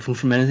 again, was different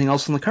from anything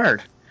else on the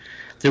card.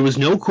 There was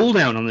no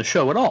cooldown on the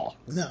show at all.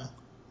 No.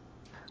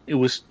 It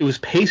was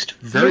paced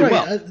very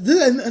well.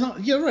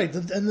 You're right.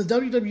 And the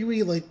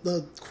WWE, like,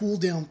 the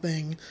cooldown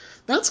thing,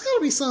 that's got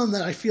to be something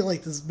that I feel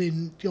like has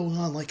been going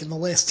on, like, in the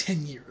last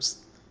 10 years.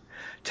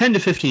 10 to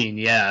 15,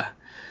 yeah.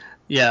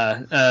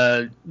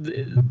 Yeah.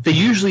 They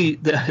usually,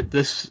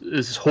 this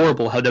is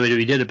horrible how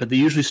WWE did it, but they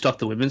usually stuck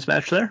the women's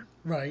match there.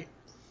 Right.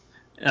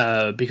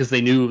 Because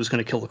they knew it was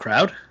going to kill the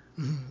crowd.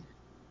 Mm-hmm.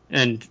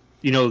 And,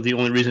 the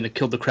only reason it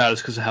killed the crowd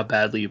is because of how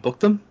badly you booked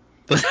them.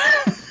 But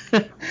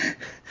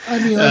I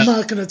mean, I'm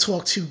not going to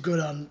talk too good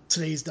on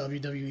today's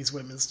WWE's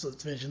women's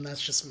division. That's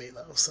just me,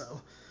 though.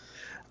 So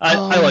I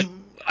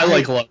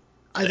like a lot.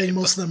 I think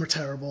most of them are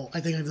terrible. I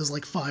think there's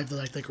like 5 that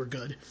I think are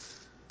good.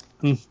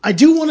 I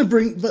do want to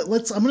bring, but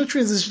I'm going to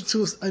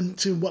transition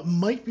to what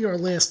might be our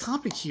last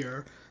topic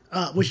here,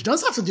 which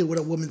does have to do with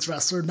a women's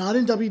wrestler, not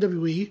in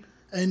WWE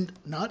and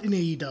not in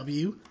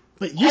AEW,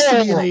 but used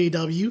to be in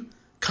AEW,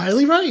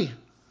 Kylie Ray.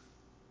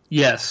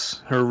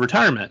 Yes, her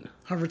retirement.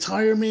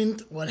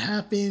 What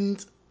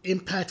happened?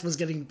 Impact was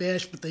getting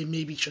bashed, but they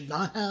maybe should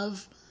not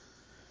have.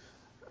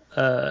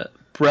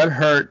 Bret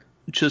Hart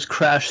just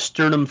crashed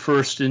sternum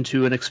first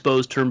into an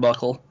exposed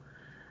turnbuckle.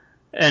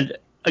 And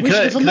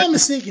if I'm not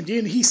mistaken,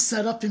 didn't he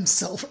set up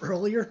himself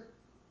earlier?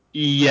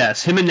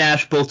 Yes, him and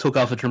Nash both took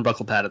off a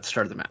turnbuckle pad at the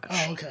start of the match.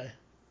 Oh, okay.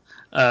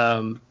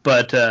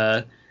 But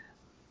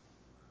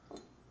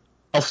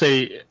I'll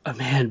say,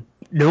 man,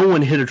 no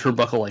one hit a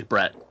turnbuckle like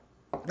Brett.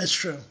 That's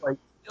true.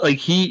 Like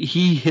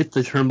he hit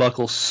the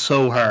turnbuckle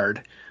so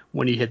hard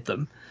when he hit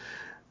them.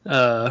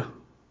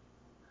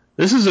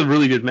 This is a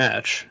really good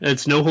match.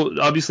 It's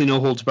obviously no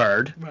holds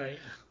barred. Right.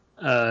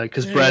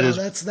 Because Brett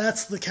is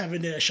that's the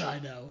Kevin Nash I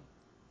know,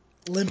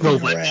 limping no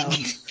around,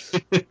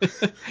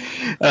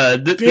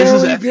 this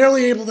is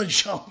barely able to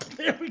jump.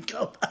 There we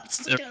go. That's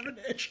the Kevin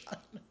Nash I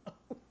know.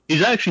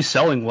 He's actually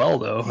selling well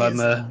though.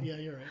 Yeah,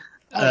 you're right.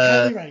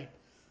 Kylie Ray.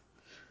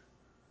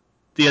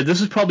 Yeah,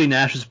 this is probably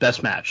Nash's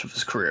best match of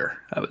his career,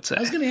 I would say. I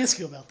was going to ask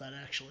you about that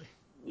actually.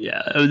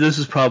 Yeah, this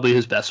is probably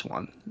his best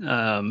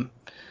one.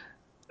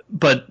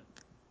 But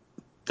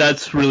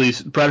that's really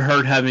Bret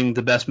Hart having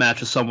the best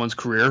match of someone's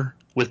career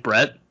with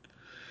Bret.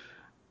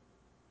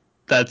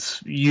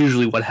 That's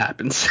usually what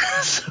happens.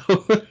 So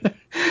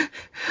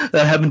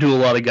that happened to a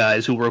lot of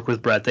guys who work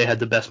with Bret. They had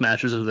the best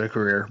matches of their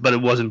career, but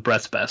it wasn't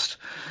Bret's best.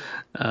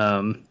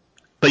 But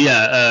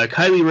yeah,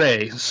 Kylie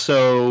Ray.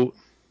 So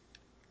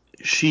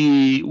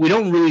we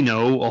don't really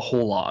know a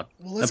whole lot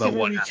about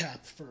what recap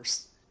happened.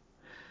 First.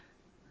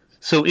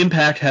 So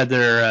Impact had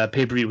their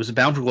pay-per-view. Was it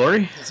Bound for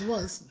Glory? Yes, it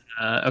was.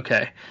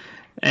 Okay.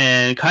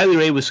 And Kylie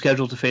Ray was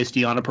scheduled to face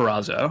Deonna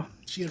Purrazzo.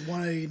 She had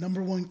won a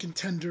number one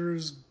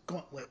contenders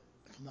gauntlet,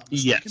 if I'm not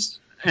mistaken. Yes.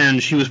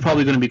 And she was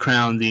probably going to be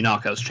crowned the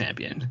Knockouts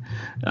champion.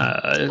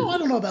 I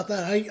don't know about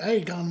that. I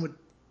had gone with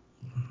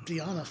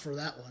Deonna for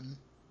that one.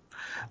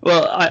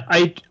 Well,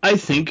 I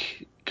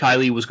think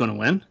Kylie was going to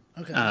win.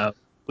 Okay.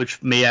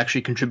 Which may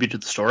actually contribute to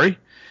the story.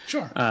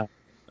 Sure.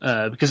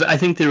 Because I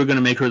think they were going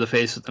to make her the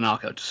face of the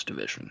Knockouts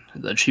division.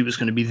 That she was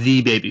going to be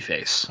the baby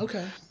face.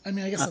 Okay. I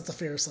mean, I guess that's a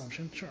fair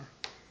assumption. Sure.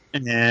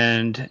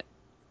 And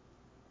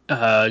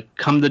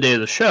come the day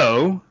of the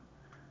show,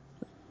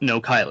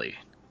 no Kylie.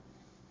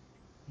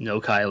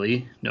 No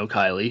Kylie, no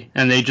Kylie.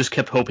 And they just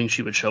kept hoping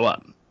she would show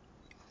up.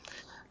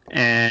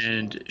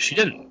 And she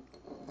didn't.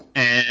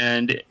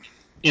 And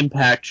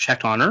Impact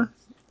checked on her,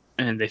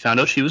 and they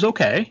found out she was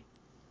okay.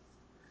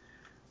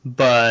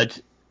 But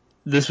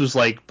this was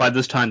by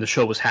this time the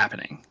show was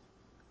happening.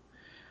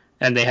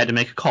 And they had to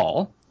make a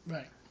call.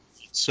 Right.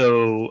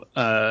 So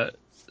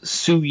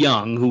Su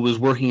Yung, who was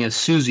working as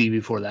Susie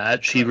before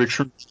that, she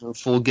returned to her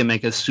full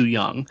gimmick as Su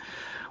Yung,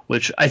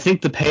 which I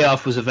think the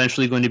payoff was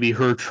eventually going to be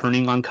her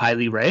turning on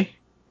Kylie Ray.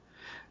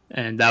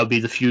 And that would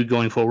be the feud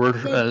going forward.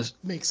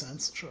 Makes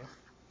sense, sure.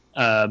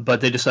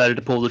 But they decided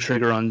to pull the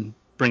trigger on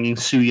bringing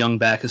Su Yung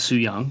back as Su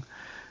Yung,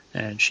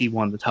 and she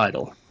won the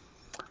title.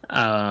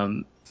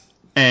 And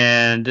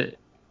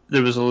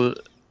there was a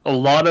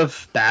lot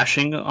of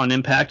bashing on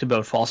Impact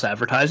about false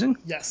advertising.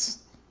 Yes.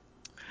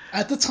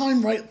 At the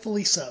time,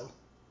 rightfully so.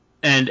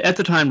 And at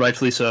the time,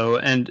 rightfully so.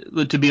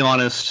 And to be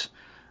honest,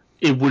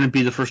 it wouldn't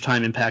be the first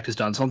time Impact has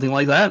done something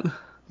like that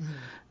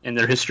in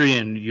their history.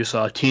 And you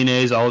saw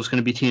TNA is always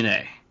going to be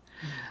TNA.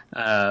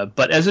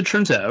 But as it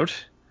turns out,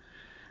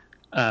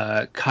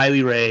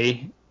 Kylie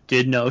Ray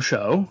did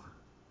no-show.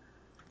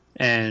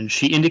 And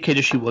she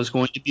indicated she was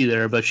going to be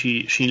there, but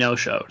she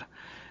no-showed.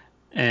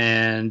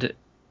 And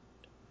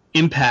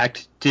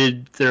Impact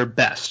did their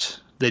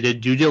best. They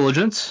did due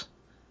diligence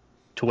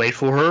to wait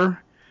for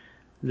her.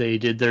 They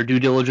did their due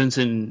diligence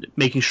in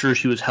making sure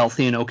she was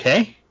healthy and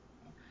okay.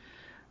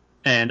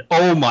 And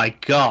oh my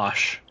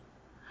gosh,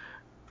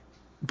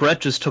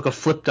 Bret just took a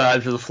flip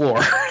dive to the floor.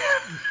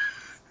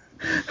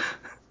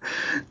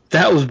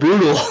 That was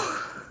brutal.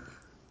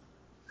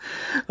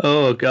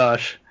 Oh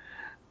gosh.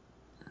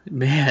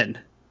 Man.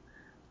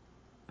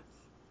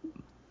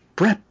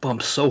 Bret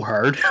bumps so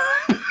hard.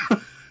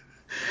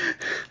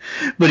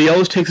 But he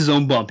always takes his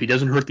own bump. He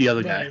doesn't hurt the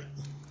other guy.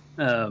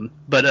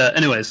 But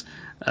anyways,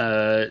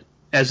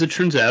 as it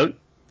turns out,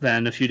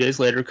 then a few days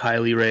later,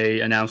 Kylie Ray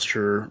announced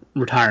her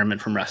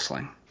retirement from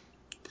wrestling.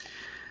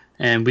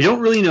 And we don't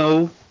really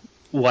know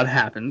what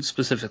happened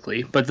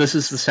specifically, but this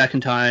is the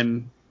second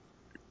time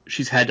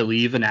she's had to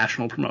leave a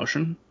national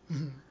promotion.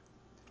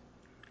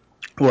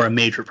 Or a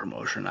major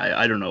promotion.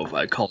 I don't know if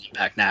I call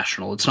Impact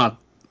national. It's not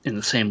in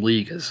the same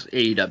league as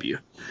AEW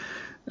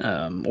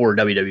or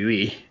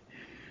WWE.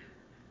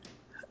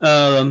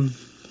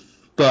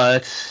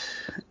 But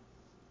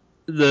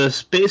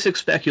the basic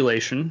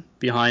speculation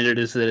behind it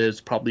is that it's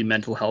probably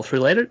mental health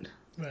related.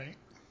 Right.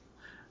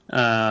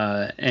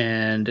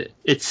 And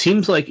it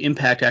seems like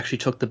Impact actually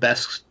took the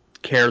best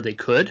care they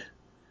could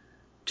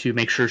to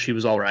make sure she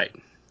was all right.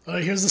 All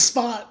right, here's the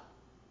spot.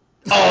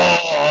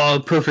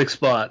 Oh, perfect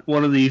spot.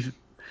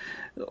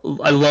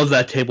 I love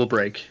that table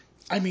break.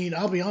 I mean,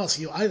 I'll be honest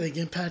with you. I think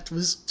Impact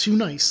was too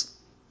nice.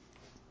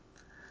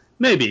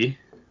 Maybe.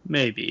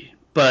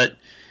 But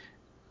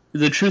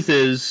the truth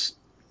is,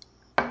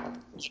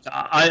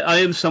 I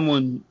am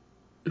someone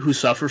who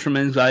suffers from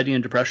anxiety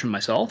and depression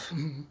myself.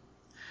 Mm-hmm.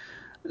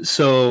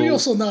 So you're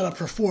also not a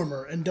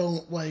performer and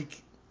don't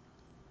like.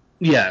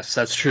 Yes,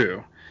 that's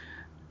true.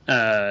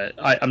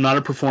 I'm not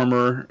a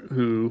performer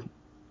who.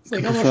 It's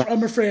like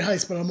I'm afraid of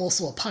heights, but I'm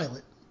also a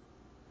pilot.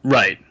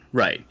 Right.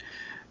 Right.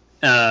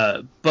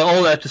 But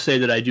all that to say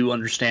that I do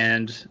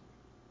understand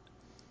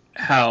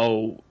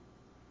how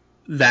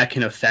that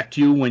can affect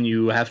you when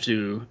you have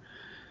to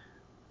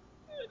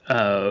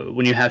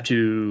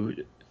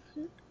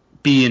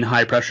be in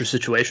high pressure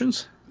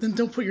situations. Then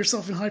don't put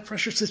yourself in high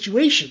pressure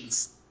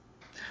situations.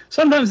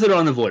 Sometimes they're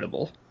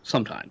unavoidable.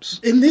 Sometimes.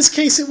 In this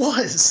case, it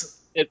was.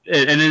 And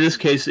in this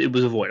case, it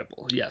was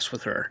avoidable. Yes,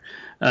 with her.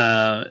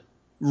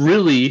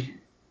 Really,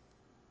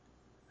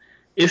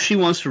 if she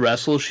wants to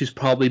wrestle, she's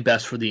probably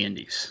best for the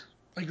indies.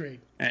 Agreed.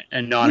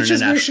 And not Which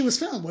is where she was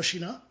found, was she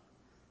not?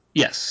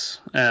 Yes.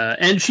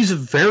 And she's a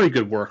very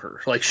good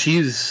worker. Like,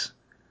 she's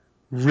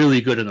really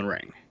good in the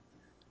ring.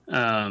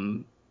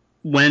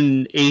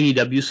 When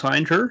AEW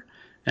signed her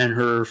and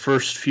her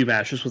first few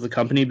matches with the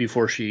company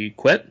before she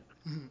quit,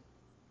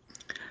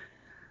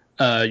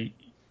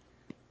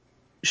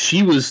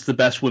 she was the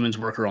best women's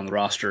worker on the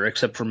roster,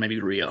 except for maybe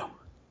Rio.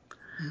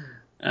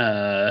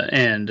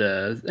 And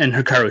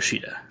Hikaru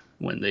Shida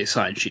when they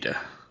signed Shida.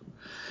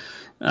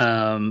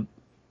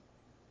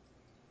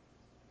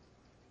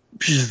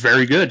 She's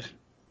very good.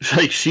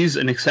 Like, she's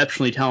an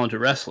exceptionally talented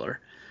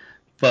wrestler,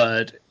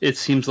 but it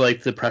seems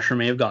like the pressure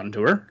may have gotten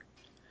to her,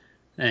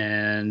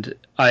 and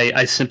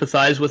I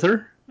sympathize with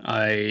her.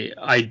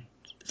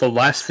 The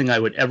last thing I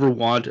would ever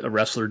want a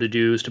wrestler to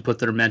do is to put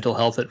their mental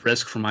health at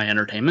risk for my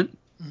entertainment.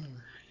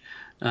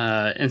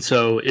 And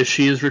so, if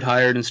she is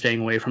retired and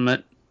staying away from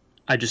it,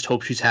 I just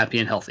hope she's happy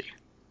and healthy.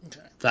 Okay.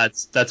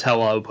 That's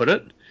how I would put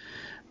it.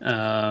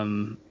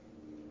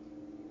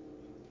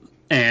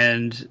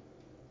 And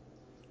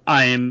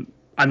I'm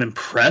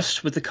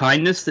impressed with the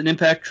kindness that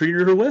Impact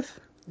treated her with.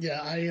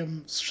 Yeah, I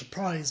am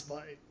surprised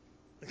by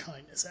the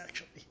kindness,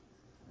 actually.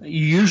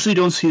 You usually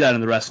don't see that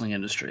in the wrestling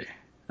industry,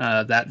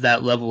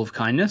 that level of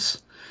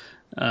kindness.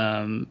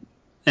 And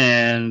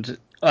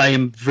I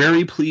am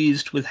very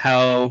pleased with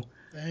how...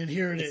 And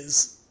here it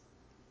is.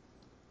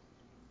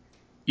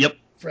 Yep.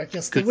 Bret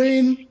gets the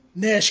win.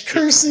 Nash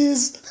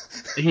curses.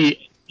 And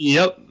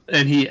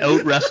he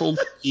out-wrestled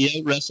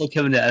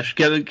Kevin Nash.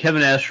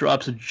 Kevin Nash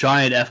drops a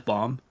giant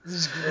F-bomb.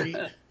 This is great.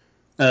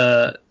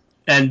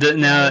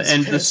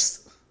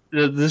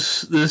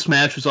 This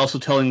match was also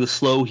telling the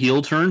slow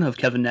heel turn of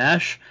Kevin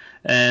Nash,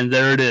 and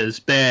there it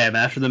is. Bam!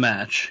 After the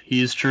match,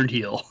 he's turned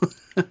heel.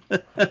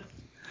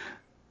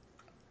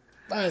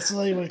 Alright, so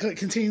anyway,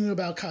 continuing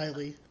about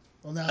Kylie.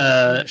 Well, now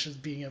Nash is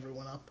beating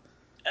everyone up.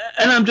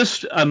 And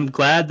I'm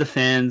glad the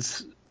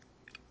fans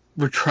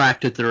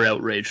retracted their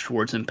outrage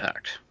towards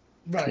Impact.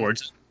 Right.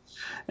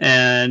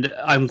 And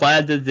I'm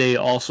glad that they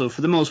also,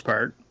 for the most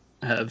part,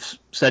 have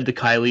said to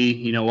Kylie,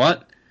 you know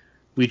what?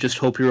 We just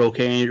hope you're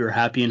okay and you're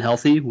happy and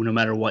healthy no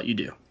matter what you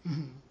do.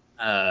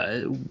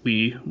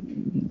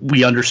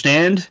 We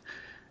understand,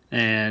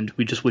 and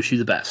we just wish you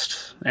the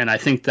best. And I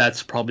think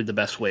that's probably the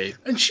best way.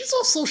 And she's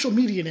on social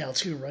media now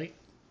too, right?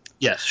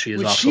 Yes, she is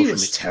Which off social media.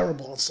 She is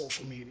terrible on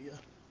social media.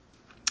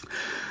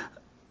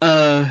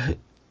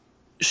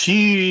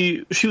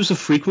 She was a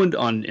frequent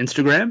on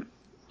Instagram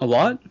a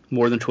lot,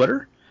 more than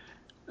Twitter.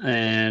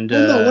 And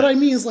no, what I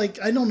mean is,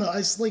 like, I don't know.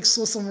 I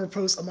saw some of her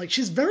posts. I'm like,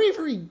 she's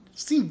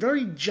seemed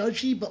very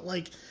judgy, but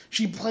like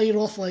she played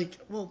off like,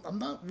 well, I'm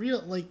not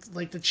real,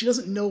 like that she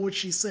doesn't know what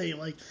she's saying.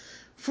 Like,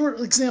 for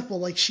example,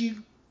 like she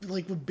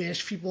would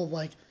bash people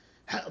like,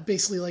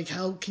 basically like,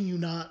 how can you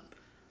not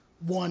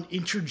want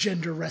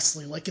intergender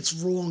wrestling? Like, it's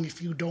wrong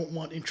if you don't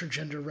want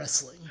intergender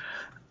wrestling.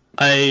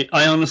 I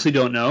honestly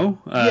don't know.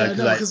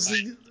 Because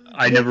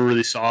I never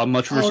really saw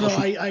much of her. Oh no,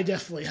 I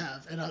definitely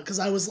have, and because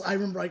I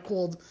remember I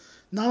called.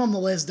 Not on the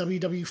last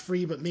WW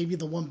Free, but maybe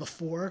the one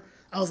before.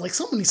 I was like,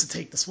 someone needs to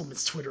take this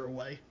woman's Twitter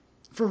away.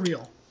 For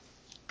real.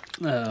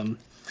 Yeah.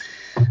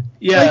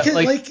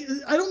 Like,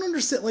 I don't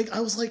understand. Like, I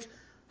was like,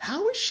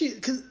 how is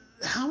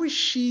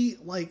she,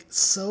 like,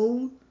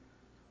 so...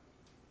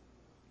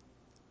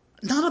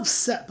 Not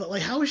upset, but,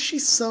 like, how is she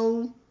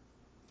so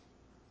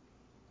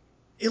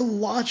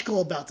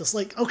illogical about this?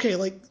 Like, okay,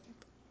 like,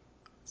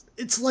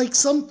 it's like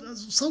so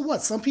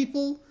what? Some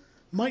people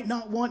might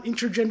not want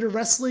intergender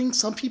wrestling.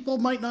 Some people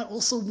might not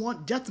also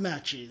want death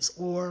matches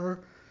or,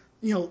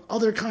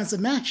 other kinds of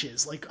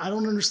matches. Like, I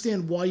don't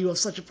understand why you have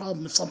such a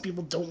problem if some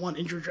people don't want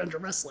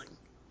intergender wrestling.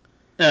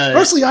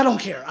 Personally, I don't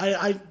care.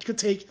 I could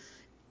take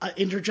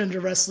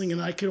intergender wrestling, and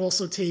I could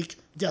also take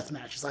death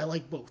matches. I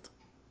like both.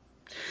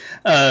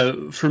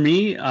 For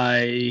me,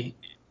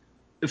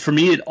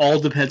 it all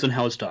depends on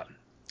how it's done.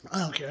 I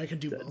don't care. I can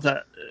do both.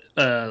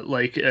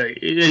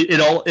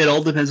 It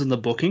all depends on the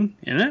booking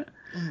in it.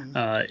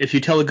 If you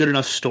tell a good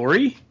enough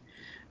story,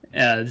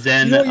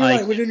 then you're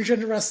right. With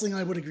intergender wrestling,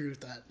 I would agree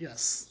with that.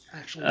 Yes,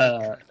 actually.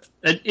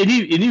 And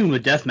even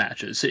with death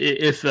matches,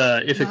 if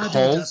it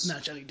calls death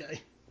match any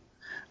day.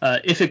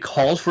 If it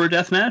calls for a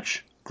death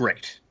match,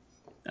 great.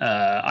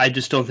 I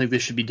just don't think they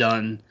should be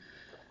done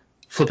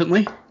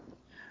flippantly.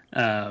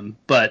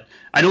 But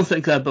I don't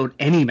think that about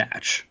any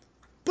match.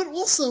 But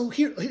also,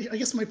 here, I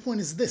guess my point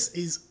is this,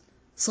 is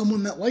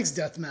someone that likes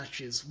death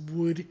matches,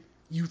 would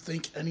you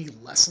think any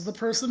less of the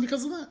person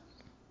because of that?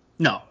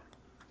 No.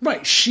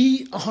 Right,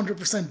 she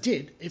 100%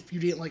 did if you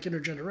didn't like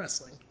intergender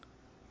wrestling.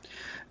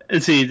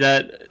 And see,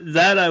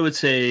 that I would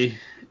say,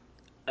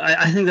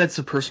 I think that's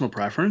a personal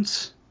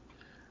preference.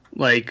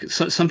 Like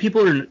some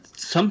people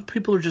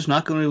are just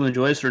not going to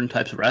enjoy certain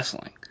types of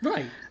wrestling,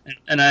 Right.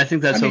 and I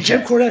think I that's mean,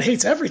 Jim okay. Cornette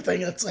hates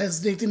everything that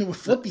has anything to do with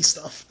flippy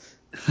stuff.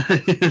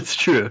 It's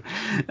true.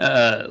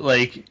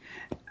 Like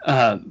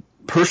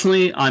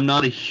personally, I'm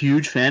not a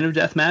huge fan of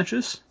death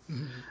matches.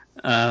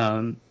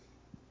 Um,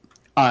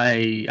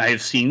 I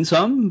have seen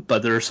some,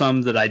 but there are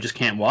some that I just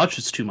can't watch.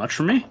 It's too much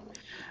for me.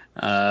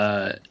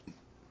 Uh,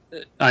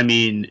 I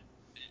mean,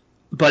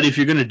 but if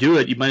you're going to do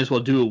it, you might as well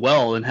do it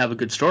well and have a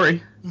good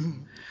story.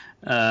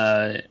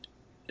 Uh,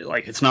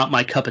 like it's not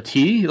my cup of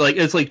tea. Like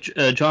it's like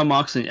John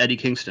Moxley and Eddie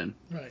Kingston.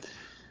 Right.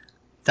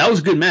 That was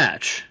a good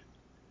match.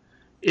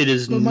 It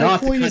is But my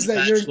not the point kind is of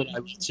that match that I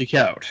would seek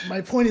out.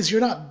 my point is you're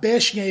not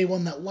bashing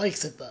anyone that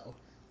likes it, though.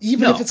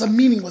 Even if No, it's a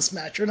meaningless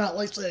match, you're not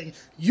like saying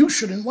you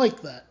shouldn't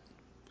like that.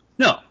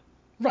 no,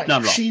 Right.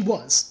 not at all. She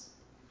was.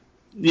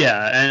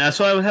 Yeah, and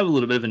so I would have a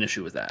little bit of an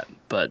issue with that.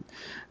 But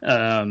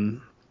as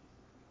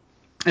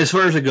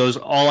far as it goes,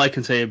 all I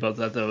can say about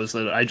that though is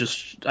that I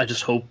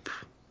just hope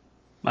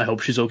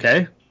she's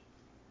okay.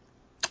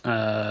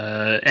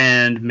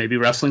 And maybe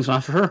wrestling's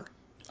not for her.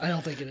 I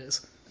don't think it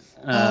is.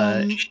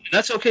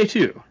 That's okay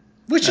too.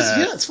 Which is,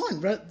 yeah, it's fine.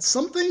 But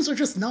some things are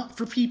just not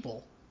for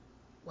people.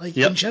 Like,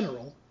 in Yep.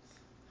 general.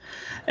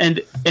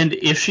 And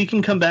if she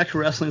can come back to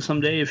wrestling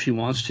someday, if she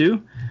wants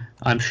to,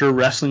 I'm sure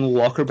wrestling will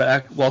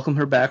welcome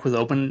her back with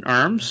open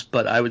arms.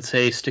 But I would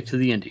say stick to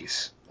the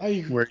indies, I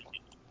agree.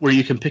 where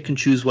you can pick and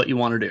choose what you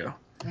want to do,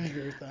 I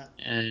agree with that.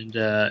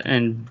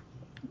 and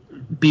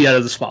be out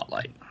of the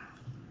spotlight.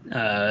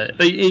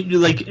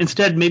 Like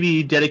instead,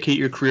 maybe dedicate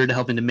your career to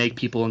helping to make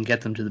people and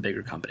get them to the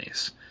bigger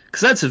companies,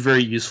 because that's a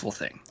very useful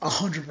thing.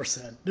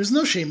 100%. There's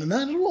no shame in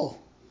that at all.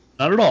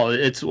 Not at all.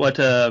 It's what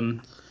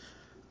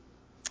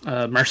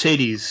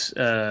Mercedes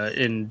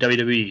in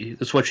WWE.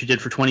 That's what she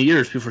did for 20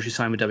 years before she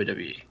signed with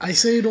WWE. I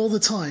say it all the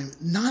time.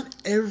 Not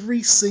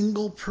every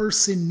single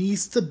person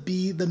needs to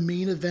be the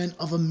main event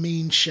of a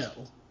main show.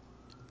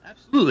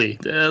 Absolutely.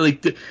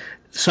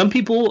 Some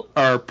people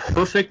are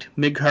perfect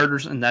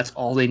mid-carders, and that's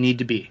all they need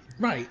to be.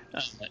 Right.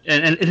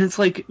 And it's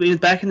like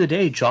back in the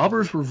day,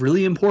 jobbers were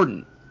really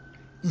important.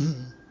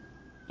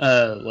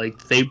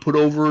 Like they put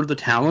over the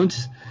talent,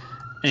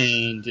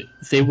 and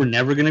they were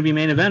never going to be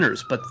main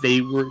eventers, but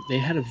they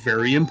had a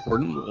very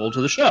important role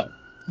to the show.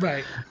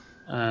 Right.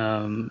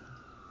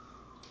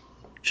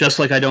 Just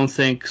like I don't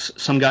think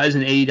some guys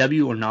in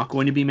AEW are not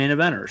going to be main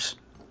eventers,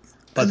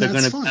 but And they're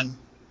going that's to, fine.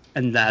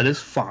 and that is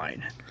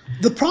fine.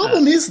 The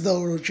problem is,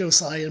 though,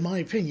 Josiah, in my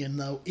opinion,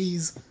 though,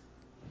 is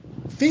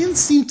fans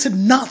seem to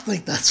not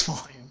think that's fine.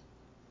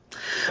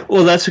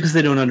 Well, that's because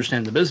they don't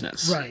understand the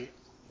business. Right.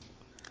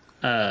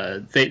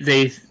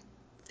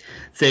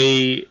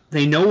 They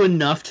know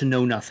enough to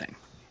know nothing.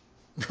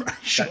 Right,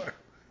 sure.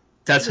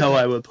 That's how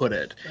I would put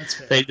it. That's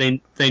fair.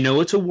 They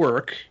know it's a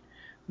work,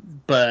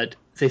 but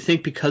they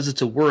think because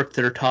it's a work,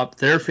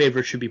 their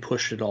favorite should be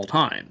pushed at all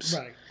times.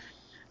 Right.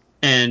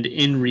 And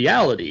in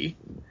reality,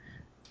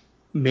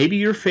 maybe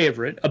your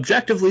favorite,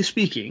 objectively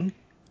speaking,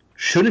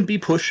 shouldn't be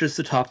pushed as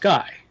the top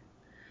guy.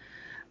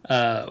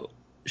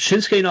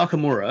 Shinsuke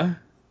Nakamura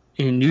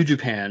in New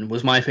Japan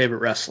was my favorite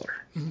wrestler.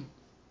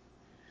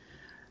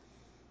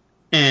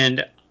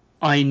 And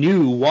I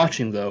knew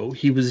watching, though,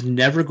 he was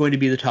never going to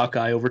be the top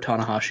guy over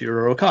Tanahashi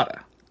or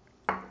Okada.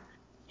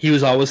 He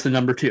was always the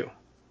number two.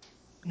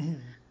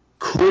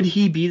 Could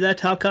he be that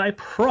top guy?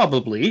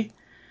 Probably.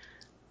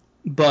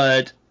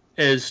 But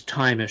as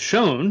time has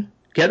shown,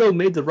 Gedo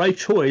made the right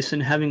choice in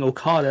having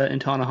Okada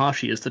and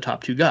Tanahashi as the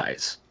top two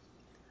guys.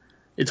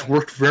 It's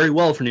worked very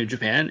well for New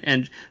Japan,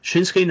 and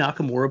Shinsuke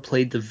Nakamura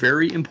played the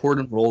very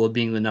important role of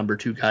being the number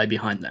two guy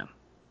behind them.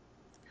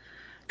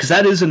 Because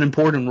that is an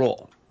important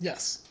role.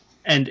 Yes.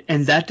 And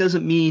that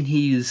doesn't mean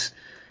he's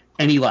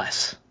any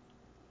less.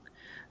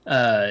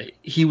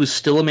 He was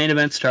still a main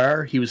event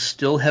star. He was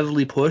still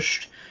heavily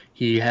pushed.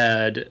 He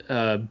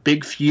had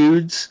big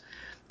feuds.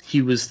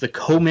 He was the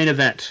co-main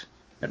event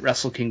at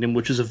Wrestle Kingdom,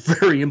 which is a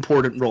very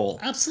important role.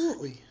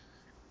 Absolutely.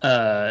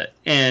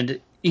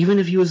 And even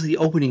if he was the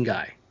opening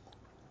guy,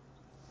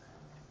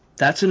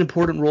 that's an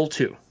important role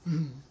too.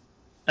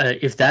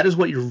 If that is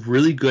what you're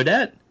really good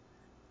at,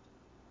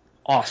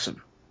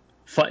 awesome.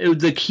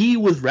 The key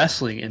with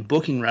wrestling and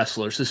booking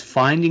wrestlers is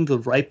finding the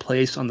right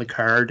place on the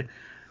card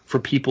for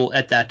people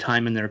at that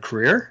time in their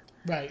career.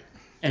 Right.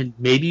 And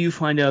maybe you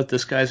find out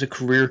this guy's a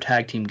career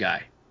tag team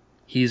guy.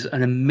 He's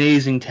an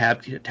amazing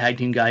tag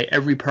team guy.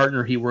 Every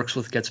partner he works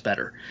with gets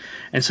better.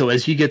 And so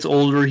as he gets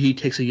older, he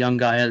takes a young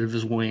guy out of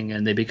his wing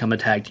and they become a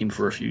tag team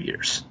for a few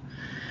years.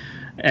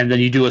 And then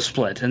you do a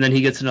split, and then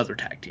he gets another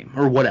tag team,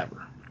 or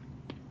whatever.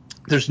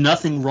 There's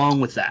nothing wrong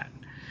with that.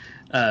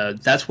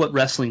 That's what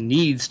wrestling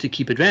needs to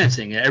keep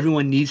advancing.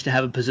 Everyone needs to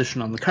have a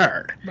position on the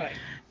card. Right.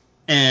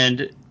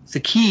 And the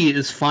key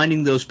is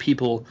finding those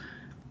people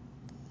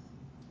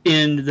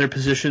in their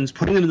positions,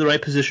 putting them in the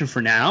right position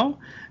for now,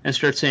 and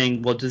start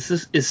saying, well,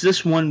 is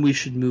this one we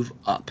should move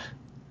up?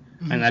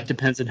 and that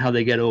depends on how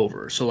they get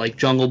over. So like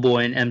Jungle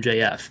Boy and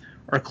MJF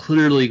are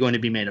clearly going to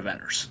be main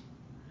eventers,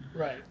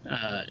 Right.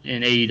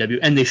 In AEW,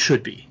 and they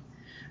should be.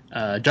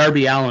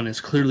 Darby Allin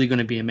is clearly going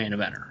to be a main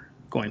eventer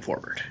going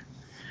forward.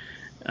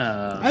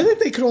 I think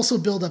they could also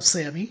build up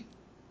Sammy.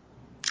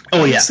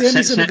 Oh yeah,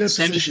 Sammy's in a good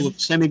position.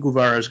 Sammy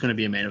Guevara is going to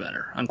be a main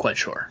eventer. I'm quite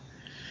sure.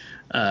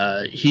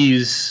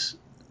 He's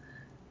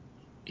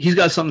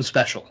got something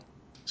special,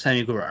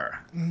 Sammy Guevara.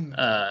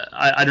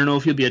 I don't know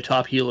if he'll be a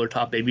top heel or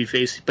top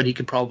babyface, but he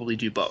could probably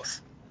do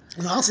both.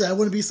 And honestly, I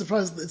wouldn't be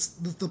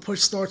surprised. The push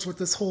starts with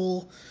this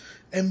whole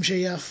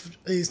MJF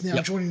is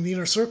now joining the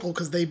Inner Circle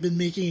because they've been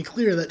making it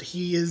clear that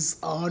he is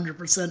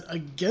 100%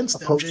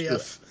 against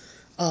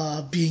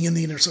MJF being in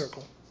the Inner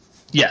Circle.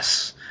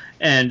 Yes,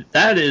 and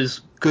that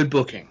is good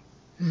booking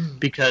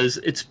because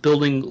it's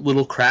building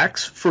little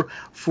cracks.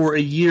 For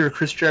a year,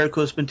 Chris Jericho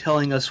has been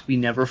telling us we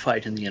never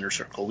fight in the Inner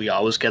Circle. We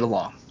always get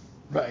along.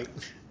 Right.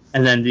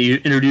 And then you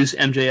introduce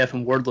MJF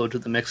and Wardlow to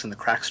the mix and the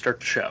cracks start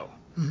to show.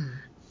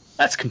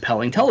 That's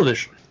compelling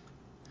television.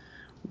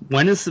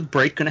 When is the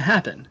break going to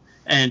happen?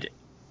 And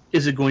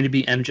is it going to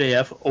be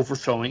MJF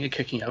overthrowing and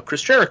kicking out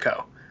Chris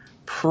Jericho?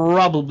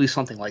 Probably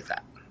something like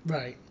that.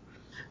 Right.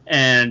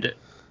 And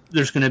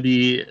there's going to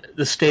be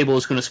the stable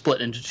is going to split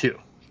into two.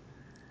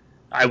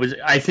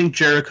 I think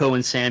Jericho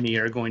and Sammy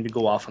are going to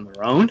go off on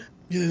their own.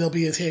 You think they'll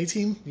be a tag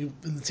team in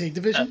the tag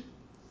division?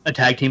 A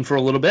tag team for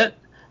a little bit,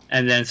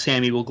 and then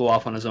Sammy will go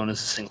off on his own as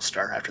a single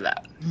star after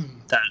that.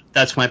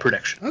 That's my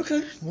prediction.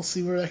 Okay, we'll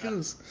see where that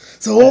goes.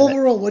 So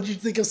overall, what did you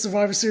think of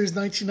Survivor Series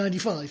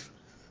 1995?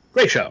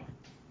 Great show.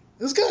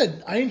 It was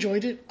good. I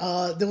enjoyed it.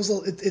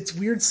 It's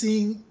weird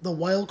seeing the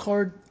wild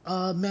card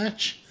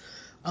match.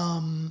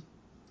 I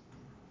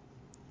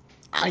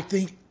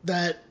think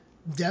that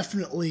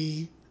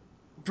definitely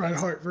Bret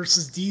Hart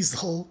versus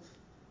Diesel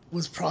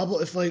was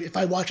probably if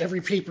I watch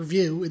every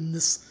pay-per-view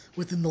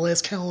within the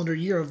last calendar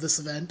year of this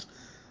event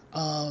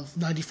of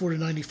 94 to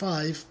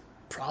 95,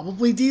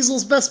 probably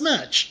Diesel's best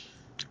match.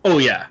 Oh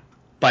yeah,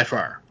 by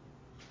far.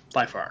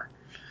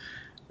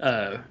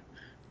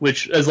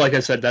 Which, as like I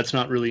said, that's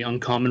not really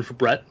uncommon for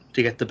Bret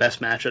to get the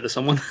best match out of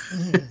someone.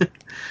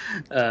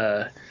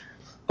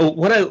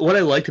 What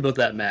I liked about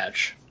that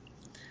match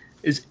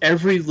is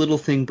every little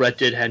thing Bret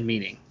did had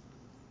meaning.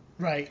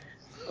 Right.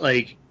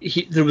 Like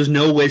there was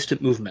no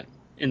wasted movement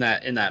in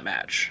that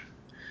match.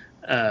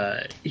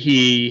 And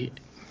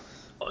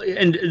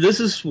this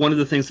is one of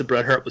the things that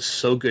Bret Hart was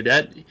so good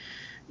at.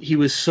 He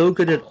was so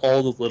good at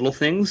all the little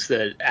things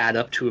that add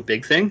up to a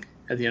big thing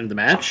at the end of the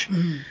match.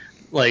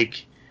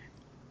 Like,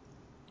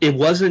 it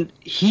wasn't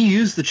he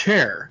used the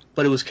chair,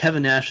 but it was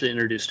Kevin Nash that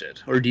introduced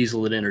it, or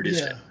Diesel that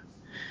introduced it,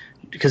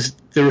 because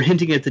they were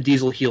hinting at the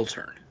Diesel heel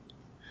turn,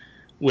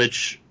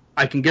 which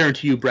I can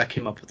guarantee you Bret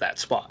came up with that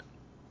spot.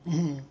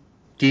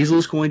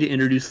 Diesel's going to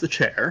introduce the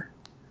chair,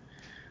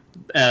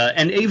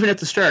 and even at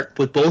the start,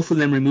 with both of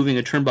them removing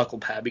a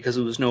turnbuckle pad because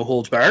it was no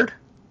holds barred,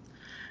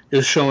 it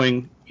was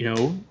showing,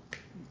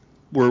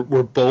 we're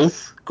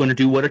both going to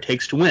do what it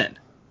takes to win.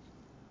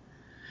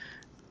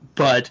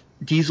 But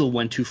Diesel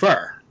went too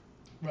far.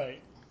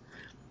 Right.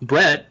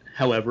 Bret,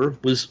 however,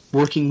 was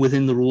working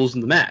within the rules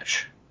in the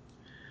match.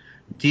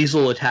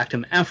 Diesel attacked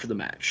him after the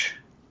match.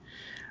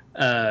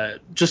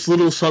 Just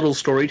little subtle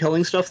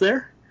storytelling stuff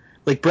there.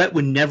 Like, Bret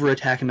would never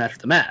attack him after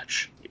the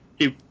match.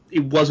 It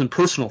wasn't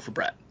personal for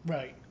Bret.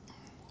 Right.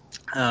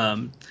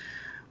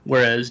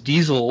 Whereas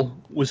Diesel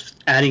was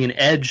adding an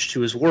edge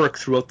to his work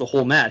throughout the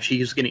whole match. He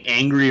was getting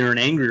angrier and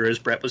angrier as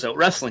Bret was out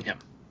wrestling him.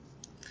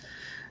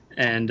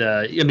 And,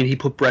 he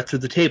put Bret through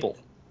the table.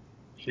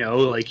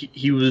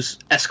 He was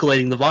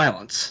escalating the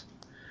violence.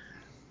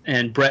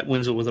 And Bret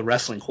wins it with a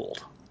wrestling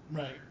hold.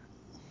 Right.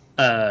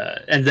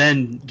 And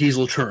then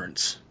Diesel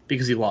turns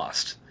because he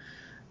lost.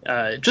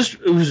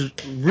 It was a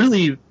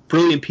really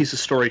brilliant piece of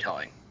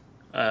storytelling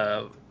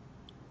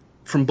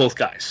from both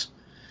guys.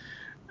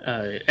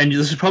 And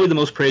this is probably the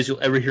most praise you'll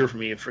ever hear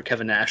from me for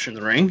Kevin Nash in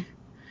the ring.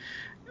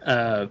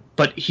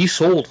 But he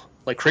sold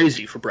like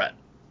crazy for Bret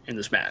in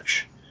this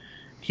match.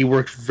 He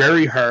worked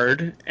very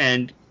hard,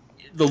 and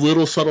the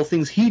little subtle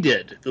things he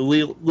did, the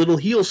little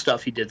heel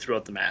stuff he did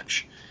throughout the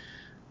match,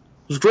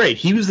 was great.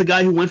 He was the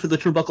guy who went for the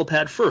turnbuckle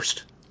pad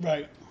first.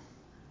 Right.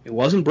 It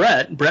wasn't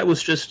Bret. Bret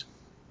was just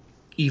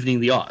evening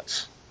the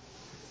odds.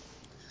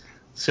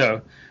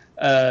 So,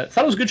 thought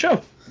it was a good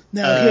show.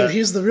 Now,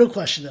 here's the real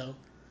question, though.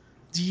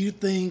 Do you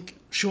think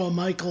Shawn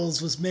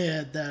Michaels was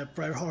mad that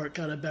Bret Hart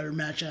got a better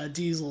match out of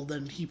Diesel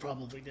than he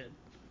probably did?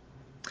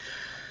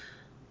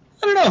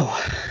 I don't know.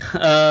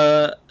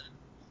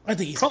 I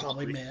think he's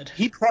probably mad.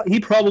 He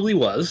probably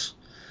was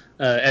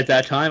at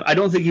that time. I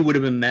don't think he would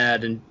have been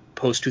mad in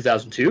post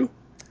 2002,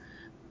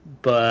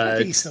 but I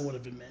think he still would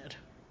have been mad.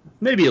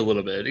 Maybe a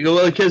little bit.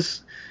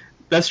 Because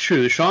that's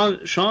true.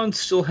 Shawn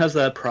still has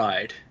that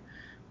pride,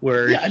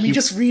 where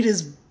just read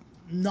his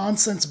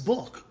nonsense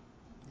book.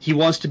 He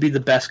wants to be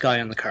the best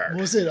guy on the card.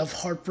 Was it Of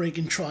Heartbreak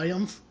and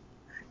Triumph?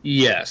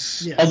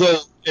 Yes. Yeah. Although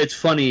it's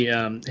funny,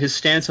 his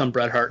stance on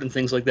Bret Hart and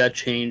things like that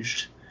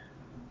changed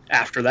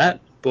after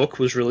that book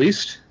was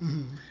released.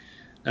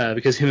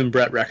 because him and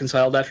Brett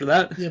reconciled after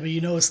that. Yeah, but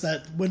you notice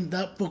that when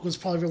that book was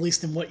probably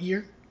released in what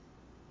year?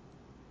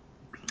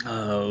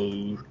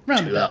 Oh,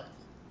 Roundabout.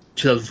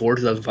 2004,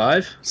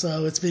 2005?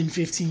 So it's been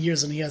 15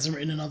 years and he hasn't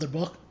written another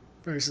book.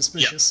 Very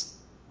suspicious.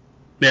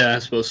 Yeah, I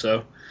suppose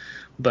so.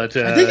 But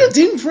I think I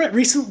didn't Bret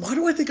recently. Why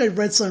do I think I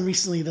read something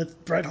recently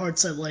that Bret Hart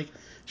said like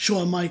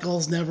Shawn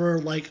Michaels never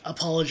like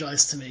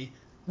apologized to me,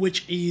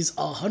 which is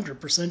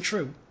 100%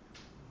 true.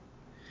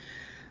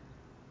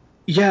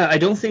 yeah, I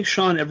don't think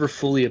Shawn ever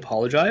fully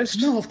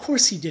apologized. No, of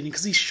course he didn't,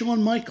 because he's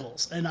Shawn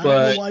Michaels, and I don't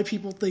know But why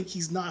people think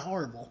he's not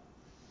horrible.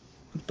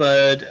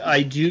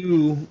 I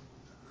do.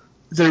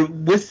 There,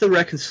 with the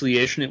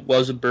reconciliation, it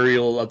was a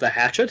burial of the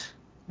hatchet.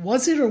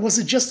 Was it, or was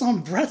it just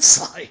on Bret's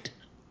side?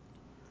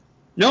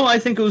 No, I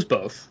think it was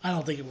both. I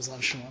don't think it was on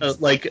Shawn's.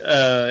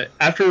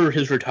 After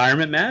his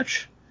retirement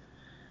match,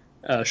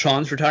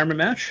 Shawn's retirement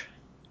match,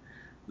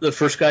 the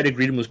first guy to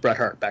greet him was Bret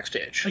Hart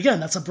backstage. Again,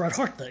 that's a Bret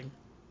Hart thing.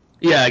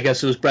 Yeah, I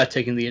guess it was Bret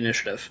taking the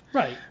initiative.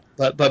 Right.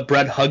 But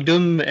Bret hugged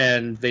him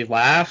and they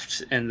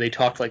laughed and they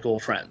talked like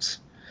old friends,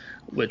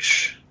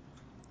 which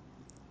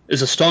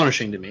is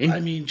astonishing to me. I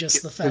mean,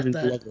 just the fact Given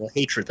that the level of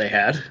hatred they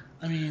had.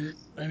 I mean,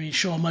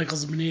 Shawn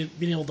Michaels has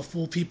been able to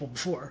fool people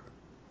before.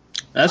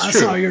 That's I'm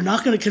true. sorry, you're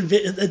not going to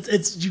convince.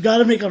 It's you got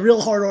to make a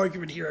real hard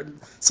argument here, and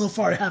so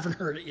far I haven't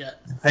heard it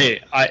yet.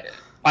 Hey,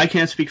 I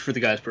can't speak for the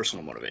guy's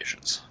personal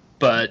motivations,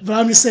 but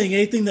I'm just saying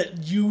anything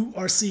that you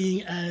are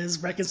seeing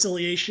as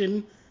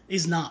reconciliation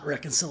is not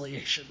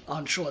reconciliation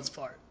on Shawn's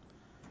part.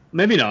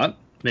 maybe not,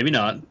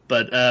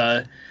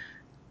 But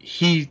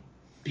he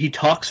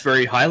talks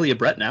very highly of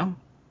Bret now.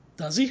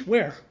 Does he?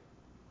 Where?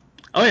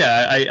 Oh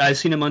yeah, I've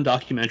seen him on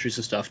documentaries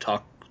and stuff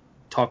talk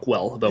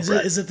well about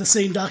Bret. Is it the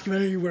same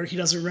documentary where he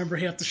doesn't remember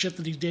half the shit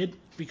that he did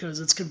because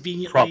it's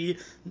conveniently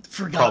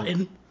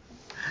forgotten?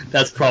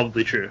 That's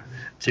probably true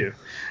too.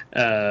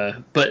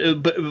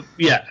 But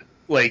yeah,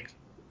 like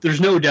there's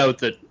no doubt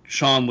that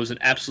Shawn was an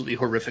absolutely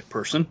horrific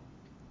person,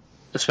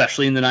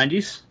 especially in the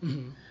 90s,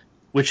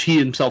 which he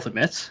himself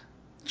admits.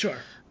 Sure.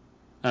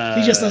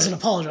 He just doesn't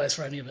apologize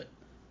for any of it.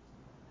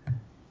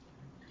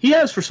 He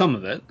has for some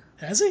of it.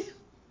 Has he?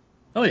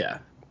 Oh yeah.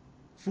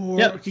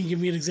 Can you give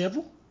me an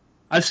example?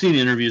 I've seen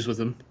interviews with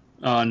him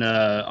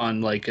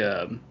on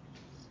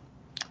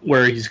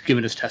where he's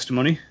given his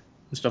testimony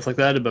and stuff like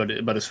that about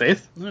his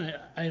faith.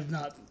 I have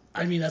not.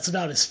 I mean, that's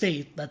about his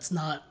faith. That's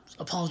not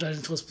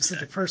apologizing to a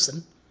specific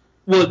person.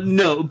 Well,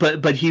 no,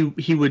 but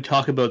he would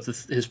talk about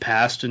his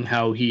past and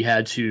how he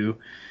had to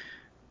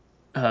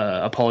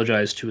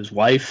apologize to his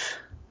wife.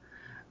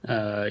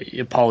 He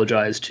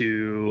apologized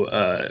to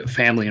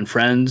family and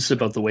friends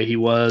about the way he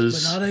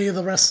was. But not any of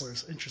the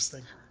wrestlers.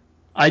 Interesting.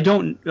 I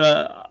don't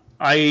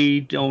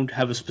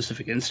have a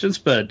specific instance,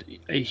 but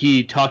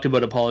he talked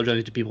about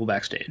apologizing to people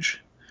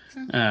backstage.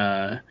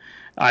 All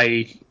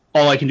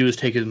I can do is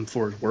take him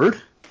for his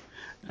word.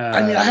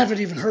 I mean, I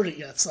haven't even heard it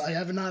yet, so I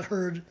have not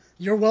heard.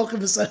 You're welcome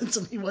to send it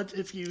to me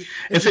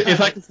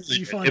if I can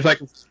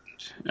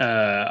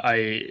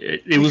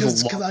it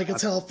was because I can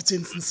tell if it's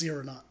insincere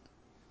or not.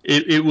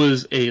 It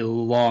was a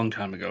long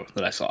time ago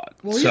that I saw it.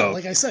 Well, yeah,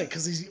 like I said,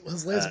 because he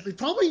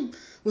probably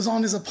was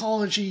on his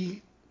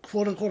apology,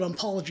 quote unquote,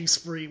 apology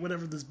spree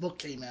whenever this book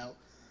came out,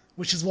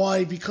 which is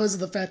why, because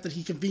of the fact that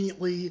he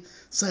conveniently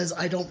says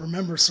I don't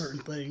remember certain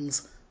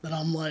things, that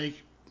I'm like,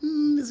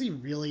 is he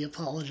really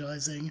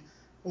apologizing,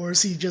 or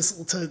is he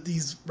just to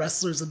these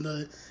wrestlers in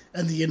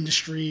the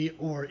industry,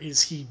 or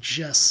is he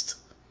just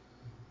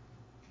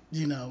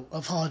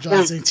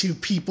apologizing to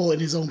people in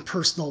his own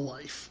personal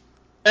life?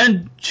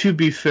 And to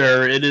be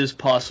fair, it is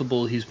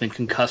possible he's been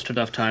concussed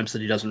enough times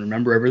that he doesn't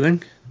remember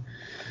everything.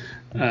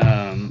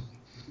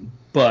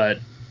 But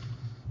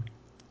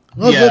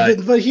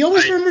he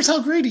always remembers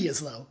how great he is,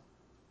 though.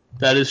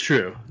 That is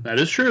true.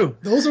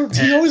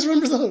 He always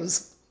remembers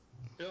those.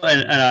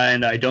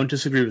 And I don't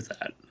disagree with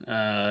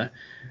that.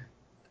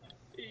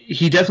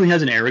 He definitely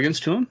has an arrogance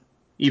to him,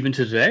 even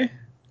to today.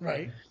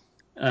 Right.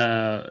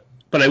 But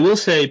I will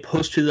say,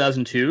 post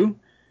 2002,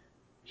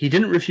 he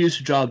didn't refuse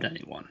a job to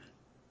anyone.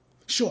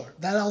 Sure,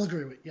 that I'll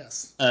agree with.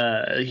 Yes.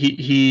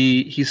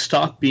 He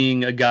stopped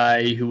being a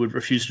guy who would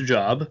refuse a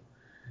job,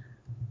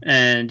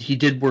 and he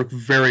did work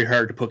very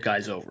hard to put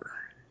guys over.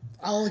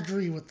 I'll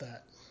agree with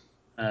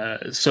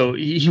that. So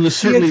he was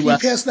certainly he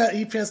passed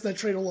that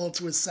trait along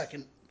to his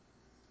second.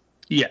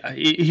 Yeah,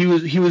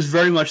 he was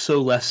very much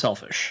so less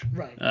selfish.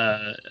 Right.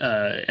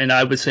 And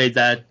I would say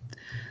that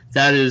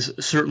is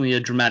certainly a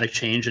dramatic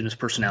change in his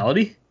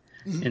personality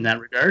in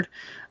that regard.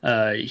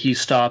 He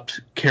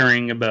stopped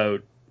caring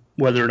about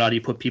whether or not he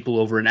put people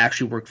over and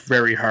actually worked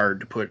very hard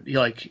to put,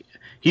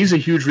 he's a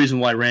huge reason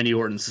why Randy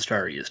Orton's the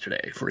star he is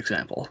today, for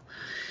example.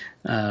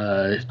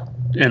 And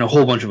a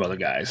whole bunch of other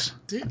guys.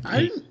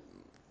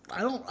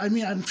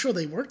 I'm sure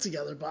they work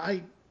together, but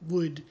I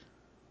would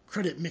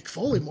credit Mick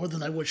Foley more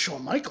than I would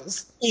Shawn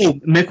Michaels. Oh,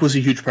 Mick was a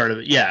huge part of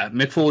it. Yeah,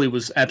 Mick Foley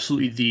was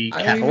absolutely the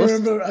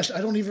catalyst.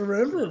 I don't even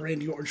remember a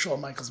Randy Orton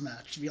Shawn Michaels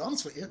match, to be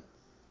honest with you.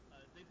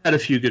 They've had a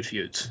few good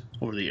feuds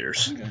over the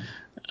years. Okay.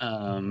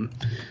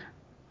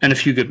 and a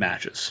few good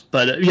matches.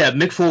 But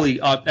Mick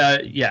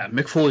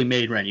Foley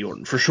made Randy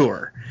Orton for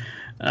sure.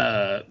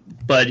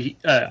 But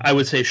I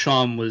would say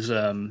Shawn was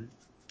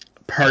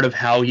part of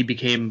how he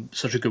became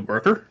such a good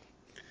worker.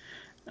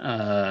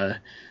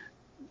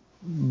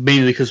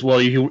 Mainly because,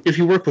 if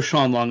you work with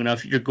Shawn long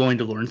enough, you're going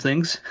to learn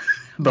things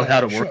about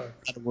how to work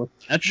a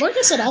match. Like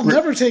I said, I'll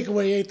never take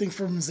away anything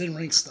from his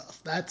in-ring stuff.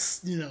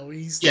 That's,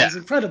 he's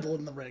incredible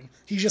in the ring.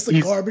 He's just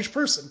a garbage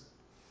person.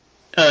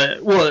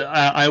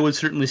 I would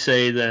certainly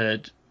say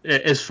that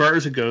as far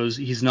as it goes,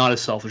 he's not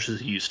as selfish as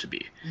he used to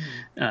be.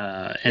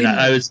 And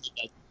I was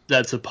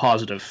that's a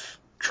positive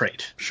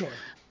trait. Sure.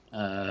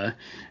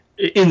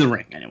 In the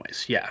ring,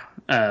 anyways,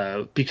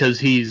 because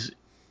he's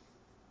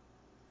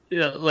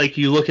like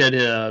you look at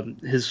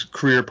his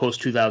career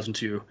post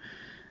 2002,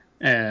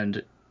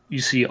 and you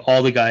see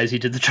all the guys he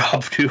did the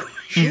job to.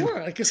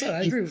 Sure, like I said,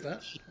 I agree with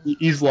that.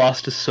 He's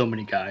lost to so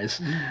many guys,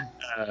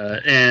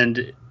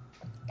 and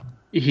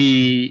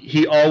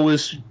he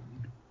always,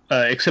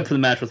 except for the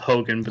match with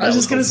Hogan. But I was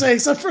just gonna say,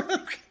 except for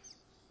Hogan.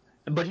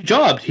 But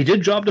he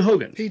did job to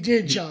Hogan. He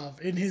did job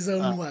in his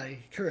own way,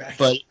 correct.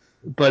 But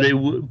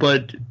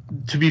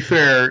to be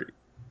fair,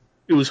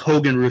 it was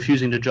Hogan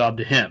refusing to job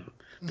to him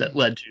that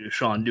led to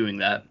Shawn doing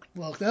that.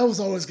 Well, that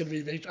was always going to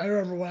be big. I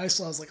remember when I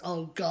saw it, I was like,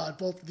 oh god,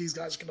 both of these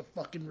guys are going to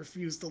fucking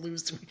refuse to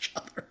lose to each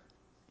other.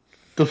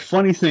 The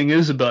funny thing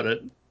is about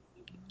it,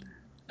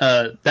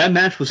 that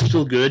match was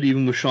still good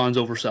even with Shawn's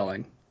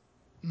overselling.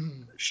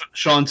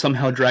 Shawn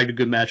somehow dragged a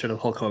good match out of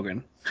Hulk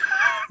Hogan.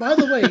 By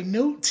the way,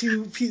 note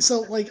to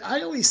so like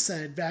I always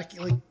said back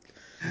in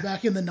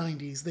the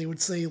 90s, they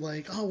would say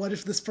like, oh, what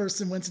if this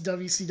person went to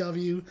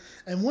WCW?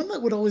 And one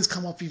that would always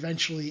come up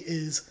eventually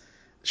is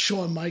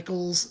Shawn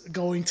Michaels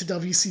going to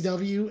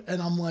WCW,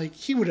 and I'm like,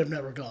 he would have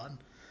never gone.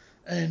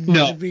 And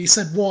we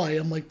said, why?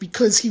 I'm like,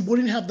 because he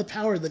wouldn't have the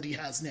power that he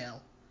has now.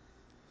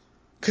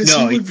 Because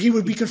he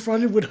would be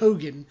confronted with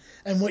Hogan,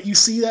 and what you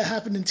see that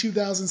happened in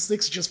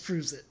 2006 just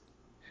proves it.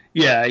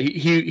 Yeah,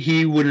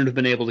 he wouldn't have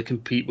been able to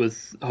compete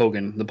with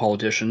Hogan, the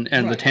politician,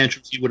 and the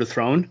tantrums he would have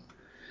thrown.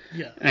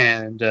 Yeah.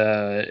 And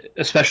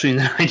especially in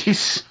the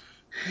 90s.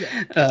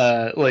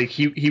 Yeah. Like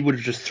he would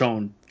have just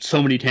thrown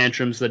so many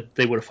tantrums that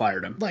they would have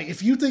fired him. Like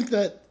if you think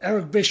that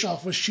Eric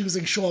Bischoff was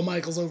choosing Shawn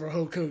Michaels over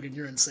Hulk Hogan,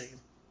 you're insane.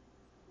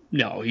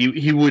 No,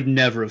 he would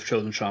never have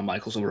chosen Shawn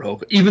Michaels over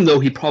Hogan, even though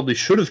he probably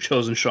should have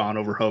chosen Shawn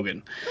over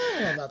Hogan. I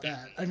don't know about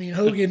that. I mean,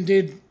 Hogan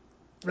did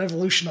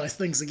revolutionize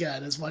things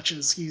again, as much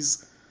as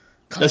he's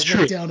kind of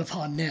looked down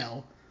upon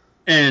now.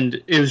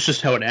 And it was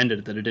just how it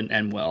ended that it didn't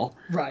end well.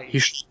 Right. He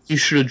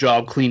should have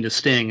job cleaned to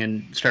Sting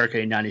in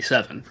Starrcade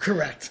 '97.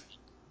 Correct.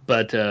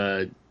 But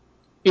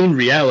in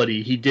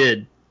reality, he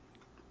did.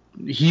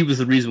 He was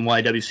the reason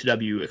why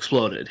WCW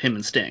exploded. Him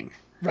and Sting.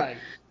 Right.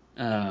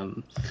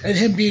 And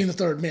him being the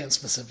third man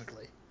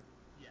specifically.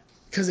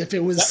 Because if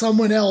it was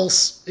someone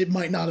else, it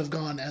might not have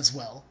gone as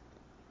well.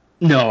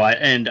 No,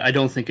 I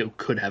don't think it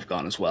could have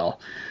gone as well.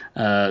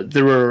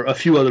 There were a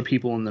few other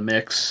people in the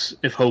mix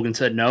if Hogan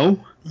said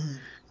no.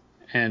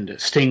 And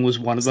Sting was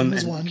one of them.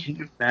 Can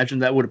you imagine?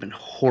 That would have been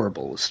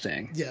horrible with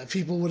Sting. Yeah,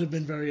 people would have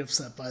been very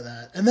upset by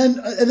that. And then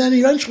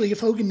eventually, if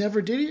Hogan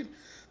never did it,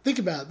 think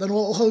about it. Then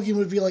Hogan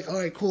would be like, all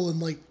right, cool, in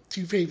like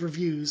 2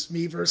 pay-per-views,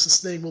 me versus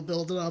Sting, we'll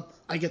build it up,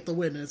 I get the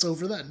win, and it's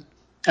over then.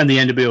 And the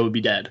NWO would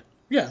be dead.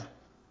 Yeah.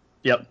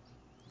 Yep.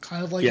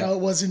 Kind of like how it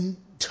was in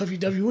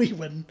WWE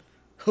when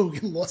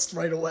Hogan lost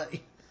right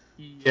away.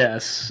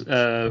 Yes,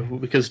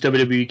 because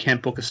WWE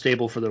can't book a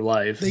stable for their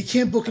life. They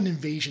can't book an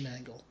invasion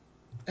angle.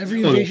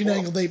 Every invasion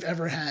angle they've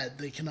ever had,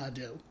 they cannot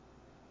do.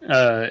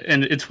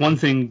 And it's one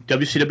thing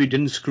WCW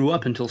didn't screw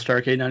up until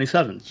Starrcade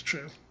 '97. It's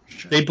true.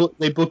 They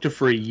booked it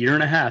for a year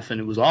and a half, and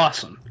it was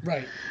awesome.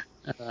 Right.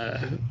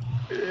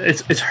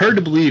 It's hard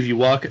to believe you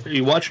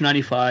watch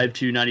 '95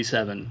 to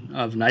 '97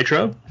 of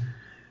Nitro.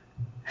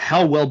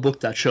 How well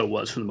booked that show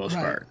was for the most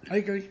part. I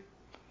agree.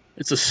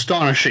 It's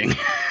astonishing.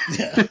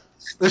 Yeah.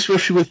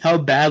 Especially with how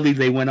badly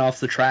they went off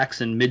the tracks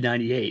in mid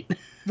 '98.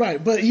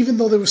 Right, but even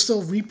though they were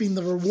still reaping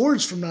the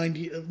rewards from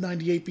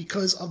 98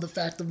 because of the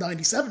fact that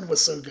 97 was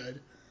so good.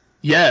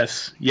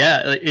 Yes,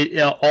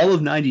 yeah. All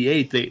of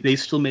 '98, they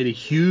still made a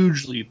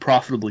hugely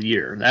profitable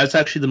year. That's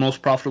actually the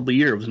most profitable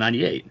year. It was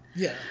 '98.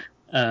 Yeah.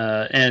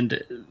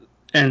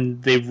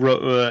 And they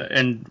wrote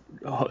and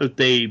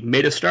they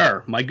made a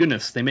star. My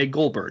goodness, they made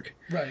Goldberg.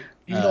 Right.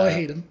 Even though I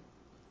hate him.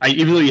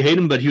 Even though you hate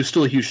him, but he was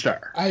still a huge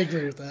star. I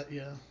agree with that.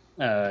 Yeah.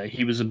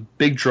 He was a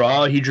big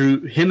draw.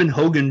 Him and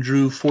Hogan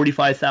drew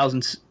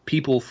 45,000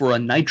 people for a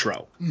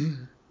Nitro.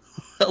 Mm-hmm.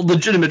 A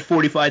legitimate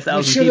 45,000 people.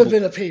 It should have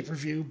been a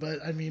pay-per-view,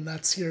 but I mean,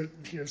 that's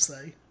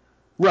hearsay.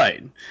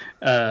 Right.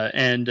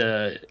 And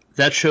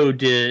that show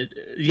did,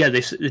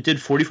 it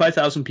did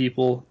 45,000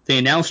 people. They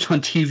announced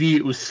on TV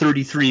it was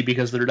 33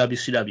 because they're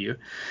WCW.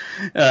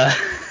 Right.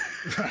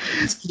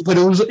 But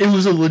it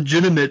was a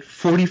legitimate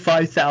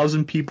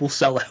 45,000 people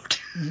sellout.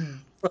 Mm-hmm.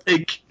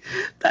 Like,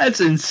 that's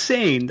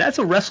insane. That's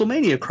a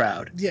WrestleMania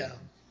crowd. Yeah.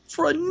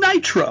 For a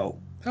Nitro.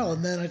 Hell,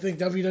 and then I think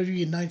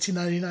WWE in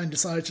 1999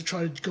 decided to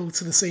try to go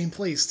to the same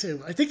place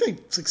too. I think they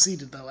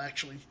succeeded though,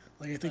 actually.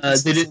 Like I think they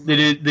still sold. They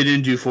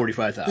didn't do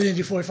 45,000. They didn't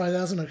do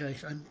 45,000. Okay,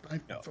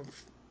 No. from,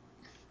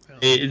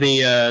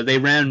 They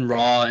ran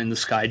Raw in the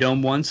Sky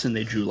Dome once, and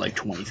they drew like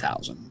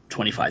 20,000, yeah, I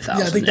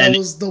 25,000, think that and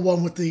was the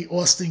one with the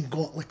Austin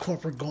Gauntlet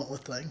corporate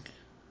gauntlet thing.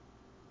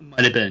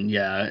 might have been,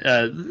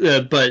 yeah.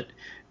 But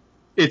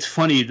it's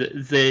funny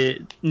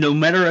that no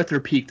matter at their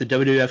peak, the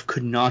WWF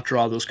could not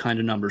draw those kind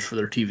of numbers for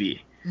their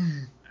TV,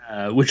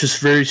 which is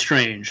very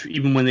strange,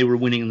 even when they were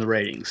winning in the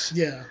ratings.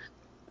 Yeah.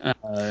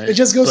 It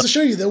just goes But to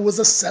show you there was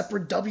a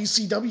separate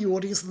WCW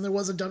audience than there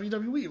was a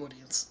WWE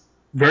audience.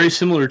 very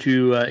similar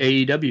to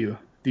AEW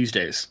these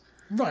days.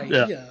 Right,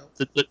 Yeah. yeah.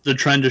 The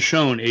trend has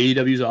shown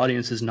AEW's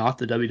audience is not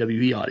the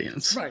WWE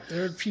audience. Right,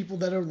 there are people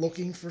that are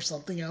looking for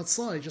something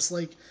outside, just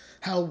like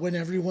how when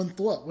everyone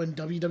thought when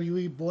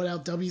WWE bought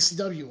out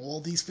WCW, all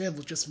these fans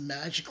would just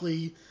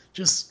magically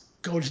just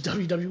go to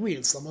WWE,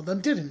 and some of them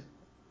didn't.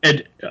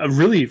 And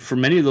really, for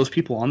many of those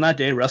people on that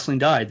day, wrestling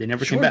died. They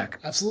never came Sure, back.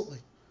 absolutely.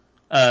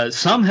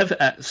 Some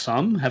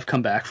have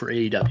come back for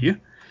AEW.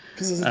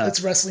 Because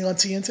it's wrestling on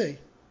TNT.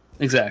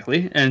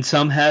 Exactly, and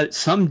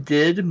some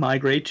did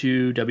migrate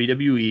to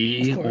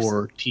WWE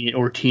or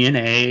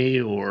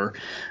TNA or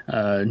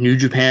New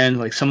Japan.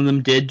 Like some of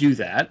them did do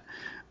that,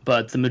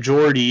 but the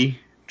majority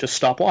just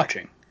stopped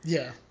watching.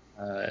 Yeah.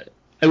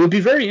 I would be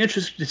very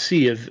interested to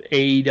see if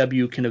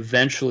AEW can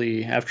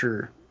eventually,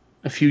 after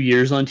a few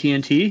years on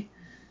TNT,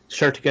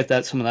 start to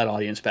get some of that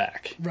audience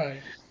back.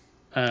 Right.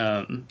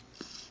 Um,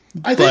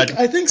 I but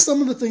think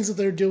some of the things that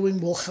they're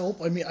doing will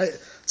help. I mean,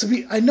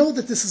 I know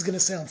that this is going to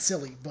sound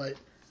silly, but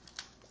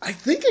I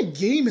think a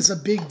game is a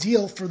big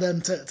deal for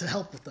them to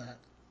help with that.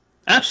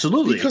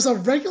 absolutely, Because a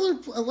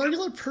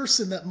regular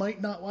person that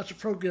might not watch a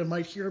program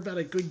might hear about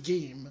a good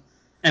game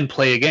and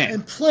play a game.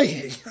 and play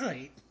it,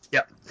 right?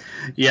 Yeah,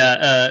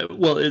 yeah.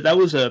 Well, that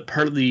was a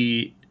part of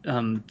the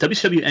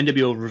WCW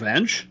NWO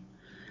Revenge.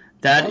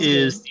 That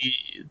is the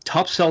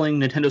top-selling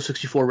Nintendo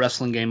 64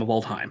 wrestling game of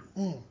all time.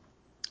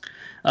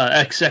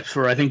 Except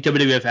for, I think,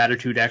 WWF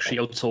Attitude actually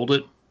outsold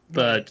it,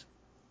 but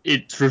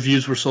its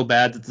reviews were so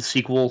bad that the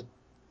sequel,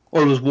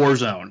 or it was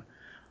Warzone.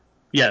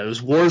 Yeah, it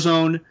was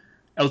Warzone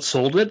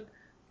outsold it,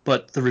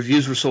 but the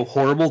reviews were so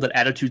horrible that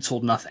Attitude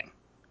sold nothing.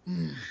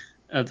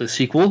 The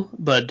sequel,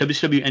 but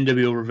WCW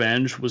NWO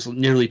Revenge was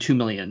nearly 2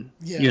 million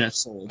units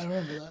sold. I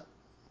remember that.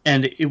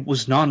 And it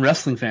was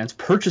non-wrestling fans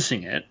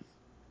purchasing it,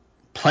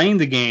 playing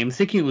the game,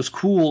 thinking it was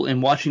cool,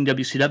 and watching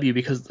WCW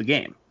because of the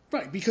game.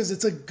 Right, because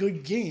it's a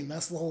good game.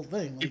 That's the whole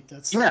thing. Like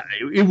that's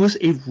it was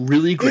a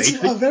really great.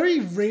 It's a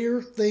very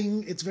rare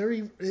thing. It's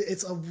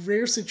a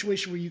rare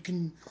situation where you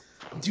can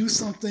do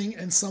something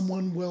and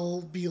someone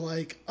will be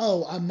like,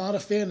 "Oh, I'm not a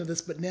fan of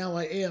this, but now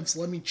I am. So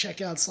let me check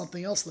out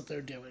something else that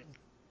they're doing."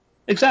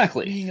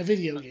 Exactly. Being a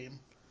video game.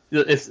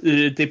 If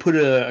they put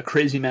a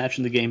crazy match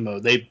in the game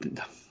mode,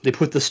 they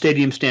put the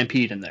Stadium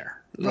Stampede in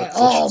there. Right.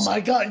 Oh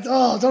my God.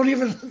 Oh, don't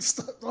even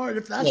start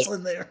if that's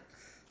in there.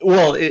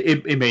 Well,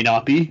 it may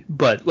not be,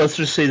 but let's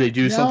just say they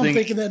do now something. I'm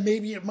thinking that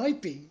maybe it might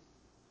be.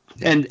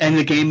 And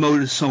the game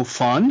mode is so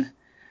fun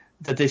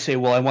that they say,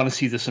 "Well, I want to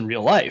see this in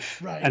real life."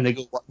 Right. And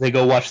they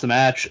go watch the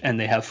match, and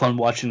they have fun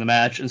watching the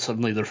match, and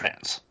suddenly they're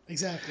fans.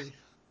 Exactly.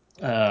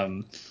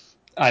 The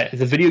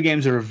video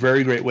games are a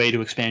very great way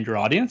to expand your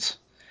audience,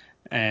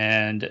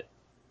 and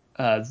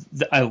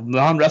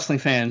non-wrestling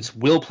fans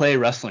will play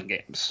wrestling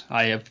games.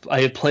 I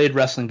have played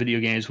wrestling video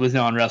games with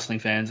non-wrestling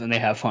fans, and they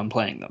have fun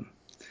playing them.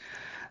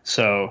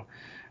 So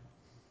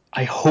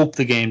I hope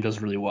the game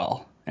does really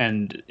well,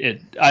 and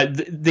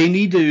they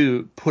need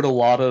to put a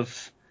lot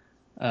of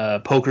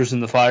pokers in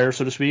the fire,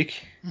 so to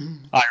speak,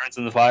 irons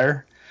in the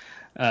fire,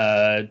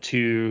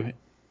 to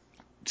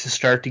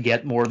start to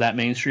get more of that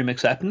mainstream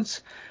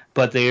acceptance.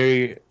 But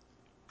their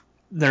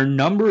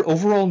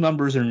overall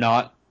numbers are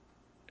not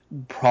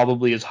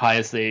probably as high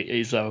as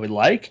I would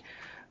like,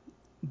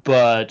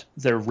 but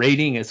their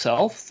rating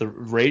itself, the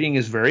rating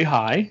is very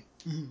high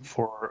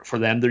for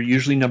them. They're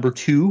usually number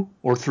 2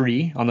 or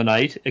 3 on the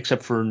night,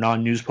 except for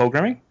non-news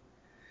programming.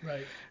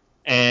 Right.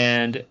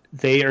 And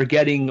they are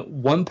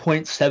getting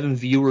 1.7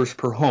 viewers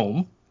per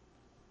home,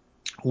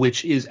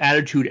 which is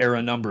Attitude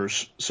Era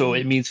numbers. So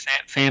it means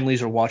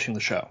families are watching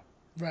the show.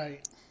 Right.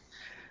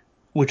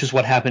 Which is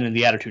what happened in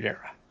the Attitude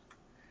Era.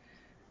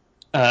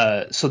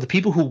 So the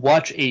people who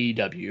watch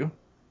AEW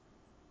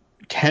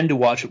tend to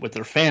watch it with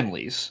their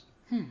families,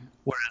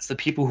 whereas the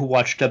people who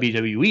watch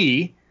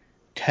WWE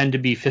tend to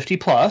be 50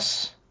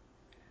 plus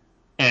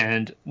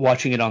and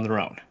watching it on their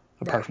own,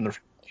 apart from their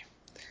family.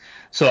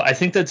 So I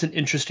think that's an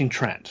interesting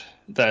trend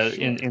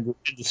in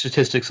the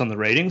statistics on the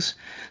ratings.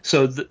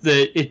 So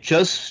it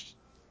just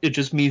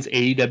means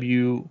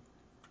AEW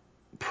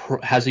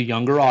has a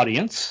younger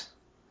audience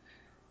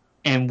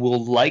and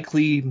will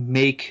likely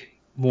make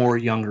more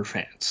younger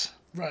fans.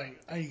 Right,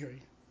 I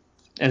agree.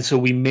 And so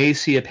we may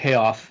see a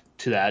payoff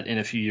to that in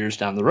a few years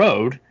down the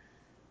road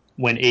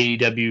when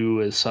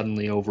AEW is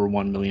suddenly over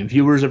 1 million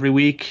viewers every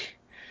week,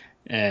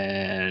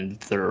 and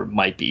there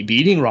might be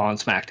beating Raw and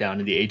SmackDown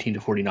in the 18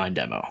 to 49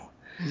 demo.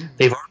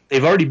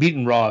 They've already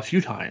beaten Raw a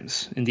few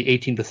times in the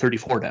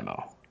 18-34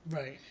 demo.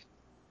 Right.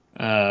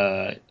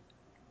 Uh,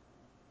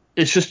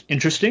 it's just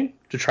interesting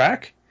to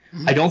track.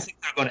 I don't think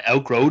they're going to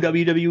outgrow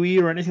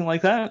WWE or anything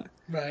like that,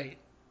 Right.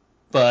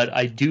 but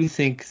I do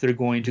think they're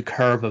going to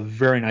carve a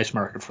very nice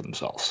market for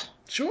themselves.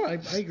 Sure, I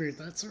agree with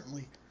that,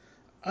 certainly.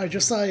 All right,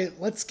 Josiah,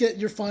 let's get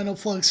your final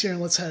plugs here and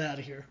let's head out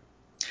of here.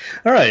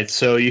 All right,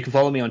 so you can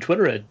follow me on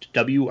Twitter at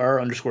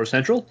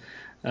WR_Central.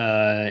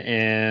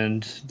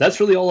 And that's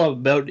really all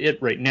about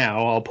it right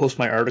now. I'll post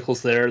my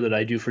articles there that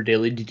I do for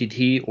Daily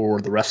DTT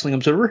or the Wrestling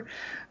Observer.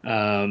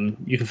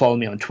 You can follow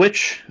me on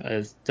Twitch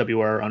as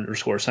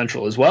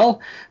WR_Central as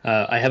well.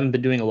 I haven't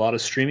been doing a lot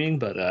of streaming,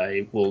 but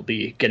I will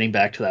be getting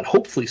back to that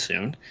hopefully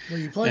soon. What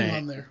are you playing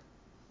on there?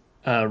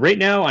 Right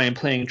now, I am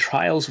playing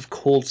Trials of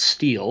Cold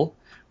Steel,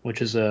 which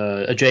is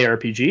a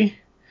JRPG.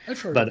 I've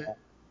heard of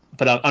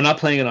But it. I'm not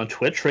playing it on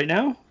Twitch right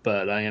now,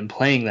 but I am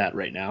playing that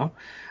right now.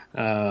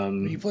 Are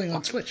you playing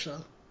on Twitch,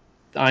 though?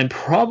 I'm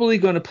probably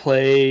going to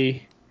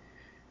play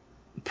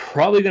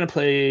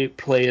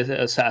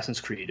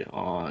Assassin's Creed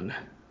on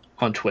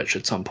Twitch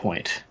at some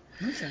point.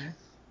 Okay.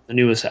 The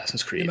new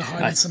Assassin's Creed. Gonna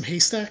hide in some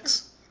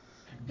haystacks?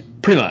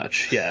 Pretty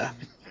much, yeah.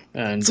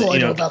 And That's all I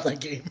know about that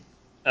game.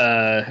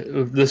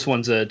 this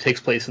one's takes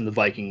place in the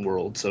Viking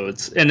world, so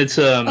it's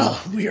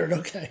Oh, weird.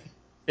 Okay.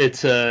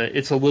 it's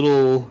a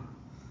little.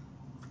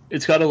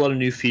 It's got a lot of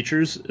new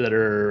features that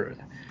are.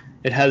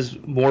 It has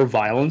more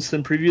violence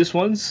than previous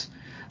ones,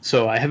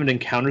 so I haven't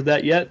encountered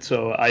that yet.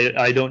 So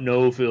I don't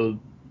know if it'll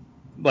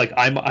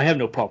I have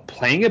no problem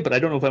playing it, but I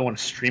don't know if I want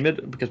to stream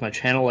it because my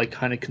channel I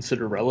kind of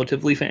consider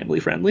relatively family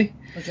friendly.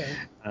 Okay.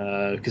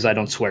 Because I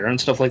don't swear and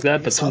stuff like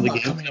that. But some I'm of the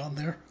not games coming on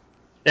there.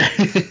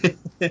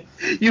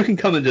 you can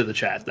come into the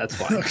chat. That's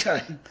fine.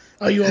 Okay.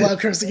 Are you allowed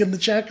cursing in the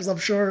chat? Because I'm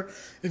sure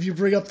if you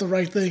bring up the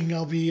right thing,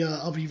 I'll be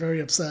very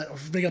upset. Or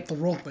if you bring up the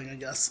wrong thing, I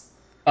guess.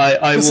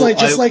 I Just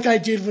will. like I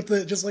did with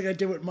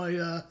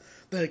my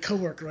the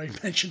coworker I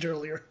mentioned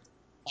earlier.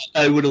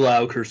 I would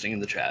allow cursing in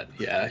the chat.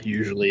 Yeah,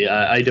 usually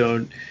I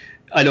don't.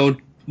 I don't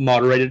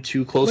moderate it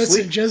too closely.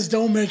 Listen, just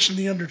don't mention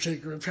the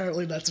Undertaker.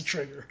 Apparently, that's a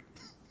trigger.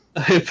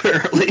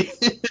 Apparently,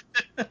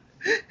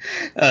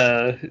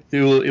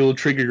 it will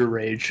trigger your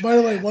rage. By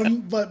the way,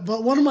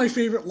 one of my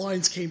favorite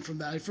lines came from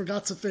that. I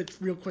forgot to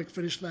real quick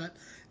finish that.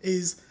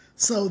 Is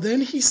so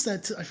then he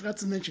said to I forgot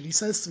to mention. He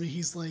says to me,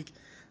 he's like,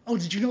 "Oh,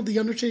 did you know the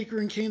Undertaker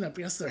and Kane? I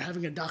guess they're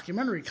having a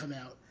documentary come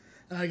out."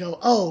 And I go,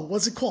 "Oh,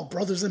 what's it called?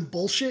 Brothers in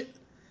Bullshit."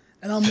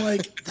 And I'm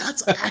like,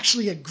 that's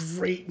actually a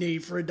great name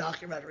for a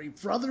documentary.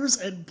 Brothers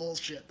and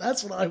Bullshit.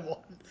 That's what I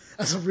want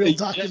as a real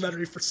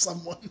documentary for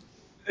someone.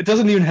 It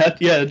doesn't even have.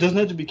 Yeah, it doesn't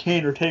have to be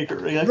Kane or Taker.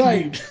 That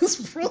Right. could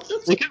be.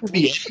 Brothers It and could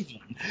be Bullshit.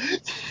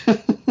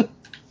 anyone.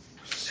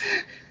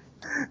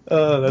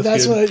 But That's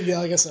that's good. what,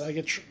 like I said,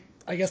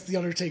 I guess the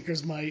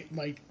Undertaker's my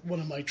one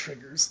of my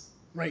triggers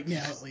right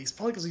now, at least.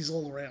 Probably because he's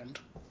all around.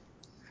 But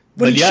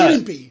But he yeah,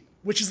 shouldn't be,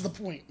 which is the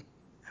point.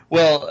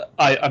 well,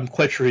 I'm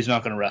quite sure he's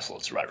not going to wrestle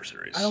at Survivor I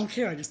Series. don't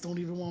care. I just don't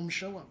even want him to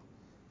show up.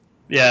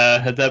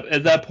 Yeah, at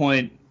that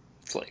point,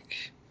 it's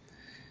like.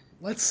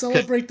 Let's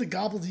celebrate the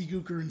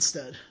gobbledygooker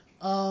instead.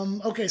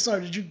 Okay,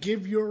 sorry. Did you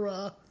give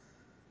your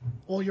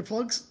all your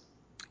plugs?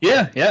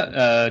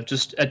 Yeah.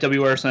 Just at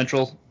WR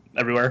Central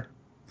everywhere.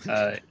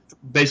 Uh,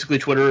 Basically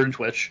Twitter and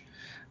Twitch.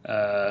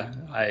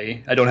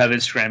 I don't have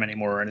Instagram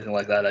anymore or anything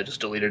like that. I just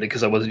deleted it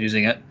because I wasn't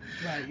using it.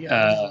 Right. Yeah,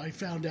 I know. Uh, I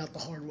found out the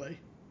hard way.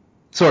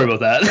 Sorry about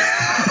that.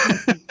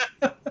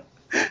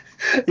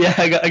 Yeah,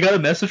 I got a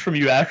message from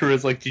you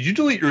afterwards. Like, did you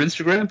delete your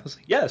Instagram? I was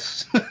like,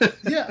 yes.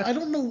 Yeah, I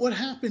don't know what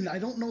happened. I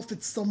don't know if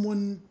it's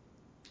someone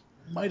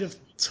might have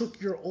took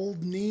your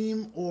old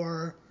name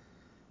or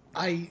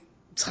I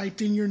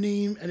typed in your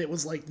name and it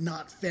was like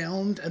not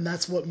found, and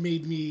that's what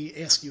made me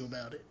ask you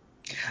about it.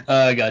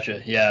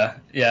 Gotcha. Yeah.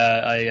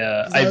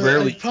 Because I I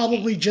rarely.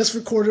 probably just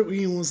recorded when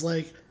you was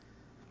like,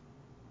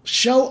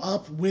 show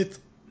up with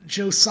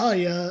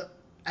Josiah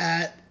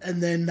at,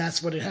 and then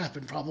that's what it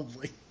happened,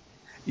 probably.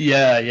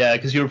 Yeah,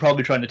 because you were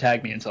probably trying to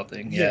tag me in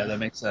something. Yeah, Yeah. that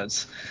makes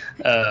sense.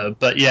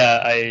 But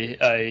yeah,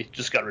 I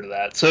just got rid of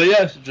that. So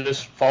yeah,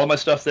 just follow my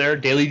stuff there,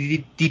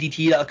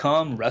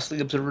 dailyddt.com,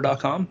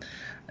 wrestlingobserver.com,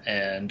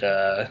 and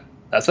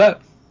that's that.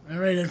 All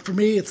right, and for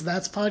me, it's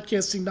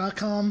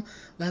that'spodcasting.com.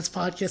 That's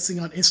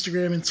podcasting on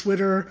Instagram and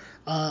Twitter.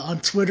 On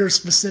Twitter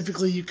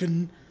specifically, you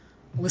can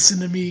listen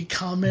to me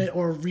comment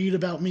or read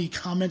about me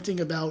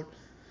commenting about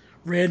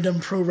random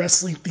pro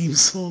wrestling theme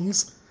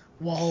songs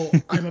while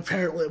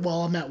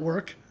I'm at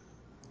work.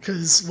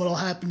 Because what'll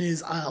happen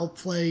is I'll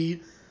play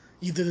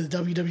either the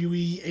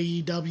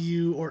WWE,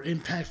 AEW, or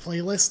Impact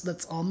playlist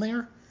that's on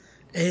there,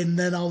 and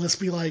then I'll just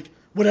be like,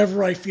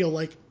 whatever I feel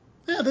like,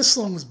 yeah, this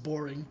song was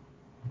boring,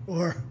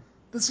 or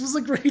this was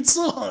a great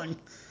song.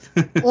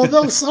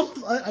 Although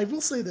I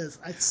will say this,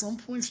 at some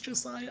points,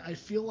 Josiah, I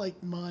feel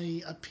like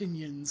my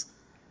opinions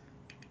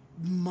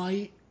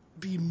might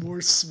be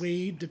more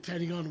swayed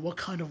depending on what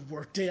kind of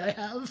workday I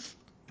have.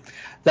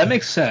 That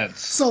makes sense.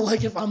 So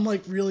like if I'm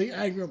like really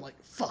angry, I'm like,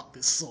 fuck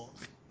this song.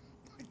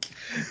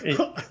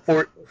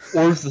 Or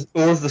if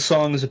the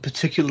song is a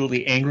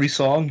particularly angry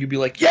song, you'd be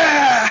like,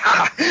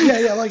 yeah,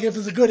 Yeah, like if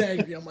it's a good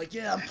angry, I'm like,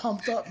 yeah, I'm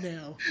pumped up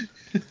now.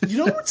 You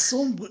know what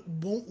song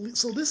won't?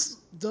 So this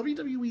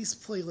WWE's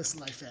playlist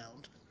that I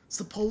found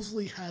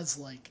supposedly has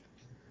like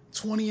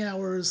 20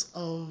 hours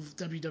of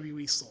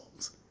WWE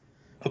songs.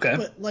 Okay.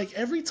 But like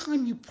every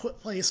time you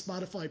play a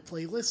Spotify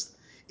playlist,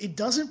 it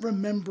doesn't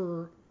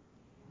remember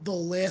the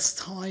last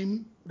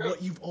time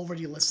what you've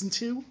already listened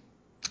to.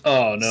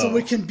 Oh So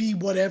it no. can be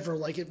whatever,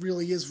 like it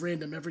really is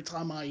random every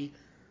time I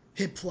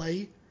hit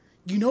play.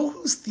 You know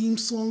whose theme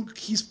song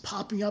keeps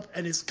popping up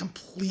and is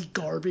complete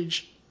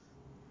garbage?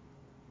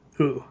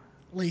 Who?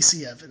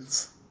 Lacey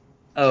Evans.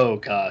 Oh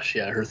gosh,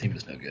 yeah, her theme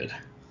is no good.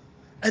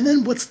 And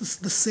then what's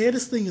the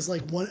saddest thing is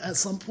like one at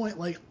some point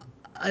like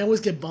I always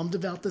get bummed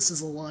about this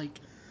is like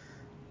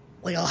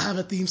I'll have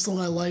a theme song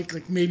I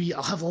like maybe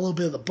I'll have a little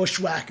bit of the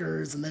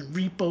Bushwhackers and then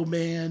Repo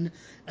Man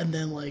and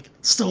then like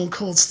Stone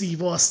Cold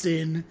Steve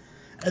Austin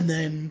and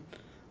then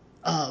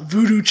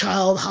Voodoo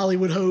Child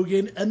Hollywood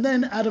Hogan and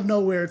then out of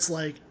nowhere it's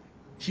like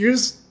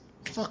here's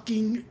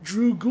fucking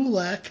Drew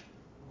Gulak.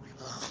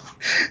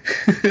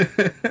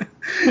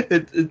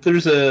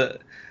 There's a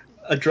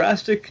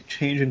drastic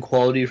change in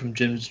quality from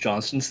James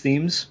Johnston's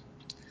themes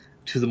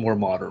to the more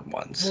modern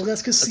Well, ones.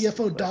 that's because That's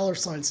CFO Dollar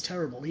Sign's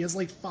terrible. He has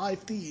like 5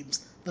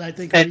 themes that I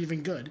think are and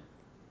even good.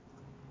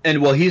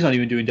 well, he's not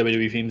even doing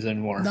WWE themes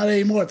anymore. Not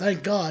anymore,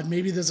 thank God.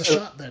 Maybe there's a Uh,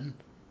 shot then.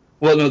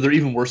 well, no, they're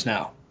even worse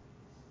now.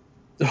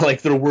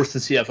 They're worse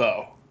than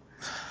CFO.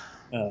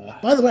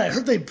 By the way, I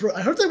heard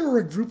they were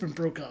a group and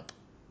broke up.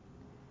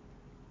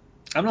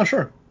 I'm not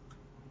sure.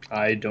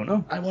 I don't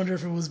know. I wonder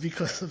if it was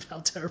because of how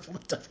terrible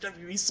the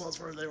WWE songs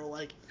were. They were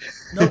like,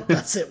 nope,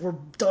 that's it. We're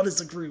done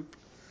as a group.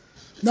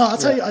 No, I'll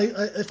tell Yeah, you,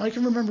 if I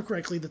can remember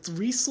correctly, the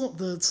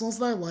songs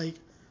that I like,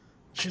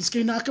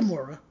 Shinsuke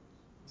Nakamura,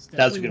 is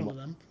that's a definitely good one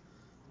one.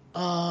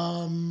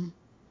 of them.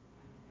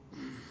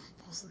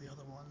 What was the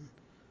other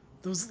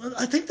one?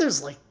 I think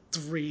there's like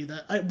three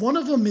one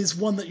of them is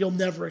one that you'll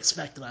never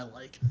expect that I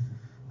like.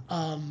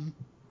 Um,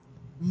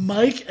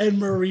 Mike and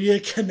Maria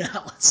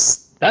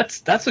Canales.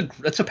 That's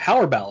a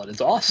power ballad.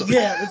 It's awesome.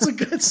 Yeah, it's a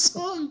good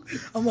song.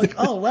 I'm like,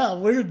 oh wow,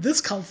 where did this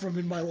come from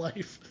in my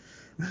life?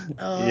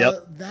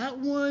 Yep. That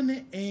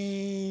one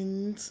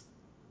and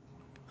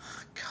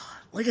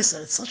God, like I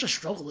said, it's such a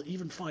struggle to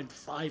even find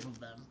 5 of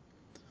them.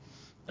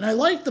 And I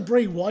like the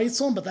Bray Wyatt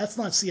song, but that's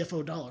not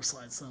CFO Dollar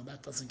Sign, so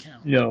that doesn't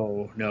count.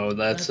 No,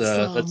 That's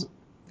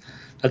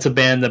that's a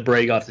band that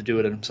Bray got to do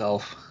it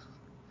himself.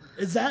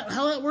 is that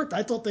how that worked?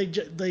 I thought they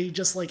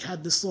just like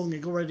had this song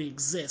already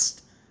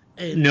exist,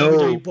 and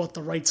WWE No, bought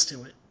the rights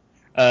to it.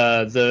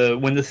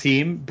 the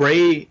theme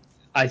Bray,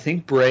 I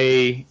think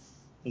Bray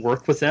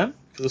worked with them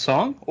for the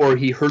song, or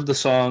he heard the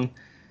song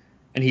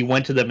and he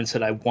went to them and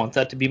said, "I want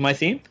that to be my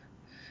theme."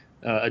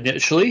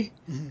 Initially,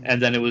 Mm-hmm.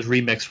 and then it was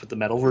remixed with the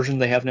metal version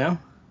they have now.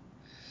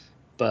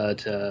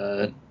 But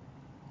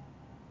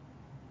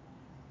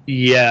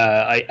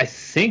yeah, I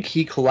think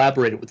he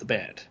collaborated with the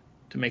band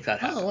to make that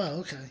Oh happen. wow,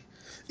 okay.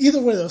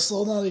 Either way, though,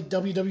 still not a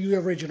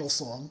WWE original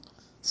song,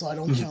 so I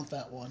don't Mhm. count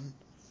that one.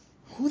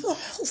 Who the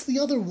hell's the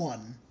other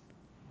one?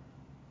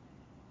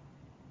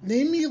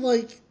 Name me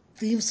like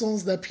theme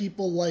songs that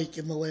people like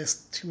in the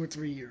last 2 or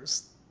 3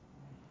 years,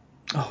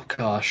 Oh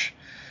gosh,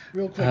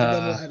 real quick, and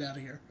then we'll uh, head out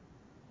of here.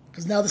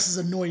 Because now this is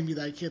annoying me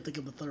that I can't think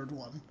of the third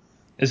one.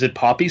 is it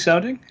poppy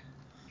sounding?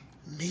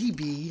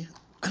 Maybe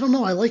I don't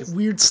know. I like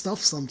weird stuff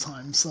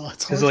sometimes, so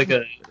it's Because hard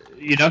like for.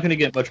 you're not going to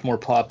get much more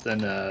pop than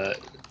the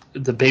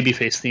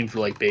babyface theme for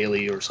like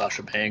Bailey or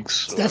Sasha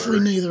Banks It's definitely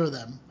or neither of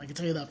them. I can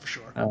tell you that for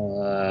sure.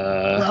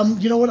 uh,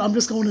 But you know what? I'm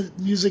just going to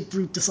music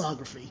group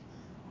discography,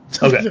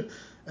 okay.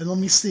 and let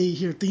me see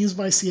here. Themes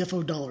by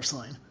CFO Dollar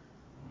Sign.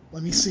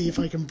 Let me see if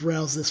I can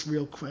browse this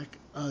real quick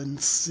and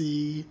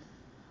see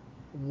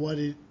what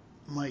it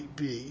might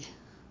be.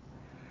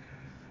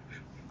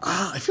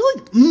 I feel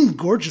like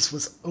Gorgeous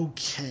was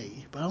okay,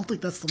 but I don't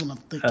think that's the one I'm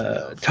thinking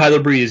of.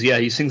 Tyler Breeze, yeah,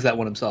 he sings that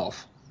one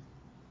himself.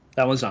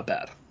 That one's not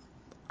bad.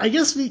 I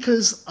guess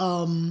because,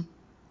 oh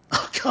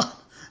god,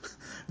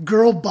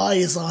 Girl Bye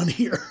is on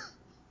here.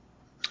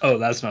 Oh,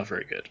 that's not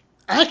very good.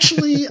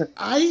 Actually,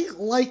 I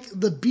like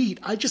the beat.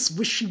 I just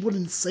wish she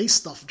wouldn't say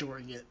stuff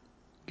during it.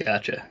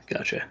 Gotcha.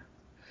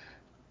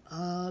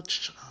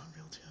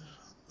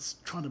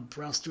 Just trying to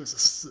browse through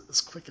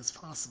as quick as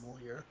possible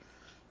here.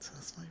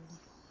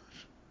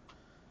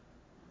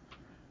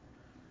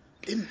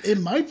 It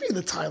might be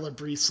the Tyler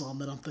Breeze song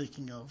that I'm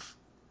thinking of.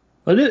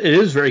 But it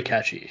is very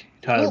catchy.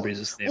 Tyler Well,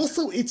 Breeze's theme.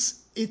 also it's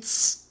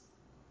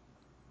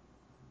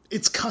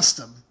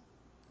custom,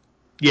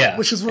 Yeah,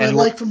 which is what I and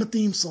like from a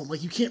theme song.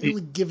 Like you can't he,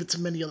 really give it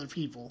to many other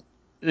people.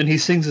 and he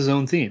sings his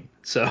own theme.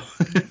 So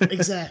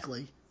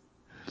Exactly.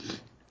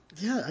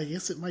 Yeah, I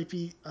guess it might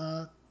be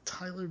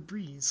Tyler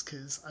Breeze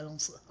because I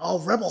don't. Oh,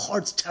 Rebel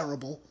Heart's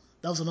terrible.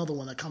 That was another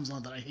one that comes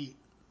on that I hate.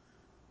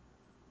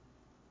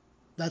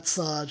 That's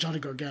Johnny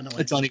Gargano,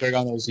 I Johnny think.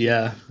 Gargano's,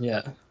 Yeah.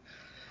 yeah.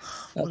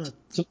 What a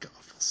So,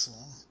 awful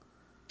song.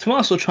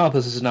 Tommaso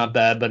Ciampas is not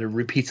bad, but it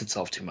repeats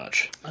itself too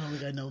much. I don't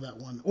think I know that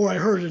one, or I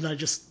heard it and I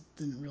just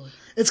didn't really.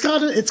 It's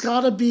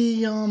gotta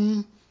be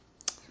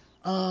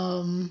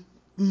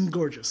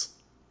gorgeous,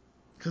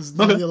 because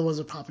none of the other ones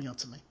are popping up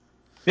to me.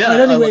 Yeah. All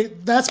right, anyway,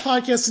 that's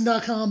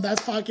podcasting.com.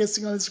 That's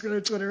podcasting on Instagram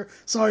and Twitter.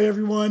 Sorry,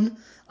 everyone.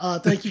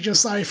 Thank you,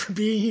 Josiah, for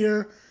being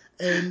here.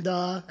 And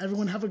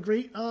everyone have a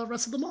great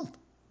rest of the month.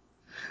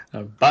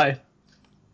 Bye.